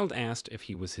 The child asked if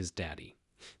he was his daddy.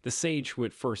 The sage, who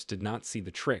at first did not see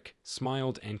the trick,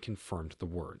 smiled and confirmed the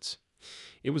words.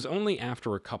 It was only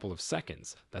after a couple of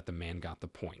seconds that the man got the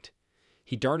point.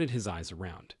 He darted his eyes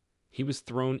around. He was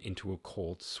thrown into a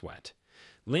cold sweat.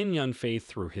 Lin Yunfei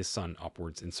threw his son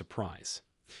upwards in surprise.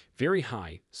 Very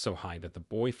high, so high that the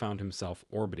boy found himself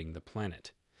orbiting the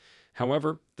planet.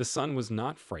 However, the son was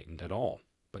not frightened at all,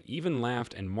 but even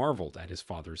laughed and marveled at his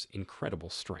father's incredible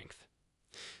strength.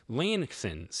 Lian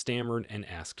Xin stammered and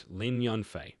asked Lin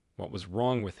Yunfei what was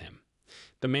wrong with him.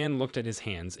 The man looked at his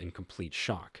hands in complete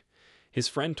shock. His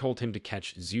friend told him to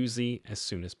catch Zhu Zi as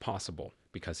soon as possible,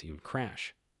 because he would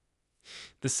crash.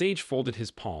 The sage folded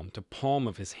his palm to palm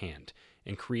of his hand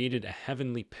and created a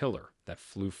heavenly pillar that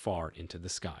flew far into the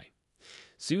sky.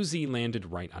 Zhu Zi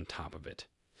landed right on top of it.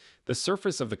 The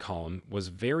surface of the column was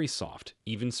very soft,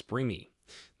 even springy.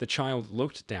 The child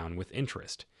looked down with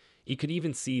interest. He could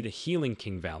even see the healing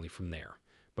King Valley from there,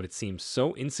 but it seemed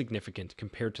so insignificant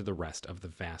compared to the rest of the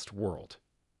vast world.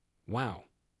 Wow.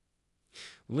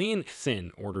 Lian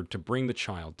Xin ordered to bring the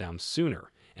child down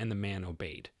sooner, and the man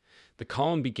obeyed. The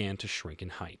column began to shrink in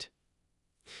height.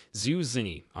 Zhu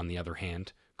Zi, on the other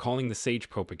hand, calling the sage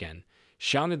pope again,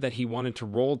 shouted that he wanted to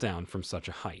roll down from such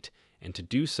a height, and to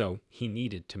do so, he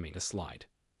needed to make a slide.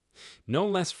 No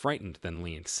less frightened than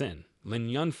Lian Xin, Lin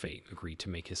Yunfei agreed to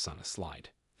make his son a slide.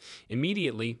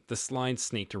 Immediately, the slide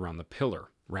snaked around the pillar,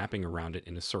 wrapping around it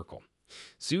in a circle.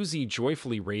 Zhu Zi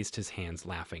joyfully raised his hands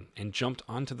laughing and jumped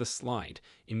onto the slide,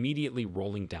 immediately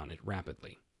rolling down it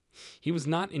rapidly. He was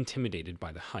not intimidated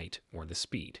by the height or the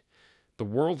speed. The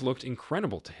world looked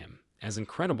incredible to him, as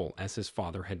incredible as his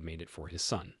father had made it for his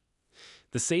son.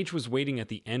 The sage was waiting at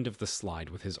the end of the slide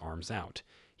with his arms out.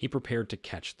 He prepared to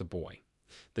catch the boy.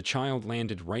 The child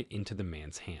landed right into the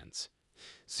man's hands.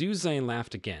 Zhu Zai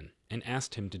laughed again and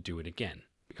asked him to do it again,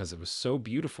 because it was so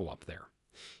beautiful up there.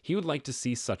 He would like to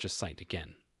see such a sight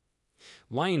again.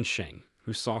 Lion Sheng,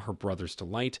 who saw her brother's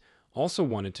delight, also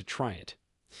wanted to try it.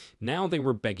 Now they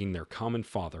were begging their common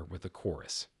father with a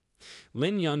chorus.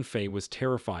 Lin Yunfei was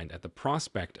terrified at the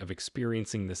prospect of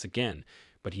experiencing this again,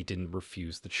 but he didn't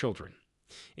refuse the children.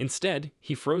 Instead,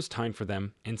 he froze time for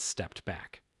them and stepped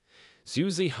back. Zhu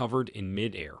Zi hovered in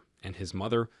mid-air, and his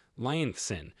mother, Lion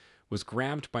Xin, was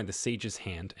grabbed by the sage's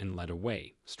hand and led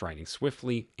away, striding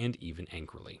swiftly and even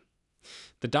angrily.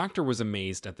 The doctor was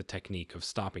amazed at the technique of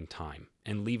stopping time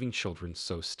and leaving children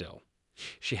so still.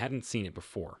 She hadn't seen it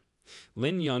before.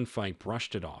 Lin Yunfei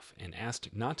brushed it off and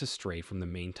asked not to stray from the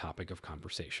main topic of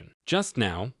conversation. Just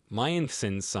now, Lion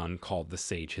Xin's son called the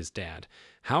sage his dad.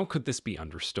 How could this be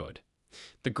understood?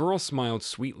 The girl smiled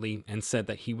sweetly and said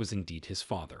that he was indeed his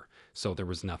father, so there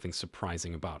was nothing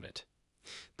surprising about it.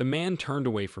 The man turned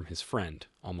away from his friend,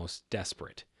 almost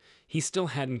desperate. He still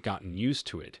hadn't gotten used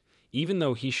to it, even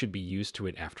though he should be used to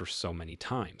it after so many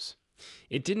times.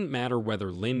 It didn't matter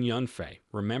whether Lin Yunfei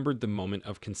remembered the moment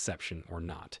of conception or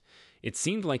not. It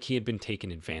seemed like he had been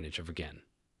taken advantage of again.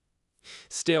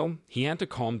 Still, he had to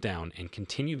calm down and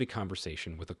continue the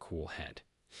conversation with a cool head.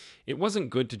 It wasn't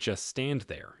good to just stand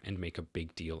there and make a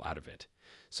big deal out of it.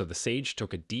 So the sage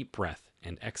took a deep breath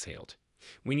and exhaled.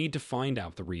 We need to find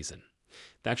out the reason.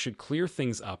 That should clear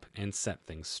things up and set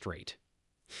things straight.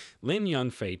 Lin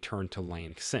Yunfei turned to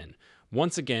Lion Xin,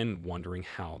 once again wondering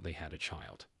how they had a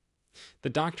child. The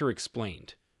doctor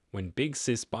explained, when big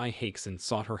sis Bai Haixin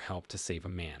sought her help to save a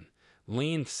man,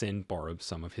 Lian Xin borrowed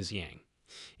some of his yang.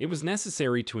 It was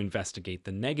necessary to investigate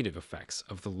the negative effects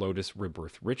of the lotus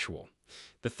rebirth ritual.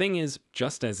 The thing is,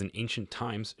 just as in ancient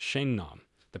times, Shen Nam,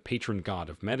 the patron god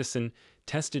of medicine,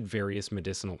 tested various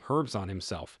medicinal herbs on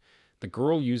himself, the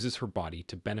girl uses her body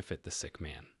to benefit the sick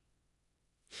man.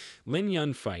 Lin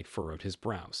Yunfei furrowed his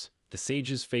brows. The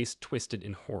sage's face twisted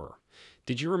in horror.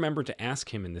 Did you remember to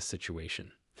ask him in this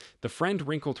situation? The friend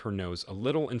wrinkled her nose a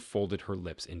little and folded her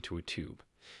lips into a tube.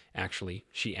 Actually,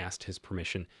 she asked his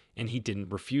permission, and he didn't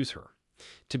refuse her.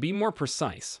 To be more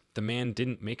precise, the man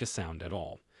didn't make a sound at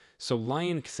all, so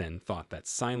Lion Xin thought that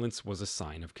silence was a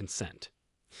sign of consent.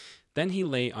 Then he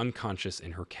lay unconscious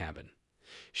in her cabin.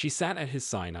 She sat at his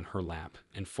side on her lap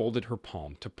and folded her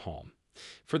palm to palm.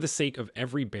 For the sake of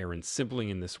every barren sibling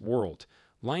in this world,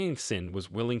 Lion Xin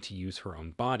was willing to use her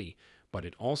own body, but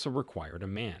it also required a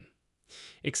man.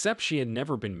 Except she had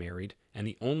never been married, and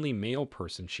the only male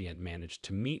person she had managed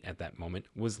to meet at that moment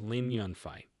was Lin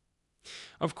Yunfei.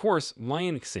 Of course,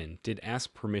 Lion Xin did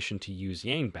ask permission to use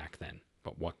yang back then,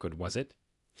 but what good was it?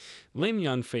 Lin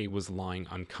Yunfei was lying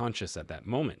unconscious at that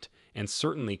moment, and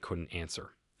certainly couldn't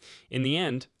answer. In the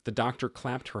end, the doctor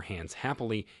clapped her hands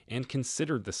happily and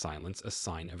considered the silence a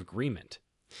sign of agreement.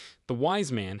 The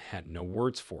wise man had no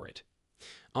words for it.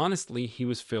 Honestly, he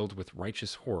was filled with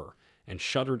righteous horror and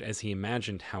shuddered as he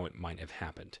imagined how it might have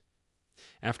happened.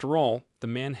 After all, the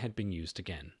man had been used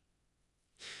again.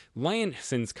 Lion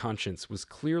Xin's conscience was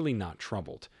clearly not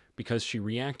troubled, because she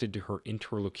reacted to her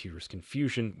interlocutor's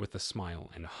confusion with a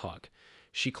smile and a hug.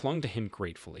 She clung to him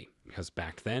gratefully, because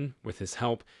back then, with his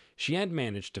help, she had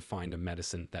managed to find a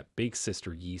medicine that Big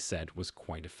Sister Yi said was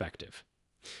quite effective.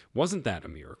 Wasn't that a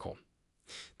miracle?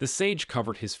 The sage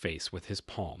covered his face with his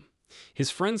palm.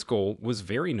 His friend's goal was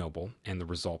very noble, and the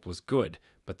result was good,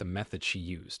 but the method she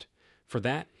used. For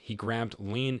that, he grabbed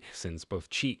Lian Xin's both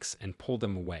cheeks and pulled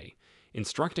them away,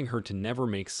 instructing her to never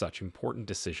make such important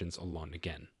decisions alone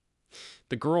again.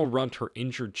 The girl rubbed her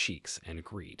injured cheeks and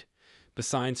agreed.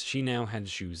 Besides, she now had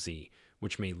Zhu Zi,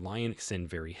 which made Lion Xin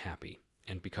very happy,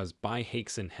 and because Bai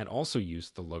Haixin had also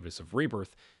used the Lotus of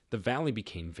Rebirth, the valley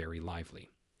became very lively.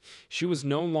 She was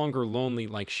no longer lonely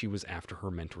like she was after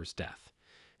her mentor's death.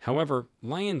 However,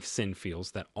 Lion Xin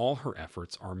feels that all her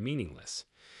efforts are meaningless.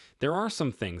 There are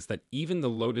some things that even the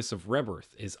Lotus of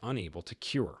Rebirth is unable to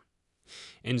cure.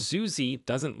 And Zhu Zi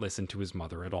doesn't listen to his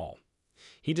mother at all.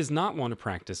 He does not want to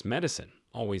practice medicine,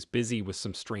 always busy with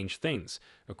some strange things,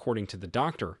 according to the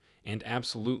doctor, and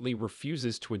absolutely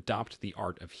refuses to adopt the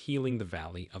art of healing the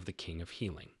Valley of the King of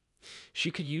Healing.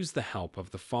 She could use the help of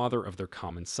the father of their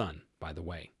common son, by the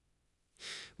way.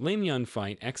 Lin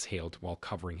Yunfei exhaled while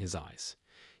covering his eyes.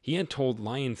 He had told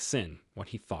Lion Xin what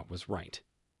he thought was right.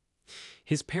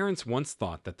 His parents once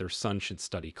thought that their son should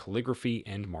study calligraphy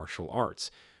and martial arts,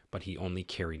 but he only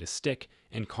carried a stick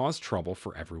and caused trouble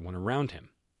for everyone around him.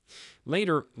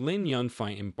 Later, Lin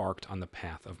Yunfei embarked on the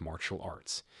path of martial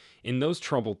arts. In those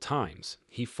troubled times,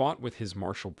 he fought with his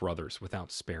martial brothers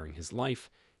without sparing his life,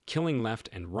 killing left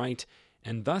and right,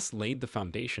 and thus laid the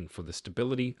foundation for the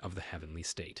stability of the heavenly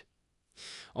state.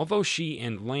 Although she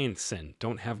and Lianxin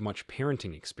don't have much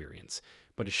parenting experience,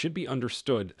 but it should be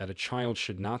understood that a child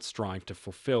should not strive to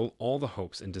fulfill all the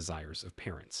hopes and desires of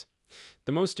parents.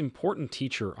 The most important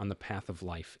teacher on the path of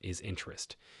life is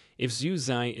interest. If Zhu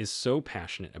Zai is so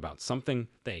passionate about something,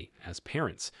 they, as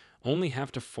parents, only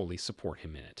have to fully support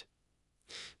him in it.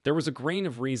 There was a grain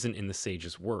of reason in the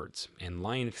sage's words, and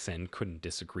Lianxin couldn't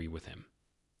disagree with him.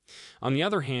 On the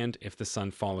other hand, if the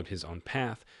son followed his own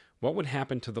path, what would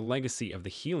happen to the legacy of the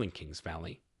Healing King's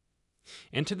Valley?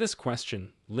 And to this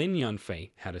question, Lin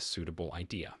Yunfei had a suitable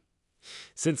idea.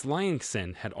 Since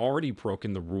Lianxin had already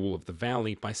broken the rule of the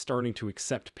valley by starting to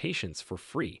accept patients for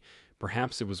free,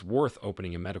 perhaps it was worth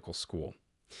opening a medical school.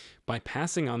 By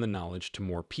passing on the knowledge to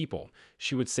more people,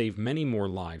 she would save many more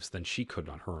lives than she could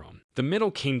on her own. The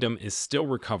Middle Kingdom is still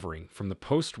recovering from the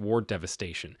post-war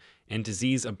devastation, and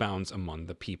disease abounds among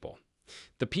the people.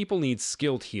 The people need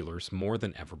skilled healers more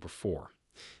than ever before.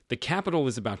 The capital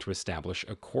is about to establish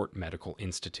a court medical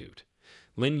institute.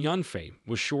 Lin Yunfei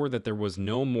was sure that there was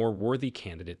no more worthy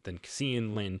candidate than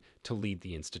Xian Lin to lead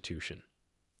the institution.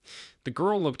 The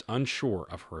girl looked unsure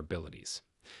of her abilities.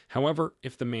 However,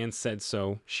 if the man said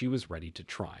so, she was ready to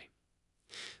try.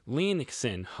 Lin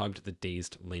Xin hugged the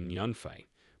dazed Lin Yunfei,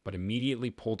 but immediately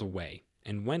pulled away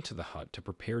and went to the hut to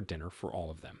prepare dinner for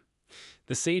all of them.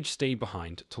 The sage stayed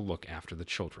behind to look after the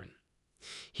children.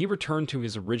 He returned to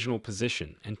his original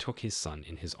position and took his son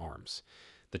in his arms.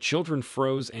 The children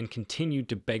froze and continued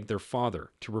to beg their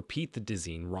father to repeat the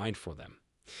dizzying ride for them.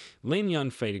 Lin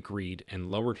Yunfei agreed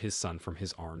and lowered his son from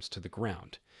his arms to the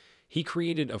ground. He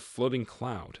created a floating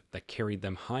cloud that carried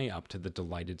them high up to the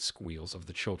delighted squeals of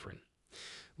the children.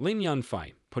 Lin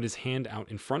Yunfei put his hand out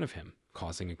in front of him,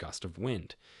 causing a gust of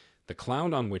wind. The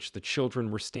cloud on which the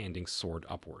children were standing soared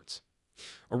upwards.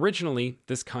 Originally,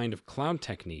 this kind of cloud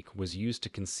technique was used to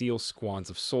conceal squads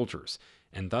of soldiers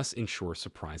and thus ensure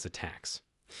surprise attacks.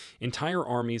 Entire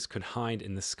armies could hide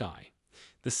in the sky.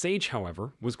 The sage,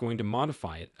 however, was going to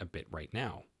modify it a bit right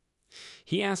now.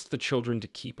 He asked the children to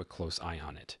keep a close eye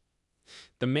on it.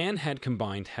 The man had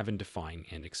combined heaven-defying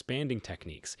and expanding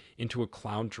techniques into a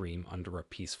cloud dream under a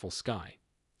peaceful sky.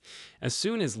 As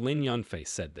soon as Lin Yunfei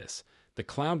said this, the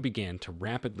cloud began to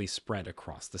rapidly spread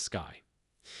across the sky.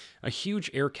 A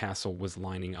huge air castle was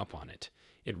lining up on it.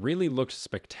 It really looked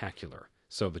spectacular,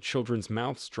 so the children's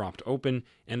mouths dropped open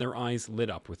and their eyes lit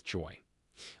up with joy.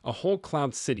 A whole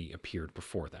cloud city appeared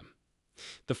before them.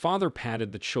 The father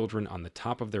patted the children on the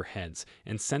top of their heads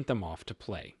and sent them off to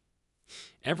play.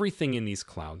 Everything in these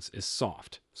clouds is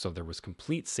soft, so there was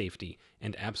complete safety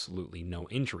and absolutely no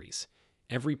injuries.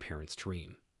 Every parent's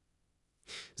dream.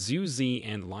 Zhu Zi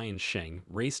and Lian Sheng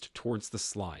raced towards the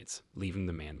slides, leaving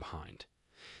the man behind.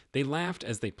 They laughed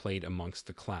as they played amongst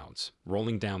the clouds,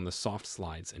 rolling down the soft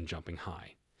slides and jumping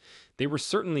high. They were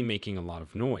certainly making a lot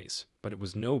of noise, but it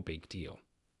was no big deal.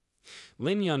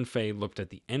 Lin Yunfei looked at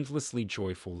the endlessly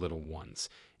joyful little ones,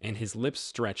 and his lips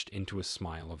stretched into a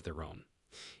smile of their own.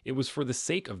 It was for the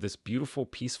sake of this beautiful,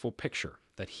 peaceful picture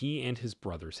that he and his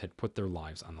brothers had put their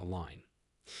lives on the line.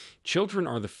 Children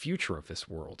are the future of this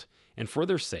world, and for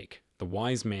their sake, the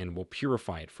wise man will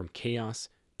purify it from chaos,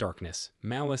 darkness,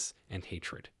 malice, and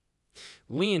hatred.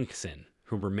 Lianxin,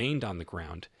 who remained on the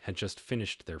ground, had just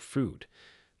finished their food.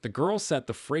 The girl set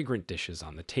the fragrant dishes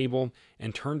on the table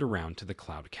and turned around to the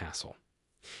cloud castle.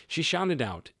 She shouted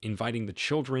out, inviting the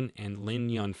children and Lin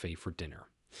Yunfei for dinner.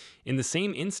 In the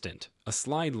same instant, a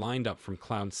slide lined up from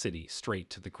Cloud City straight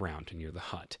to the ground near the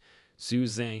hut. Zhu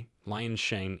Zi, Lian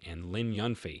Sheng, and Lin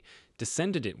Yunfei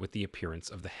descended it with the appearance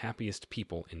of the happiest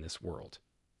people in this world.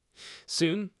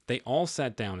 Soon, they all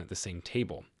sat down at the same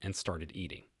table and started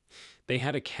eating. They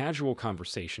had a casual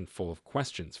conversation full of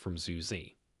questions from Zhu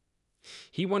Zi.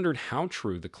 He wondered how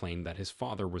true the claim that his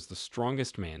father was the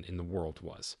strongest man in the world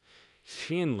was.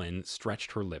 Xianlin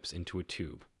stretched her lips into a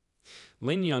tube.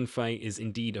 Lin Yunfei is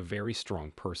indeed a very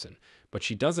strong person, but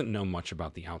she doesn't know much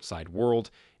about the outside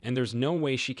world, and there's no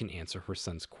way she can answer her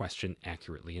son's question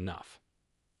accurately enough.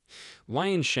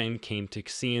 Lian Shen came to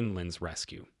Xianlin's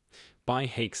rescue. Bai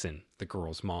Haixin, the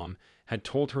girl's mom, had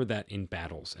told her that in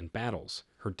battles and battles,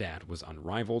 her dad was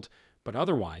unrivaled, but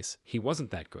otherwise, he wasn't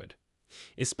that good,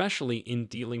 especially in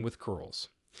dealing with girls.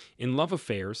 In love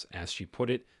affairs, as she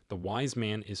put it, the wise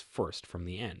man is first from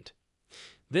the end.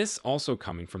 This, also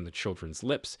coming from the children's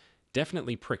lips,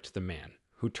 definitely pricked the man,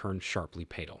 who turned sharply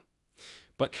pale.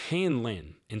 But Han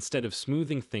Lin, instead of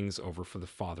smoothing things over for the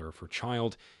father of her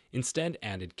child, instead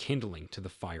added kindling to the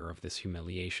fire of this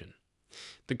humiliation.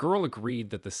 The girl agreed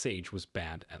that the sage was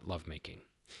bad at lovemaking,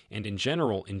 and in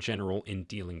general in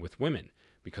dealing with women,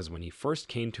 because when he first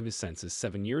came to his senses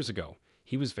 7 years ago,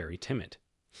 he was very timid.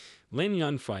 Lin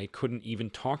Yunfei couldn't even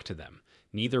talk to them,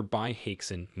 neither Bai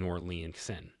Haixin nor Lian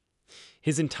Xin.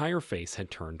 His entire face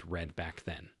had turned red back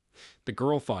then. The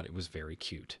girl thought it was very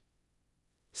cute.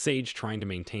 Sage, trying to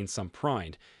maintain some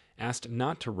pride, asked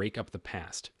not to rake up the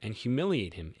past and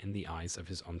humiliate him in the eyes of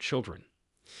his own children.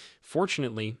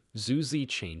 Fortunately, Zuzi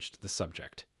changed the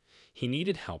subject. He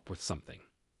needed help with something.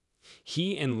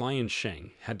 He and Lian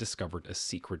Sheng had discovered a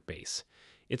secret base.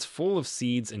 It's full of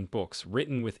seeds and books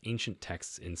written with ancient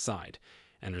texts inside,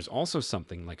 and there's also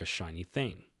something like a shiny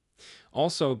thing.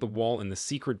 Also, the wall in the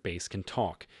secret base can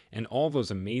talk, and all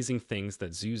those amazing things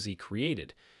that Zuzi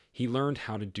created, he learned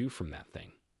how to do from that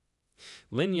thing.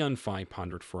 Lin Yunfei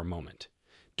pondered for a moment.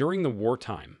 During the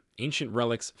wartime, ancient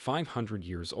relics 500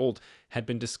 years old had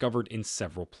been discovered in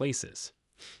several places.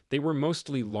 They were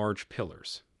mostly large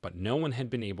pillars, but no one had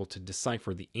been able to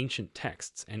decipher the ancient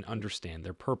texts and understand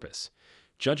their purpose.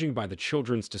 Judging by the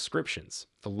children's descriptions,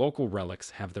 the local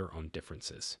relics have their own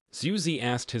differences. Zuzi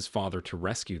asked his father to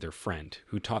rescue their friend,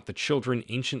 who taught the children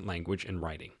ancient language and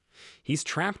writing. He's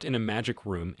trapped in a magic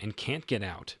room and can't get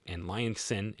out, and Lian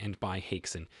Xin and Bai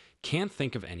Haixin can't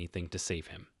think of anything to save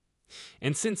him.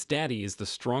 And since Daddy is the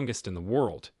strongest in the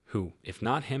world, who, if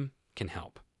not him, can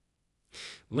help?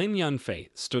 Lin Yunfei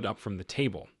stood up from the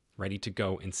table, ready to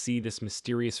go and see this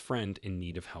mysterious friend in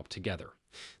need of help together.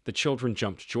 The children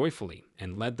jumped joyfully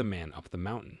and led the man up the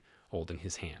mountain, holding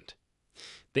his hand.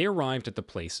 They arrived at the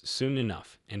place soon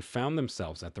enough and found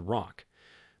themselves at the rock.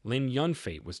 Lin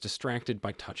Yunfei was distracted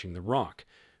by touching the rock,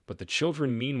 but the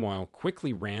children meanwhile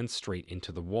quickly ran straight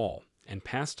into the wall and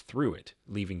passed through it,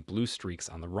 leaving blue streaks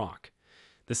on the rock.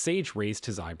 The sage raised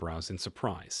his eyebrows in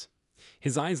surprise.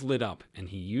 His eyes lit up, and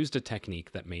he used a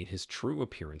technique that made his true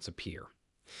appearance appear.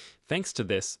 Thanks to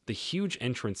this, the huge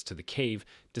entrance to the cave,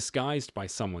 disguised by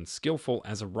someone skillful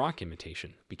as a rock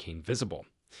imitation, became visible.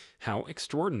 How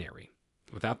extraordinary!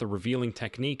 Without the revealing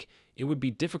technique, it would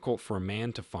be difficult for a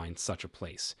man to find such a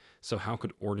place, so how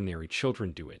could ordinary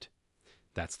children do it?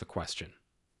 That's the question.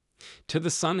 To the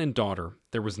son and daughter,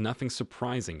 there was nothing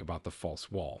surprising about the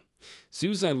false wall.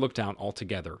 Zuzai looked out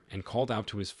altogether and called out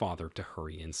to his father to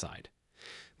hurry inside.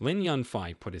 Lin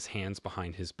Yunfei put his hands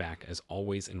behind his back as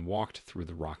always and walked through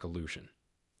the rock illusion.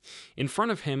 In front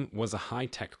of him was a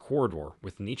high-tech corridor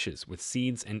with niches with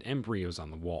seeds and embryos on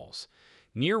the walls.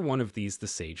 Near one of these the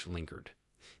sage lingered.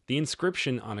 The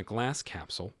inscription on a glass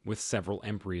capsule with several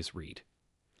embryos read,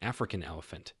 "African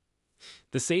elephant."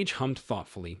 The sage hummed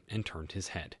thoughtfully and turned his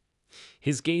head.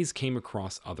 His gaze came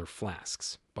across other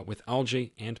flasks, but with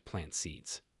algae and plant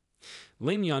seeds.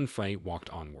 Lin Yunfei walked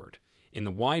onward. In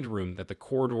the wide room that the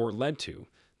corridor led to,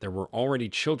 there were already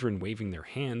children waving their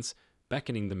hands,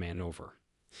 beckoning the man over.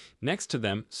 Next to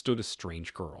them stood a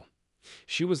strange girl.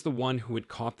 She was the one who had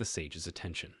caught the sage's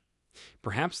attention.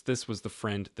 Perhaps this was the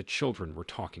friend the children were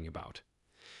talking about.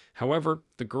 However,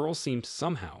 the girl seemed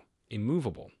somehow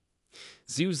immovable.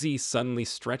 Zuzi suddenly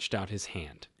stretched out his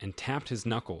hand and tapped his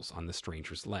knuckles on the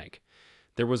stranger's leg.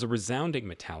 There was a resounding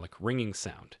metallic ringing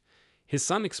sound. His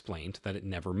son explained that it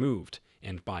never moved,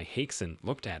 and Bai Haixin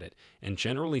looked at it and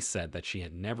generally said that she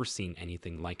had never seen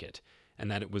anything like it,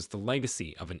 and that it was the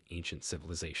legacy of an ancient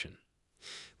civilization.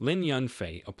 Lin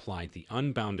Yunfei applied the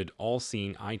unbounded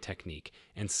all-seeing eye technique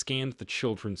and scanned the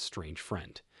children's strange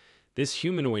friend, this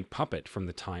humanoid puppet from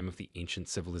the time of the ancient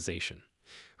civilization.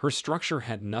 Her structure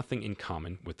had nothing in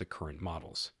common with the current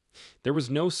models. There was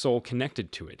no soul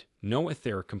connected to it, no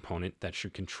etheric component that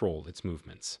should control its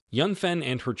movements. Yunfen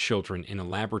and her children in a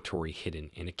laboratory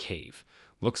hidden in a cave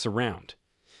looks around,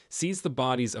 sees the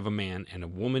bodies of a man and a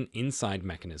woman inside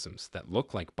mechanisms that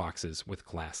look like boxes with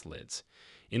glass lids.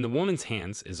 In the woman's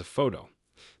hands is a photo.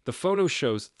 The photo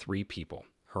shows 3 people,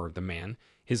 her, the man,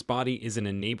 his body is in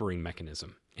a neighboring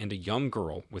mechanism, and a young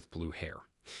girl with blue hair.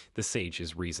 The sage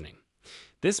is reasoning.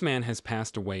 This man has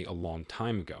passed away a long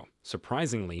time ago.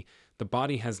 Surprisingly, the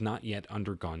body has not yet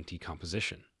undergone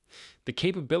decomposition. The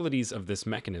capabilities of this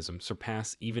mechanism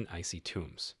surpass even icy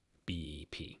tombs.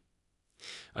 BEP.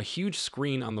 A huge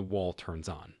screen on the wall turns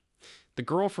on. The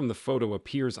girl from the photo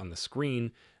appears on the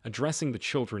screen, addressing the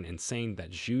children and saying that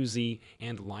Zhuzi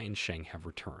and Lian Sheng have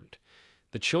returned.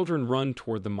 The children run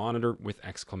toward the monitor with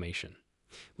exclamation.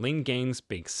 Ling Gang's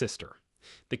big sister.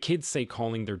 The kids say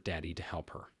calling their daddy to help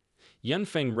her.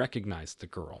 Yunfeng recognized the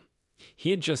girl.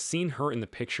 He had just seen her in the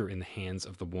picture in the hands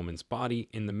of the woman's body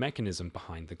in the mechanism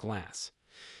behind the glass.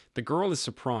 The girl is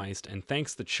surprised and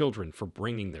thanks the children for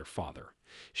bringing their father.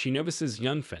 She notices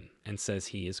Yunfen and says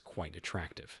he is quite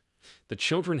attractive. The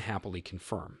children happily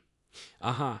confirm.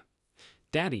 Aha,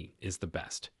 Daddy is the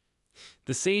best.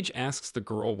 The sage asks the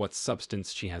girl what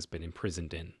substance she has been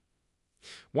imprisoned in.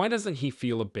 Why doesn't he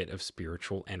feel a bit of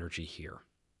spiritual energy here?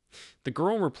 The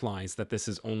girl replies that this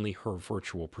is only her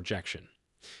virtual projection.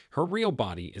 Her real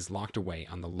body is locked away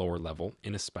on the lower level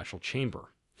in a special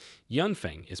chamber.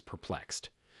 Yunfeng is perplexed.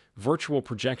 Virtual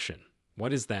projection.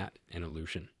 What is that? An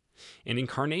illusion. An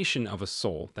incarnation of a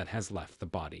soul that has left the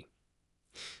body.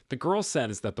 The girl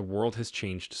says that the world has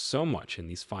changed so much in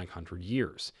these 500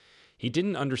 years. He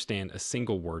didn't understand a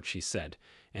single word she said,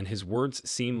 and his words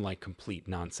seem like complete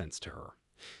nonsense to her.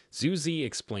 Zuzi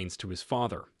explains to his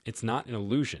father, it's not an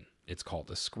illusion, it's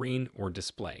called a screen or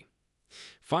display.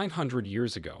 500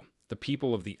 years ago, the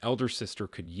people of the elder sister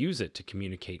could use it to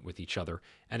communicate with each other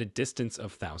at a distance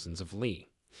of thousands of li.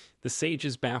 The sage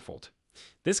is baffled.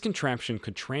 This contraption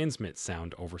could transmit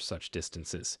sound over such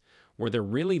distances. Were there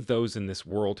really those in this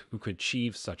world who could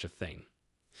achieve such a thing?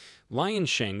 Lion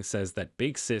Sheng says that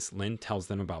Big Sis Lin tells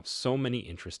them about so many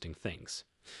interesting things.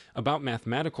 About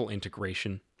mathematical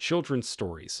integration, children's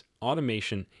stories,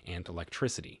 automation, and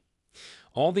electricity.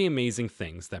 All the amazing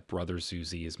things that Brother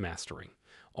Zuzi is mastering,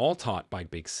 all taught by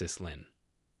Big Sis Lin.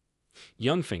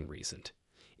 Yunfeng reasoned,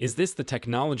 is this the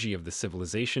technology of the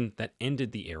civilization that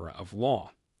ended the era of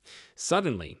law?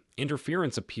 Suddenly,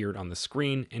 interference appeared on the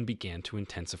screen and began to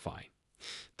intensify.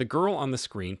 The girl on the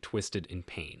screen twisted in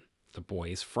pain. The boy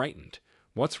is frightened.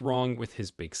 What's wrong with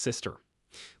his big sister?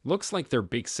 Looks like their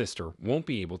big sister won't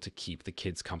be able to keep the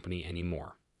kids company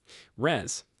anymore.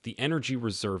 The energy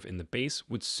reserve in the base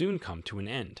would soon come to an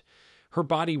end. Her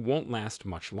body won't last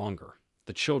much longer.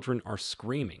 The children are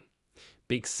screaming.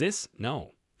 Big sis?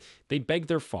 No. They beg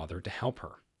their father to help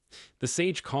her. The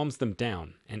sage calms them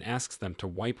down and asks them to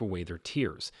wipe away their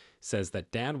tears, says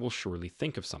that dad will surely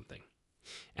think of something.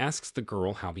 Asks the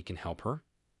girl how he can help her.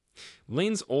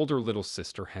 Lin's older little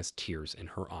sister has tears in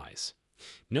her eyes.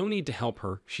 No need to help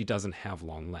her, she doesn't have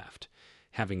long left.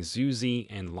 Having Zuzi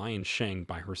and Lion Sheng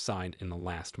by her side in the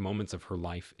last moments of her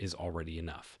life is already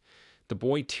enough. The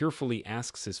boy tearfully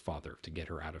asks his father to get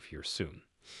her out of here soon.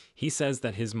 He says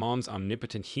that his mom's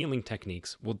omnipotent healing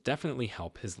techniques will definitely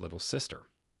help his little sister.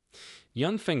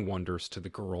 Yunfeng wonders to the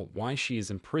girl why she is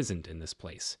imprisoned in this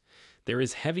place. There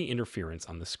is heavy interference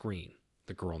on the screen,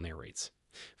 the girl narrates.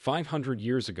 500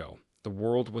 years ago, the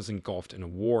world was engulfed in a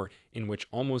war in which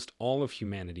almost all of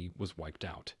humanity was wiped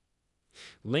out.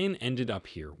 Lin ended up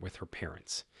here with her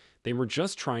parents. They were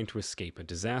just trying to escape a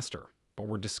disaster, but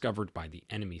were discovered by the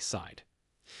enemy side.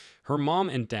 Her mom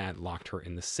and dad locked her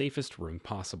in the safest room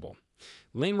possible.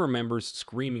 Lin remembers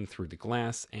screaming through the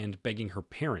glass and begging her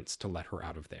parents to let her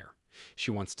out of there.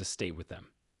 She wants to stay with them.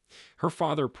 Her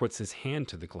father puts his hand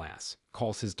to the glass,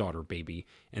 calls his daughter baby,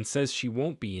 and says she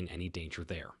won't be in any danger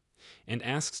there, and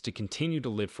asks to continue to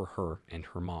live for her and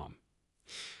her mom.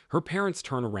 Her parents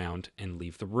turn around and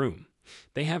leave the room.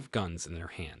 They have guns in their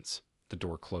hands. The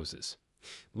door closes.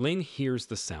 Lin hears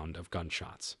the sound of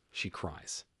gunshots. She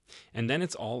cries. And then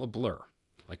it's all a blur,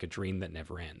 like a dream that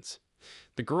never ends.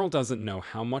 The girl doesn't know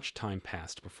how much time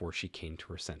passed before she came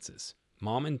to her senses.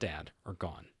 Mom and dad are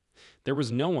gone. There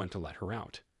was no one to let her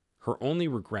out. Her only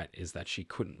regret is that she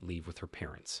couldn't leave with her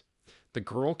parents. The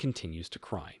girl continues to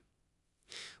cry.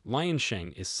 Lion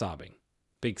Sheng is sobbing.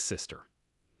 Big sister.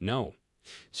 No.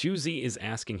 Xuzi is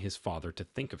asking his father to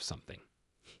think of something.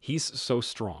 He's so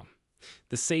strong.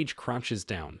 The sage crouches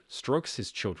down, strokes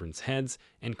his children's heads,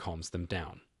 and calms them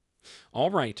down. All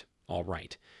right, all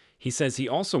right. He says he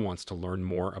also wants to learn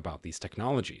more about these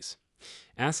technologies.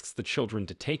 Asks the children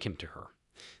to take him to her.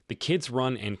 The kids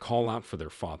run and call out for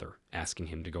their father, asking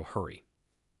him to go hurry.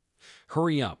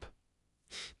 Hurry up.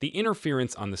 The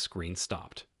interference on the screen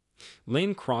stopped.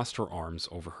 Lin crossed her arms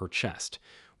over her chest.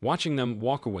 Watching them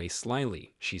walk away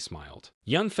slyly, she smiled.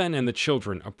 Yunfen and the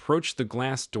children approached the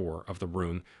glass door of the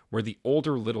room where the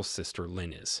older little sister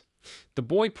Lin is. The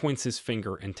boy points his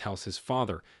finger and tells his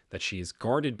father that she is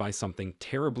guarded by something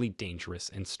terribly dangerous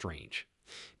and strange.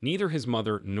 Neither his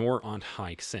mother nor Aunt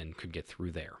Hai Xin could get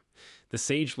through there. The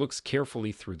sage looks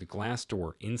carefully through the glass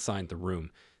door inside the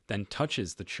room, then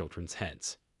touches the children's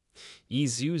heads. Yi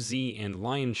Zi and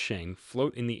Lion Sheng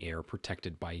float in the air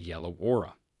protected by a yellow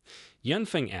aura.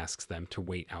 Yunfeng asks them to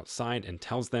wait outside and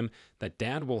tells them that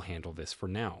dad will handle this for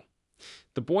now.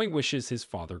 The boy wishes his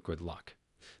father good luck.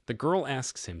 The girl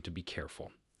asks him to be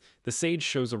careful. The sage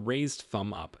shows a raised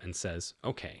thumb up and says,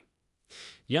 okay.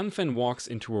 Yunfen walks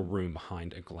into a room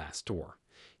behind a glass door.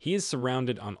 He is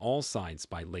surrounded on all sides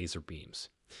by laser beams.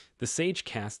 The sage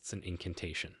casts an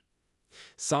incantation,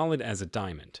 solid as a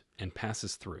diamond, and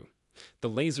passes through. The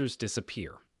lasers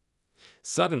disappear.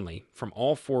 Suddenly, from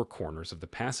all four corners of the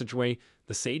passageway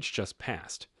the sage just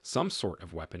passed, some sort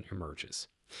of weapon emerges.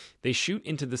 They shoot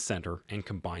into the center and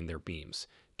combine their beams,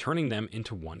 turning them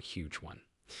into one huge one.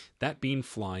 That beam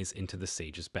flies into the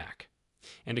sage's back.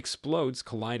 and explodes,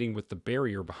 colliding with the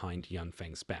barrier behind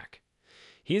Yunfeng's back.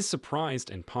 He is surprised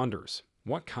and ponders,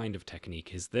 what kind of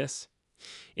technique is this?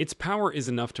 Its power is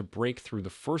enough to break through the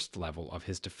first level of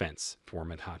his defense for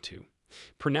Manhwa.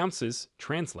 Pronounces,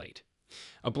 translate.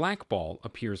 A black ball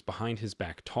appears behind his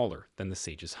back taller than the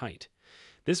sage's height.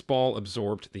 This ball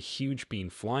absorbed the huge beam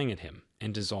flying at him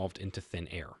and dissolved into thin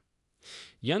air.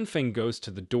 Yunfeng goes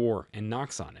to the door and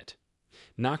knocks on it.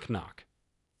 Knock, knock.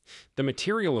 The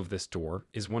material of this door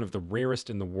is one of the rarest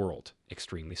in the world,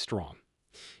 extremely strong.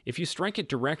 If you strike it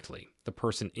directly, the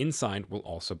person inside will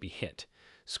also be hit.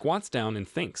 Squats down and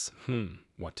thinks,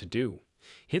 what to do?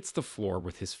 Hits the floor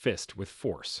with his fist with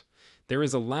force. There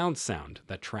is a loud sound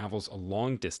that travels a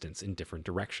long distance in different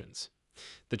directions.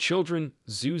 The children,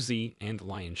 Zuzi and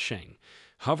Lion Sheng,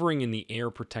 hovering in the air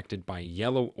protected by a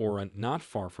yellow aura not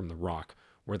far from the rock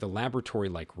where the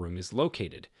laboratory-like room is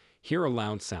located, hear a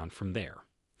loud sound from there.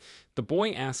 The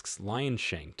boy asks Lion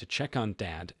Sheng to check on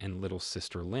Dad and little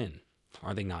sister Lin.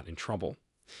 Are they not in trouble?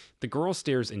 The girl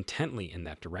stares intently in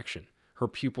that direction, her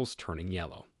pupils turning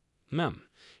yellow. Mem.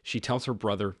 She tells her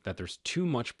brother that there's too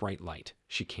much bright light.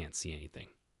 She can't see anything.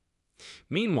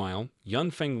 Meanwhile,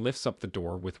 Yunfeng lifts up the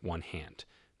door with one hand,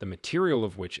 the material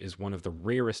of which is one of the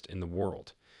rarest in the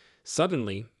world.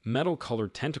 Suddenly,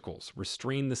 metal-colored tentacles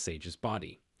restrain the sage's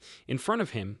body. In front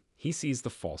of him, he sees the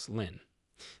false Lin.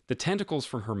 The tentacles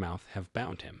from her mouth have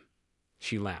bound him.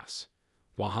 She laughs.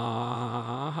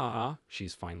 Wahahaha,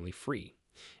 she's finally free,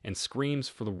 and screams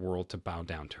for the world to bow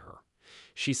down to her.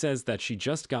 She says that she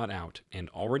just got out and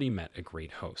already met a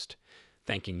great host,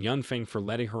 thanking Yunfeng for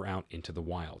letting her out into the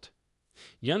wild.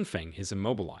 Yunfeng is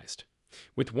immobilized.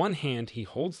 With one hand, he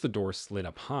holds the door slit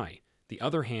up high. The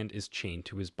other hand is chained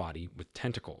to his body with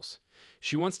tentacles.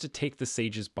 She wants to take the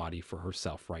sage's body for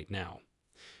herself right now.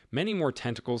 Many more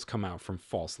tentacles come out from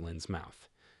false Lin's mouth.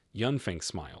 Yunfeng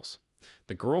smiles.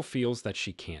 The girl feels that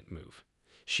she can't move.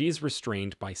 She is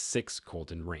restrained by 6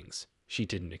 golden rings. She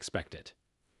didn't expect it.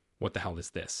 What the hell is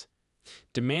this?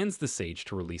 Demands the sage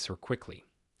to release her quickly.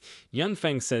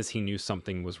 Yunfeng says he knew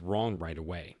something was wrong right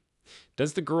away.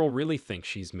 Does the girl really think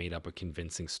she's made up a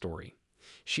convincing story?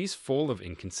 She's full of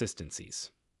inconsistencies.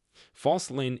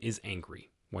 False Lin is angry.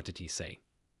 What did he say?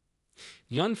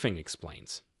 Yunfeng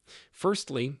explains.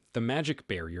 Firstly, the magic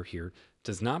barrier here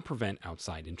does not prevent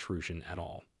outside intrusion at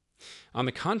all. On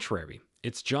the contrary,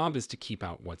 its job is to keep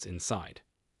out what's inside.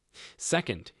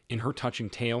 Second, in her touching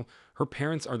tale, her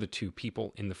parents are the 2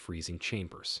 people in the freezing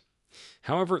chambers.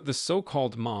 However, the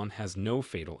so-called mom has no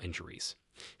fatal injuries.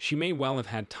 She may well have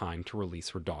had time to release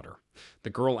her daughter. The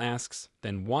girl asks,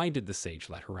 then why did the sage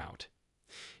let her out?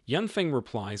 Yunfeng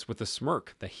replies with a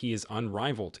smirk that he is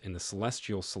unrivaled in the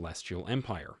celestial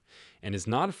empire, and is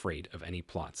not afraid of any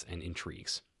plots and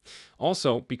intrigues.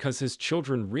 Also, because his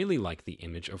children really like the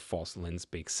image of false Lin's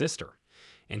big sister,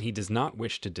 and he does not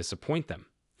wish to disappoint them.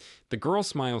 The girl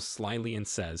smiles slyly and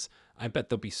says, I bet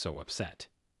they'll be so upset.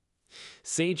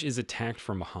 Sage is attacked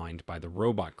from behind by the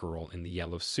robot girl in the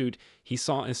yellow suit he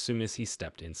saw as soon as he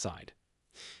stepped inside.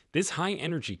 This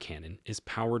high-energy cannon is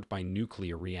powered by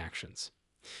nuclear reactions.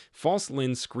 False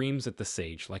Lin screams at the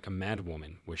sage like a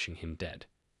madwoman wishing him dead.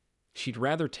 She'd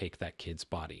rather take that kid's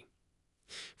body.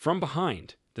 From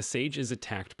behind, the sage is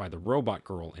attacked by the robot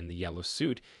girl in the yellow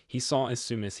suit he saw as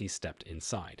soon as he stepped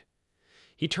inside.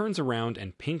 He turns around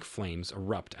and pink flames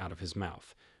erupt out of his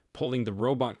mouth, pulling the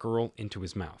robot girl into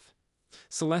his mouth.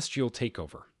 Celestial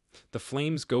takeover. The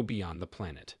flames go beyond the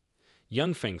planet.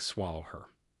 Yunfeng swallow her.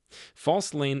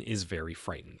 False Lin is very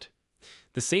frightened.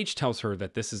 The sage tells her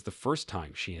that this is the first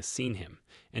time she has seen him,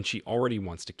 and she already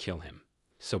wants to kill him.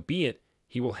 So be it,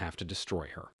 he will have to destroy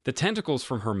her. The tentacles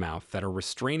from her mouth that are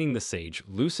restraining the sage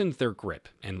loosened their grip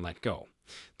and let go.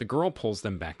 The girl pulls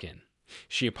them back in.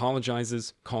 She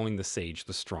apologizes, calling the sage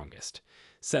the strongest,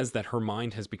 says that her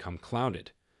mind has become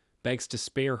clouded, begs to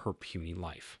spare her puny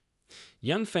life.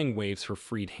 Yunfeng waves her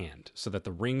freed hand so that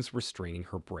the rings restraining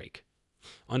her break.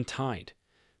 Untied,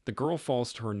 the girl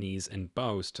falls to her knees and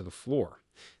bows to the floor,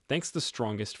 thanks the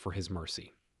strongest for his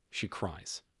mercy. She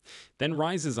cries, then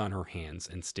rises on her hands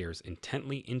and stares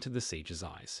intently into the sage's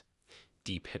eyes.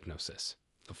 Deep hypnosis.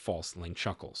 The false Lin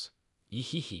chuckles.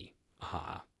 Yee-hee-hee,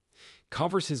 aha.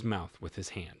 Covers his mouth with his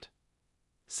hand.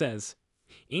 Says,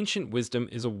 ancient wisdom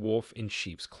is a wolf in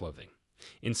sheep's clothing.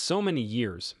 In so many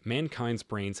years, mankind's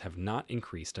brains have not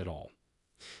increased at all.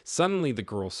 Suddenly the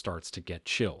girl starts to get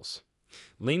chills.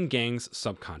 Lin Gang's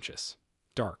subconscious.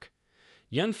 Dark.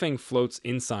 Yunfeng floats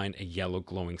inside a yellow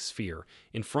glowing sphere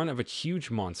in front of a huge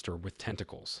monster with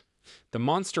tentacles. The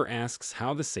monster asks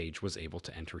how the sage was able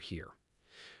to enter here.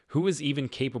 Who is even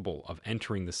capable of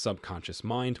entering the subconscious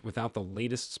mind without the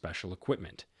latest special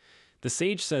equipment? The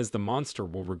sage says the monster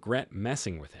will regret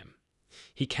messing with him.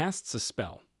 He casts a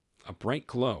spell, a bright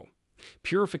glow,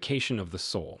 purification of the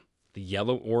soul. The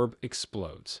yellow orb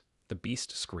explodes. The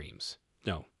beast screams.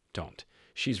 No, don't.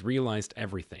 She's realized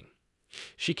everything.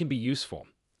 She can be useful.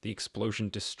 The explosion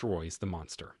destroys the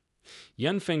monster.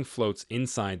 Yunfeng floats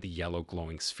inside the yellow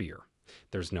glowing sphere.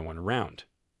 There's no one around.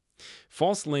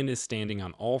 False Lin is standing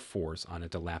on all fours on a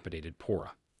dilapidated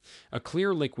pora. A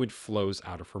clear liquid flows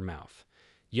out of her mouth.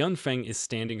 Yunfeng is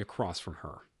standing across from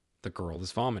her. The girl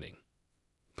is vomiting.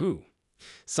 Boo!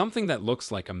 Something that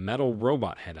looks like a metal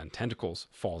robot head on tentacles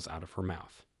falls out of her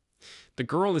mouth. The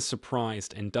girl is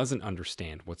surprised and doesn't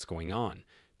understand what's going on,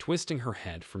 twisting her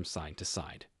head from side to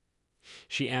side.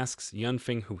 She asks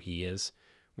Yunfeng who he is,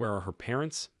 where are her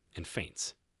parents, and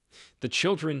faints. The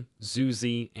children,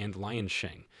 Zuzi and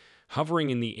Liansheng, hovering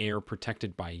in the air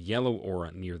protected by a yellow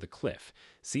aura near the cliff,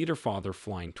 see their father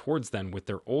flying towards them with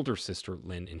their older sister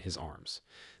Lin in his arms.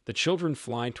 The children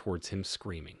fly towards him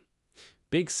screaming.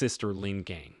 Big sister Lin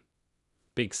Gang.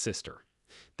 Big sister.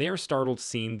 They are startled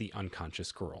seeing the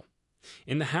unconscious girl.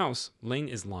 In the house, Ling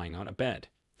is lying on a bed.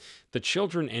 The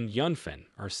children and Yunfen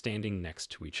are standing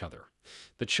next to each other.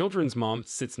 The children's mom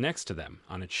sits next to them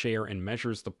on a chair and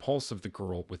measures the pulse of the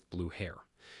girl with blue hair.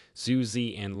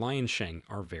 Zuzi and Liansheng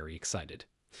are very excited.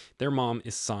 Their mom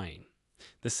is sighing.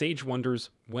 The sage wonders,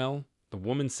 well, the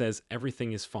woman says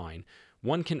everything is fine.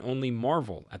 One can only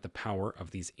marvel at the power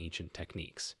of these ancient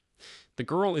techniques. The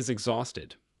girl is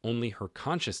exhausted. Only her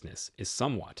consciousness is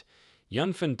somewhat.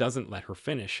 Yunfen doesn't let her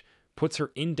finish, puts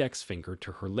her index finger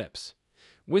to her lips,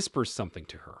 whispers something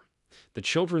to her. The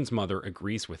children's mother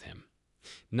agrees with him,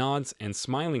 nods and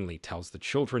smilingly tells the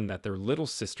children that their little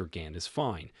sister Gan is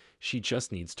fine, she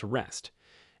just needs to rest,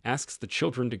 asks the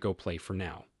children to go play for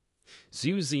now.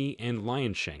 Zuzi and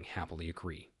Liansheng happily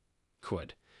agree.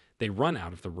 Good. They run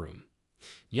out of the room.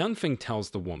 Yunfeng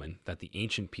tells the woman that the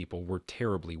ancient people were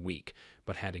terribly weak,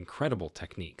 but had incredible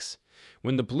techniques.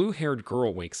 When the blue-haired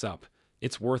girl wakes up,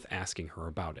 it's worth asking her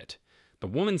about it. The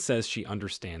woman says she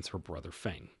understands her brother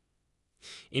Feng.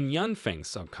 In Yunfeng's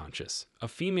subconscious, a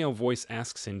female voice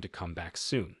asks him to come back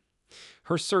soon.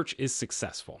 Her search is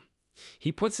successful.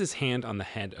 He puts his hand on the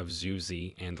head of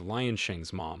Zuzi and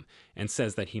Liansheng's mom and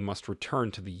says that he must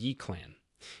return to the Yi clan,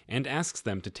 and asks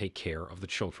them to take care of the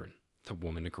children. The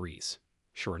woman agrees.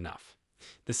 Sure enough.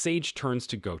 The sage turns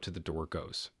to go to the door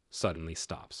goes, suddenly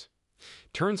stops.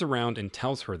 Turns around and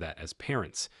tells her that as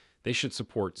parents, they should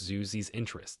support Zuzi's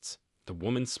interests. The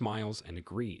woman smiles and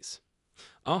agrees.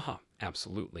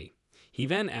 Absolutely. He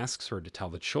then asks her to tell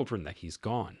the children that he's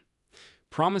gone.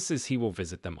 Promises he will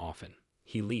visit them often.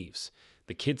 He leaves.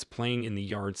 The kids playing in the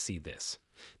yard see this.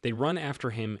 They run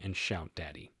after him and shout,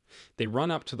 "Daddy." They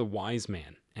run up to the wise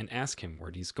man and ask him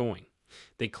where he's going.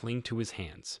 They cling to his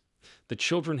hands. The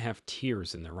children have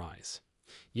tears in their eyes.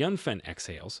 Yunfen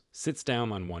exhales, sits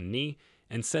down on one knee,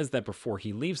 and says that before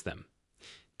he leaves them,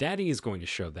 Daddy is going to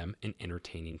show them an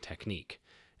entertaining technique,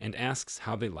 and asks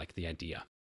how they like the idea.